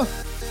 Donna.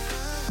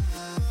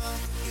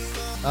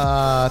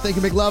 Thank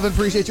you, McLovin.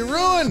 Appreciate you.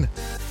 Ruin.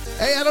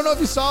 Hey, I don't know if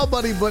you saw,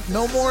 buddy, but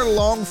no more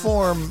long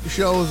form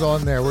shows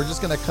on there. We're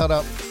just going to cut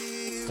up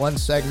one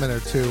segment or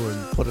two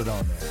and put it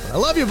on there. But I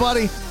love you,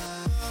 buddy.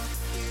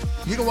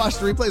 You can watch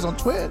the replays on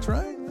Twitch,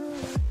 right?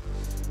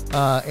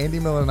 Andy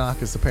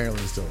Milanakis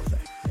apparently is still a thing.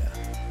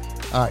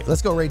 Yeah. All right,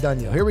 let's go raid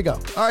Daniel. Here we go.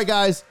 All right,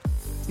 guys.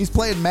 He's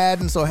playing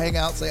Madden, so hang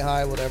out, say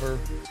hi, whatever.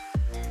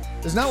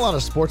 There's not a lot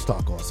of sports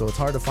talk on, so it's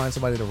hard to find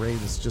somebody to raid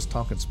that's just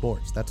talking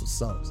sports. That's what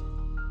sucks.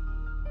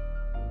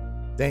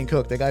 Dane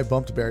Cook, that guy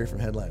bumped Barry from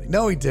headlining.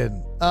 No, he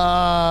didn't.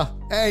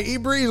 Hey,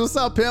 E-Breeze, what's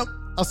up, pimp?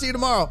 I'll see you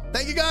tomorrow.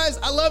 Thank you, guys.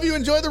 I love you.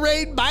 Enjoy the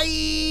raid.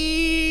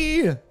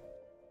 Bye.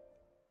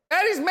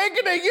 And he's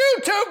making a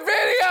YouTube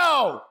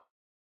video.